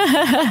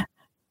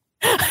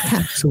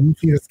 So we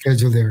see the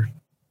schedule there.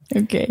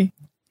 Okay.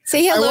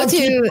 Say hello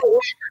to.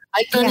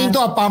 I turn into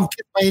a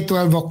pumpkin by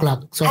 12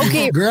 o'clock. So,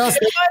 girls.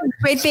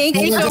 Wait, thank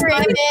you so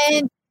much.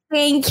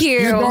 Thank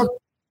you.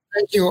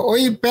 Thank you.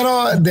 Oy,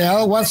 pero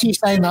Del, once you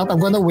sign out, I'm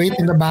gonna wait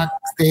in the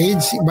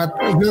backstage, but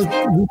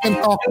we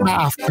can talk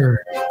na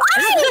after.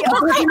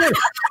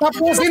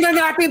 Tapusin na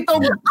natin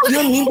itong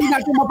yung hindi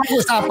natin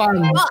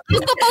mapag-usapan.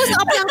 Magpo-post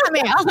up lang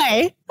kami.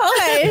 Okay.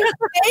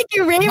 Thank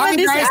you, Raymond.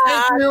 Bye, guys.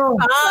 Thank you.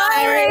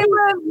 Bye,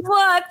 Raymond.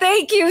 What?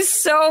 Thank you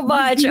so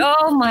much.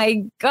 Oh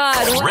my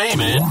God.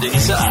 Raymond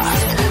Isaac.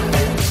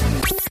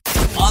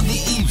 On the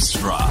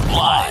Eavesdrop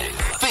Live.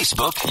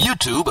 Facebook,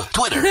 YouTube,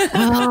 Twitter.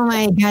 Oh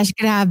my gosh,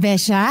 grabe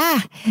siya.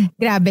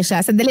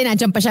 Sandali,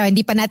 nandiyan pa siya.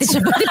 Hindi pa natin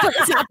siya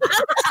pag-usapan.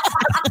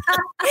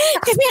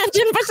 Kasi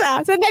nandiyan pa siya.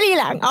 Sandali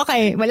lang.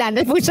 Okay, wala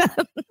na po siya.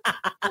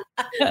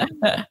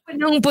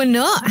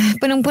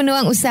 Punong-puno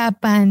ang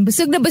usapan.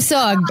 Busog na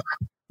busog.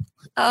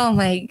 Oh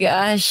my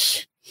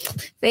gosh.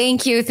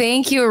 Thank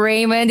you,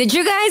 Raymond. Did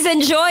you guys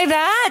enjoy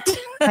that?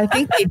 I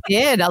think they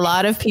did. A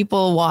lot of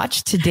people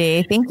watched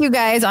today. Thank you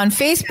guys on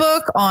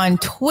Facebook, on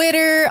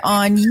Twitter,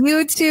 on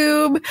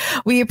YouTube.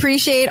 We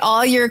appreciate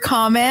all your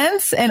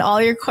comments and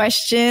all your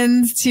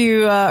questions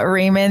to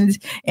Raymond.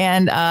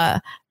 And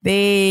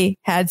they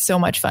had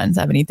so much fun,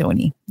 sabi ni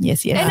Tony.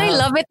 Yes. And I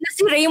love it na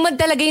si Raymond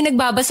talaga yung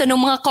nagbabasa ng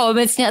mga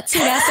comments niya at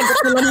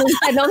sinasagot na lang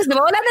yung tanong. Diba?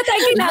 Wala na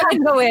tayong kailangan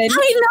gawin.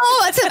 I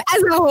know. As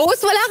a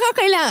host, wala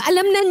ka kailangan.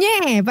 Alam na niya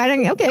eh.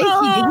 Parang, okay,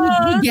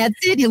 he gets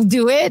it. He'll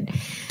do it.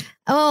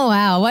 Oh,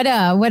 wow. What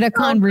a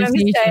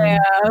conversation.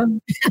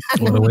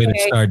 What a way to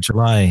start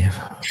July.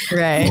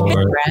 Right.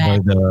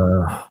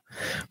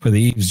 For the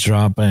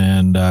Eavesdrop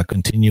and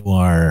continue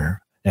our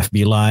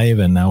FB Live,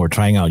 and now we're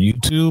trying out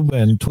YouTube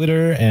and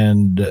Twitter,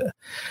 and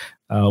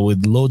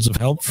with loads of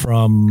help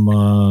from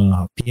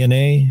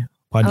PNA,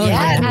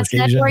 Podcast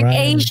Network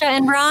Asia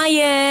and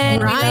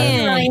Ryan.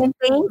 Ryan,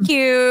 thank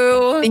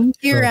you. Thank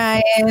you,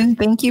 Ryan.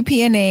 Thank you,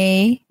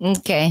 PNA.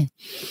 Okay.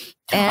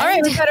 And all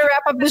right, we got to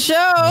wrap up the show.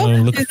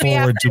 I'm looking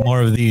forward to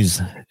more of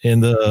these in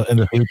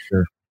the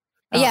future.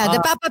 Yeah,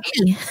 the Papa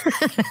P.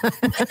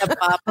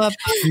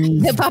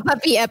 The Papa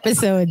P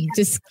episode.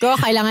 Just go,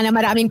 kailangan na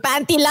maraming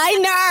panty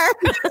liner.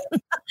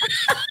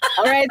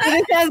 All right, so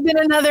this has been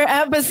another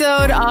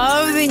episode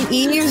of The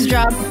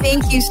Eavesdrop.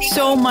 Thank you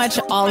so much,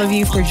 all of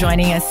you, for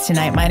joining us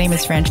tonight. My name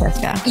is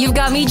Francesca. You've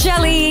got me,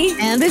 Jelly.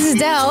 And this is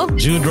Del.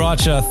 Jude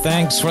Rocha,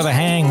 thanks for the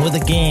hang with the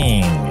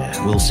gang.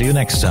 We'll see you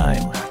next time.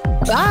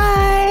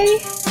 Bye.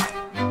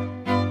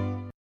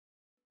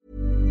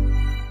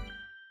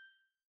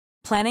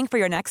 Planning for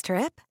your next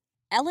trip?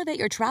 Elevate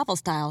your travel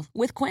style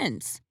with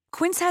Quince.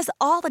 Quince has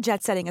all the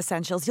jet-setting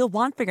essentials you'll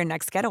want for your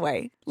next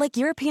getaway, like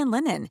European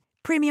linen,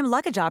 premium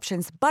luggage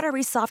options,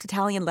 buttery soft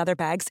Italian leather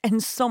bags,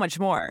 and so much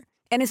more.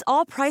 And is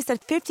all priced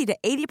at 50 to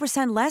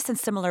 80% less than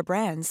similar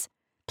brands.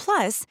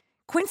 Plus,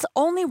 Quince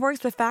only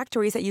works with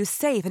factories that use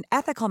safe and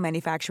ethical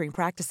manufacturing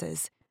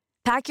practices.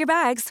 Pack your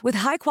bags with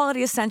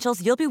high-quality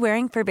essentials you'll be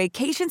wearing for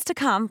vacations to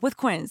come with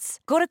Quince.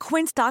 Go to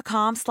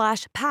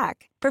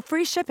quince.com/pack for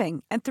free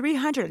shipping and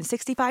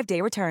 365-day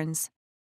returns.